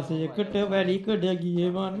අය මාසයකට වැලිකඩ ගියේ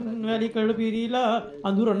මන් වැලිකඩ පිරීලා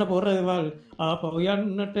අඳුරන පොරවල් ආපහු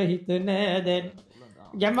යන්නට හිත නෑ දැන්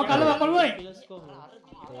ගැම්ම කලව කොළුවයි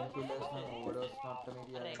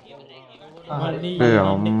මල්ලිය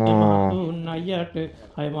මහතුන් අයියට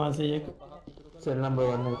අය මාසයක सेल नंबर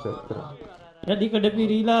 1 එක සර්ච් කරා වැලිකඩ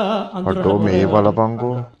පිරීලා අඳුරන අටෝ මේ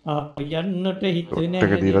බලපංකෝ ආපහු යන්නට හිත නෑ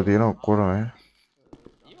එක දීලා තියෙන ඔක්කොම නේ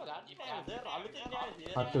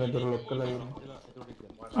අත්වෙන් දොර ලොක් කරලා ඉන්න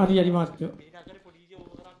හරි හරි මාත්‍යෝ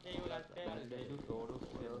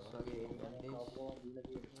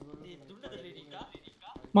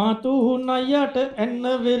මාතුන් අයියට එන්න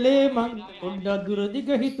වෙලේ මං පොඩ්ඩක් දුර දිග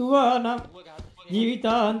හිතුවා නම්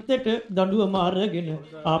ජීවිතාන්තෙට දඬුවම අරගෙන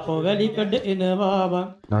ආපහු වැලිකඩ එනවා බං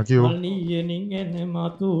මල්නියෙනින් එන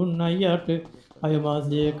මාතුන් අයියට අය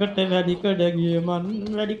මාසයකට වැලිකඩ ගියේ මං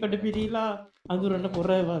වැලිකඩ පිරීලා අඳුරන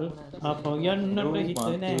පොරවල් ආපහු යන්නට හිත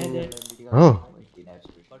නෑද ඔව්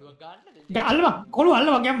අල්ලවා කොළු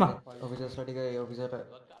අල්ලවා ගැම්මා ඔෆිසර්ස් ටික ඔෆිසර්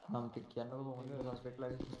නම් ටික කියන්නකො මොකද සස්පෙක්ට්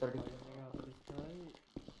ලා විස්තර ටික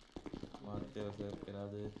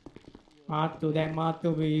මාත්‍යෝ දැන්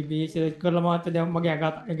මාත්‍යෝ මේ සර්ච් කරලා මාත්‍යෝ දැන් මගේ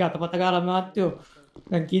අතපත ගාලා මාත්‍යෝ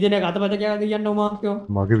දැන් කී දෙනෙක් අතපත ගාලා කියන්නෝ මාත්‍යෝ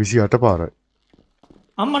මගේ 28 පාරයි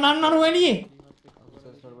අම්මා නන්නරු එළියේ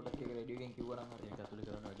ඔෆිසර්ස් වලට ටික රෙඩියෝ එකෙන් කිව්වා නම් හරි ඒක ඇතුලේ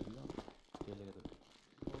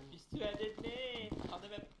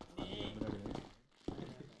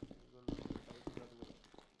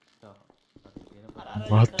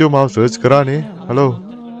මහත්තයෝ මාව සර්ච් කරානේ. හලෝ.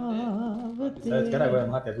 සර්ච් කරා ඔය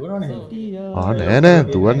මහත්තයා දුවනවනේ.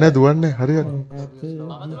 නෑ දුවන්නේ හරියට.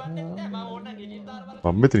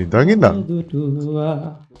 මම මෙතන ඉඳන් ඉන්නා.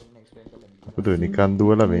 අපිට නිකන්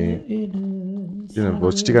දුවලා මේ ඉතින්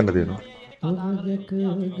වොච් ටික ගන්න තියෙනවා.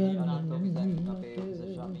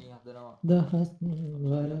 දහස්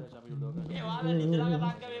වර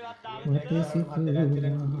මට සිතුනා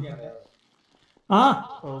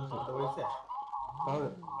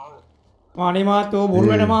අනේ මාතෝ බොරු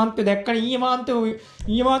වෙන මාන්තෝ දැක්කනේ ඊයේ මාන්තෝ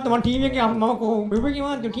මම ටීවී එකේ මම බිබගේ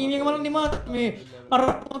මාන්තෝ ටීවී එක බලන්නේ මාත් මේ අර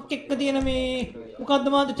එක්ක තියෙන මේ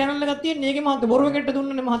මොකද්ද මාන්තෝ channel එකක් තියෙන්නේ ඒකේ මාන්තෝ බොරු එකකට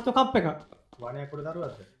දුන්නනේ මාන්තෝ කප් එක වණයක් උඩ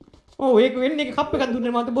දරුවක්ද ඔව් ඒක වෙන්නේ ඒක කප් එකක්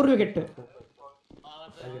දුන්නේ මාන්තෝ බොරු එකකට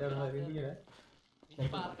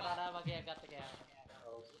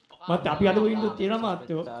මත් අපි අද වෙන්න තියෙනවා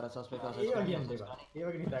මාත්‍යෝ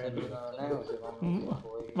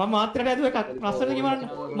මම මාත්‍රට ඇදුව එකක් රස්සට කිවන්න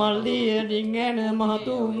මල්දී ඩිංගෑන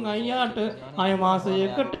මහතුන් අයියාට 6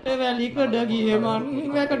 මාසයකට වැලිකඩ ගියේ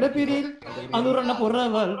මන් වැකඩ පිරිල් අඳුරන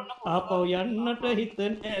පොරවල් ආපහු යන්නට හිත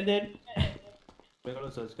නැදෙන් මේකට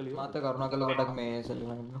සර්ච් කළේ මාත් කරුණාකරලා පොඩක් මේ සෙල්ලම්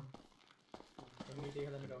කරන්න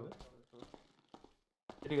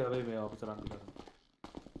ඉතින් ගාවේ මේ ඔෆිසර් අන්තිමට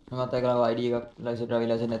මම තේකලා ID එකක් ලයිසන්ස් ඩ්‍රයිවිං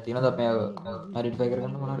ලයිසන්ස් නැති වෙනවා අපි වෙරිෆයි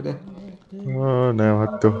කරගන්න මොනවද නෑ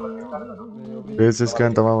මහත්තයෝ ෆේස්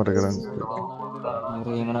ස්කෑන් තමයි මට කරන්න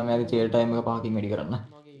එහෙම නම් මගේ චේල් ටයිම් එක පාකින් වැඩි කරන්න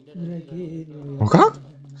මොකක්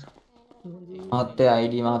මහත්තයා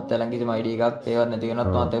ID මහත්තයා ළඟ කිසිම ID එකක් ඒවත් නැති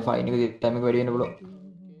වෙනත් මහත්තයා ෆයින් එක ටයිම් එක වැඩි වෙන්න පුළුවන්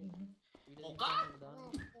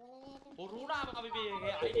ඔරුණාම අපි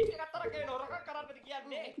මේ ID එකක් අතර කරගෙන හොරකම් කරන්නද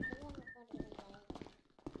කියන්නේ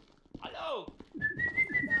හලෝ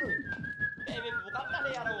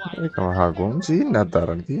ඒක මහා ගොන් සීන්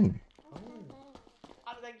නැතරන් තියෙන්නේ.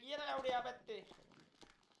 අර දැන් කියන ලවුඩේ ආපැත්තේ.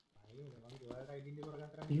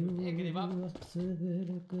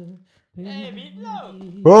 ඒ බිල්ලෝ.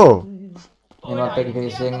 ඕ. එනවත් එක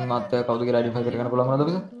කේසෙන් මාත් කවුද කියලා අයිඩෙන්ටිෆයි කරගන්න පුළුවන් මොනවද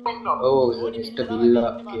ඔබ? ඔව් මිස්ටර්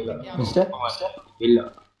බිල්ලා කියලා. මිස්ටර් බිල්ලා.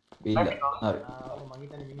 බිල්ලා. හරි.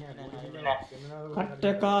 කට්ට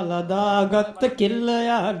කාලා දාගත්ත කෙල්ල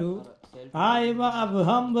යාලු ආයෙම අප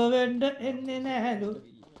හම්බ වෙන්න එන්නේ නැහැලු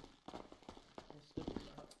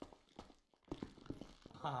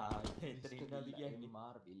එතන ඉන්නද කියන්නේ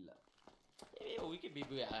මාර බිල්ලා ඒ ඔයිගේ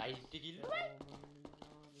බිබු අයිටි කිල්ලුවා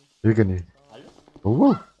ඒකනේ ඔව්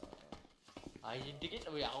අයිටි කිල්ල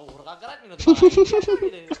ඔය හොරකම් කරන්නේ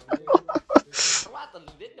නේද වාතල්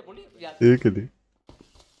දෙන්න පොලිසිය ඒකනේ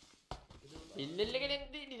ඉල්ලෙල්ල කෙනෙක්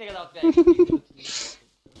දින්නේ නේද දවස්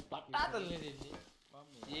පට්ටාතල් නෙන්නේ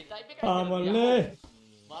ඒ ටයිප් එක ආමල්ලේ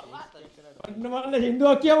අන්න මල්ලේ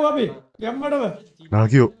හින්දුවක් කියමු අපි යම්මඩව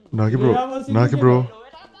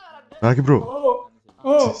නාකි බ්‍රෝ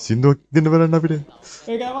ඕ සින්දුවක් දෙන්න බලන්න අපිට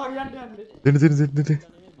ඒක ආවා කියන්න දෙන්න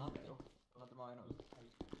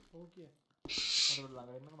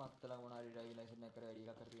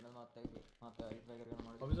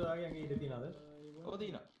ඔබසාගේ ඉඳ තියනද ඔව්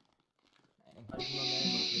දිනා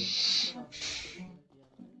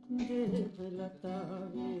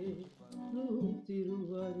දේවලතාවේ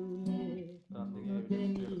රුතිරුවරුනේ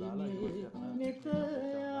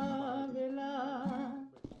මෙතයා වෙලා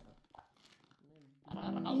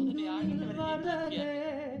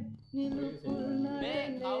මේ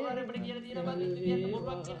කවුරු හරි අපිට කියලා තියෙනවා මම කියන්න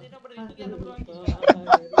බොරුවක් කියලා අපිට ඉන්න කියන්න පුළුවන්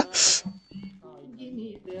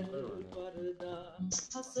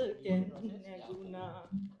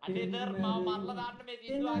අනේ ධර්ම මරලා දාන්න මේ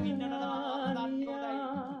සින්දුවක් ඉන්නවද දාන්න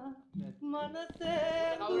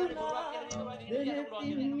මනසේ කවුරු හරි බොරුවක් කියලා තියෙනවා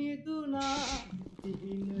මිදුනා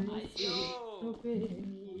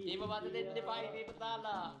ඒව වද දෙන්න එපා ඉතින්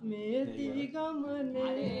දාලා මේ තිරිගමනේ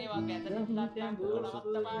අනේ වගේ ඇතට ලට්ටම් කරනවත්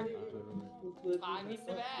තමයි කාගිස්ස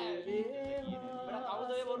බෑ බඩ කවුද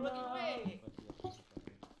ඔය බොරුව කිව්වේ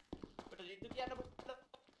බඩ සින්දු කියන්න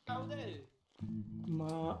කවුද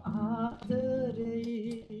මා ආදරේ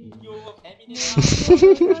යෝ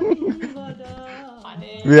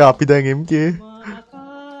මේ අපි දැන් MK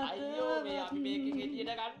අයියෝ මේ අපි මේකෙන්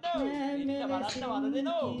එළියට ගන්න ඉන්න බලන්න වද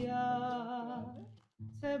දෙනෝ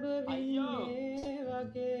අයියෝ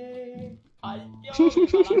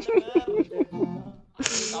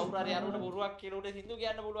කවුරු හරි අරුණ බොරුවක් කියලා උඩ සින්දු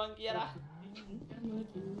කියන්න පුළුවන් කියලා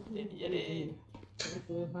එළියනේ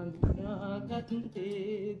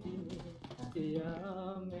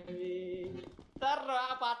තර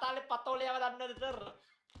පාතාලේ පතෝලියව දන්නවද තර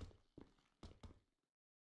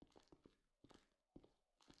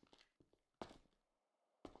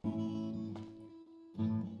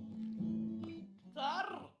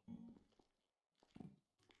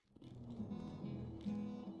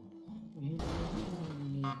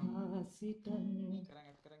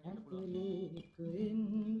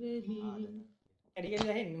ඇඩිගෙන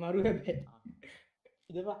ගහෙන් මරු හැබැයි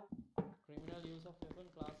ඉදපා criminal use of weapon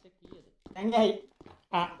class එක කීයද දැන් ගහයි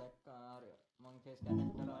මං ෆේස් ස්කෑන්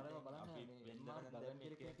එක කරලා බලන්න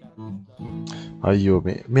අයියෝ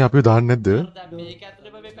මේ අපිව දාන්න නැද්ද? දැන් මේක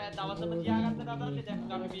ඇතුළේම මේ දවසම තියාගන්න නබරනේ දැන්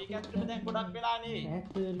අපි මේක ඇතුළේම දැන් ගොඩක් වෙලා නේ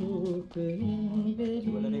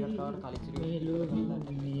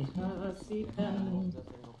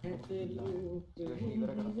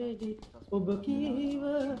ඔබ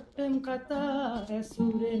කීවටම කතා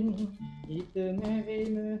ඇසුරෙන් හිත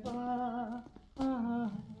නැවෙනවා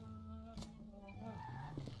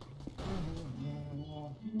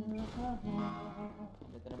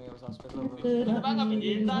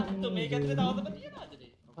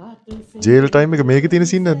ජේල් ටයිම් එක මේකේ තියෙන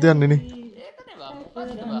සීන් නැද්ද යන්නේ නේ?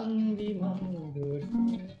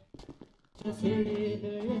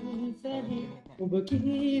 ඔබ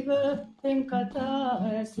කීවටම කතා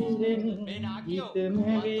ඇසුරෙන් හිත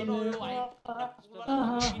නැවෙනවා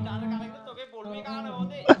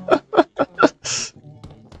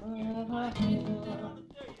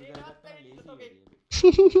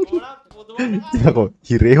යකෝ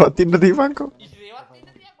හිරේවත් ඉන්න දීපන්කෝ.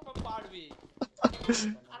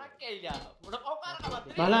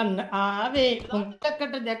 බලන්න ආවේ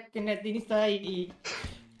උන්ටකට දැක්කේ නැති නිසායි.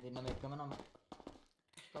 දෙන්නම එකම නම.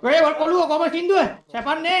 ඔය කොළුව කොම සින්දුව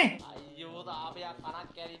සැපන්නේ. අයියෝ තාපයක් කනක්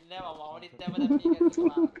කැරින්නේ නැහැ මම අවනිත් හැම දැන් මේක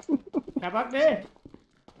කරා. සැපක් නේ.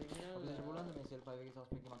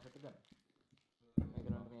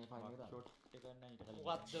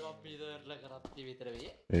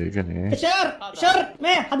 ඒකනේ. ෂර්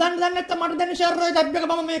මේ හදන්න දන්නේ නැත්නම් මට දැන් ෂර් ඔය ටැබ් එක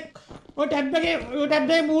මම මේ ඔය ටැබ්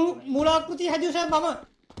එකේ මූලාකෘතිය හැදුවා ෂර් මම.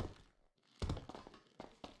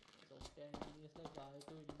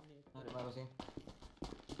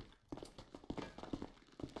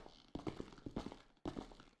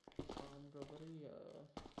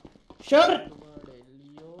 ෂර්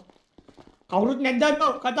කවුරුත් නැද්ද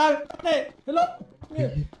කතා කරන්නේ හෙලෝ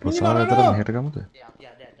ප්‍රසාරතර මෙහෙට ගමුද?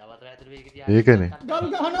 ඒකනේ. ගල්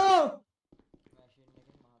ගහනවා.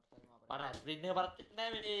 අර ස්ක්‍රීන් එක පරත්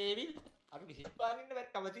නැහැ මේ ඒවිල්. අර කිසි පානින්න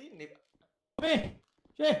වැක්කම තියෙන්නේ. මේ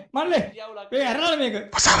ෂේ මල්ලේ. මේ ඇරලා මේක.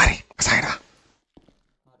 ප්‍රසාරයි. ප්‍රසාරා.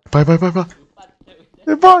 බයි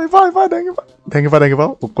දැන් එපා.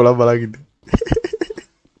 ඔක්කොලා බලාගින්න.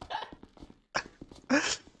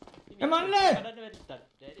 මල්ලේ.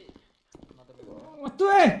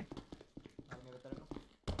 මතුවේ.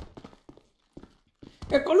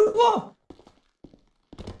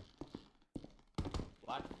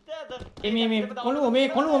 කොළුවෝ මේ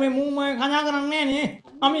කොළුවෝ මේ මූ මම කතා කරන්නේ නේ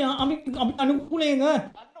අපි අනුකූලේ න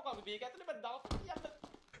අන්නකෝ අපි මේක ඇතුළේ මම දවස් කියන්න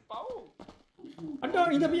පව් අඩෝ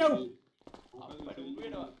ඉඳපියව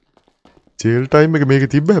ජේල් ටයිම් එක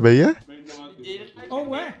මේකේ තිබ්බ හැබැයි ඈ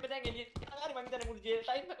ඔව් ඈ දැන් එළියට හරි මම හිතන්නේ මුළු ජේල්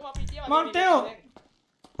ටයිම් එකම අපි කියවන්නේ මන්ටයෝ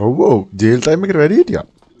ඔව් ජේල් ටයිම් එකට වැඩි හිටියා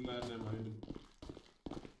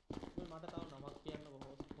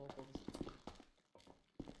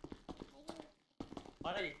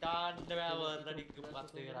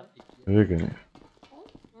ඒකනේ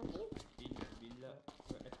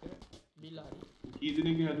කී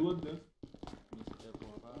දිනක හැදුවද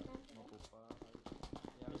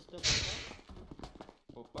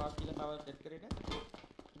පොප්පා කියලා තව සෙට් කරේ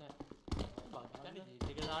නෑ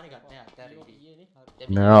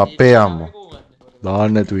නෑ අපේ අම්මෝ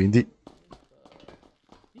දාන්න නැතුව ඉඳි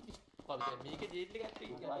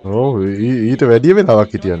ඔව් ඊට වැඩිය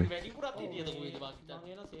වෙලාවක් හිටියනේ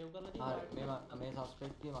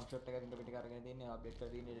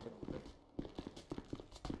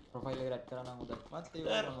ප්‍රොෆයිල් එක රැඩ් කරා නම් හොඳයි. මත් ඒ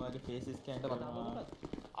වගේ ෆේස් ස්කෑන් එක බලනවා.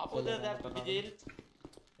 අපෝද දැන් අපි ජේල්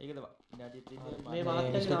ඒකද මේ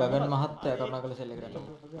මහත්තයා ගගන් මහත්තයා කරුණාකර සෙල් එකට යන්න.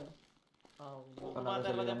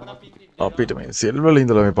 අපිට මේ සෙල් වල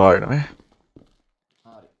ඉඳලා මේ පාවෙන නේ.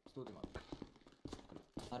 හරි. ස්තුතියි මම.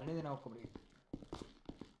 හරිනේ දෙනා ඔක්කොම ටික.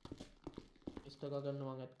 මිස්ටර් ගගන්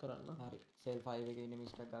මම ඇඩ් කරන්න. හරි. සෙල් 5 එකේ ඉන්නේ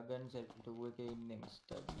මිස්ටර් ගගන්, සෙල් 2 එකේ ඉන්නේ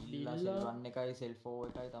මිස්ටර් බිල්ලා, සෙල් 1 එකයි සෙල් 4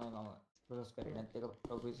 එකයි තමයි මම ප්‍රොසෙස් කරේ නැත් එක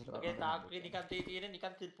ප්‍රොෆෙසර් ඔගේ තාක්කේ නිකන් තේ තියෙන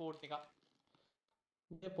නිකන් රිපෝට් එකක්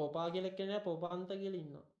මේ පොපා කියලා කියන්නේ පොපාන්ත කියලා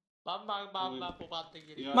ඉන්නවා මම පොපාන්ත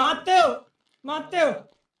කියලා මාත්‍යෝ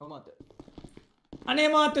ඔව් මාත්‍යෝ අනේ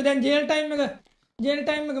මාත්‍යෝ දැන් ජේල් ටයිම්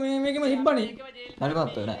එක මේකම තිබ්බනේ හරි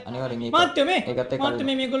මාත්‍යෝ නෑ අනිවාර්යෙන් ඒක මාත්‍යෝ ඒකත් එක්ක මාත්‍යෝ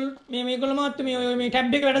මේගොල්ලෝ මාත්‍යෝ මේ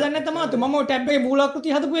ටැබ් එක වැඩ දන්නේ නැත්නම් මාත්‍යෝ මම ඔය ටැබ් එකේ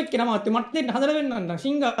මූලාකෘතිය හදපු එක්කෙනා මාත්‍යෝ මට දෙන්න හදලා වෙන්නන්න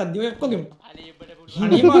සිංගාද්දි ඔය ඔක්කොගෙම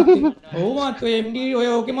අනේ මාත්‍යෝ ඔව් මාත්‍යෝ MD ඔය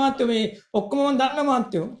ඔකේ මාත්‍යෝ මේ ඔක්කොම මම දන්න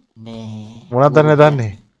මාත්‍යෝ නෑ මොනවද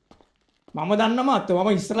දන්නේ මම දන්න මාත්තෝ මම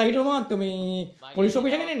ඉස්සරලා හිටව මාත්තෝ මේ පොලිස්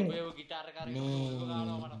ඔෆිස් එකේ නේ.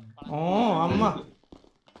 අම්මා.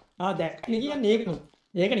 දැක්නේ කියන්නේ ඒකනේ.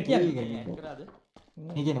 ඒකනේ කියන්නේ.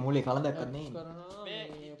 මේ කියන්නේ මොලේ කලදක්වත් නේ.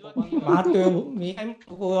 මාත්තෝ මේකයි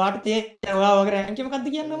ඔයාට තේ ඔයා වගේ රෑන්ක් එක මොකද්ද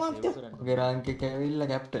කියන්නේ මාත්තෝ? ඔගේ රෑන්ක් එක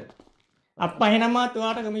ඇවිල්ලා කැප්ටන්. අප්පා එහෙනම් මාත්තෝ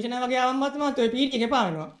ඔයාට කමිෂනර් වගේ ආවම මාත්තෝ ඔය පීටි එකේ එපා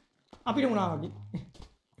වෙනවා. අපිට වුණා වගේ.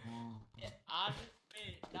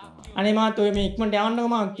 අනේ මාත්තෝ මේ ඉක්මනට යවන්නකෝ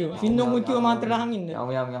මාත්තෝ. සින්දුම් මුච්චුව මාත්තට අහන් ඉන්න.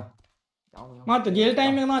 යමු. මාත්තෝ ජේල්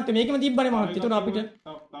ටයිම් එක මාත්තෝ මේකෙම තිබ්බනේ මාත්තෝ. ඒතකොට අපිට තව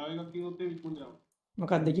එකක් කිව්වොත් ඒක ඉක්මනට යනවා.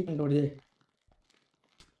 මොකක්ද කියන්න ඕනේ?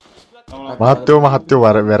 මහත්තයෝ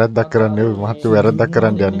වැරද්දක් කරන්නේ මහත්තයෝ වැරද්දක්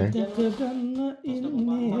කරන්න යන්නේ.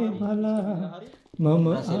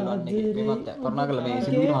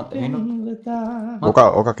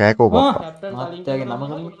 ඔක කෑකෝ බා. මහත්තයාගේ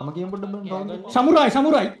නම කියමු පොඩ්ඩක් බලන්න. සමුරායි.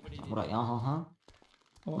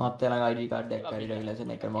 මහත්තයා ළඟ ID කාඩ් එකක් හරි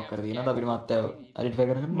රිලේෂන් එක මොකක් කරලා තියෙනවද අපිට මහත්තයා අයිඩෙන්ටිෆයි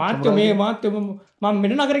කරගන්න. මාත්තෝ මම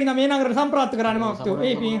මෙන්න නගරේ ඉඳන් මේ නගරට සම්ප්‍රාප්ත කරන්නේ මාත්තෝ.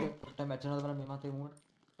 ඒ පී. මැච් එකක් බලන්න මේ මහත්තයා මුවට.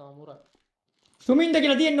 සමුරායි. සුමින්ද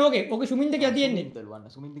කියලා තියෙන්නේ ඕකේ. ඕකේ සුමින්ද කියලා තියෙන්නේ.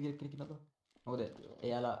 සුමින්ද කියලා කෙනෙක් ඉන්නවද? මොකද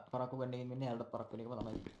එයාලා පරක්කු ගන්න එකෙන් වෙන්නේ එයාලට පරක්කු වෙන එකම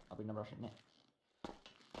තමයි අපිට නම් ප්‍රශ්නේ නැහැ.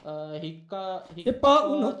 එපා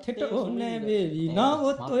වුණොත් හෙට ඕනේ වේවි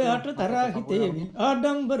නාවොත් ඔයාට තරහ හිතේවි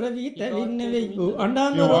ආඩම්බර වී තැවෙන්නේ වෙයි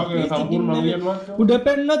අඬනර පිසිකින්නේ උඩ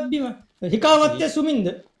පෙන්නොත් බිම හිකාවත්තේ සුමින්ද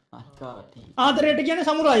ආදරයට කියන්නේ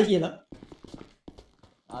සමුරායි කියලා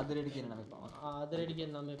ආදරයට කියන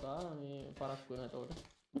නම එපා මේ පරක්කු වෙන එතකොට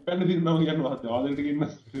පැන්න දින නම කියන්න වාද ආදරයට කියන්න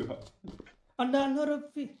අඬනර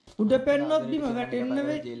උඩ පෙන්නොත් බිම වැටෙන්න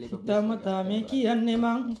වෙයි තමතා මේ කියන්නේ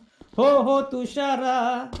මං हो तुषारा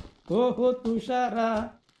तुषारा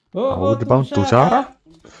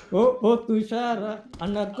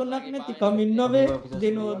අනකොලක් නැති කමින්නවේ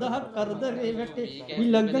දිනෝ දහක් කරදරේ වැටේ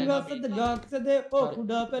ඊළඟගසද ගාක්සදේ ඕ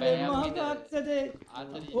කුඩා පෙරේ මහ ගාක්සදේ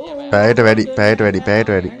පැයට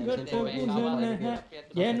වැඩි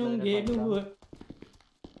ගේනුම් ගේනුව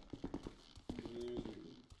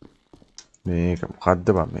මේක මොකද්ද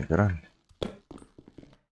බං මේ කරන්නේ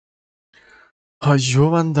අයියෝ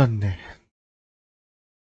මන් දන්නේ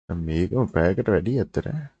මේකම පැයකට වැඩි ඇත්තට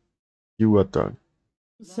කිව්වත් වගේ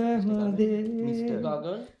සහදේ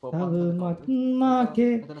තවමත්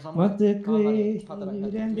මාකේ මතකයේ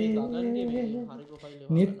රැඳේ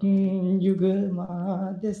නිත් යුග මා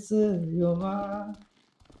දෙස යොමා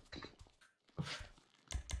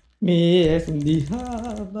මේ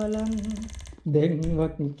ඇසුදිහා බලන්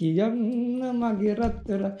දෙන්වත් කියන්න මගේ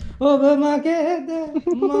රත්තර ඔබ මගේද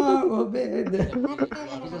මා ඔබේද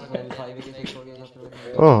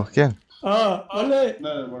ඕ කියන්න අලේ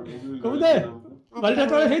කොහොමද වලට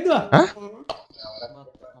තොල හිතුවා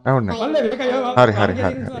හරි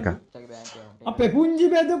අපේ පුංචි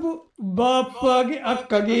බෙදපු බාප්පාගේ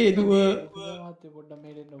අක්කගේ දුව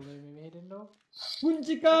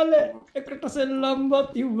පුංචි කාලේ එකට සෙල්ලම්වත්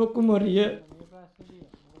ඉව්ව කුමරිය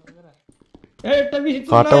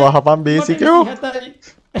කට වහපන් බේසිකෝ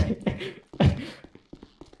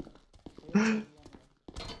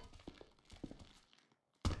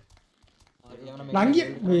නංගි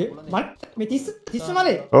මේ තිස්ස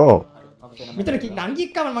මලේ ඕ මෙතන නංගි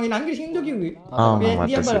එක්කම මගේ නංගි සින්දු කිව්වේ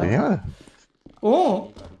ඕ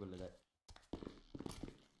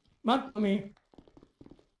මත් මේ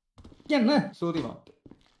කියන්න සූති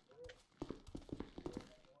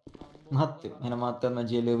මහත්තයෝ එහෙනම් මහත්තයා මම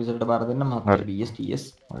ජේල් ඔෆිසර්ට බාර දෙන්න මහත්තයා BSTS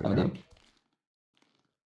හැමදේම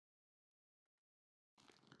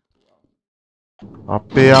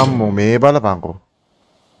අපේ අම්මෝ මේ බලපන්කෝ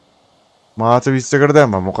මාස 20කට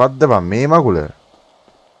දැම්ම මොකද්ද බං මේ මගුල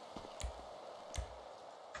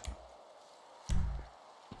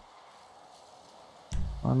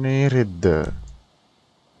අනේ රෙද්ද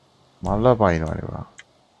මල්ල පයින්නවනේ බං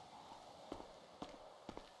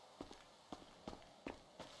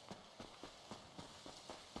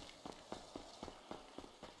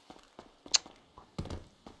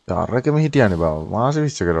තරකෙම හිටියනේ බා මාස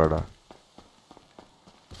 20කට වඩා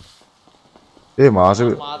ඒ මාස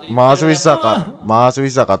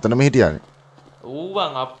 20ක් අතනම හිටියනේ ඌ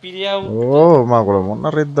බං අප්පිරියා ඕ මාගොල්ල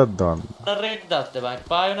මොන රෙද්දක්ද දාන්න රෙද්දක්ද බං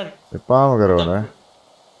එපා වෙන එපාම කරවන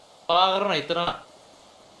පා කරන ඉතන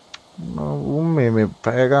උන් මේ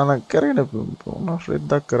පැය ගානක් කරගෙන මොන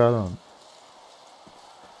රෙද්දක් කරා දාන්න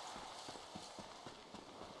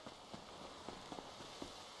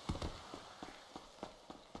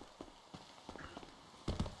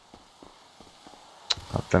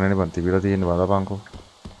අත්තනනේ බන් තිබිලා තියෙන බලපංකෝ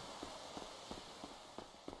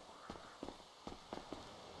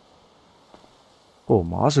ඕ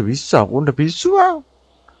මාස 20ක් උන්ට පිස්සුවා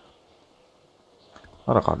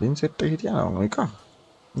අර කලින් සෙට් එක හිටියා නෝ එක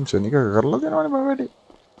ශනික කරලා දෙනවනේ මම වැඩි.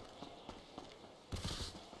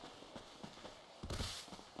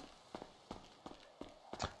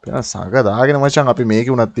 පෙන සංග දාගෙන මචං අපි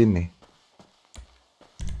මේකේ උනත් ඉන්නේ.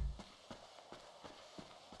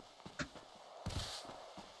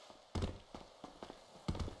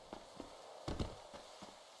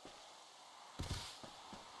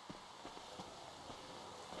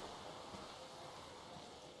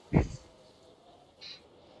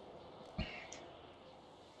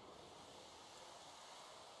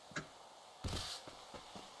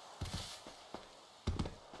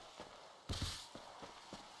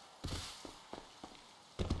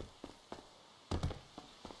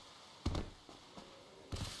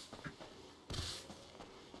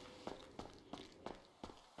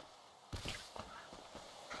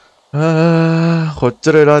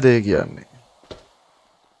 කොච්චර වෙලාද ඒ කියන්නේ?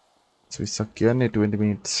 20ක් කියන්නේ 20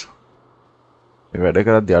 minutes. මේ වැඩ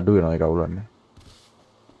කරද්දි අඩු වෙනවා ඒක අවුලන්නේ.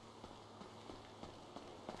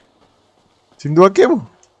 සින්දුවක් කියමු.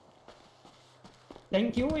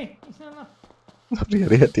 thank you ඉස්සලා.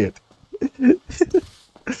 හරි ඇති.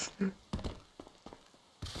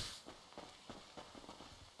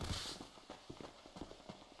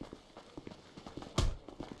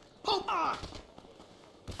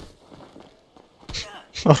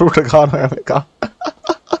 අරුට ගානවා යන එක.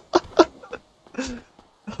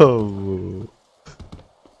 ඔව්.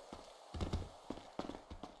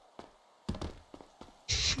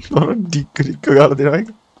 අර ඩික්ක ගාලා දෙනවා එක.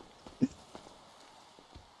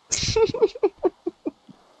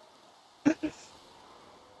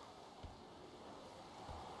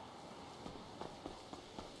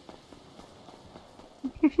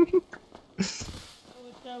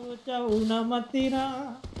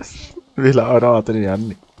 වෙලාවට අතරින්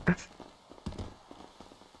යන්නේ.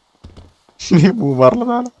 මේ මූ මරලා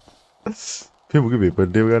දාලා. මේ මුගේ වෙපන්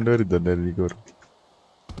ඩේව ගන්න වෙරිද දැන් නිකෝර.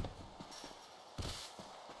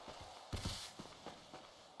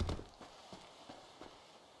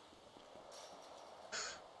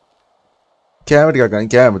 කෑම ටිකක්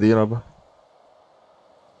ගන්න කෑම තියෙනවා බා.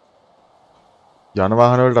 යන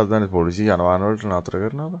වාහන වලට අද දැන් පොලිසිය යන වාහන වලට නතර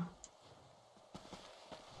කරනවා බා.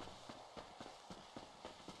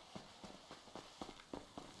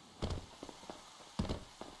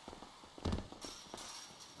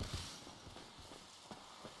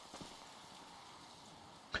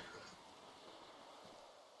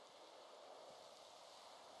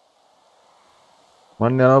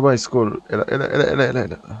 මන් යනවා බා ස්කූල් එල.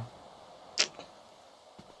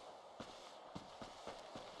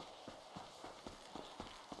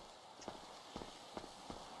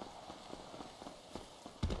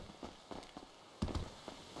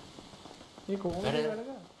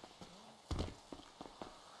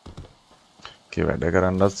 වැඩ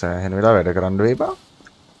කරන්නත් සෑහෙන වෙලා වැඩ කරන්න වෙයි බා.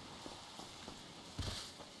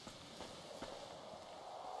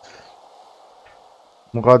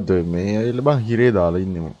 මොකද්ද මේ ඇවිල්ලා බං හිරේ දාලා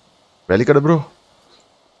ඉන්නේ මම. වැලිකඩ බ්‍රෝ.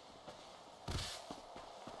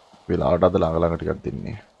 වෙලාවට අද ළඟ ටිකක්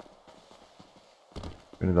දෙන්නේ.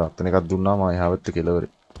 වෙන දාත්තන එකක් දුන්නා මම එහාවෙත්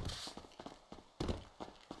කෙලවරේ.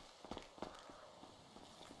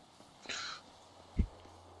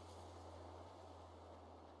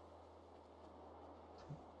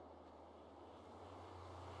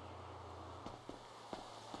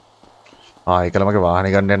 ඒකල මගේ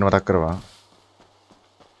වාහනේ ගන්න යන්න මතක් කරවා.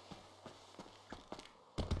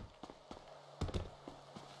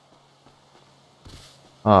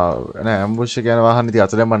 නෑ ඇම්බුෂ් එක යන වාහනේ ඉතින්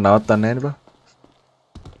අතලෙන් මම නවත්තන්නේ නෑනේ බා.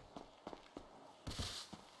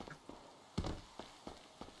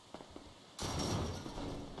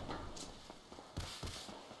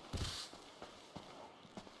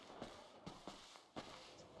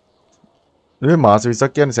 මේ මාස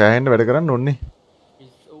 20ක් කියන්නේ සෑහෙන්න වැඩ කරන්න ඕනේ.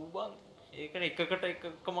 ඒකනේ එකකට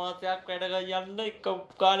එක මාසයක් වැඩ යන්න එක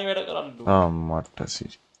ගානේ වැඩ කරන්න මට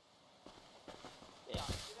සිරි.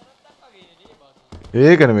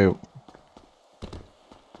 ඒකනේ මේ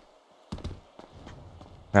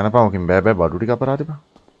යනපමකින් බෑ බඩු ටික අපරාධ බා.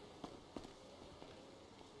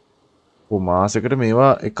 මාසෙකට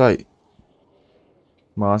මේවා එකයි.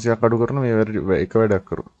 මාසයක් අඩු කරන මේ එක වැඩක්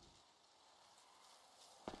කරුවා.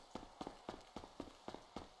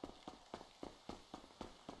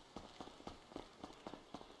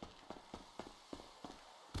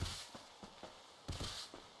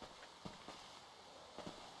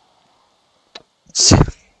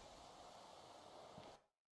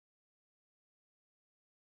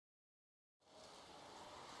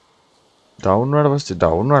 ඩවුන්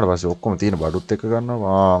වුණාට පස්සේ ඔක්කොම තියෙන බඩුත් එක්ක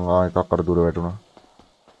ගන්නවා. එකක් අර දුර වැටුණා.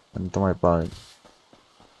 දැන් තමයි පාන්නේ.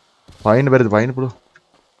 පයින් බැරිද පයින් පුළුවන්.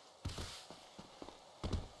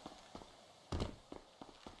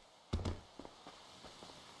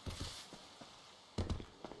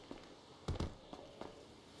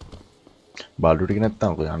 බාල්දු ටික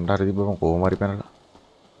නැත්තම් කොයි යන්න හරි තිබ්බම කොහොම හරි පැනලා.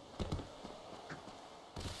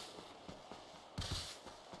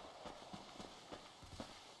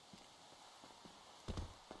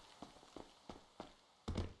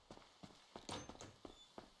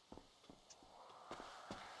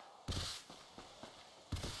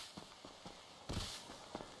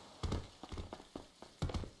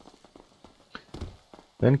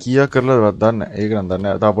 දැන් කීයක් කරලාද දන්නේ නැහැ. ඒක නම් දන්නේ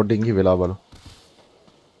නැහැ. තා පොඩ්ඩකින් ගිහ වෙලා බලමු.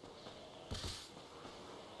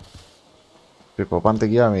 ඒ කොපන්ත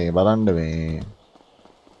ගියා මේ බලන්න මේ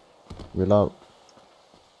වෙලා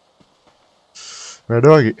වැඩ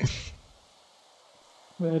වගේ.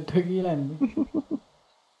 වැඩ කියලා යන්නේ.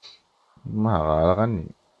 මම හරහා කන්නේ.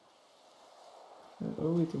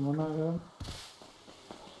 ඔව් ඉතින් මොනවා කරන්නේ?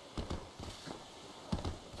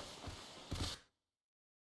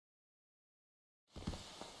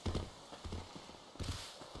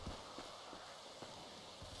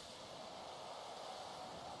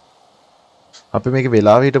 අපි මේක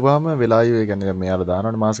වෙලාව හිටපුවාම වෙලාව ඒ කියන්නේ මෙයාලා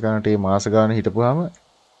දානවනේ මාස ගානට ඒ මාස ගාන හිටපුවාම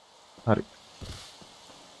හරි.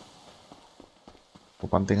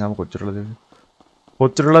 කොපන්තෙන් ආම කොච්චරලා දෙන්නේ?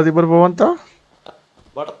 කොච්චරලා තිබ්බද පොවන්තා?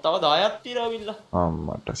 බට තව 10ක් තියනවා විල්ලා.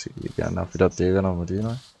 අම්මට සී කියන්නේ අපිටත් ඒක නම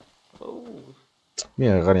තියෙනවා. ඔව්.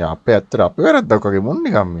 මේ කණි අපේ ඇත්තට අපේ වැරද්දක් වගේ මොන්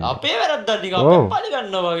නිකම් මේ. අපේ වැරද්දක් නිකම් අපේ පලි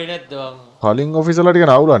ගන්නවා වගේ නැද්ද බං? කලින් ඔෆිසර්ලා ටික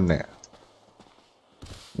නවුලන්නේ.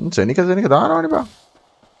 සෙනික දානවනේ බං.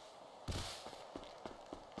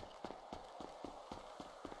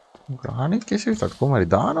 ගානේ කෙසෙවිසක් කොහොම හරි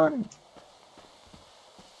දානවනේ.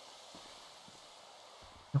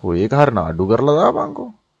 ඔය ඒක හරින අඩු කරලා දාපන්කෝ.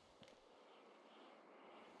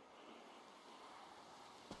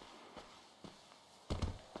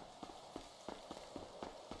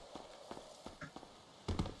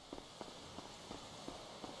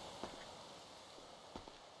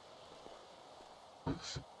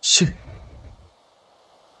 Shit.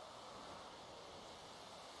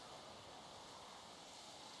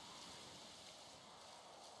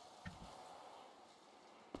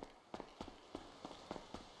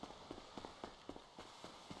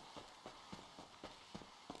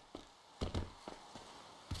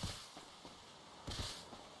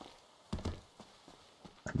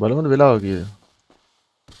 බලමුද වෙලාව කීයද?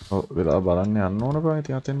 ඔව් වෙලාව බලන්න යන්න ඕන බං.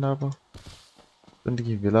 ඉතින් අතෙන් ආපහු. එතන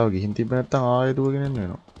ටික වෙලාව ගිහින් තිබ්බ නැත්තම් ආයෙ දුවගෙන එන්න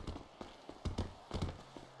වෙනවා.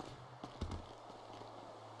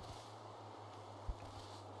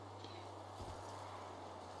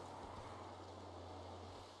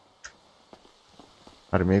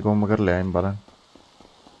 හරි මේක කොහොම කරලා යයින් බලන්න.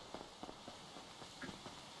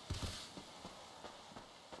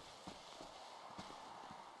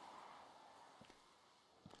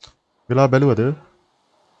 වෙලා බැලුවද?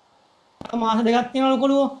 මාස දෙකක් තියෙනවලු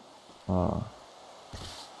කොළුවෝ.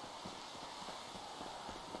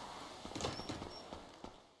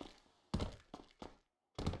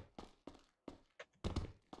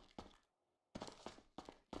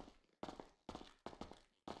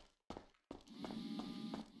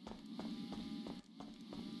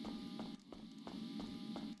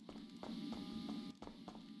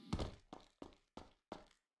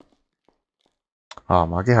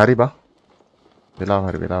 මගේ හරි බා. වෙලාව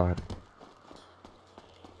හරි.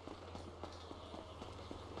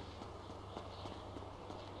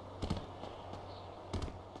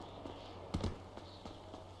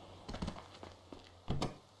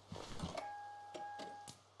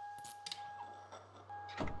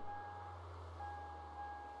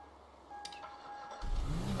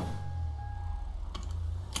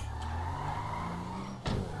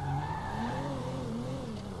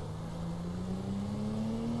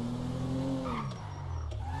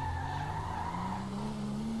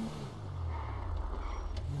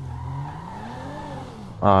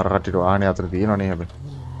 අර කටිට ආනේ අතර තියෙනවනේ හැබැයි.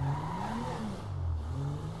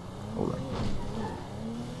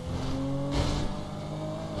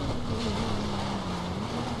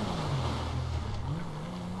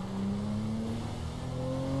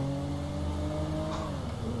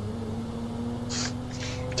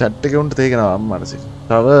 චැට් එකේ උන්ට තේගෙනවා අම්මරසි.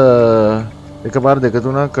 තව එකපාර දෙක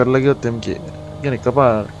තුනක් කරලා ගියොත් MK. කියන්නේ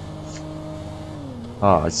එකපාර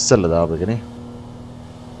ඉස්සෙල්ලා දාපෙකනේ.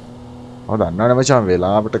 දන්නවනේ මචං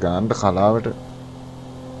වෙලාවට ගන්න කලාවට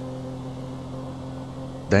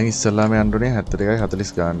දැන් ඉස්සල්ලාම යන්න ඕනේ 72යි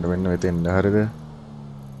 40 ගන්න මෙන්න මෙතෙන් හරියද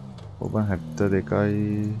ඔබ 72යි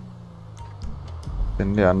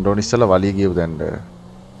එන්නේ යන්න ඕනේ ඉස්සල්ලා වලිය ගියු දැන්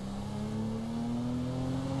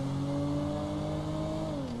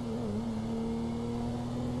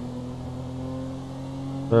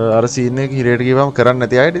අර සීන් එක හිරේට ගියවම කරන්න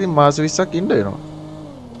නැති අයට ඉතින් මාස 20ක් ඉන්න වෙනවා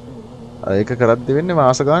ඒක කරද්දි වෙන්නේ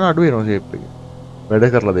මාස ගාන අඩු වෙනවා ෂේප් එකේ වැඩ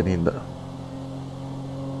කරලා දෙන හින්දා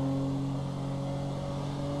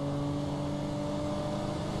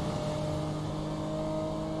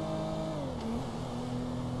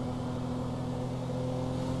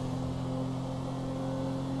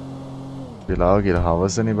වෙලාව කියලා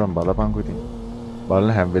හවසනේ බං බලපංකෝ ඉතින්.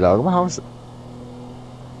 බලන හැම වෙලාවකම හවස.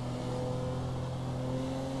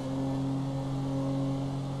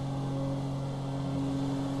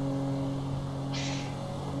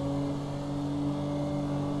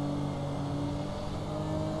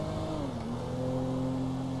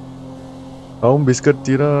 අවුම් බිස්කට්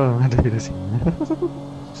තියලා මට ඉරසින්.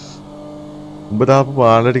 උඹ දාපු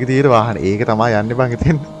පාල ටික තියෙන වාහනේ. ඒක තමයි යන්නේ බං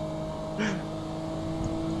එතෙන්.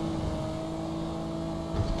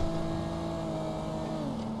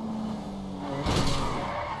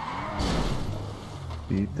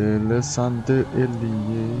 පීතල සඳ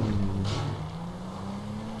එළියේ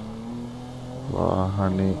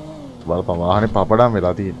වාහනේ බලපන් වාහනේ පපඩම්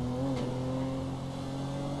වෙලා තියෙන්නේ.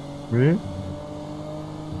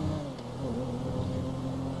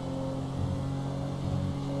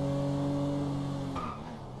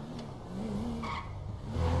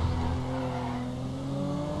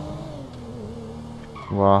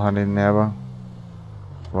 वाहने नैबा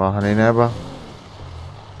वाहने नैबा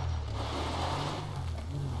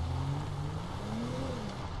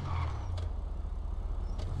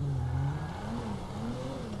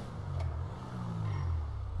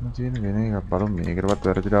मुझे नहीं मैंने कहा पर मैं कर बात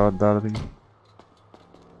कर रहा था दाल थी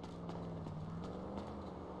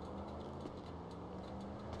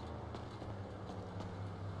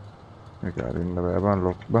मैं क्या इन लगा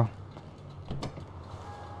लोग बा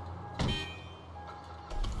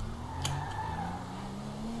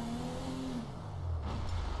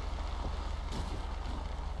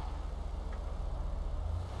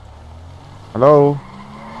हेलो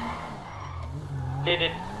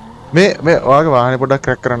मैं आगे वाहन पोड़ा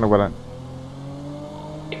क्रैक करने वाला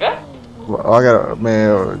ठीक है आगे मैं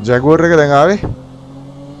जैगुआर रे के देंगे आवे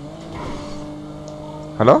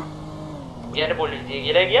हेलो यार बोल लीजिए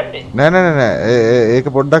ये रहेगी आपने नहीं एक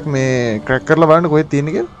पोड़ा मैं क्रैक कर लगा कोई तीन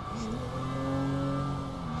के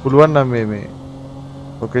पुलवान ना मैं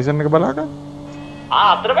लोकेशन के बाला का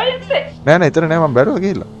अतर भाई इससे नहीं इतना नहीं मैं बैठो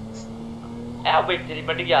अकेला अब तेरी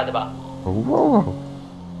पट्टी की याद बा wow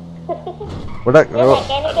Udah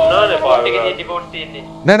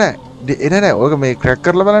Nah, oke me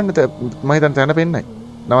cracker lah balan mai tan sana pennai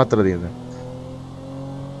namattala තියෙන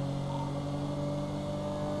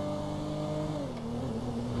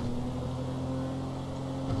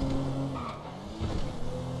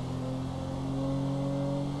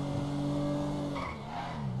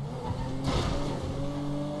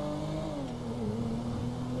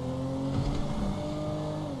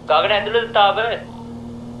ගාගෙන ඇතුළට තාව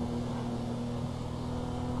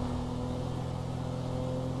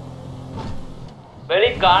වෙලි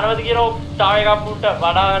ගානවද කියලා තාව එකක් පුට්ට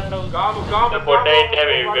වඩා ගන්න ගාමු පොඩ්ඩයි ඉන්න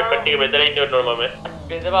මේ වෙපන් ටික බෙදලා ඉන්න ඕන මම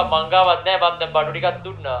බෙදපා මංගාවක් නැහැ බන් දැන් බඩු ටිකක්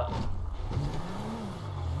දුන්නා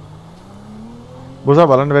බොසා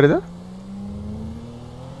බලන්න බැරිද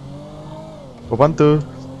ඔපන්තු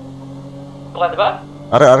මොකද බා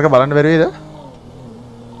අරක බලන්න බැරි වේද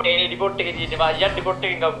මේ රිපෝට් එකේ තියෙනවා අයියන් රිපෝට්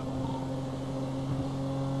එකෙන් ගමු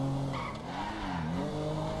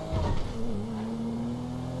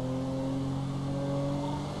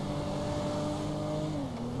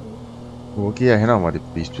ඕකේ ඇහෙනවා මට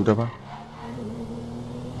පිස්සුද බං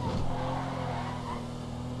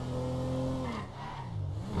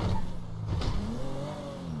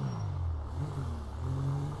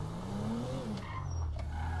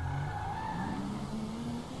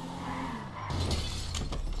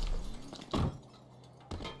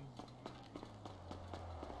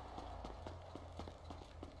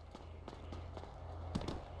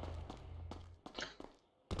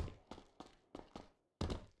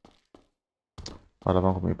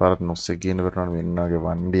බලපන්කො මේ පාරත් නොස්සේ ගේන කරනවා මෙන්නගේ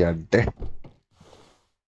වණ්ඩි අඩ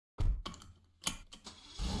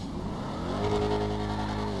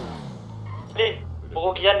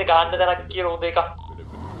මොකෝ කියන්නේ ගහන්න තරක් කියලා උදේ එක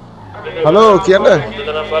හලෝ කියන්න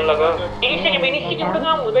දෙතන බලලක ඉනිෂේ මිනිස්සු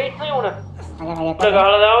කිව්වනම් උදේ ඉන්නේ උන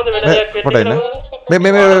ගහලා දාවද වෙන දෙයක් පොඩ්ඩයි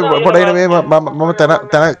මේ පොඩ්ඩයි මේ මම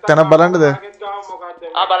තන බලන්නද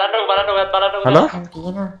බලන්න ඔයත් බලන්න හලෝ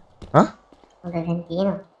කියනවා ඔතන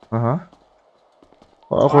කියනවා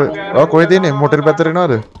කොහෙද ඉන්නේ මොටර් පැත්තට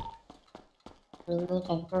එනවද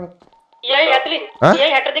ඊයයි 40 ඊයයි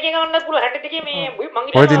 62 ගන්නත් පුළුවන් 62 මේ මං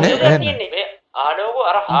කොහෙද ඉන්නේ මේ ආනෝකෝ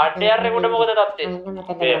අර හાર્ඩ්වෙයාර් එකට මොකද තත්ත්වේ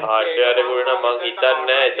මේ හાર્ඩ්වෙයාර් එකට නම් මං හිතන්නේ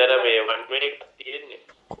නැහැ එතන මේ 1 මිනිත් තියෙන්නේ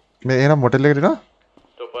මේ එහෙනම් මොටල් එකට එනවා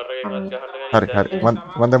ස්ටොපර් එකවත් ගහන්න හරි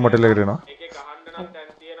මම දැන් මොටල් එකට එනවා එකේ ගහන්න නම්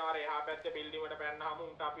දැන් තියෙනවා අර එහා පැත්තේ බිල්ඩින් වලට පැන්නාම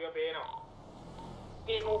උන්ට අපිව පේනවා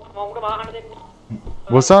මේ මොකට වාහන දෙන්නේ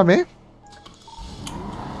බොසා මේ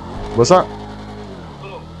බොසා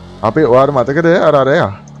අපේ ඔයාලා මතකද අර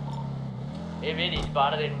අරයා ඒ වෙලි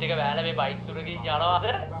පාර රෙන්ට් එක වැහලා මේ බයික් තුරකින් යනවාද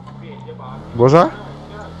ගොසා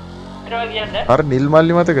එනවා කියන්නේ අර නිල්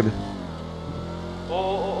මල්ලි මතකද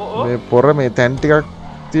මේ පොර මේ තැන් ටිකක්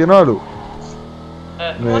තියනවලු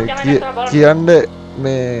මේ කියන්න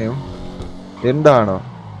මේ එන්න ආනවා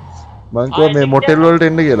මං කිව්වා මේ මොටෙල් වලට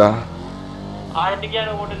එන්න කියලා ආයෙත්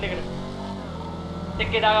කියන්නේ මොටෙල් එකට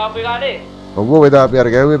ටිකේ දාගාපු කාලේ ඔව් වෙදා අපි අර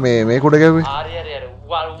ගැව්වේ මේ කුඩ ගැව්වේ හරි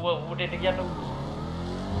ඌට එන්න කියන්න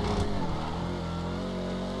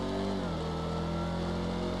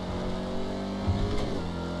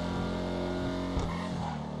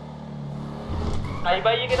අයි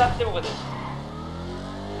බයි එකේ දැක්කේ මොකද?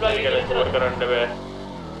 ඉවර කරන්න බෑ.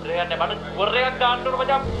 රේගන්න මට වර එකක් ගන්න ඕන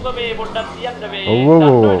මචං උඹ මේ පොඩ්ඩක් තියන්න මේ. ඔව්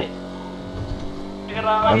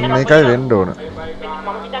මේකයි වෙන්න ඕන. මම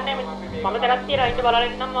හිතන්නේ මම දැනක් තියලා ඉන්න බලලා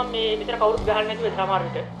ඉන්නම් මම මේ විතර කවුරුත් ගහන්න නැතුව සමහර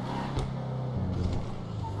විට.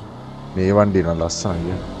 මේ වණ්ඩි නෝ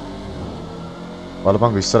ලස්සනයි.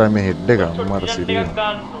 බලපන් ඉස්සරහින් මේ හෙඩ් එක අම්මාට සිරිය.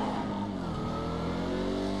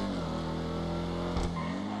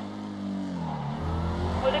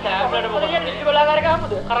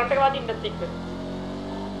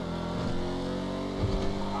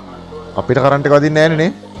 අපිට කරන්ට් එක වදින්නේ නැහැ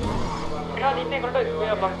නේ. ඒක වදින්නේ කොට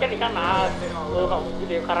මක්ක නිකන්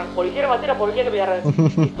කරන්ට් පොලිසියට වදින පොලිසියට බයර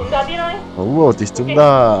 33000 තියෙනවනේ. ඔව්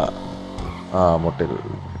 33000 මොටෙල්.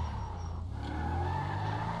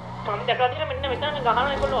 මම දැකලා තියෙන මෙන්න මෙතන ගහන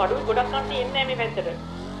ඒගොල්ලෝ අඩුයි ගොඩක් කන්ටි එන්නේ නැහැ මේ පැත්තට.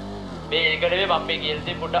 මේ ඒක නෙවෙයි මම මේ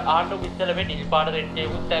කියන්නේ පොඩ ආන්න ඉස්සල මේ නිල් පාට රෙඩ්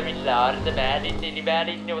එකකුත් ඇවිල්ලා ආරිද බෑඩ් ඉන්නේ ඉලි බෑඩ්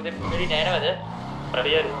ඉන්නේ ඔතේ මෙරි නෑ නේද?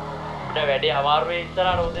 හරියට. උඩ වැඩේ අමාරු වෙයි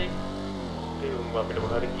ඉස්සරහට ඔතේ. අපිට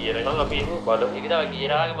මොනවද කියනකම් අපි එහෙම බලමු. ඒක තමයි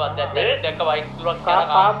කියනාගේ මම දැක්ක බයික් තුනක්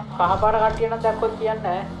කරා කහපාට කට්ටිය නම් දැක්කොත් කියන්නේ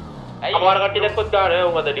නැහැ. ඇයි කහපාට කට්ටිය දැක්කොත් ගන්න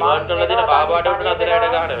උඹද ඩිමාන්ඩ් කරලා දෙන කහපාට උඩ නතර වැඩ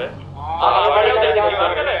ගන්නව.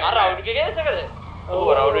 අර අවුඩ්ගේ කේස් එකද? ඔව්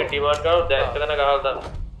රවුඩේ ඩිමාන්ඩ් කරලා දැක්ක තැන ගහලා දාන්න.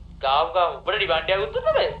 ගාව උඹට ඩිමාන්ඩ් එකක් උත්තර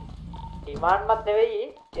තමයි. ඩිමාන්ඩ් මත් නෙවෙයි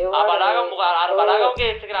ඒ වගේ බලාගමු අර බලාගමු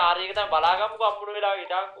කේස් එක ආර එක තමයි බලාගමුකෝ අම්මුණු වෙලාව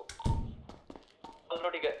හිටාකෝ. අල්ලෝ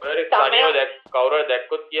ටික. හරි තනියම දැක් කවුරුහරි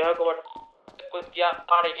දැක්කොත් කියහකෝ මට. कुछ किया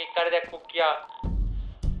पाड़े के कर दे कुछ किया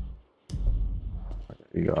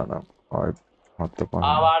ඊගානම් ආයෙත් හත් පහ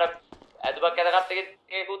ආවාර ඇදුවක් ඇදගත්ත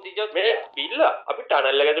එකේ කුත් දිජොත් මේ බිල්ල අපි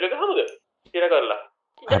ටනල් එක ඇතුලේ ගහමුද ඉතිර කරලා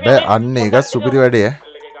හැබැයි අන්න ඒකත් සුපිරි වැඩේ ඈ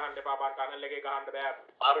ටනල් එකේ ගහන්න එපා බා ටනල් එකේ ගහන්න බෑ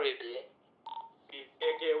අර වෙන්නේ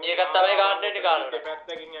ඒකත් තමයි ගහන්න ඉන්නේ ගන්න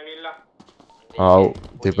දෙපැත්තකින් ඇවිල්ලා ආව්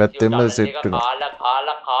දෙපැත්තෙම සෙට් වෙනවා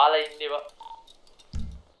කාලා ඉන්නවා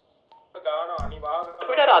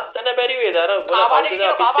අපිට රත්තන බැරි වේද අර කාපාට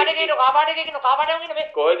එකේ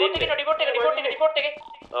කොහෙද ඉන්නේ රිපෝට් එක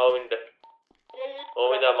ආව ඉන්න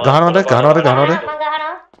ඕමෙද ගහනවද මම ගහනවා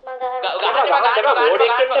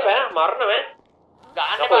ගෝඩෙක් එක්ක බෑ මරන්න බෑ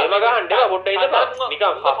ගහන්න බෑ එම ගහන්න එපා පොඩ්ඩක් ඉඳපන්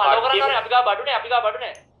නිකන් ෆලෝ කරන්න අපි ගා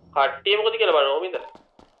බඩුනේ කට්ටිය මොකද කියලා බලන්න ඕමෙද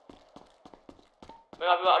මේ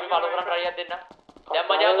අපි ෆලෝ කරන්න try එකක් දෙන්න දැන්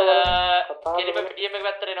මචං කෙලිම PDM එක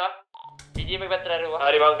පැත්තට එනවා PDM එක පැත්තට ආරෙවා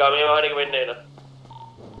හරි මං ගමේ වාහනේක වෙන්න එන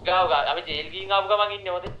ගාව අපි ජේල් ගිහින් ආපු ගමන්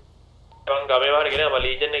ඉන්නේ මොකද මං ගමේ වාහනේ ගෙන මම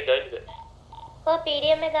ලීජන් එක ගයිද කො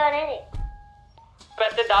PDM එක ගානේ නේ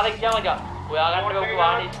පැත්තේ දාලා ගියා මචං ඔයා ගන්න ඔක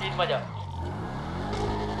වාහනේ ස්පීඩ් මචං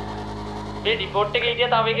මේ රිපෝට් එකේ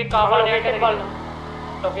හිටියා තව එකෙක් කාපාඩයක් කරලා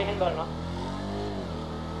ලොකේෂන් බලනවා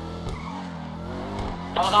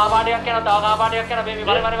තව කාපාඩයක් කරනවා මේ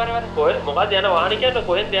වර කොහෙද මොකද යන වාහනේ කියන්නේ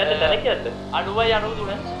කොහෙන්ද යන්නේ තැන කියන්නේ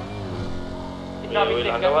 90 93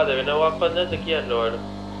 ළඟවද වෙනවක් පන්දද කියන්න ඕන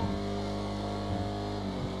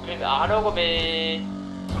මේ ආනෝක මේ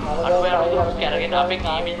අනුවය කරගෙන අපි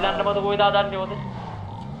කීමිල්ලන්න මත කොයිද හදන්නේ ඔතේ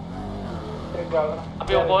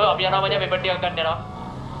අපි ඔය අපි යනවා මචං මෙපට් ටිකක් ගන්න යනවා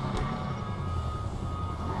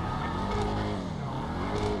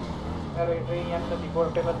අර ට්‍රේන් යන්න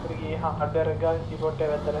රිපෝට් එක පැත්තට ගියේ හඩර් ගාන රිපෝට්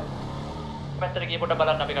එක පැත්තට ගියේ පොඩ්ඩක්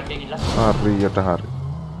බලන්න අපි කට්ටිය ගිහලා හරියට හරි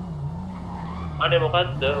අනේ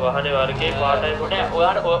මොකද්ද වාහනේ වර්ගයේ පාටයි පොඩ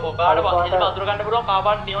ඔයාට වහින්න අඳුර ගන්න පුළුවන්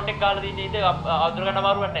කාපාට නියොන් එක ගාලා දින්නේ ඉතින් අඳුර ගන්න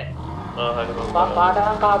අමාරුවක් නැහැ හරි මම පාට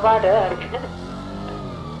නම් කාපාට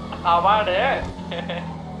කාපාට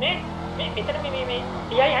මේ මෙතන මේ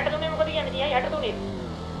TI 63 මොකද කියන්නේ TI 63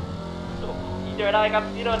 ඊට වඩා එකක්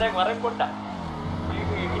තියෙනවා දැන් වරෙන් පොඩ්ඩක්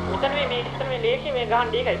මෙතන මේ ලේසි මේ ගහන්න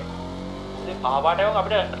ඒකයි ඉතින් කාපාට වගේ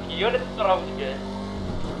අපිට කියවල කරවුද කියලා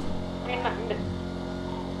මෙන්න taktik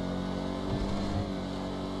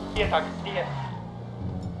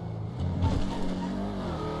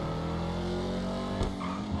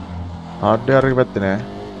hardware එක පැත්තේ නෑ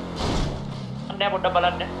අන්න පොඩ්ඩක්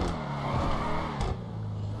බලන්න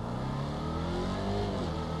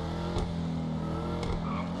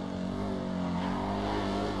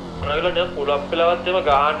මොනවද වෙලා නේ පුල් අප් වෙලාවත් එම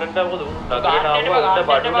ගහන්නට මොකද නගරේට ආවම උන්ට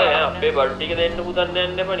බඩු නෑ අපේ බඩු ටික දෙන්න පුතන්න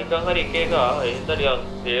යන්න එපා නිකන් හරි එක එක එහෙනම් නිකන්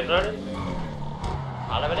තේරෙනවනේ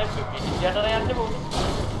අලවලේ පිටියට යන්න බෝනේ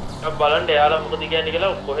බලන්න එයාලා මොකද කියන්නේ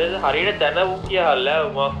කියලා කොහෙද හරියට දැන උ කියලා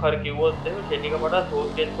මොකක් හරි කිව්වොත් එහෙම ටෙනික මට සෝස්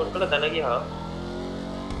ගෙන් කොට කරලා දැන ගියා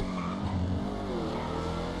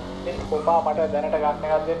කොපා මට දැනට ගන්න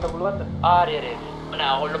එකක් දෙන්න පුළුවන්ද ආරි ආරි මම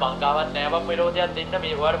ඕල්ල මංගාවක් නෑ බම් මෙලෝදියක් දෙන්න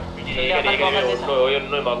මේ වර පිටියට ඔය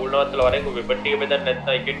ඔන්න මගුල් නවත්තලා වරෙන් වෙබන් ටික බෙදන්න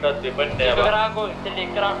නැත්නම් එකෙක්වත් වෙබන් නෑ බා කරාකෝ ඉතින්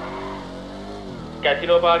ලින්ක් කරා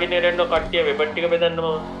කැසිනෝ පාගෙන එරෙන්න කට්ටිය වෙබන් ටික බෙදන්න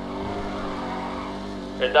මම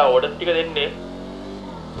එදා ඕඩර් ටික දෙන්නේ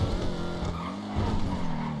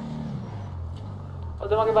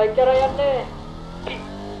ඔද මගේ බයික් කරා යන්නේ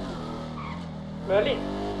බර්ලි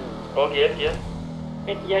ඔව් කිය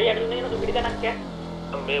මේ තියයි අඩුනේ නේද පිටි තනක්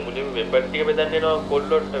ඈ මේ මුලින්ම වෙබන් ටික බෙදන්න එනවා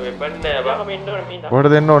කොල්ලොට වෙබන් නෑ බා මම එන්න ඕනේ මීන්ද කොහෙද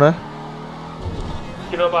දෙන්න ඕන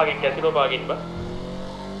කැසිනෝ පාගින් බා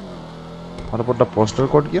මට පොඩ්ඩක් පෝස්ටල්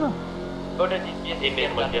කෝඩ් කියනවා ඔඩ ඉන්නේ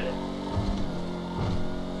මම කියන්නේ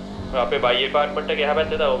අපේ බයි ඇපාර්ට්මන්ට් එකේ එහා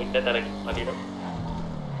පැත්තේ දාව ඉන්න තැනක හරියට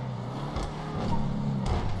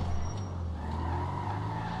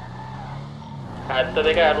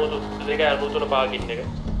 72 පාගින් එක.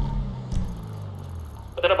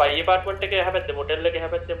 ඔතන බයි ඇපාර්ට්මන්ට් එකේ එහා පැත්තේ මොටෙල් එකේ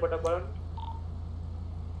එහා පැත්තේ පොඩක් බලන්න.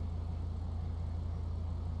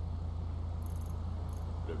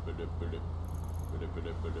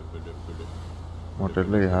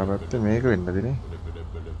 මොටෙල් එකේ එහා පැත්තේ මේක වෙන්නද නේ?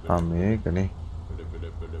 ආ මේකනේ.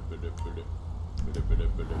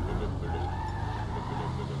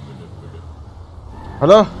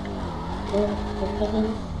 හලෝ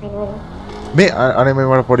මේ අනේ මේ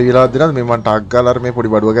මට පොඩි වෙලාවක් දෙනවද මේ මම ටක් ගාලා අර මේ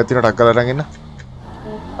පොඩි බඩුවක් ගත්තා ටක් ගාලා අරන් එන්න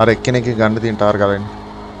අර එක්කෙනෙක් ගන්න තියෙන ටාර් ගාලා එන්න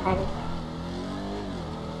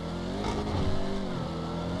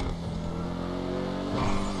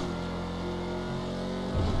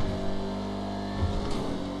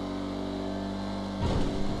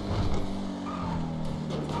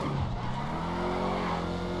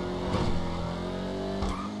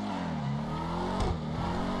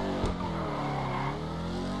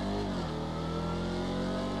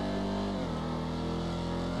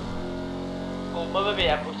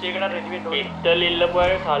හරි පිස්ටල්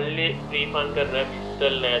ඉල්ලපුවාගේ සල්ලි රීෆන්ඩ් කරනවා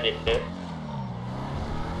පිස්ටල් නෑ දෙන්න.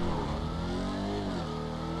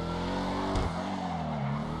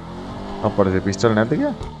 අපරේ පිස්ටල් නැද්ද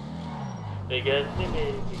කියලා? ඒ කියන්නේ මේ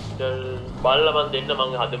පිස්ටල් බල්ලා මන් දෙන්න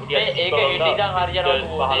මං හදපු ටික ඒක හෙට ඉඳන්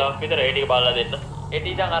හරියනවා 15ක් විතර ඒ ටික බල්ලා දෙන්න. හෙට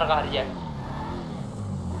ඉඳන් අරක හරියයි.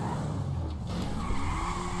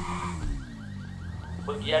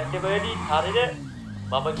 ඔය කියන්නේ බඩි හරියද?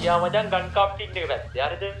 මම ගියා මචං ගන් කාප්ටින් එක පැත්තේ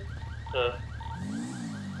හරියද?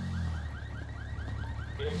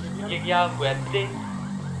 ගියා කොහෙද?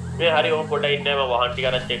 මේ හරි ඔහොම පොඩ ඉන්නේ මම වහන් ටික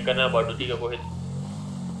අරන් චෙක් කරනවා බඩු ටික කොහෙද?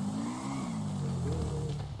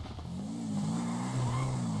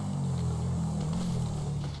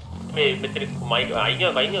 මේ මෙතන මයික්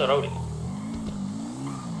අයියා රවුලි.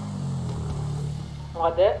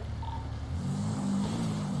 මොකද?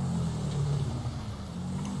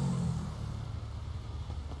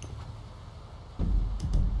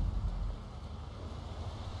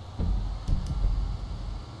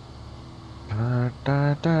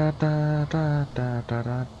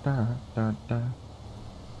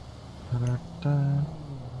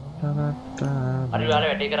 අනිවාර්ය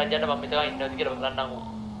වැඩේ කරන් යන්න මම මෙතන ඉන්නවද කියලා බලන්නම් ඕ.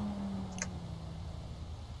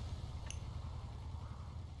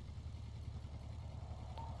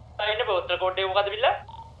 අයින්න පොත්‍ර කෝඩේ මොකද බිල්ලා?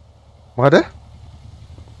 මොකද?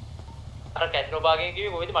 අර කැසිනෝ භාගයෙන්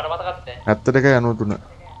කිව්වේ කොහෙද මට මතකත් නැහැ. 72 93.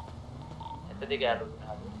 72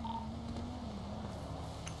 93.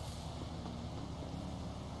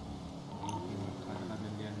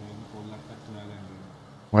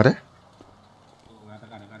 මොකද?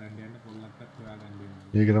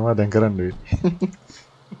 ඒක තමයි දැන් කරන්න වෙන්නේ.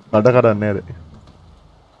 කඩ කඩන්නේ නැද?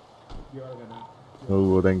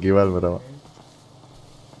 ඔව් දැන් ගෙවල්ම තමයි.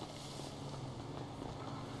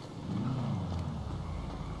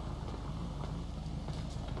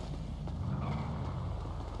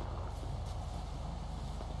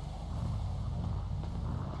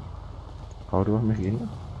 කවුරු වම් මේක ඉන්න?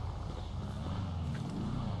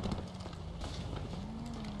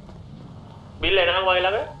 බිල් එනවා මගේ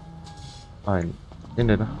ළඟ. ආයි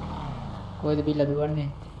එන්න එන්න. කොහෙද බිල්ලා දුවන්නේ?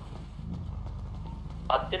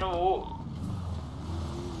 අත්තිනු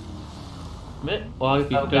මේ ඔයාගේ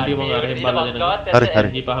පිස්ටල් ටික මම අරගෙන බලලා දෙනවා. හරි හරි.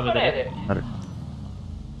 මේ පහම දෙන්න. හරි.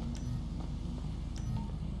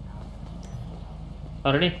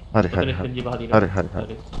 හරිනේ. හරි හරි. හරි හරි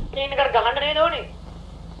හරි. චේන් එකට ගහන්න නේද ඕනේ?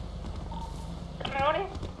 ඕනේ.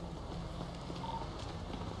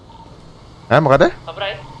 මොකද?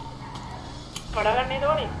 අපරයි. පඩගන්න නේද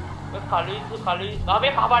ඕනේ? ඔය කලුයි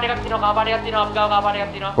මේ කාපාට එකක් තියෙනවා කාපාට එකක් තියෙනවා අපගාව කාපාට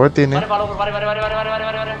එකක් තියෙනවා. කොහෙද තියෙන්නේ? වර.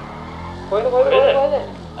 කොහෙද?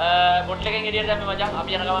 මොඩල් එකෙන් එළියට දැම්මේ මචං.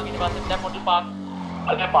 අපි යන ගමන් ඊට පස්සේ දැන් මොඩල් පාක්.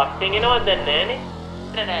 අර පස්සෙන් එනවද දැන් නෑනේ.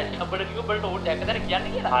 නෑ අපිට කිව්ව බලට ඕඩ් දැක්කතර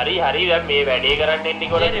කියන්නේ කියලා. හරි දැන් මේ වැඩේ කරන්න එන්නේ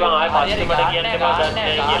කොහෙද මම ආයෙ පස්සේ මට කියන්න එපා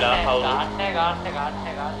ගන්නෑ කියලා. කවුරු?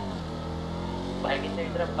 ගන්න. බයිකින්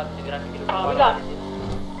විතර පස්සේ කරන්න කියලා.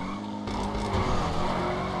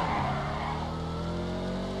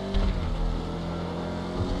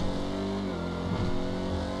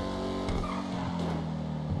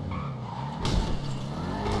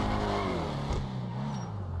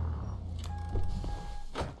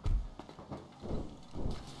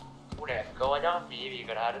 Kawanya piye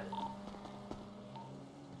කරා හරිද?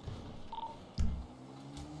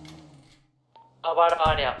 කාපාඩ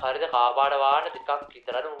වාහනයක් හරිද? කාපාඩ වාහන දෙකක්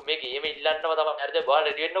විතරද මේ ගේම ඉල්ලන්නව තමයි. හරිද? බාල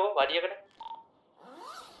රෙඩි වෙන්නකෝ වඩියකට.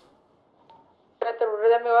 පැත්තට උඩ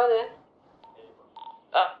දැම්මේ වාද?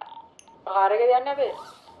 කාර් එකේ යන්නේ අපේ.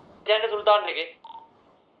 යන්නේ සුල්තාන් එකේ.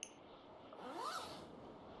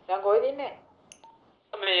 දැන් කොහෙද ඉන්නේ?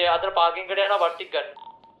 මේ අතර පාකින් එකට යනවා බට්ටික් ගන්න.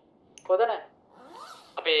 කොතන?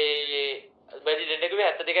 අපේ බැරි දෙන්නෙකුගේ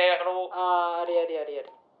 72 යකනෝ. හරි.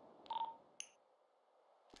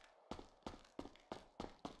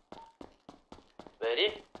 බැරි.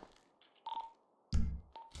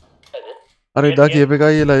 අර එදා කියප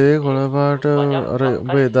එකයි ලයිවේ කොළපාට අර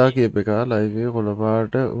උඹ එදා කියප එක ලයිවේ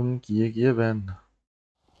කොළපාට උන් කිය බෑන්න.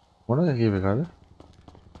 මොනද කියප එකද?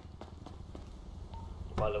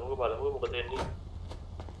 බලමු මොකද වෙන්නේ.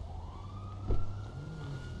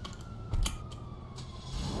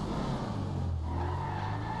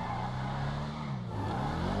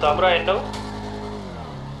 Samra endo.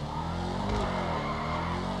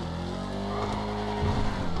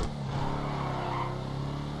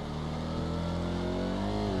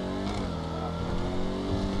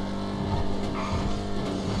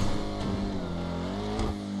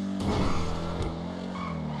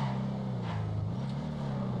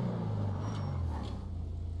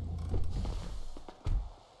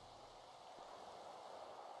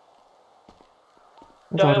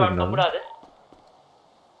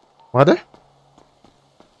 What?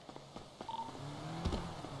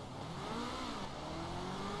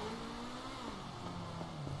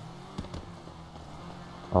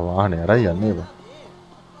 වාහනේ අරයි යන්නේ බා.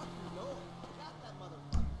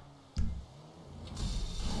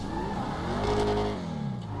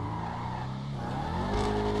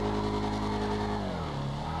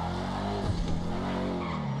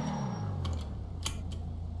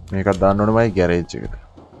 මේකත් දාන්න ඕනේ මයි ගෑරේජ් එකට.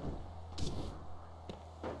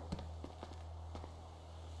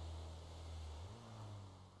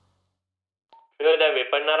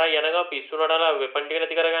 වෙපන් අරන් යනකම් පිස්සු නඩලා වෙපන් ටික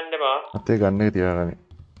නැති කරගන්න එපා. අතේ ගන්න එක තියාගන්න.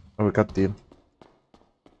 ඔය එකක් තියෙන.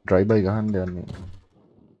 ඩ්‍රයිව් බයි ගහන්න යන්නේ.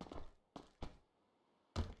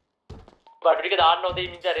 බඩු ටික දාන්න ඕනේ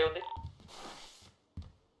මින්දරේ උදේ.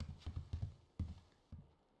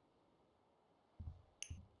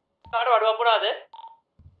 කාට වඩු වම්බුණාද?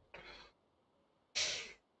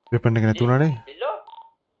 වෙපන් එක නැති වුණානේ. බිල්ලෝ?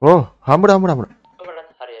 ඕ හම්බුණා.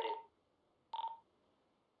 හරි.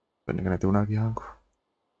 වෙපන් එක නැති වුණා කියහන්කෝ.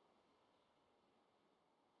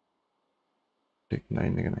 ටෙක්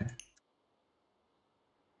 9 එක නෑ.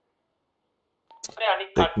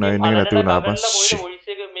 ටෙක් 9 එක නැති වුණා පස්සේ. වොයිස්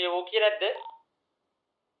එක මේ ඕ කිය නැද්ද?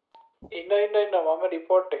 ඉන්න මම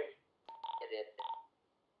රිපෝට් එක.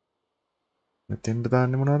 මෙතෙන්ට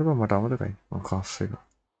දාන්නේ මොනවද බං මට අමතකයි. මම කෆ් එක.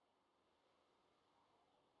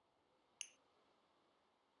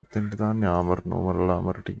 මෙතෙන්ට දාන්නේ ආමර් නෝමල්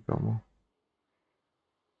ආමර් ටික ගමු.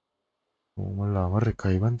 නෝමල් ආමර්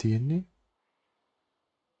එකයි බං තියෙන්නේ.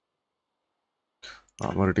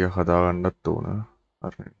 ආමර් ටික හදාගන්නත් ඕන.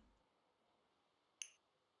 හරි.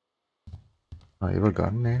 ඒව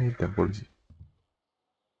ගන්න නෑ නේද දැන් පොලිසිය.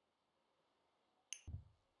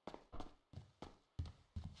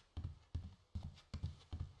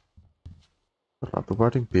 රතු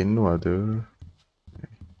පාටින් පෙන්නුවද?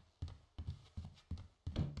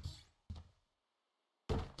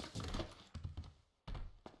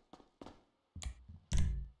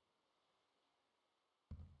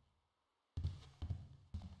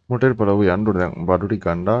 මොටෙල් බලව යන්න ඕනේ දැන් බඩු ටික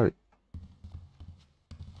ගන්න ආවේ.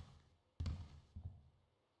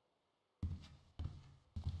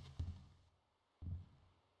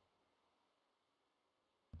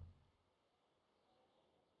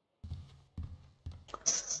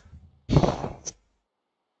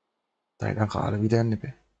 දැන් කාල විදයන්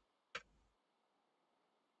එපේ.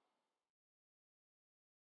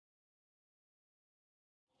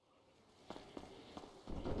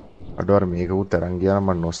 අඩුවර මේක උත් අරන් ගියා නම්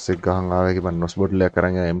මම නොස් එක ගහන් ආවා කියලා මම නොස් බොටල් එකක්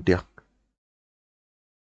අරන් ආවා empty එකක්.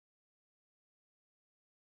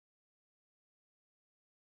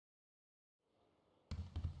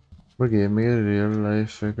 ඔය ගේම් එකේ රියල්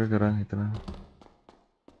ලයිෆ් එක කරන් හිතනවා.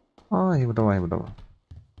 එහෙම තමයි.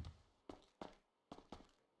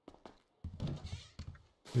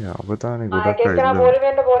 යා අවතානේ ගොඩක් අය ඉන්නවා. බෝලි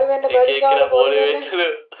වෙන්න බර්ලි ගාන බෝලි වෙන්න.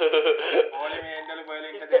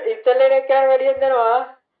 ඉතලෙන් එක්කන වැඩියෙන් දෙනවා.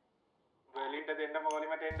 බර්ලින්ට දෙන්න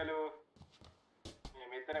බෝලිමට එන්නලු.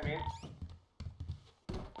 මෙතන මේ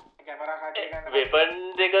කැමරා කාටි ගන්න. වෙපන්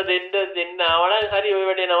දෙක දෙන්න ආවනම් හරි ඔය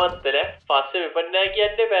වැඩේ නවත්තලා. පස්සේ වෙපන් නැහැ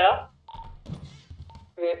කියන්න එපා.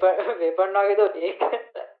 වෙපන් වගේ දෝ ටික.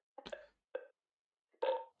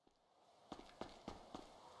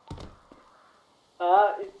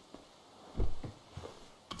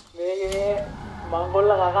 මේ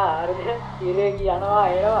මංගොල්ල කකා හරිද? ඉරේ යනවා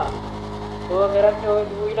එනවා. ඔය කරන්නේ ඔය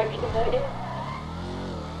දුවිලක් ඉන්නනේ.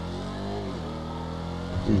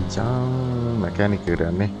 ඉතින් මැකැනික් එකට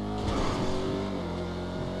යන්නේ.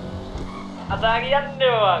 අදා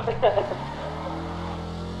කියන්නේ ඔයා.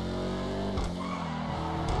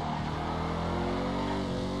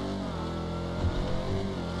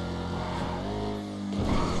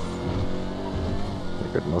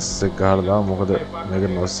 මේක නොස් එක ගහලා දාමු මොකද මේක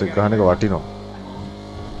නොස් එක ගහන එක වටිනවා.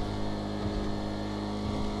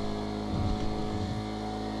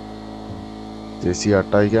 JC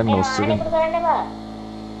 8යි කියන්නේ නොස් එක. ඕක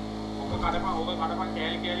කඩපන්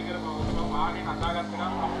කෑලි කරපන්. ඕක මම වාහනේ හදාගත්ත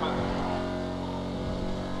ගමන් අප්පා.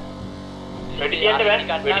 වැඩි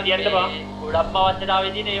තියන්න බා. ගොඩක්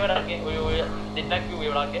අවශ්‍යතාවයේදී නේ ඒවරගේ ඔය දෙන්නක් කිව්වේ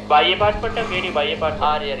ඒවරගේ. බයි පාස්පෝර්ට් එක මේනි බයි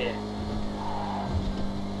පාස්පෝර්ට්. හරි.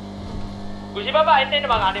 කුෂි බබා එන්න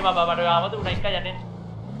මම අනේ බබා මට ආවද උනා එකයි යන්නේ.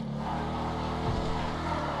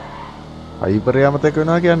 හයිපර් යමතක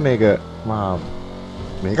වෙනවා කියන්නේ ඒක මහා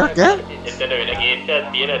මේකක් ඈ. එතන වෙන ගේට් එකක්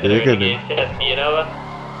තියෙනවා.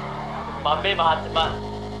 මම මේ මහත්මයා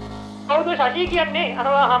කවුද ශෂී කියන්නේ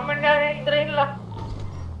අරවා හම්බෙන්නේ ඉතර ඉන්නලා.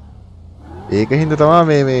 ඒකින්ද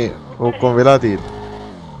තමයි මේ ඔක්කොම වෙලා තියෙන්නේ.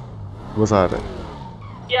 බොසාර.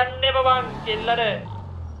 කියන්නේ බබන් කෙල්ලට ඒක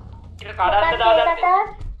කඩන්න දාලා.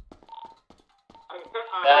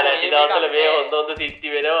 නෑ ඉදාසල මේ හොඳ සිද්ධි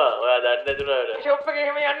වෙනවා. ඔයා දන්නේ නැතුනට. ෂොප් එකේ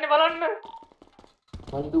එහෙම යන්නේ බලන්න.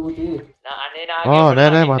 මන්දුටි. අනේ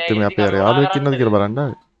නෑ මහත්තයා මේ අපේ අර යාළුවෙක් ඉන්නද කියලා බලන්න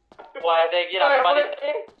ආවේ. ඔයාට කියලා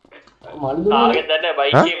කාගෙන් දන්නේ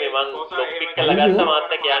බයික් එකේ මේ මං ලොක් පික් කරලා ගත්ත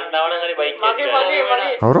මාත් එක්ක යන්න ආව නම් හරි බයික් එක.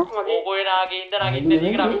 මගේ. කවුරු? ඕකේ නාගේ ඉඳ නගින්න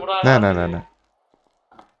දෙයකට අපි පුරා. නෑ.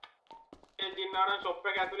 ඒ දින්නාන ෂොප්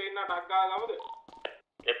එක ඇතුලේ ඉන්න ටක් ගාලා ගමුද?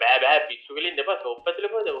 බෑ පිස්සු කෙලින් දෙපා ෂොප්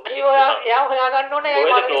ඇතුලේ කොහෙද? එයා හොයා ගන්න ඕනේ. ඒ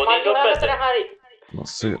මගේ හරි.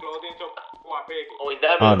 මොස්සේ. ක්ලෝතින් ෂොප් ඔය ඔය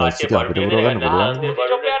ඉඳලා මේ පාටේ පඩි පුරවන්න පුළුවන්.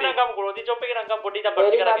 ෂොප් එක නම් ගමු ක්ලෝතින් ෂොප් එක නම් ගමු පොඩි ඉඳන්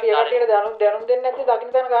බඩ කරලා දැනුම් දෙන්නේ නැති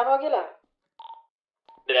දකින්න තැන ගන්නවා කියලා.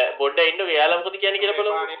 පොඩ්ඩක් ඉන්න එයාලා මොකද කියන්නේ කියලා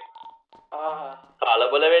බලමු.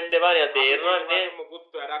 කලබල වෙන්න එපා නේ තේරෙනවනේ. මුකුත්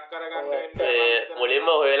වැඩක් කරගන්න වෙන්නේ. මුලින්ම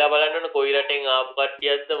හොයලා බලන්න ඕන කොයි රටෙන් ආපු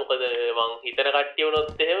කට්ටියක්ද මොකද මං හිතන කට්ටිය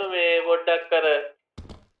වුණොත් එහෙම මේ පොඩ්ඩක්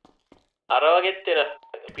අර වගේත් වෙන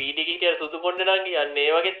PD කීටිය සුදු පොණ්ඩේ නම් කියන්නේ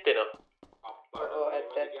ඒ වගේත් වෙනවා.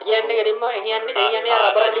 කියන්නේ ගෙලින්ම කියන්නේ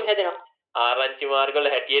රබර් වලින් හැදෙනවා. ආරංචි මාර්ග වල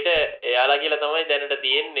හැටියට එයාලා කියලා තමයි දැනට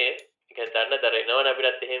තියෙන්නේ. ඒක දන්න දරනවනේ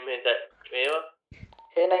අපිටත් එහෙම මේවා.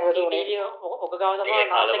 එහෙනම් ඉවතුනේ. ඔක ගාව තමයි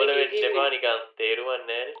කලබල වෙන්න එපා නිකන් තේරුමක්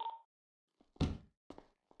නැහැනේ.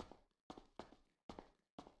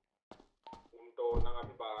 උන්ට ඕන නම්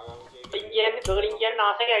අපි බාගමු කියන්නේ බර්ලින් කියන්නේ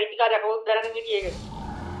නාසයේ අයිතිකාරයක් කවුද දැනගෙන ඉන්නේ ඒක.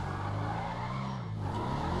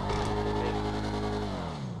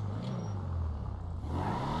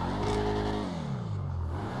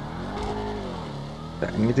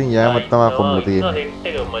 දැන් ඉතින් යෑමක් තමයි කොම්බල තියෙන්නේ. හෙට්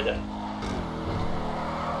එක මචං.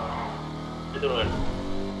 ඉතුරුන.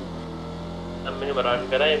 නම් මෙහෙම රන්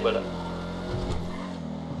කරයි බල.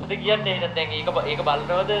 මොකද කියන්නේ එහෙනම් දැන් ඒක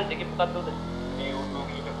බලනවද දෙකේ මොකක්ද උද? මේ උන්නෝ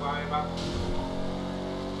ඊට පුරාවේ බා.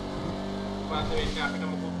 පාස්සේ වෙන්නේ අපිට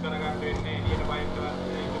මුකුත් කරගන්න වෙන්නේ එළියට බයික් කරලා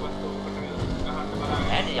ඊට පස්සේ ඔකට ගහන්න බලාගෙන.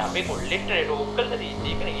 ඈනි අපේ කොල්ලෙක්ට රෝක් කළා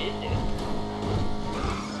ඒකනේ ගේන්නේ.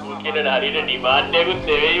 මොකේද හරියට ඩිමාන්ඩ් එකකුත්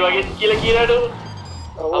නෙවෙයි වගේ කියලා කියනවද?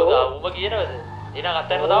 ඔව් උඹ කියනවද? එනා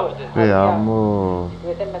අතහැරලා දාමුද? ඒ අම්මෝ.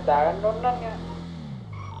 මෙතන දාගන්න ඕන නම්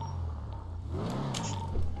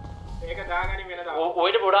ඒක දාගනි වෙනදා.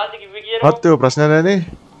 ඔයිට පොඩාන්ති කිව්වේ කියනවා. මත්තෝ ප්‍රශ්න නැනේ.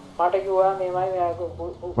 මට කිව්වා මේමයි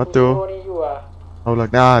මත්තෝ. ඕනි කිව්වා.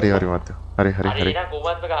 අවුලක් නෑ හරි මත්තෝ. හරි. හරි එනා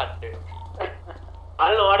කොහොමද ගහන්නේ?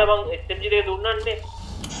 අල්ල ඔයාට මං SMG දෙක දුන්නන්නේ.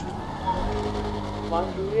 මං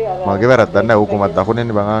කිව්වේ අර මගේ වැරද්දක් නෑ ඌ කොහමද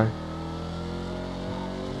දකුණෙන්නේ බං ආවේ.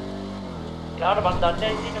 යාට මං දන්නේ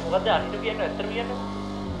නැහැ ඉතින් මොකද අනිත් කියන්නේ ඇත්තටම කියන්නේ.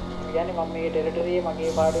 කියන්නේ මම මේ ටෙරිටරි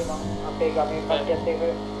මගේ පාඩුවේ මම අපේ ගමේ කට්ටියත් එක්ක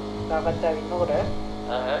සාකච්ඡා කරනකොට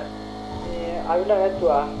මේ අවිලා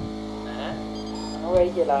වැටුවා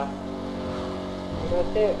ඔයයි කියලා ඊට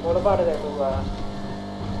පස්සේ මොළපාට දැක්කුවා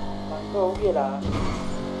මං ඔව් කියලා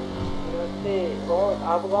ඊට පස්සේ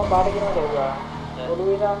ආපු ගමන් පාට කියනවා දැක්කුවා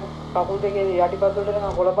ඔළුවේ නම් කකුල් දෙකේ යටිපතුලට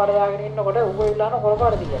නම් මොළපාට දාගෙන ඉන්නකොට ඌ ඉල්ලන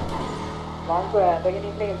මොළපාට දිගා මං කෝ ඇඳගෙන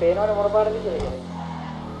ඉන්න එක පේනවනේ මොළපාට දිගා කියලා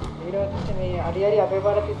ඊට පස්සේ මේ හරි අපේ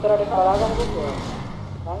පාට ඉස්සරහට බලාගන්න කිව්වා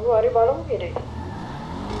මං ගෝ හරි බලමු කියලා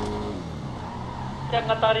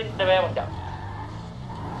දැන් අතාරින්න බෑ මචං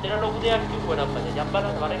දෙන ලොකු දෙයක් කිව්වා නම් මචං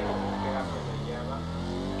ජම්බලන් වරේ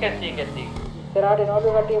කැටි ඉස්සරහට නෝඩු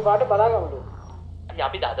කට්ටිය පාට බලාගමුලු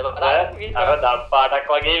අපි දාද බලාගමු අර දම් පාටක්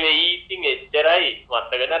වගේ වෙයි ඉතින් එච්චරයි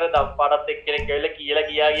මත්තගෙන අර දම් පාටත් එක්කෙනෙක් ඇවිල්ලා කියලා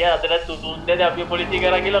ගියා අතන සුදුන් දෙද අපි පොලිසිය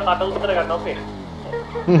කරා කියලා කට උත්තර ගන්න ඕනේ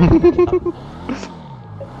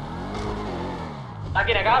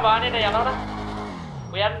අකින ගා වානේ යනවද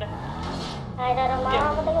ඔයන්න ආයතන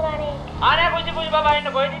මාමත කරානේ ආනේ පුංචි බබා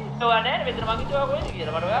ඉන්න කොහෙද ඉන්නවනේ මෙතන මං හිතුවා කොහෙද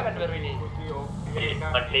කියලා මට ඔයා ගන්න බැරුවේ නේද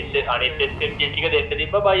අනිත් ටික දෙන්න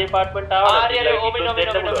තිබ්බා බයි අප්පාර්ට්මන්ට් ආවා ආරියල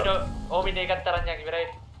ඕමින එකත් තරන් යන් ඉවරයි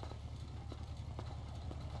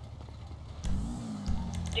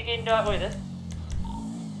ටික ඉන්නවා කොහෙද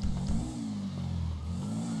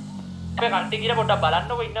අපි කට්ටිය කියලා පොඩ්ඩක්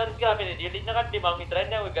බලන්නකො ඉන්නවද කියලා අපි ඩීල් ඉන්න කට්ටිය මං විතරයි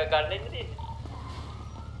නෑ ඔය ගන්න ඉන්න තියෙන්නේ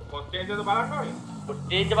කොස්ටේජ්ද බලන්න ඕනේ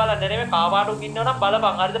කොස්ටේජ් බලන්න නෙමෙයි කාවාඩුන් ඉන්නවනම්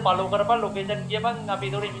බලපන් හරිද පළෝ කරපන් ලොකේෂන් කියපන් අපි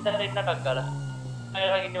ඒතකොට ඉමිතර එන්නටක් ගාලා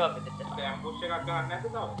අයලා ඉන්නවා මෙතන ඇම්බුෂ් එකක් ගන්න නැද්ද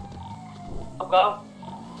තව ඔකා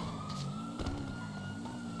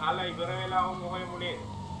ආලා ඉවර වෙලා මොකයි මුනේ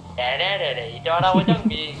නෑ ඊට වඩා වචන්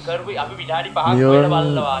මේ කරපු අපි විනාඩි 5ක් වෙලා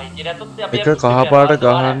බලනවා ඉතින් නැත්නම් අපි එක කහපාට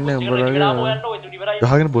ගහන්නේ උඹලගේ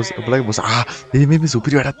ගහගෙන බොස් උඹලගේ බොස් මේ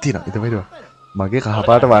සුපිරි වැඩක් තියෙනවා ඉතින් මේවා මගේ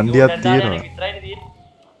කහපාට වණ්ඩියක් තියෙනවා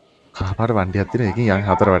කහපාට වණ්ඩියක් තියෙනවා එකකින් යන්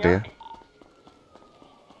හතර වටේ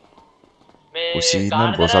මේ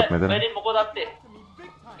උසීනන් බොසත් මෙතන මොකද අත්තේ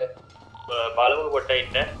බලමු කොට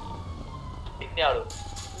ඉන්න ඉන්නේ ආලු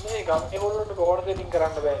මේ ගම්ේ වලට කොහොමද සෙටින්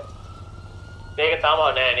කරන්න බෑ මේක තමයි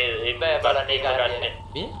නෑ නේද මේ බලන්න ඒක ගන්න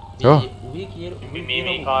ඔව් උවේ කියන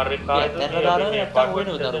මේ කාර් එක කාර්යය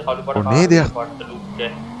ඔනේ දෙයක්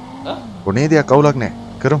ඔනේ දෙයක් කවුලක් නෑ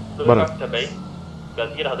කරමු බලන්න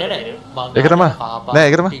ඒක තමයි නෑ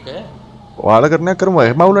ඒක තමයි ඔයාලා කරන්නයක් කරමු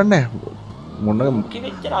එහෙම අවුලක් නෑ මොන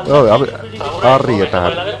ඔව් අපි හරියට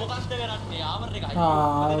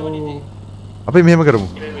අපි මෙහෙම කරමු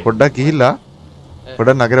පොඩ්ඩක් ගිහිල්ලා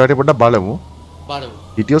පොඩ්ඩක් නගර වටේ පොඩ්ඩක් බලමු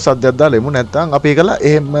හිටියෝ සද්දයක් දාලා එමු නැත්නම් අපි ඒකලා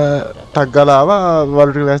එහෙම ටක් ගාලා ආවා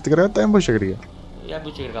වල ටික ලෑස්ති කරගත්තා එම්බුෂ් එකට ගියා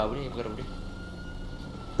එම්බුෂ් එකට ගාවුනේ ඒක කරමුනේ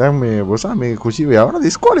දැන් මේ බොසා මේ කුෂි යවනද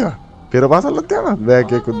ඉස්කෝලේ පෙර පාසලත් යනවා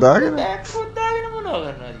බෑග් එකක් දාගෙන මොනවා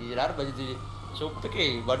කරනවද කියලා අර බජිති ෂොප් එකේ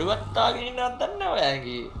බඩුවක් දාගෙන ඉන්නවත් දන්නේ නැහැ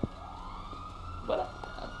ඔයාගේ බලන්න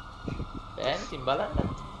බෑන්තින්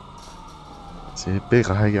බලන්න සේපේ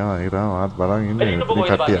කහයි යනවා ඒක තමයි මාත් බලන් ඉන්නේ මේ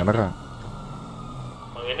කට්ටිය යනකම්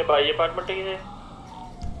මම එන්නේ බයි අප්පාර්ට්මන්ට් එකේ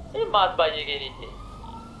ඒ මාත් බයි එකේ ඉන්නේ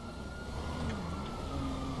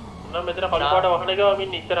නම් මෙතන කල්පාට වහන ගාව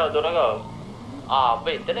මින් ඉස්සරහ දොර ගාව ඔබ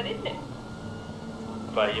එතන ඉන්නේ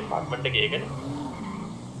බයි අප්පාර්ට්මන්ට් එකේ ඒකනේ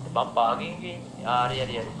මම පාගින් ගියේ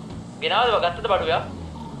හරි ගෙනාවද ගත්තද බඩුවා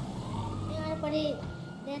යාර පොඩි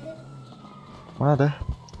දෙද මොනවාද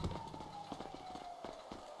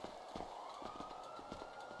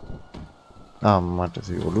මට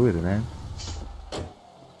ඔළුවේද නෑ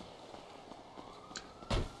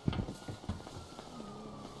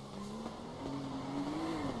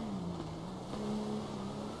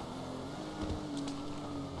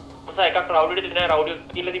මොකද එකක් රවුඩ් එකේ නෑ රවුඩ් එක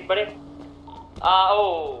කියලා තිබ්බනේ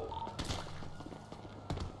ඔව්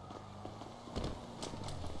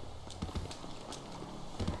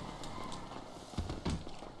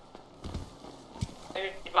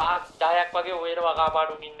පහක් 10ක් වගේ ඔයන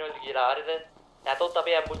වගාපාඩුන් ඉන්නවද කියලා හරිද නැතොත්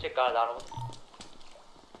අපි ඇම්බුෂ් එක ගාලා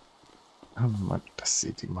දානවා මට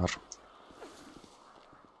සිටි මරු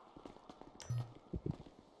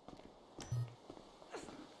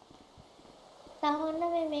තවන්න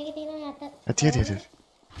මේ මේකේ තියෙන යට ඇති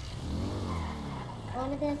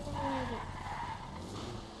ඕන දෙයක් තමයි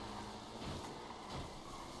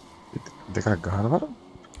දෙකක් ගහලා බලමු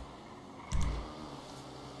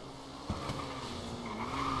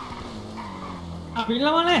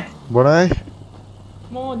අපිල්ලමනේ බොනයි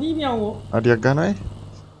මොදී මියවෝ අඩියක් ගන්නයි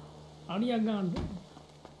අඩියක් ගන්න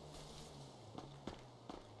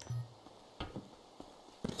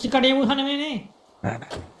චිකඩේ මුහන මේනේ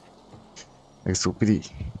නෑ ඒක සුපිරි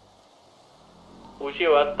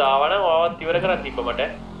උෂියවත් ආවනම් ආවත් ඉවර කරන් තිබ්බ මට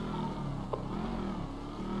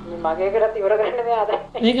මගේ කරත් ඉවර කරන්න මෙයා අද.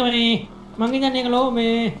 ඒක මේ මං ඉන්නේ ඒක ලෝ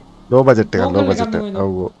මේ ලෝ බජට් එක ලෝ බජට් එක.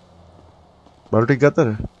 ඔව් ඔව්. බරු ටික ගත්තද?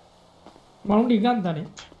 මම ටික ගන්නනේ.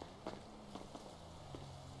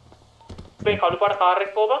 මේ කළු පාට කාර්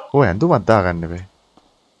එක කොබ? ඔය ඇඳුමක් දාගන්න බෑ.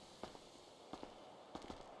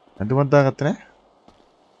 ඇඳුමක් දාගත්තේ නෑ?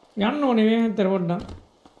 යන්න ඕනේ මේ හන්තර පොඩ්ඩක්.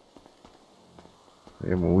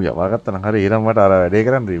 ඒ මූ යවා ගත්තා නම් හරි ඊරම් මට අර වැඩේ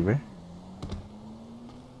කරන්න දීපේ.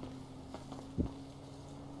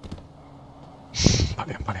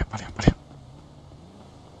 ඵලයක්.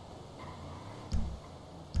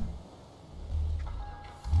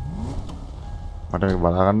 මට මේක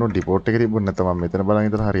බලා ගන්න ඕන ඩිපෝට් එකේ තිබුණ නැත්නම් මම මෙතන බලන්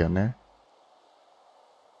ඉඳලා හරියන්නේ නැහැ.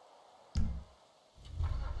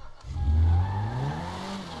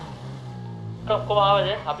 ඔක්කොම ආවද?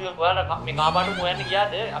 අපි ඔයාලා මේ කාබාටු හොයන්න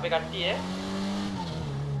ගියාද? අපේ කට්ටිය.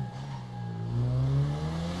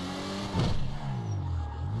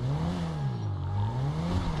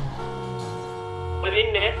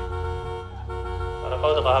 ඉන්නේ. අර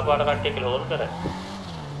කවුද කහපාට කට්ටිය කියලා ඕන් කරා?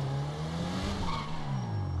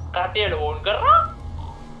 කට්ටිය ඕන් කරා?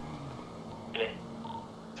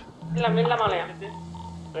 මෙල්ල මලයා.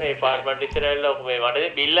 මේ පාර්ට්මන්ට් ඉස්සරහට මේ වටේ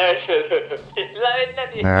බිල්ලා වෙන්නේ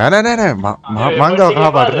නැති. නෑ මං ගාව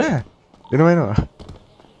කහපාට නෑ. එනවා.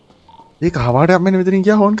 ඒ කහපාට අපි මෙතනින්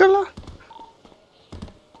ගියා හොන් කරලා.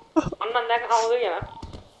 අන්න දැන් කවුද කියලා?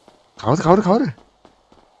 කවුද?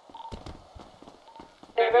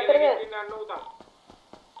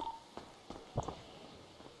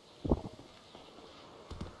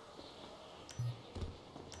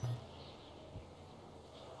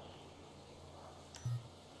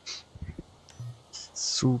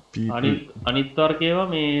 සූපි අනිත් වර්ගේවා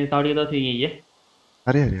මේ සාඩිය දවස් ඊයේ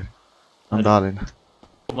හරි මම දාලා එන්න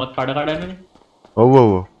කොහොමද කඩ කඩන්නනේ ඔව්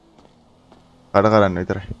කඩ කරන්න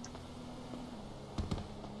විතරයි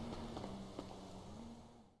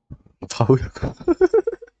තවුයක්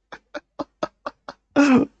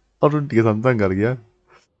අරුන් ටික සම්තන් කර ගියා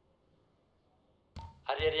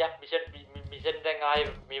හරි මිෂන් දැන් ආයේ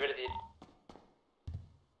මේ වෙලේ තියෙන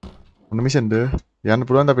මොන මිෂන්ද යන්න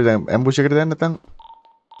පුළුවන්ද අපි දැන් ඇම්බුෂ් එකට දැන් නැත්නම්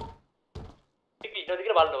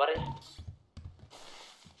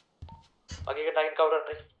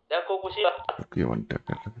කියවන්ට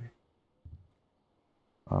කරලා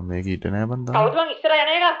මේක ඊට නෑ බන්දා කවුද මං ඉස්සර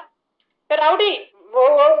යන එක ඒ රවුඩි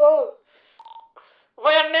ඔව්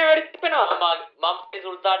ඔයන්නේ වැඩි පෙනවා මම මේ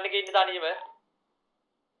සුල්තාන් එකේ ඉන්න තනියම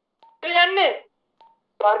යන්නේ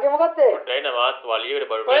මාර්ගේ මොකද්ද ඩයින මාත් වලියෙට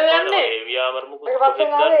බලන්න ඒ වියාමර මුකුත්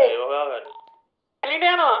ගන්න ඒ වගා ගන්න එලිට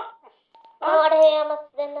යනවා ආඩේ යමස්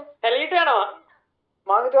දෙන්න එලිට යනවා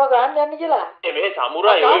මම හිතුවා ගහන්න යන්නේ කියලා මේ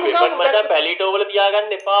සමුරායි ඔය වෙපන් මට පැලිටෝ වල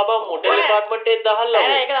තියාගන්න එපා බං මොඩල් ඩිපාර්ට්මන්ට් එකේ දාහල්ලා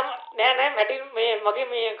නෑ ඒක නෑ මැටි මේ මගේ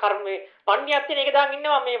මේ කර්මේ පණ්ඩියක් තියෙන එක දාන්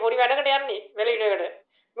ඉන්නවා මේ පොඩි වැඩකට යන්නේ වෙලීටකට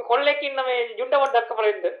මේ කොල්ලෙක් ඉන්න මේ ජුණ්ඩ පොඩ්ඩක්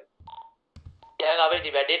අපරින්ද දැන්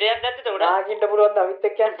අපි වැඩේට යන්නේ නැද්ද උඩ නාකින්න පුළුවන් ද අවිත්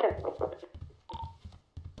එක්ක යන්න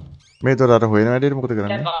මේ තොර අර හොයන වැඩේට මොකද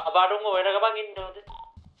කරන්නේ දැන් අබාඩුම හොයන ගමන් ඉන්නවද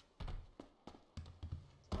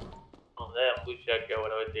හොඳයි අම්බුෂ්යක්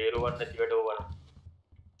යවන ඔය තේරුවන් නැති වැඩ ඕවන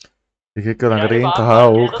එක ළඟටකින්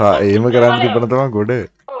කහා ඒම කරන්න තිබන තමයි ගොඩ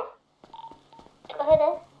කොහෙද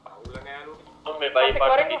මේ බයි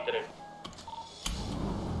පාට ඉතර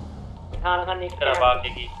හානකන් ඉතර පාක්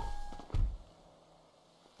එකේ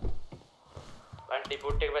පන්ටි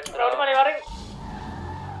පුට් එක පැත්තට රෝඩ් මලේ වරෙන්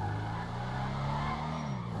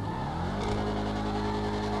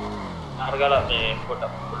අරගලා මේ කොට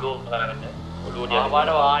ඔළුව කරගන්න ඔළුව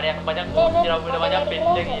ආවාට වාණයක් මචං කොච්චර අපිට මචං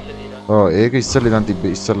පෙට්ට ගිහිල්ලා තියෙනවා ඔව් ඒක ඉස්සෙල්ලා ඉඳන්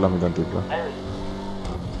තිබ්බේ ඉස්සෙල්ලාම ඉඳන් තිබ්බා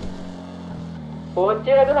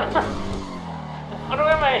පෝච්චි එක දුන්නා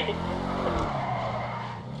අරුමයි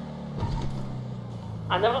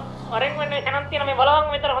අද වරෙන් වෙන්නේ කනක් තියෙන මේ බලවන්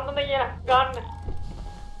මෙතන හොඳද කියලා ගන්න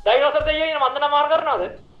ඩයිනෝසර් දෙයියෝ ඉන්න මන්දන මාර කරනවද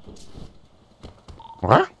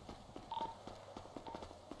මොකක්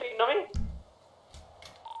නෝමේ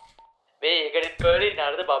මේ ඒකට කරේ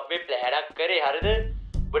නේද බබ්බේ ප්ලෑන් එකක් කරේ හරිද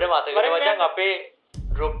ඔබට මතකද මචං අපේ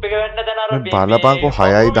ඩ්‍රොප් එක වෙන්න දැන අර බලපංකෝ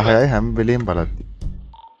 6යි 10යි හැම වෙලෙම බලද්දි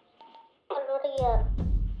ඔළුවට ගියා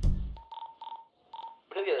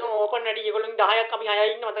ඕපන් වැඩි ඒගොල්ලෝ 10ක් අපි 6යි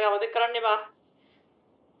ඉන්න මතක කරන්න එපා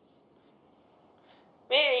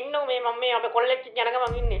මේ ඉන්නෝ මේ මම මේ අපේ කොල්ලෙක් යන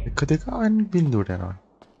ගමන් ඉන්නේ 1 2 අන් බින්දුවට යනවා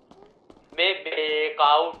මේ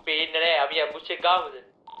කවු් පේන්නේ නැහැ අපි ඇම්බුෂ් එක ගාමුද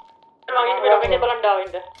මම ඉන්නේ ලොකේෂන් බලන්න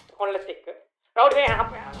ආවෙන්න කොල්ලෙක් එක්ක රවුඩ්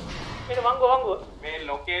මේ වංගෝ මේ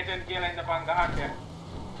ලොකේෂන් කියලා ඉඳපන් ගහන්න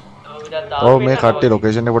ඔව් මේ කට්ටිය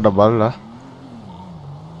ලොකේෂන් එක පොඩ්ඩක් බලලා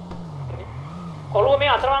කොළුව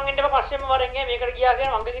මේ අතරමං එන්න එපා පස්සෙම වරෙන් ගියා මේකට ගියා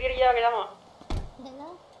කියන වංගගිරියට ගියා කියලා තමයි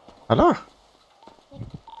හලෝ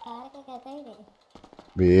කාර් එක කැතයිද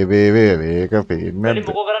මේක පේන්නේ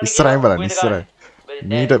ඉස්සරහින් බලන්න ඉස්සරහින්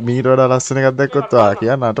මීට වඩා ලස්සන එකක් දැක්කොත් ආ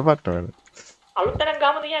කියන්න අටපට්ට වෙන අලුත් තැනක්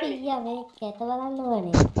ගාමද කියන්නේ ඊයා මේ කැත බලන්න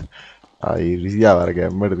ඕනේ. ආ ඉරිසියා වර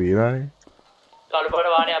ගැම්මට තියනවානේ කළු පාට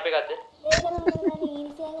වාහනේ අපේ ගත්ත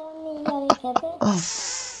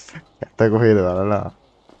ඇත්ත කොහෙද බලලා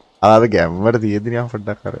ආද ගැම්මට තියෙදිනියම්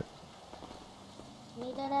පොඩ්ඩක් අර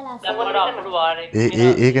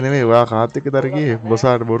ඒක නෙමෙයි ඔයා කාත් එක්ක දරගේ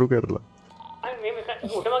බොසාට බොරු කරලා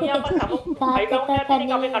උඩම ගියාම නමු හයි ග්‍රවුන්ඩ්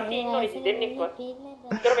එකේ අපේ කට්ටිය ඉන්නවා ඉතින් දෙන්නෙක්ව.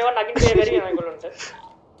 ඒතර මේවා නගින්න බැරි වෙනවා ඒගොල්ලන්ට.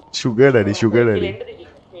 sugar daddy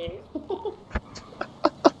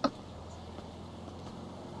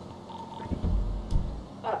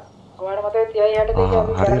ඔයාලා මතකයි 36ට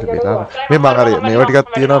දෙක මේ මම අර මේවා ටිකක්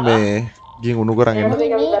තියෙනවා මේ ගින් උණු කරන් එන්න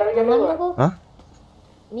හා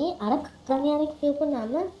මේ අර ක්‍රමයක් කියපු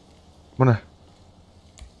නම මොන අර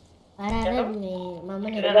මේ මම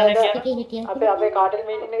නෙවෙයි හිටියා අපේ කාටල්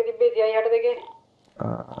මීටින් එක තිබ්බේ 36ට දෙකේ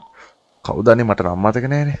කවුද අනේ මට නම් මතක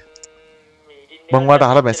නෑනේ මම වාට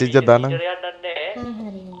අහලා මැසේජ් එකක් දාන්නම්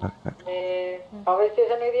මේ පවර්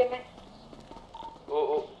ස්ටේෂන් එකේ තියන්නේ ඔව්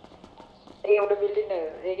ඒ උඩ බිල්ඩින්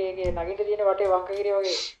එකේ නගින්න තියෙන වටේ වංකගිරිය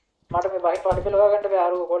වගේ මට මේ බයික් පඩි පෙළ හොයාගන්න බෑ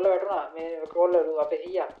අර කොල්ල වැටුණා මේ කොල්ල අපේ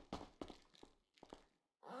සීයා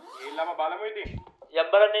ඊළම බලමු ඉතින් යම්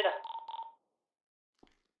බලන්නේ නා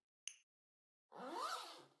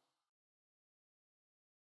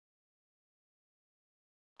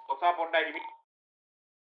ඔසා පොඩ්ඩයි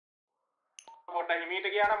හිමීට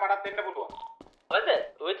ගියා නම් මටත් එන්න පුළුවන් හරිද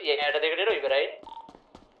ඔය 36ට දෙකට එනවා ඉවරයි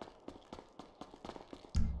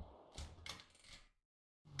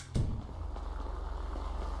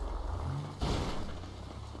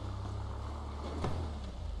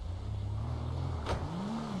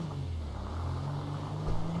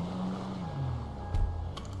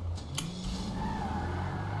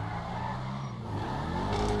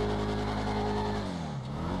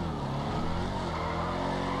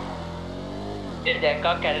දැන්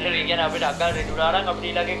කා කැනඩා රින් යන අපිට අක්කල් රෙඩි වුණා නම් අපිට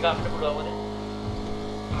ඊළඟේ ගන්න පුළුවන් මොකද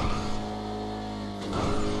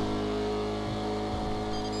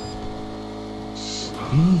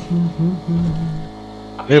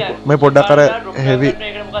මේ පොඩ්ඩක් අර heavy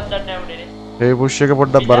heavy push එක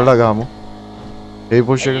පොඩ්ඩක් බලලා ගහමු heavy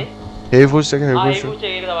push එක heavy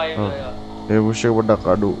push එක පොඩ්ඩක්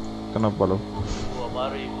අඩු තනක් බලමු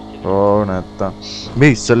ඕ නැත්තම්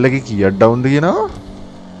මේ ඉස්සල්ලගේ කීයක් ඩවුන්ද කියනවා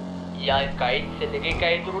යා කයිට් සෙල් එකේ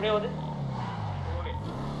කයිට් දුරුනේ ඔද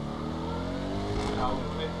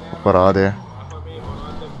අපරාධය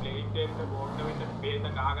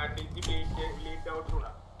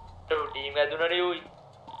ටීම් ඇදුනනේ උයි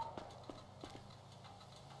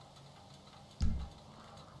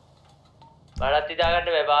බලත් ඉදාගන්න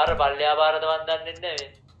බෑ බාර පල්ලෙහා බාරද මන් දන්නේ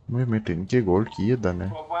නැහැ මේ 10k gold කීයද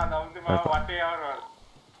දන්නේ ඔබා නම්දි මම වටේ යවනවා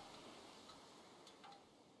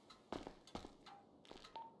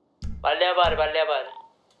පල්ලෙහා බාර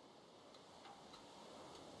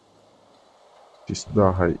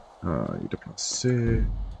 30000යි ඊට පස්සේ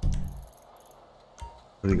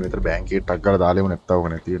ඉතින් විතර බැංකුවේ ටක් ගාලා දාලෙම නැත්තව ඕක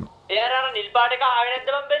නැති වෙනවා එයාර අර නිල් පාට එක ආවේ නැද්ද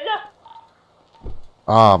මම බෙල්ලා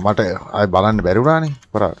මට ආයි බලන්න බැරි වුණානේ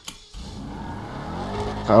පරාද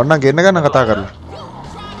කවන්න ගෙන්න ගන්න කතා කරලා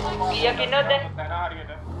කීයක් ඉන්නවද දැන්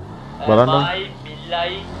බලන්න බයි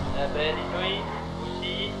බිල්ලයි බෙරිනුයි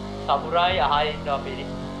උසි සමුරායි අහයි ඉන්නවා පිළි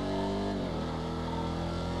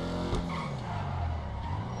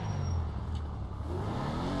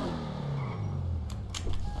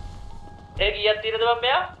ඒ කීයක් තියෙනද මම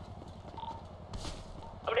මෙයා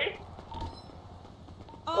අපිට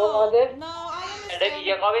කොහොමද එඩ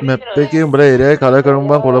කීයක් ආවේ මැප් එකේ උඹලා ඒරියා කලර් කරමු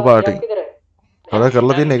බං කොළ පාටින් කලර්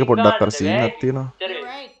කරලා තියෙන එක පොඩ්ඩක් අර සීන් එකක් තියෙනවා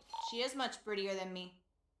She is much prettier than me.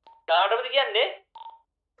 කාටද කියන්නේ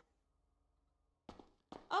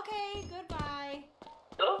Okay, goodbye.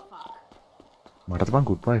 Oh. මට තමයි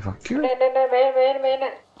good bye fuck you නෑ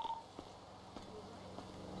මේ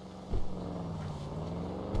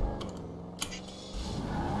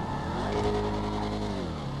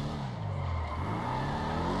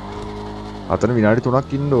අතන විනාඩි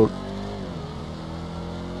 3ක් ඉන්න ඕන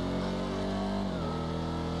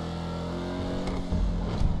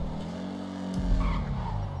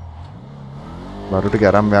බරුට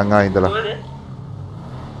ගරම් යන් ආ ඉඳලා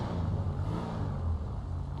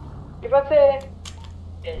ඉපස්සේ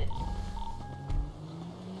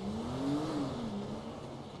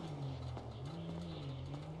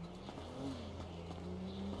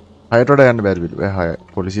හයට වඩා යන්න බැරි විලු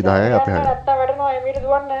 6 පොලිසි 10යි අපි 6 නැත්තම් වැටෙනවා එමීට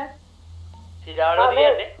දුවන්නේ සිරාවල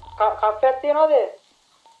තියන්නේ කප්පයක් තියනවද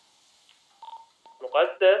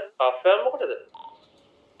මොකද්ද කප්පයක් මොකටද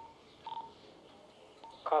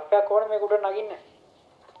කප්පයක් ඕනේ මේක උඩ නගින්න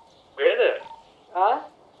වේද? ආ?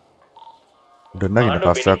 දෙන්නගෙන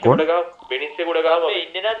පස්සක් ඕන. බෙනිස්සේ කුඩ ගාව. මේ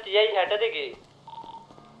ඉන්නේ නම් 30යි 62.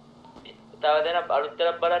 තව දෙන අලුත්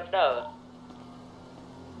තරක් බලන්න ආවා.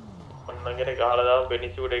 ඔන්නගෙන ගහලා දාමු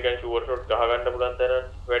බෙනිස්සේ කුඩ එකෙන් ෂුවර් ෂොට් ගහ ගන්න පුළුවන් තැන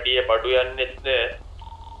වැඩි බඩු යන්නෙත් නෑ.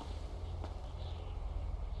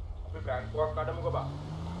 අපි බැංකුවක් අඩමුක බා.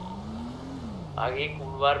 ආගේ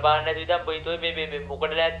කුල්වාර බාන්න නැති විදිහ බයිතෝයි මේ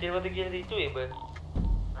මොකටද ලෑස්ති වෙනවද කියලා හිතුවේ ඔබ.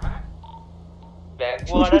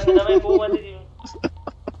 බැංකුව අඩන්න තමයි කොහොමද ඉතින්.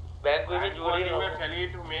 බැංකුවේ මේ ජෝලි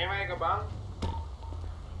කැලීට මේව එක බං.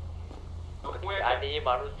 අනේ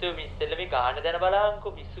මිනිස්සු මිස්සෙල්ල මේ ගාන දැන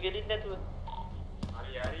බලහන්කෝ පිස්සු ගෙලින්න නැතුව.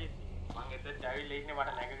 හරි හරි මං එතෙන් ඇවිල්ලා ඉන්නේ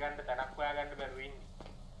මට නැග ගන්න තැනක් හොයා ගන්න බැරුව ඉන්නේ.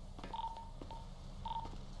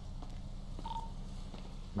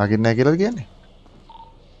 නගින්නේ නැහැ කියලාද කියන්නේ?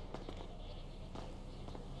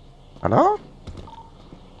 හලෝ?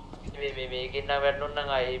 මේකෙන් නම් වැටුණොත් නම්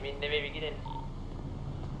ආයේ එමින් නෙමෙයි විකිනෙන්නේ.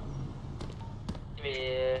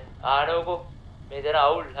 මේ ආනෝකෝ මේ දර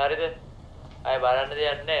අවුල් හරිද? අය බලන්න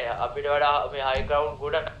දෙයක් නැහැ. අපිට වඩා මේ හයි ග්‍රවුන්ඩ්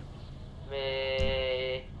ගොඩ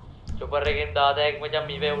මේ චොපර් එකෙන් 10ක් මචං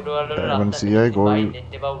මේ උඩ වල රස්සන් CI ගෝල්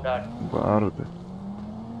ඉන්නේ බා උඩට. බාරද?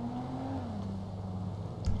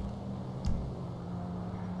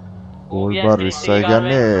 ගෝල් බාර් 20යි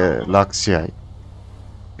කියන්නේ ලක්ෂයයි.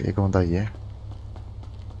 ඒක හොඳයි ඈ.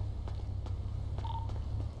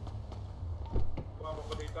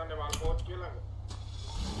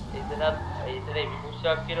 එතන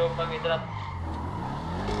විමුක්තියක් කියලා ඔක්කොම එතන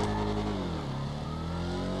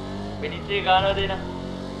මිනිස්සු ගානවා දෙන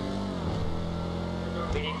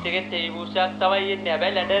මිනිස්සු එකෙන් තේ විමුක්තියක් තමයි එන්නේ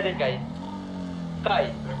හැබැයි ලැඩ දෙකයි කයි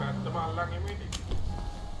පැත්තම අල්ලන් එන්නේ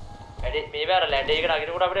ඇයි මේ වර ලැඩ එක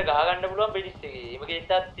නගිනකොට අපිට ගහ ගන්න පුළුවන් මිනිස්සු එකේ එමගේ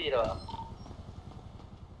ඉස්සක් තියෙනවා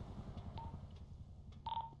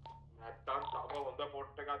නැත්තම් තව හොඳ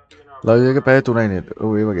පොට් එකක් තියෙනවා ලයිව් එක පැය 3යි නේද?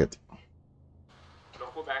 ඔව් ඒ වගේ ඇති.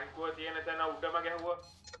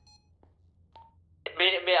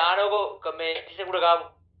 මේ ආනෝකෝ මේ ටිෂකුඩ ගාමු.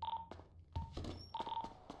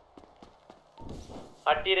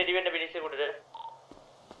 අට්ටිය රෙඩි වෙන්න පිටිස්සෙකුඩට.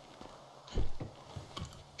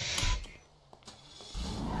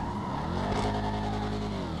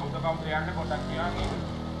 කවුද යන්නේ පොඩක් කියන්නේ.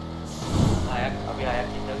 අපි හයක්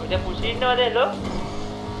ඉන්නකො. දැන් පුෂි ඉන්නවද එලෝ?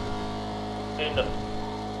 ඉන්න.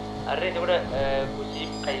 අර එතකොට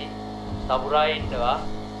පුෂියි සමුරායි ඉන්නවා.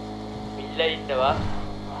 මිල්ලා ඉන්නවා.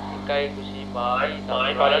 එකයි කුෂි මායි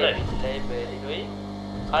සමුරායි මිල්ලයි බෙලිනුයි.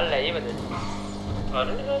 කල්ලා ඒවද?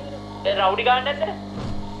 දැන් රවුඩි ගන්න නැද්ද?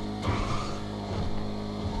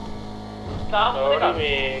 රවුඩි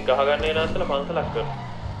මේ ගහ ගන්න වෙන අතල පන්සලක් කරනවා.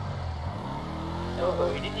 ඔව්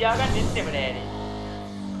ඉදි තියාගන්න ඉන්නෙම නෑනේ.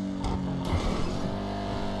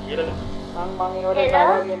 මං ඉවරේ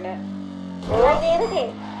සාවගෙන මොකද ඒකේ?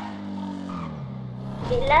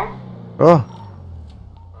 බිල්ලා? ඔව්.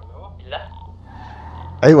 බිල්ලා?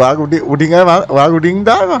 අයි උඩින් වාග උඩින්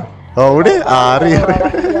දානවා. ඔව් උඩේ ආරි.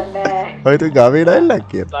 ඔය තු ගමේ නැල්ලක්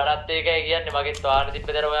කියන. බඩත් ඒකයි කියන්නේ මගේ වාහන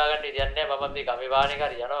තිබ්බදර හොයාගන්න ඉතියන්නේ මම මේ ගමේ වාහනේ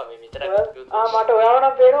කරි යනවා මේ විතර. මට ඔයාව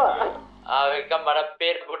නම් පේනවා. ඒක මට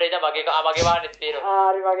පේන පුටේ ඉතින් මගේ වාහනේත් පේනවා.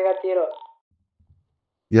 හරි මගේ එකක් තියෙනවා.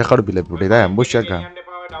 යකඩ බිල පුටේ දා ඇම්බුෂ් එකක් ගන්න.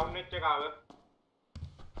 ඩවුන් නෙට් එක ආව.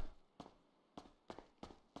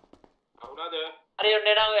 අවුනද? හරි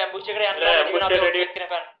ඔන්නේ නම් ඇම්බුෂ් එකට යන්න ඕනේ අපි රෙඩි වෙන්න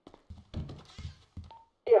කරන්න.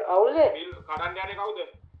 අවුල්නේ බිල් කඩන්න යන්නේ කවුද?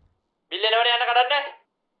 බිල් එනවනේ යන්න කඩන්න.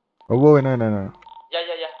 ඔව් ඔව් එනවා.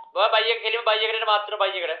 යා. බා බයි එක කෙලිම බයි එකට මාත්‍ර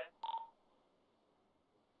බයි එකට.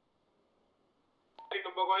 හරි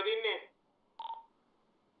ඔබ කොහෙද ඉන්නේ?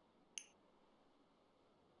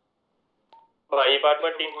 බයි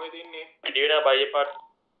අපාර්ට්මන්ට් කොහෙද ඉන්නේ? වැඩි වෙනා බයි අපාර්ට්.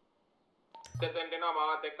 දෙතෙන් දෙනවා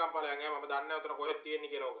මාත් එක්කම ඵලයන් මම දන්නේ නැහැ උතන කොහෙද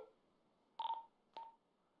තියෙන්නේ කියලා ඔබ.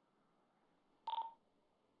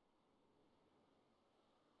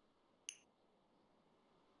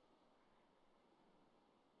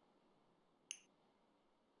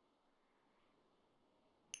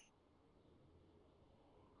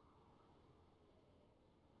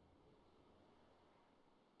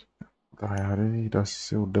 හරි ඊට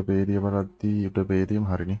පස්සේ උඩ බේරිය බලද්දී උඩ බේරියම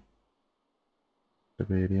හරිනේ. උඩ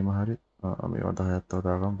බේරියම හරි. මේවා 10ක් තව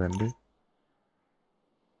දාගමු බැන්ඩේ.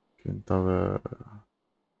 තව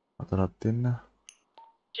හතරක් දෙන්න.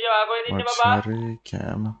 චියා කොහෙද ඉන්නේ බබා? හරි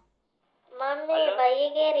කෑම. මම මේ බයි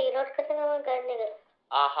එකේ රීලෝඩ් කරගෙන ගන්න එක.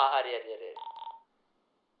 ආහා හරි.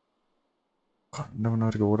 කන්න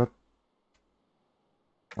මොනවාරි ගොඩක්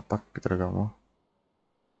අපක් විතර ගමු.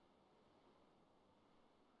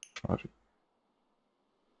 හරි.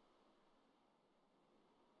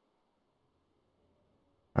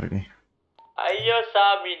 හරිනේ. අයියෝ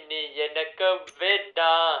සාමිනී යනක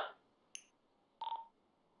වෙඩා.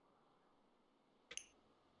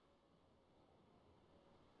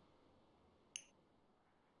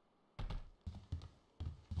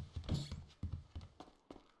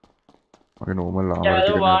 මගේ normal armor යාළුවෝ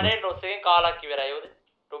ටික වානේ ඩොස් එකෙන් කාලක් ඉවරයි උද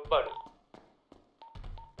ටොප්පඩු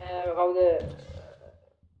කවුද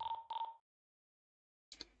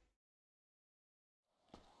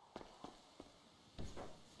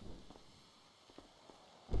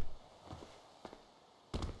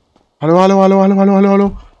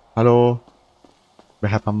හලෝ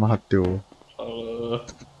බැහැපම් මහත්තයෝ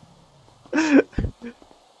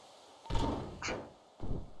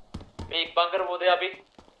මේ බංකර මොදේ අපි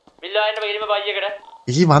බිල්ලා එන්න බගිරිම බයියකට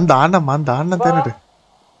ඉහි මන් දාන්නම් තැනට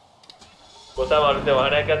කොසා වරුද්ද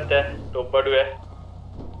වාහනයක් ගත්ත ටොප්පඩුවේ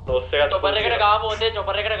ටොස් එක චොපර් එකට ගහමු ඔතේ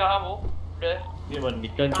චොපර් එකට ගහමු මේ මන්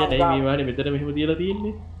නිකන් කියන්නේ මේ වාහනේ මෙතන මෙහෙම තියලා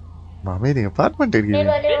තියෙන්නේ මම ඉතින් apartment එකට ගිහින්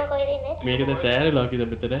මේක දැන් සෑරලා කිව්ද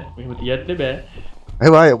මෙතන මෙහෙම තියන්න බෑ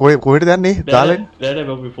ඒ වාය කොහෙටද යන්නේ දාලා නෑ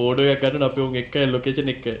මම ෆෝටෝ එකක් ගන්න අපි උන් එක්ක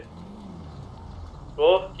ලොකේෂන් එක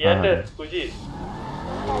ඕ කියන්න කුජි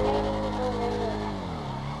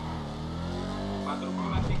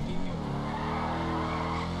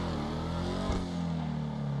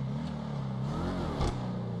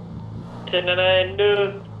එන්න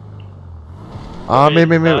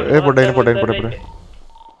මේ පොඩ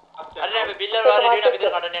අර බිල්ලර් වාරේ විතර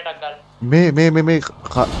කඩන්නටක් ගන්න මේ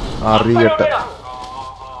හරියට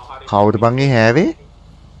කවුද බං ඒ හැවේ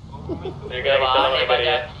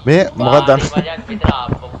මේ මොකක්ද දන්න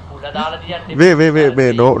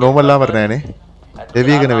මේ නෝමල් ලාමර නෑනේ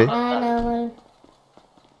හෙවි එක නෙවෙයි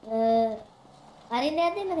හරි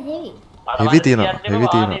නේද නේද හෙවි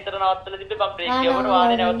තියෙනවා ඉතර නවත්තලා තිබ්බේ මම බ්‍රේක් එකවල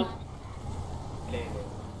වාහනේ නැවතු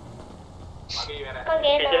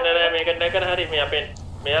කිචන් එක මේක නැකන හරි මේ අපෙන්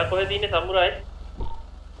මෙයා කොහෙද ඉන්නේ සමුරායි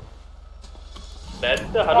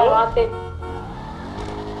නැද්ද හලෝ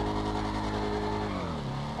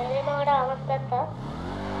එන්නේ මට අවස්ථත්තා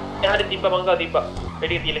එහාට තිබ්බ මං ගාව තිබ්බ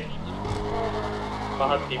පෙට්ටිය තියලේ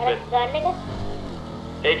පහක් තිබ්බේ ගන්න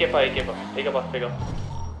එක ඒක පස්සේ ගමු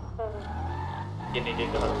ඉන්නේ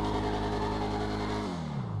ඒක හරි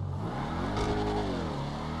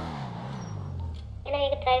එන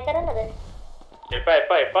ඒක try කරන්නද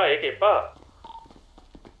එපා ඒක එපා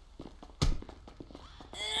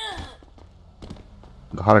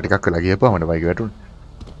ගහලා ටිකක් වෙලා ගියපුවා මට බයික් වැටුනේ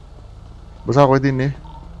බසා කොහෙද ඉන්නේ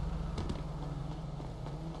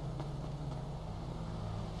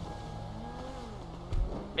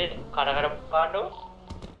මේ කර පාන්නෝ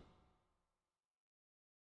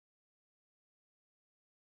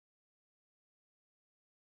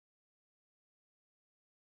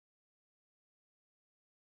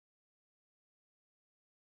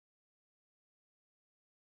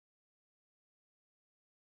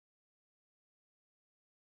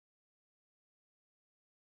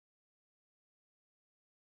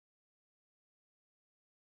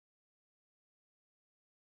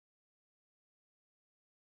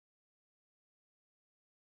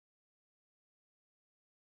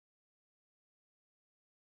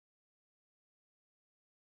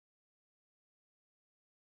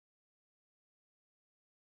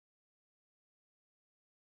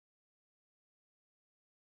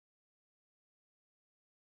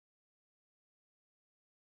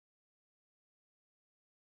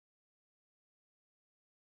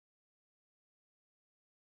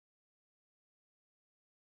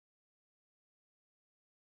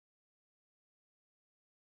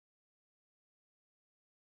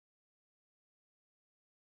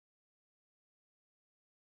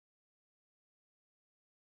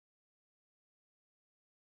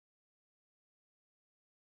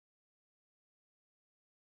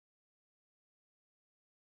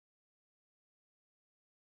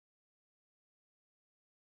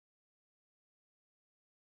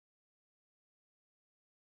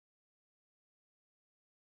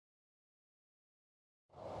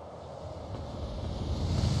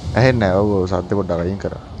ඇහෙන්නේ නැහැ ඔව් සද්ද පොඩ්ඩක් අයින්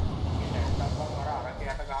කරා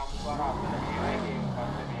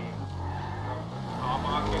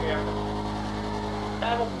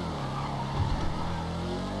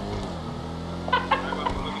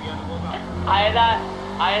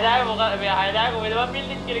අයදා මොකද මේ අයදා කොහෙද මම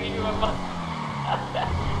බිල්ඩින් කියලා කිව්වේ මම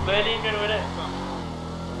බර්ලින් වල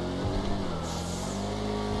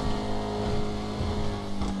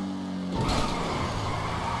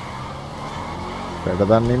වැඩ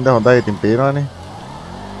දන්න ඉන්න හොඳයි ඉතින් පේනවනේ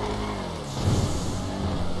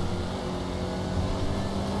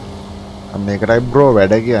අන්න ඒකටයි බ්‍රෝ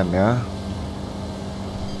වැඩ කියන්නේ ආ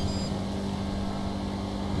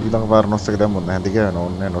ඊළඟ පාර නොස් එක දැම්මොත් නැහැද කියලා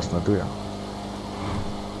නෝන්නේ නොස් නැතුව යනවා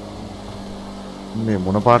මේ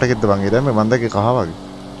මොන පාටකෙද්ද බං ඒ දැම්මේ මන් දැක්කේ කහ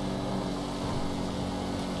වගේ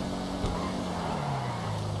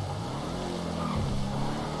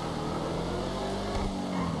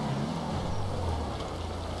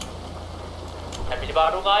තැඹිලි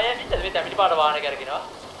පාඩු ගායන් ඉන්නද මේ තැඹිලි පාඩ වාහන කරගෙනවා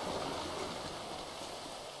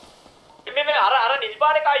මේ අර නිල්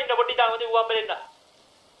පාඩ එකයි ඉන්න පොඩි තාමද ඌ අම්බලෙන්න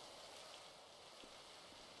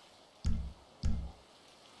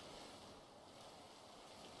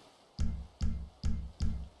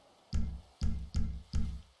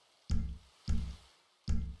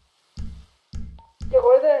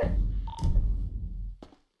කොහෙද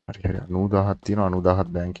හරි 90000ක් තියෙනවා 90000ක්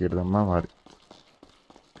බැංකුවට දැම්මම හරි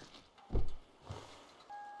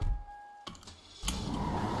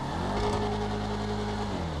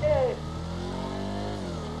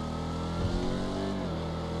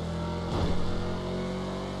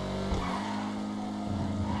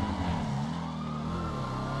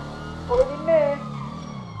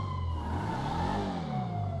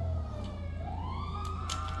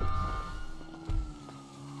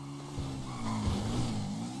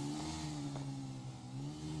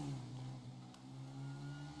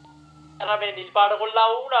අර මේ නිල් පාඩ කොල්ලා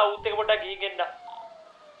වුණා ඌත් එක පොඩ්ඩක් ගිහින් එන්න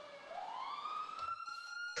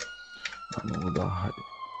 90000යි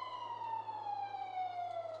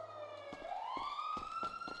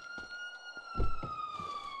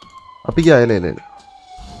අපි ගියා එල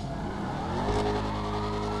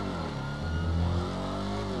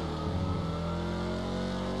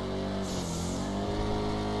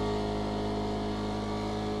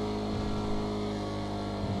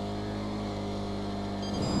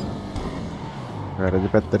වැරදි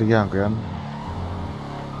පැත්තට ගියාන්කෝ යන්න.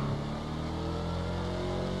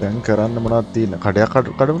 දැන් කරන්න මොනවද තියෙන්නේ? කඩයක්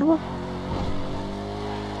කඩමුද බං?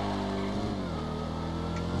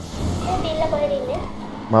 බිල්ල කොහෙද ඉන්නේ?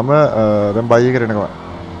 මම දැන් බයි එකට එනවා.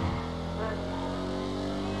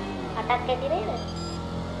 අටක් ඇති නේද?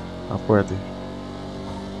 අපෝ ඇති.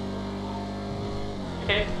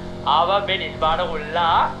 ආවා මේ නිල් පාඩ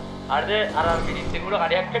කොල්ලා අර මිනිස්සු කුල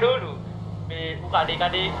කඩයක් කඩවලු. මේ ඌ කඩේ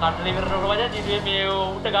කඩල ඉවරනකොට මචං ඉතින් මේ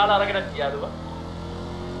උන්ට ගාලා අරගෙන ගියාලු.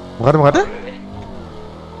 මොකද?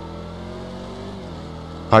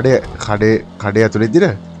 කඩේ ඇතුළේ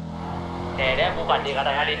ඉදිරිය? නෑ මූ කඩේ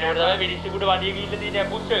කඩ ඉන්නකොට තමයි මිනිස්සුන්ට වඩිය ගිහිල්ලා තියෙන්නේ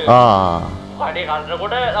පුෂ්. කඩේ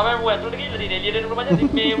කඩනකොට තමයි මූ ඇතුළට ගිහිල්ලා තියෙන්නේ. එළියට එනකොට මචං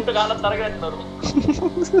ඉතින් මේ උන්ට ගාලාත් අරගෙන යනවලු.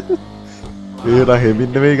 ඒ රා හෙමින්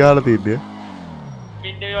නෙවෙයි ගාලා තින්නේ.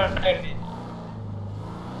 පින්නේ වට්ට කරන්නේ.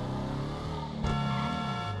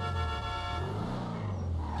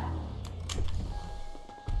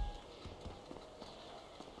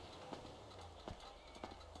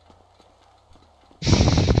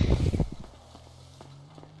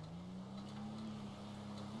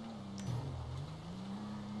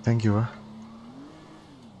 Thank you.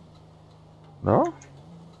 No?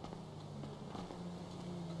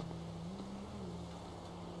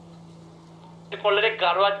 කොල්ලෙක්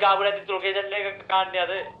ගරුවත් ගාපු නැති ලොකේෂන් එක කාන්නේ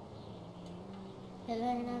අද.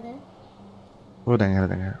 හෙලා එනද? ඔව් දැන්.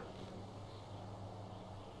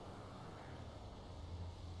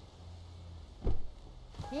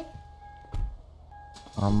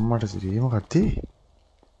 අම්මට සිරී මොකක්ද තියෙන්නේ?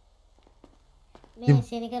 මේ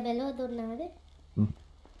සෙනික බැලුව දුන්නවද?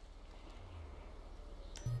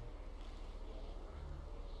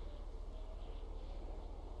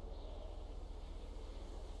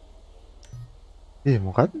 ඒ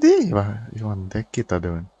මොකක්ද මම දැක්කේ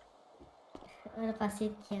තදවන අර පස්සේ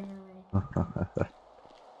කියනවා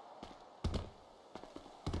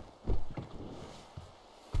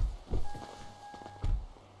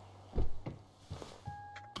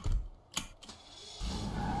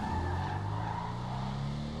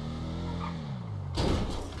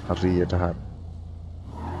හරියට හරි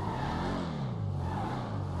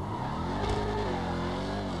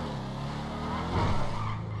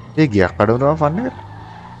ඒ ගියක් කඩවනවා ෆන් එකට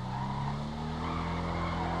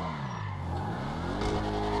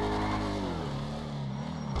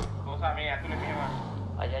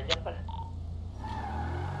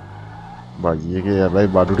බයි එකේ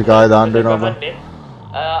හැබැයි බඩු ටික ආයෙ දාන්න වෙනවා බං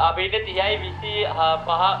අපි ඉන්නේ 30යි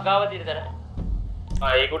 25 ගාව තියෙන තැන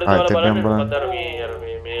ඒකට දාලා බලන්න මොකද අර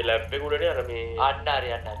මේ ලැබ් එක උඩනේ අර මේ අන්න හරි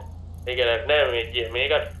ඒක ලැබ් නෑ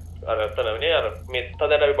මේක අර අතනනේ අර මෙත්ත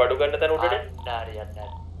දැන් අපි බඩු ගන්න තැන උඩනේ අන්න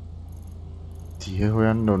හරි 30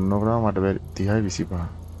 හොයන්න ඔන්න ඔබලා මට බැරි 30යි 25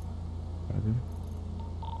 හරිද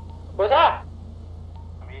බොසා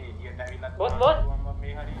මේ එළියට ඇවිල්ලා බොස්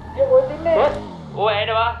මේ හරි ඒ බොස් ඉන්නේ බොස් ඕ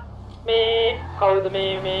එනවා මේ කවුද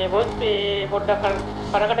මේ බොස් මේ පොඩ්ඩක්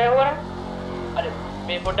කරකට යවුවා අර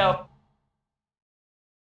මේ පොඩ්ඩක්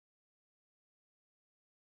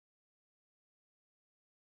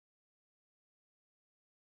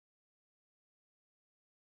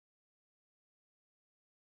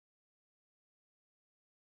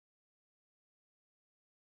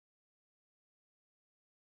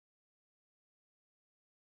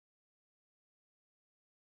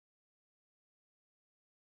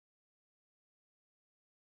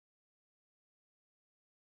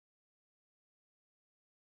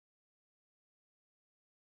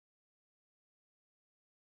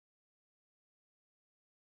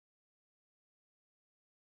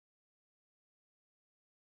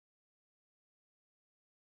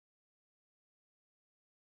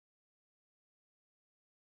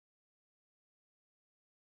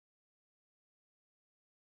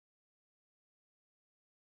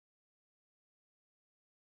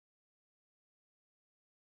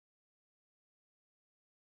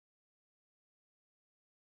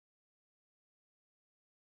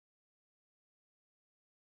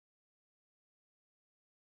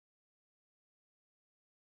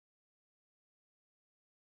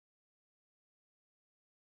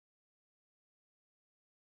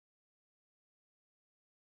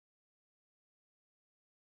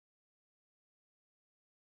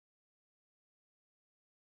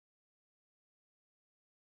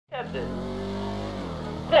ඇද්ද?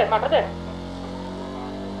 මටද?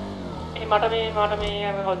 මට මේ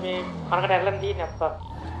කනකට ඇරලා තියෙන්නේ අප්පා.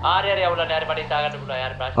 ආරි අවුලන්නේ ආරි මට හිතා ගන්න පුළුවන්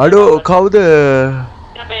යාර ප්‍රශ්න. අඩෝ කවුද?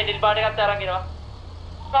 මේ නිල් පාට එකත් අරන් එනවා.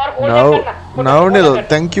 Now Nil,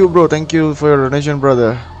 thank you bro, thank you for your donation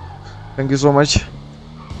brother. Thank you so much.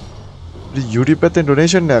 YouTube पे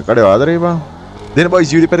donation ने करे आदर ही बा. दिन boys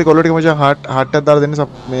YouTube पे quality मुझे heart दार देने सब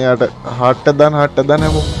में heart दान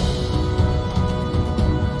है वो.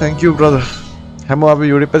 Thank you brother. हम अभी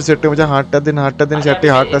YouTube पे सेट मुझे heart देने सेट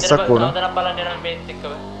heart सकते हो ना.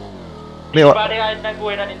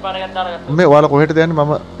 मैं वाला को हेट देने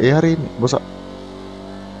मामा ये हरी बोसा.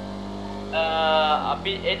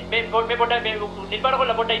 අපි මේ පොඩ මේ නිල් පාට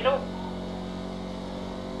කොල්ල පොඩ ඉන්නෝ.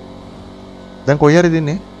 දැන් කොයි හරි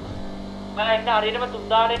දින්නේ? මම එන්න හරියටම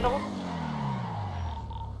 3000 එන්නකො.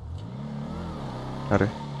 හරි.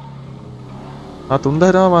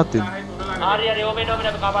 3000 තමයි මාත් තියෙන්නේ. හරි ඕම එනවා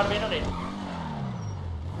අපි කාපාර වෙනවනේ.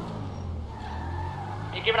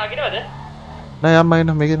 එකේම නගිනවද? නෑ යම්ම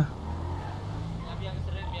එන්න මේකේන. අපි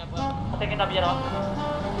අංගතරේ මේ අප අතකින් අපි යනවා.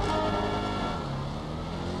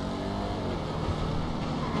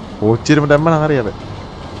 ඕච්චිරම දැම්මම හරි හැබැයි.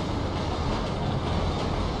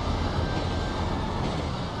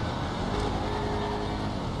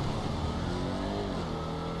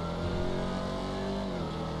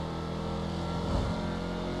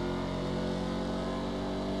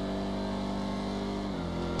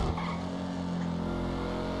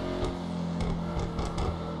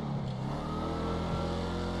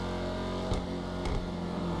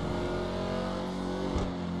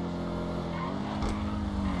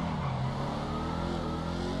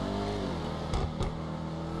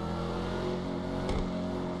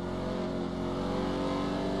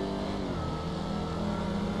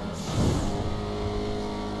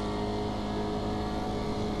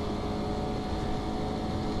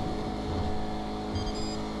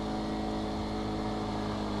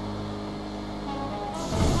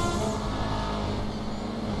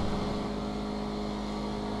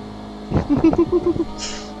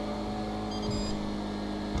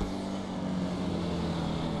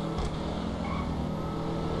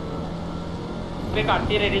 මේ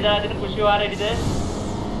කට්ටිය රෙඩි දාලා දෙන කුෂිවා රෙඩිද?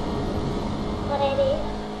 රෙඩි.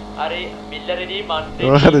 හරි බිල්ල රෙඩි මන් රෙඩි.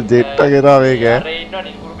 ඔයාලා ජෙට් එක ගෙනා මේක. අර ඉන්නවා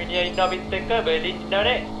නිල් කුරුමිනියා ඉන්නවා අපිත් එක්ක බර්ලින්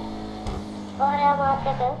ඉන්නවනේ. ඔයා මාත්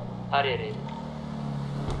එක්ක. හරි හරි.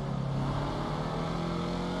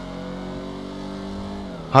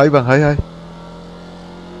 Hi bang, hi.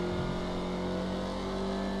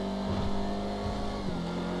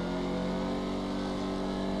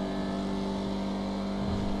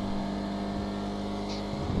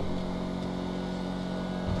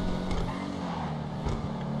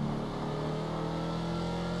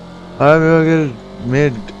 I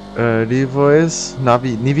made D4S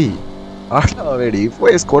Nivi.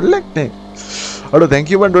 D4S collect ne. Ado thank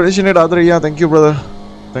you for donation it Adra. Yeah, thank you brother.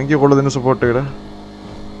 Thank you for the support together.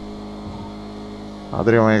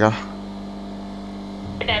 Adra omega.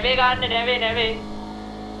 Neve ganne neve.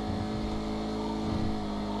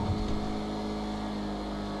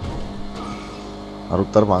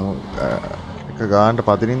 අරුත්තර මං එක ගානට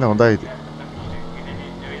පදිනින්න හොඳයි ඉතින්.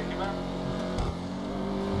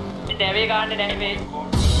 නeve ganne neve.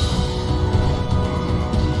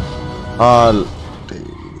 ආල්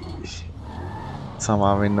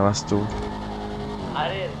සමා වෙන්න වස්තු.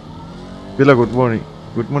 හරි. Billa good morning.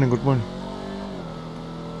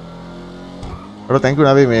 අර thank you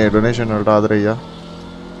නවී මේ donation වලට ආදරේ යා.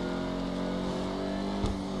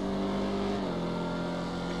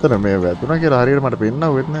 තන මේ වැදුනා කියලා හරියට මට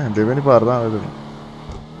පෙන්නවෙත් නෑ දෙවෙනි පාර තමයි වැදුනේ.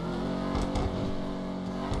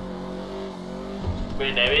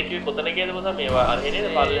 මේ නැවේ කිව්වේ කොතන කියලාද මොකද මේවා අර නේද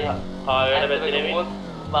පල්ලෙහා කාවැඩ පැත්තේ නෙමෙයි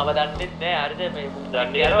මම දන්නෙත් නෑ හරිද මේ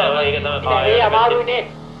දන්නේ නැහැ ඒක තමයි කාවැඩ අමාරුයිනේ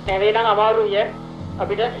නැවේ නම් අමාරුයි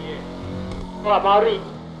අපිට ඔව් අමාරුයි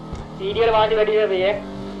සීඩියල් වාසි වැඩි වෙයි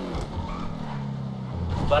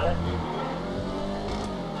බල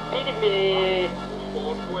ඉතින් මේ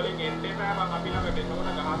පොට්ටු වලින් එන්නේ නැහැ මම අපි ළඟට එතකොට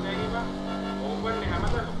ගහන්න ඇවිල්ලා ඕපන්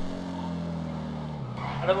හැමතැනම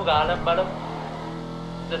අරමු ගාලම් බලමු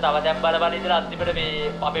තව දැන් බලපන් ඉතින් අන්තිමට මේ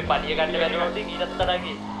අපේ පඩිය ගන්න බැරි වුණොත් ඊටත්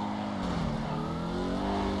තරගී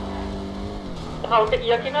කවුන්ට් එක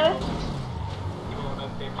කීයක් ඉන්නවද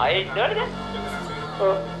අය ඉන්නවද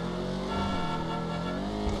ඔව්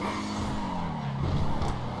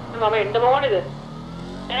මම එන්න මොකද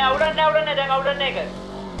නෑ අවුලන්නේ දැන් අවුලන්නේ ඒක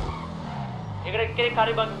ඒකට කෙනෙක්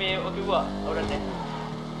හරි බං මේ ඔය කිව්වා අවුලන්නේ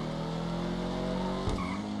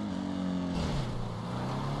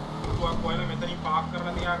පුවක් කොහෙද මෙතනින් පාක්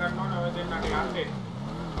කරලා තියා ගන්න ඕන ඔය දෙන්නට යන්නේ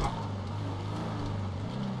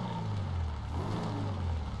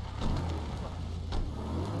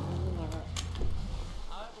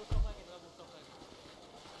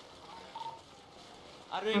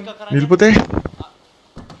අර එක කරන්නේ නිල් පුතේ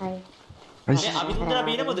මේ අභිදුන්දර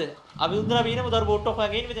බීනමුද අභිදුන්දර බීනමුද අර බෝට්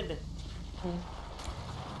එක ගේන්න මෙතෙන්ට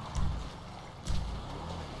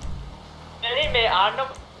මේ ආන්න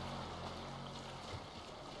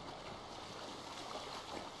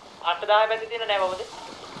 8000 පැත්තේ තියෙන නෑ බබද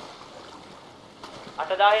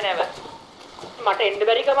 8000 නෑ බෑ මට එන්න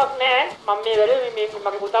බැරි කමක් නෑ මම මේ වෙලේ මේ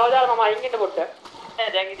මගේ පුතාව දාලා මම අයින් වෙන්න පොඩ්ඩක් නෑ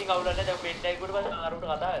දැන් ඉතින් අවුලක් නෑ දැන් බෙන්ඩ් එකකට පස්සේ මාරුට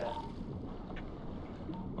කතා කරා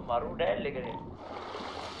මරු ඩෑල් එකනේ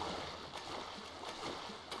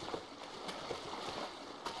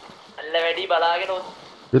අල්ල වැඩි බලාගෙන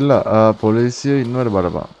බිල්ලා පොලිසිය ඉන්නවද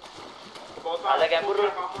බලපන් අල්ල ගැඹුරු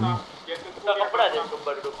කප්පඩාද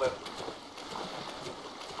ඩුබ්බ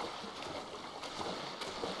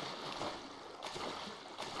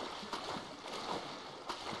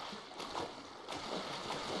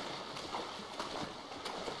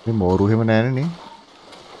මේ මෝරු එහෙම නෑනේ නේ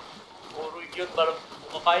මෝරු ඉතියොත් බල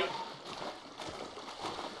මොකයි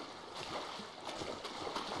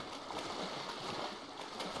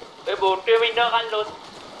ඒ බෝට්ටුවේම ඉන්නවා කල්ලොත්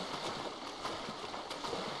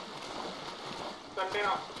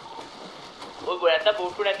සම්පේනවා ඔය ගොඩක්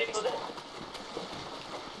බෝට්ටු නැති නේද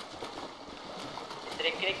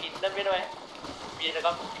ඉතින් කෙනෙක් ඉන්න වෙනවා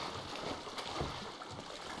පියනකම්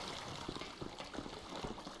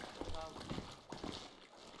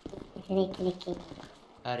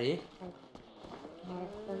अरे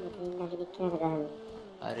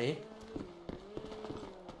अरे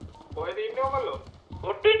කොහෙද ඉන්නේ ඔයගොල්ලෝ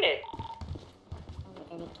ඔට්ටු ඉන්නේ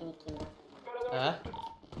ඈ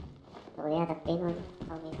ඔයාට පේනවද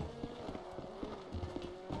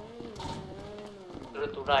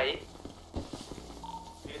කවුද තුනයි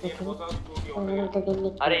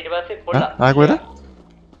අර ඊට පස්සේ පොඩ්ඩක් ආ කොහෙද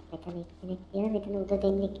මෙතන උඩ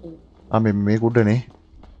දෙන්නෙක් ඉන්නවා ආ මේ කුඩනේ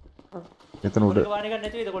මෙතන උඩ වාණ ගන්න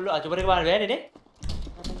නැති වේද කොල්ලෝ අචුපරේක වාණ වැන්නේ නේ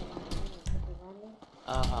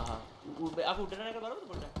අපි උඩ නේක බලමුද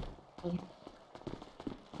පොඩ්ඩක්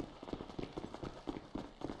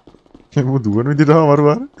මම දුවන විදිහට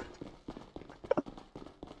අමාරුවා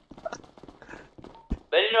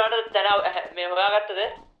බැරිනවට තන මේ හොයාගත්තද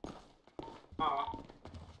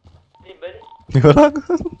බැරි ඉවරක්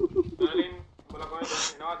බර්ලින් බල කොහෙද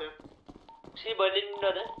එනවද සී බර්ලින්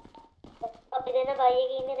නේද අපි දෙන බයි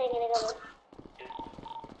එකේ ඉන්නේ දැන් එනකම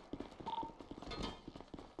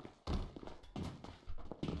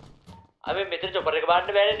අපි මෙතන චොපර් එක බාන්න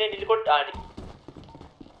බෑනේ නේ නිල්කොට් ආනි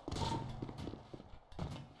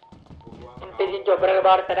ඉතින් චොපර් එක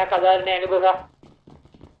බාර තරක් අදාළ නෑ නේ බසා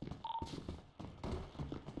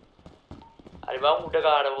හරි බං උඩ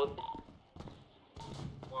ගාන වොත්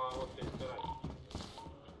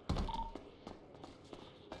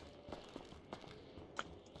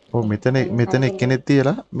ඔව් මෙතන එක්කෙනෙක්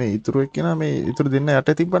තියලා මේ ඉතුරු එක්කෙනා මේ ඉතුරු දෙන්න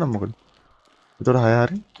යට තිබ්බනම් මොකද? ඉතුරු 6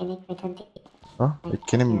 හරි. කෙනෙක් මෙතන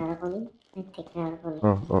එක්කෙනෙක්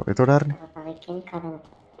ඔව් එතකොට හරිනේ.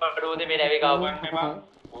 බඩෝදේ මේ නැවේ ගාව ගන්න බං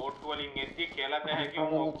බෝට් වලින් එද්දි කියලා තැහැකි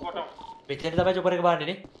ඔක්කොටම මෙතන තමයි චොපර් එක බාන්නේ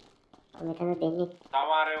නේ මෙතන දෙන්නේ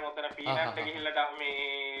සමහරව මොතන පීනට් ගිහිල්ලා මේ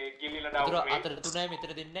ගිලිලා ඩවුන් මේ අතර තුනයි මෙතන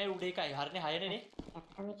දෙන්නේ නැහැ උඩ එකයි හරිනේ 6 නේ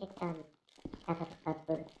ඇත්තම චෙක් කරන්න අතට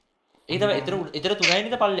ඒ තමයි එතන තුනයි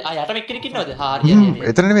නේද පල්ලේ ආ යටම එක්කෙනෙක් ඉන්නවද හා හරි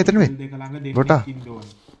එතන නෙමෙයි දෙක ළඟ දෙන්නෙක් ඉන්න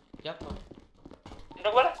ඕනේ යප්පා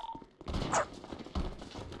එනකොට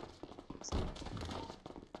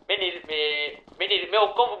මේ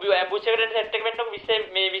ඔක්කොම ඇම්බුෂ් එකට සෙට් එක වෙන්නකො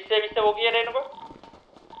 20 මේ 20 ඕක කියන එනකො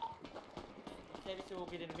 20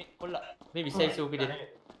 ඕක දෙන්න මේ කොල්ලා මේ 20 ඕක දෙන්න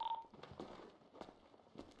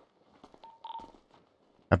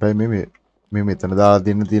හැබැයි මේ මෙතන දාලා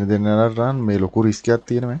දෙන්න තියෙන නරන් මේ ලොකු රිස්ක් එකක්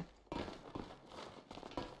තියෙනවා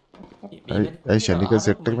ඒ ෂනික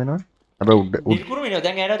සෙට් එක වෙනවනේ හැබැයි උඩ නිල්කුරු මිනෝ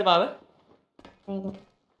දැන් ඇනවද මාව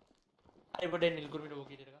අය පොඩේ නිල්කුරු මිනෝ ඕක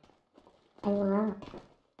දෙන්න අයියෝ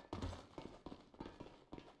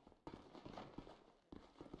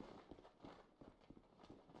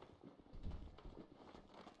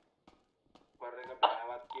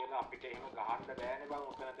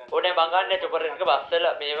ඕනේ මං ගන්න චොපර් එක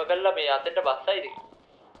බස්සලා මේව කළා මේ අතෙන්ට බස්සයිද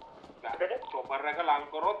චොපර් එක ලං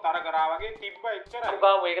කරොත් අර කරා වගේ තිබ්බ එච්චරයි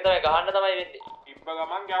උගාව ඒක තමයි ගහන්න තමයි වෙන්නේ තිබ්බ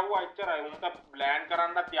ගමන් ගැව්වා එච්චරයි උන්ට ප්ලෑන්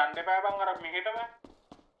කරන්නත් යන්න එපා බං අර මෙහෙටම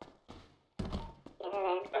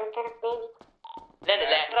නෑ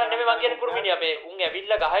ලෑන්ටර් නෙමෙයි මං කියන්නේ කුරුමිනියා මේ උන්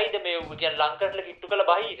ඇවිල්ලා ගහයිද මේ උන් කියන්නේ ලං කරලා කිට්ටු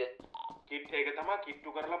කරලා බහීද කිට් එක තමයි කිට්ටු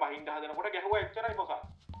කරලා බහින්න හදනකොට ගැහුවා එච්චරයි බොසා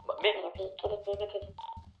මේ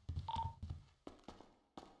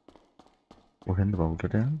කොහෙන්ද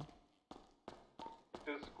බවුලට යන්නේ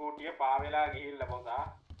ස්කූටිය පාවෙලා ගිහිල්ලා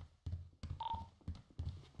බොසා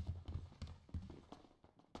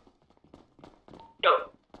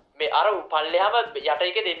මේ අර පල්ලෙහාම යට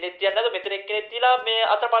එකේ දෙන්නෙක් තියන්නේ නැද්ද මෙතන එක්කෙනෙක් තියලා මේ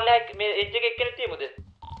අතර පල්ලෙහා මේ එජ් එකේ එක්කෙනෙක් තියමුද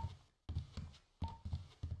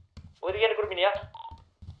ඔය කියන්නේ කුරුමිනියා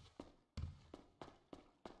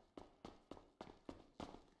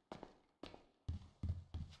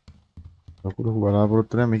ලොකු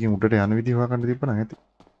බලාපොරොත්තු නැහැ මේකෙන් උඩට යන විදිහ හොයාගන්න තිබ්බනම් ඇති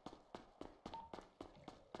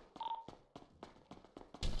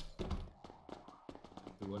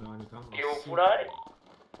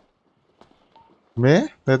මේ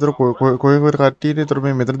ඒතර කොහෙන්ද කට්ටියට ඒතර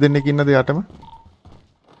මේ මෙතන දෙන්නෙක් ඉන්නද යටම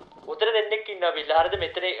උතර දෙන්නෙක් ඉන්නවා බිල්ල හරියද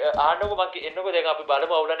මෙතන ආන්නකො මං එන්නකො දැන් අපි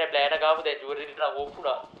බලමු අවුලන්නේ ප්ලෑන ගාමු දැන් ජුවලරිට නම්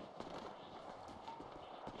ඕපුණා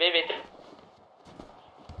මේ මෙතන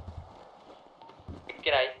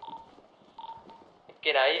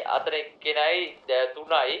එක්කෙනයි අතර එක්කෙනයි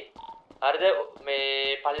තුනයි හරිද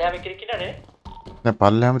මේ පල්ලෙහාම එක්කෙනෙක් ඉන්නනේ නෑ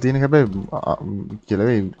පල්ලෙහාම තියෙන හැබැයි කියලා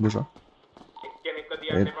වෙයි දුසා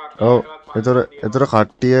ඔව් ඒතර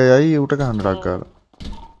කට්ටියයි උට ගහන්න රක් ගාලා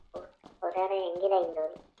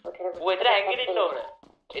ඔය එතන හැංගිලා ඉන්න ඕන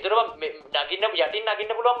ඒතර නගින්න යටින්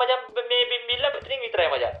නගින්න පුළුවන් මචං මේ බිල්ල මෙතනින් විතරයි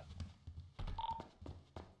මචං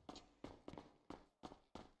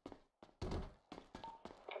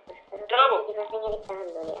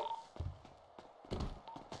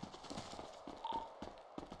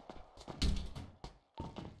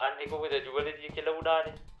අන්නේ කොහෙද ජුවලරිය කියලා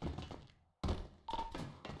උඩානේ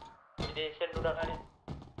ඉඩේෂන් උඩානේ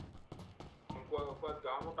මොකක්වත්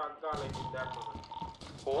ගාමු ටක් ගාලා ඉතින් දැම්මම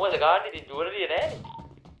කොහොමද ගාන්නේ ඉතින් ජුවලරිය නෑනේ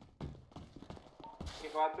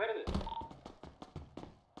ඉපාත් බැරිද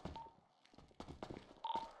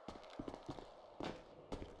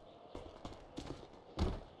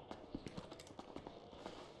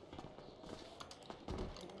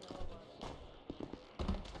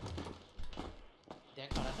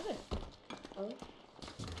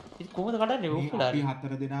කොහොමද කඩන්නේ උකුලා අපි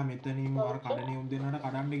හතර දෙනා මෙතනින්ම අර කඩනේ උන් දෙනාට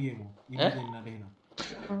කඩන්න ගියමු ඉන්න දෙන්නට එහෙනම්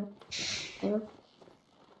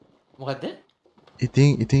මොකද්ද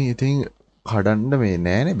ඉතින් කඩන්න මේ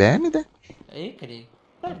නෑනේ බෑනේ දැන් ඒකනේ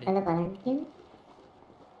බලන්න කියන්නේ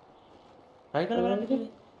try කරලා බලන්න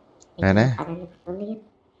කියන්නේ නෑ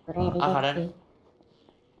කඩන්න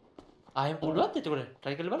ආයෙ පුළුවන්ද එතකොට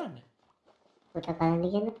try කරලා බලන්න පුතා බලන්න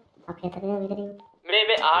කියන්නේ අපි අතරින් විතරින්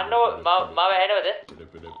මේ ආන්නෝ මාව ඇහෙනවද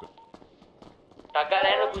ටක්ගාලා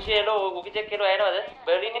ඇහෙනවද කුෂේලෝ උකිචෙක් කෙලෝ ඇහෙනවද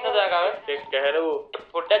බර්ලින් ඉන්නද ගාව චෙක් ඇහෙනවෝ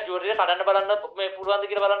පොඩ්ඩක් ජුවලරිය කඩන්න බලන්න මේ පුළුවන්ද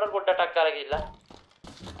කියලා බලන්න පොඩ්ඩක් ටක්ගාලා ගිහිල්ලා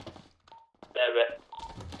බෑ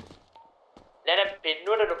නෑ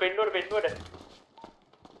පෙන්නුවට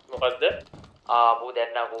මොකද්ද ආපු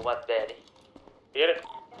දැන් නම් කොහොමත් බෑනේ ඊයර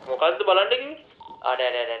මොකද්ද බලන්න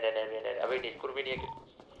කිව්වේ නෑ අපි නිකුරුමිනියක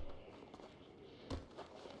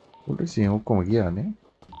පොලිසිය ඔක්කොම ගියානේ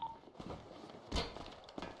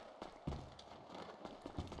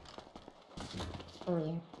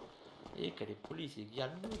ඒකනේ පොලිසිය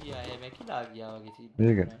කියන්නේ ගියා මැකිලා ගියා වගේ සිද්ධ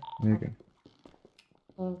මේක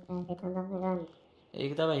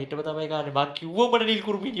ඒක තමයි හිටව තමයි ගානේ මං කිව්වා උඹට නිල්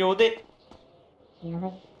කුරුමිනියෝද යසයි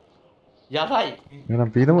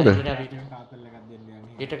එහෙනම් පීනමුද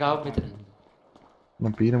ඊට ගාව මෙතන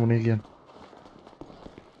මම පීනමුනේ කියන්නේ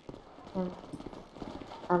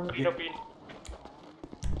පීන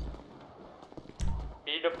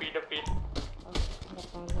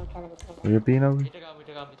ඔය පීනව ඊට ගාව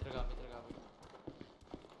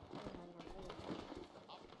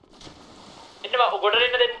එන්නවා ගොඩට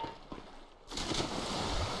එන්න දෙන්න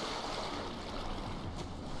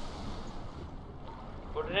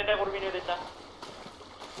ගොඩට එන්න කුරුමිනියෝ දෙන්න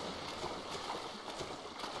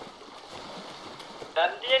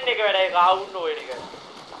දන් තියෙන එක වැඩයි කාවුන්න ඔය ටික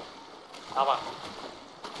ආවා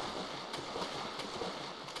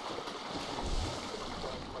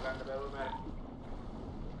මගන්න බැරුව මැර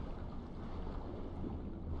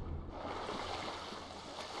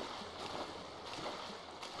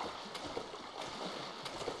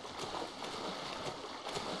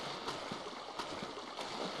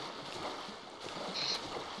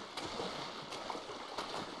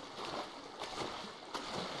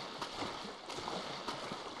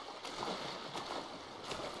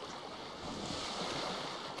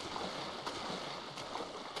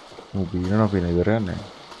පීනන පීන ඉවරයක් නෑ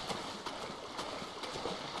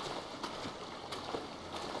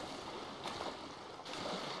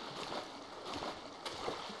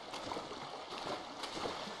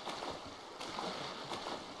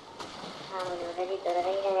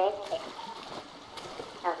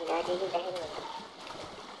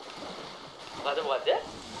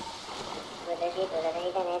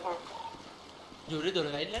ජුරි දොර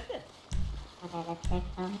ගයින් නැද්ද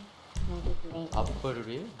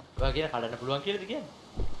අප්පරුවේ ඔයා කියන කඩන්න පුළුවන් කියලාද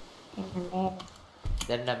කියන්නේ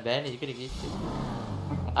දැන් නම් බෑනේ ඒකනේ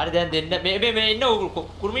කිව්වේ හරි දැන් දෙන්න මේ ඉන්න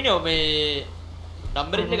කුරුමිනියෝ මේ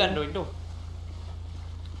නම්බර් එක ගන්න ඕන ඉන්නෝ.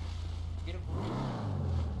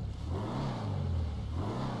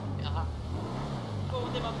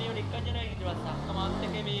 කොහොමද මම මේ එක්කන් යනවා ඊට පස්සේ අක්කමාත්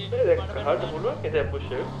එක්ක මේ හරියට පුළුවන් ඒක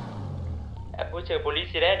අපුෂ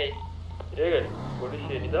පොලිසිය රෑනේ. ඒක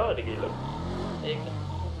පොලිසිය නිදාවට ගිහලා. ඒක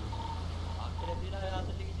අක්කේ දිනා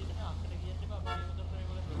යාසට ගිහින් අක්කට කියන්න බෑ මේ උදේ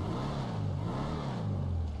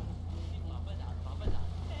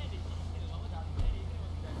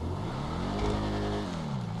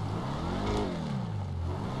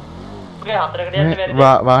ඔකේ හතරකට යන්න බැරිද?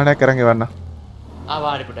 වාහනයක් කරන් එවන්න.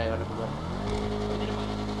 වාහනේ පුටයි වන්න පුළුවන්.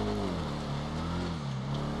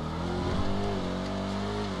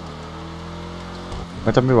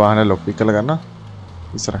 මචං මේ වාහනේ ලොක් පික් කරලා ගන්න.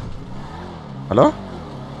 ඉස්සර. හලෝ?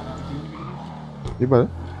 ඉබල්.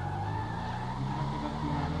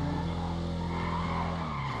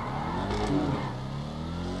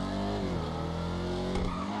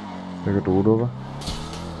 ඒක ටූඩෝව.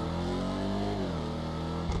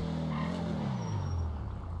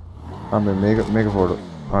 මේක ෆෝටෝ.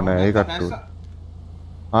 නෑ ඒකත් ටූ.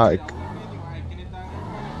 එක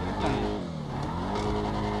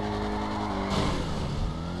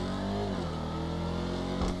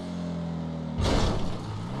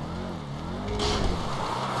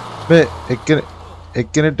මේ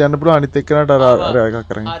එක්කෙනෙක්ට යන්න පුළුවන් අනිත් එක්කෙනාට අර එකක්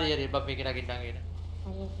කරගෙන. හරි හරි බබ් මේක නගින්නම් එන.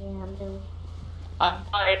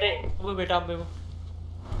 ඒට ඔබ බෙට අම්බෙමු.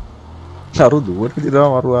 අරු දුවට දිනවා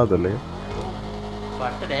මරු ආදලේ.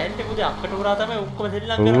 බට්ට ඩෑන්ට් එක උදේ අක්කට උරා තමයි ඔක්කොම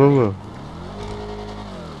සෙල්ලම් කරන්නේ.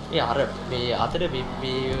 ඒ අර මේ අතර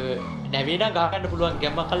මේ නැවේ නම් ගහ ගන්න පුළුවන්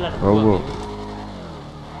ගැම්මක් අල්ලන්න පුළුවන්. ඔව්.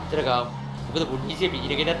 ඒතර ගා මොකද පොලිසිය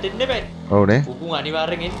බීරගෙනත් එන්න බෑ. ඔව්නේ. උකුන්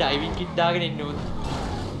අනිවාර්යෙන් එන්න ඩයිවිං කිට් දාගෙන ඉන්න ඕනේ.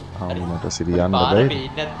 හරි මට සිරියන්න බෑ. පාර මේ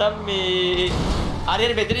නැත්තම් මේ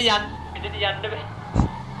හරියට මෙතන යන්න බෑ.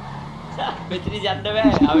 මෙතන යන්න බෑ.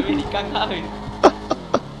 අපි නිකන් ආවේ.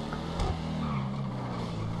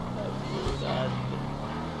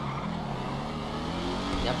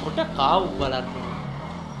 යා පොඩ්ඩක් කාවු බලන්න.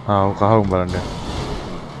 කාවු බලන්න.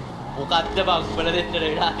 මොකද්ද බං උඹලා දෙන්න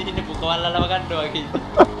වෙලා තියෙන්නේ පුකවල් අලව ගන්නවා වගේ.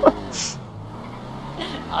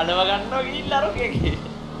 අලව ගන්නවා ගිහිල්ලා අරෝකේ.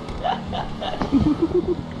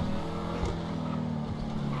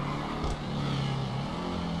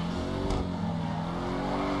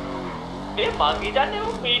 ඒ මං හිතන්නේ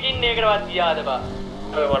මීටින් එකකටවත් ගියාද බා.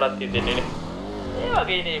 ඔය මටත් හිතෙන්නේ නේ. ඒ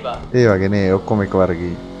වගේ නේ බා. ඒ වගේ නේ ඔක්කොම එකවර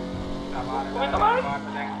ගිහින්.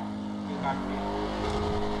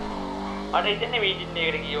 අර ඉතින් මීටින්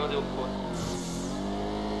එකකට ගියෝද ඔක්කොම.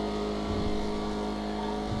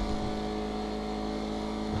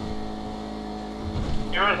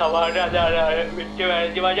 ඒ සමහරට අද විච්ච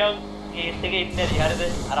වැඩි වජන් කේස් එකේ ඉන්නේ නැති හරිද?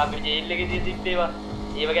 අර අපි ජේල් එකේ තිබ්බේවා.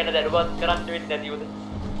 ඒව ගැන දැනුවත් කරන්න වෙන්නේ නැති උද?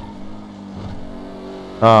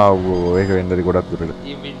 ඒක වෙන්නදි ගොඩක් දුරට.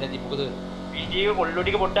 ඒ වෙන්නේ නැති මොකද? වීඩියෝ කොල්ලෝ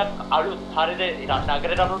ටික පොඩ්ඩක් අලුත් හරිද?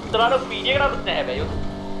 නගරේට අලුත් තරාට වීඩියෝ එකට අලුත් නැහැ හැබැයි.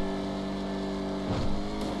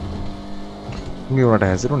 මේ උනට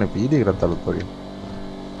හැසිරුනේ පීඩි එකකට අලුත් වගේ.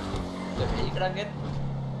 මේක රංගෙත්.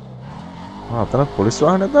 අතන පොලිස්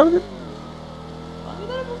වාහනයක් දාලාද?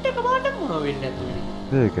 මුට්ටක මාටක් මොනව වෙන්නේ නැතුනේ.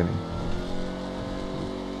 ඒකනේ.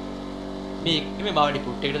 මේ මාවඩි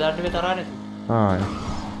පුට්ටේකට දාන්න මේ තරහ නැතු.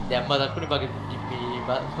 දැම්ම දක්ුනේ බගේ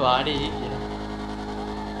මේ වාඩි කියලා.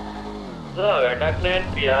 වැඩක් නැහැ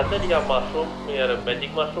පියාද නිකන් මස්රූම් මේ අර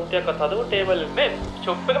මැජික් මස්රූම් ටිකක් හදමු ටේබල් මේ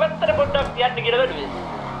ෂොප් එක පැත්තට පොඩ්ඩක් තියන්න කියලා බැලුවේ.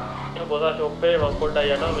 ඒක පොසා ෂොප් එකේ මම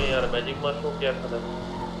පොඩ්ඩක් යනවා මේ අර මැජික් මස්රූම් ටිකක් හදමු.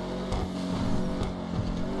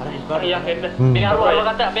 අර ඉස්සර යන්න මේ අර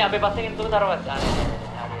වලකට අපේ පස්සෙන් තුන තරවත්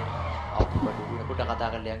පොඩ්ඩක් කතා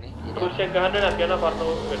කරලා යන්නේ. කුෂ්යක් ගහන්න නැත් යනවා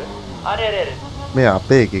පරතෝකට. හරි. මේ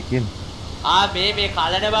අපේ එකකින් මේ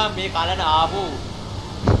කලන බං මේ කලන ආපු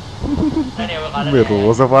මේ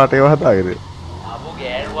රෝස පාට ඒවා හදාගෙන ආපු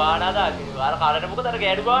ගෑනු වාහන හදාගෙන අර කලන මොකද අර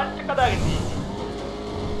ගෑනු වාහන එක හදාගෙන තියෙන්නේ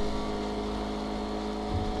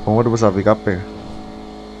කොහොමද බස පිකප් එක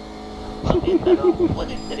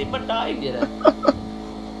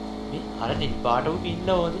මේ අර නිල් පාට උන් ඉන්න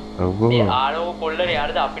ඕනේ මේ ආලෝ කොල්ලනේ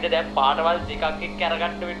අරද අපිට දැන් පාටවල් දෙකක් එක්ක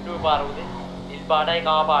අරගන්න වෙන්න ඕනේ පාර උදේ නිල් පාටයි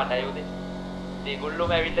කා පාටයි උදේ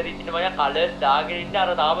ඒගොල්ලෝම ඇවිල්ලා ඉන්න මම කලර්ස් දාගෙන ඉන්න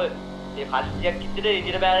අර තාම ඒ කල්සියක් ඉදිරියට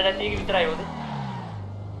ඉදිරියට බෑලා නැති එක විතරයි උදේ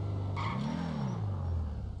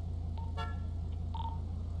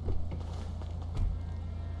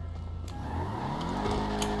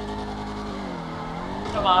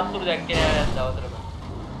මාතුරු දැක්කේ නෑ දවසට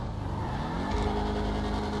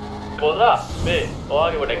පොදා මේ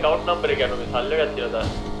ඔයාගේ කොට account number එක යනවා මේ සල්ලි එකක් තියලා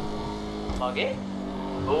දාන්න මගේ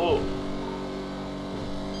ඔව්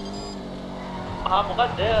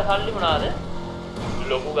මොකක්ද සල්ලි මොනවාද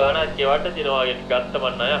ලොකු ගානක් කෙවට දිනවා වගේ ගත්ත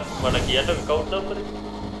මන්න අය මට කියන්න කවුන්ට් නම්බර් එක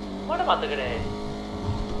මට මතක නෑ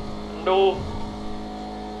නෝ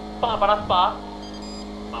 555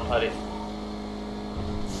 හරි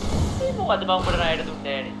මේ මොකද මම උඹට රයිඩ්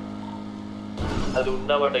දුන්නේ නෑනේ අද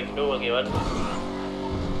දුන්නා මට ඉන්නෝ වගේ වන්න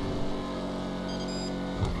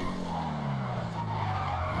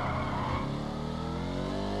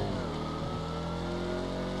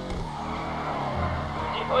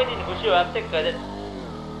ඔය දින කුෂිය වත් එක්කද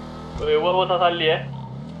ඔය වොත සල්ලි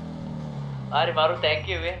හරි මාරු thank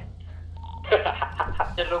you වේ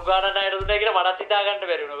ලොගාන ණයට දුන්නා කියලා මටත් හිතා ගන්න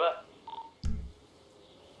බැරි වුණා බා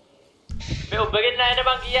මේ ඔබගේ ණයට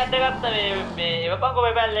මං කීයක්ද ගත්තා මේ එවපන් කො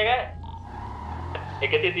පෙපැල් එක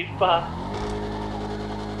 135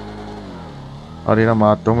 හරි නම්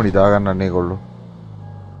මාත් ඔහම නිදා ගන්නන්නේ ඒගොල්ලෝ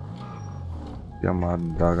දැන් මාත්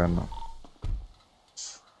නිදා ගන්නවා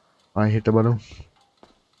ආයෙ හිට බලමු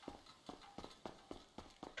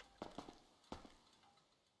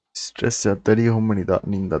ස්ට්‍රෙස් ඇතරි ඔහොම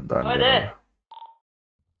නින්දක් දාන්න ඔයද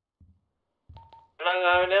නං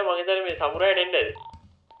ආවේ නෑ මං හිතන්නේ මේ සමුරායට එන්නද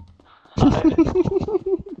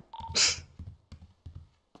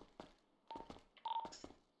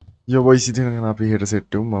යෝ වයිස් ඉතින් අපි හෙට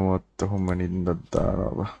සෙට් වුම් මමත් ඔහොම නින්දක්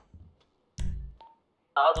දානවා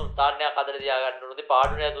සුල්තාන්යක් අතර තියාගන්න ඕනද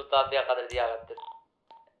පාඩු නෑ සුල්තාන්යක් අතර තියාගත්තේ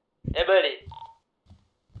එබලි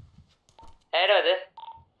ඇරද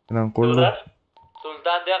එහෙනම් කොල්ලෝ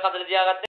සුල්තාන්යක් අතර තියාගත්තේ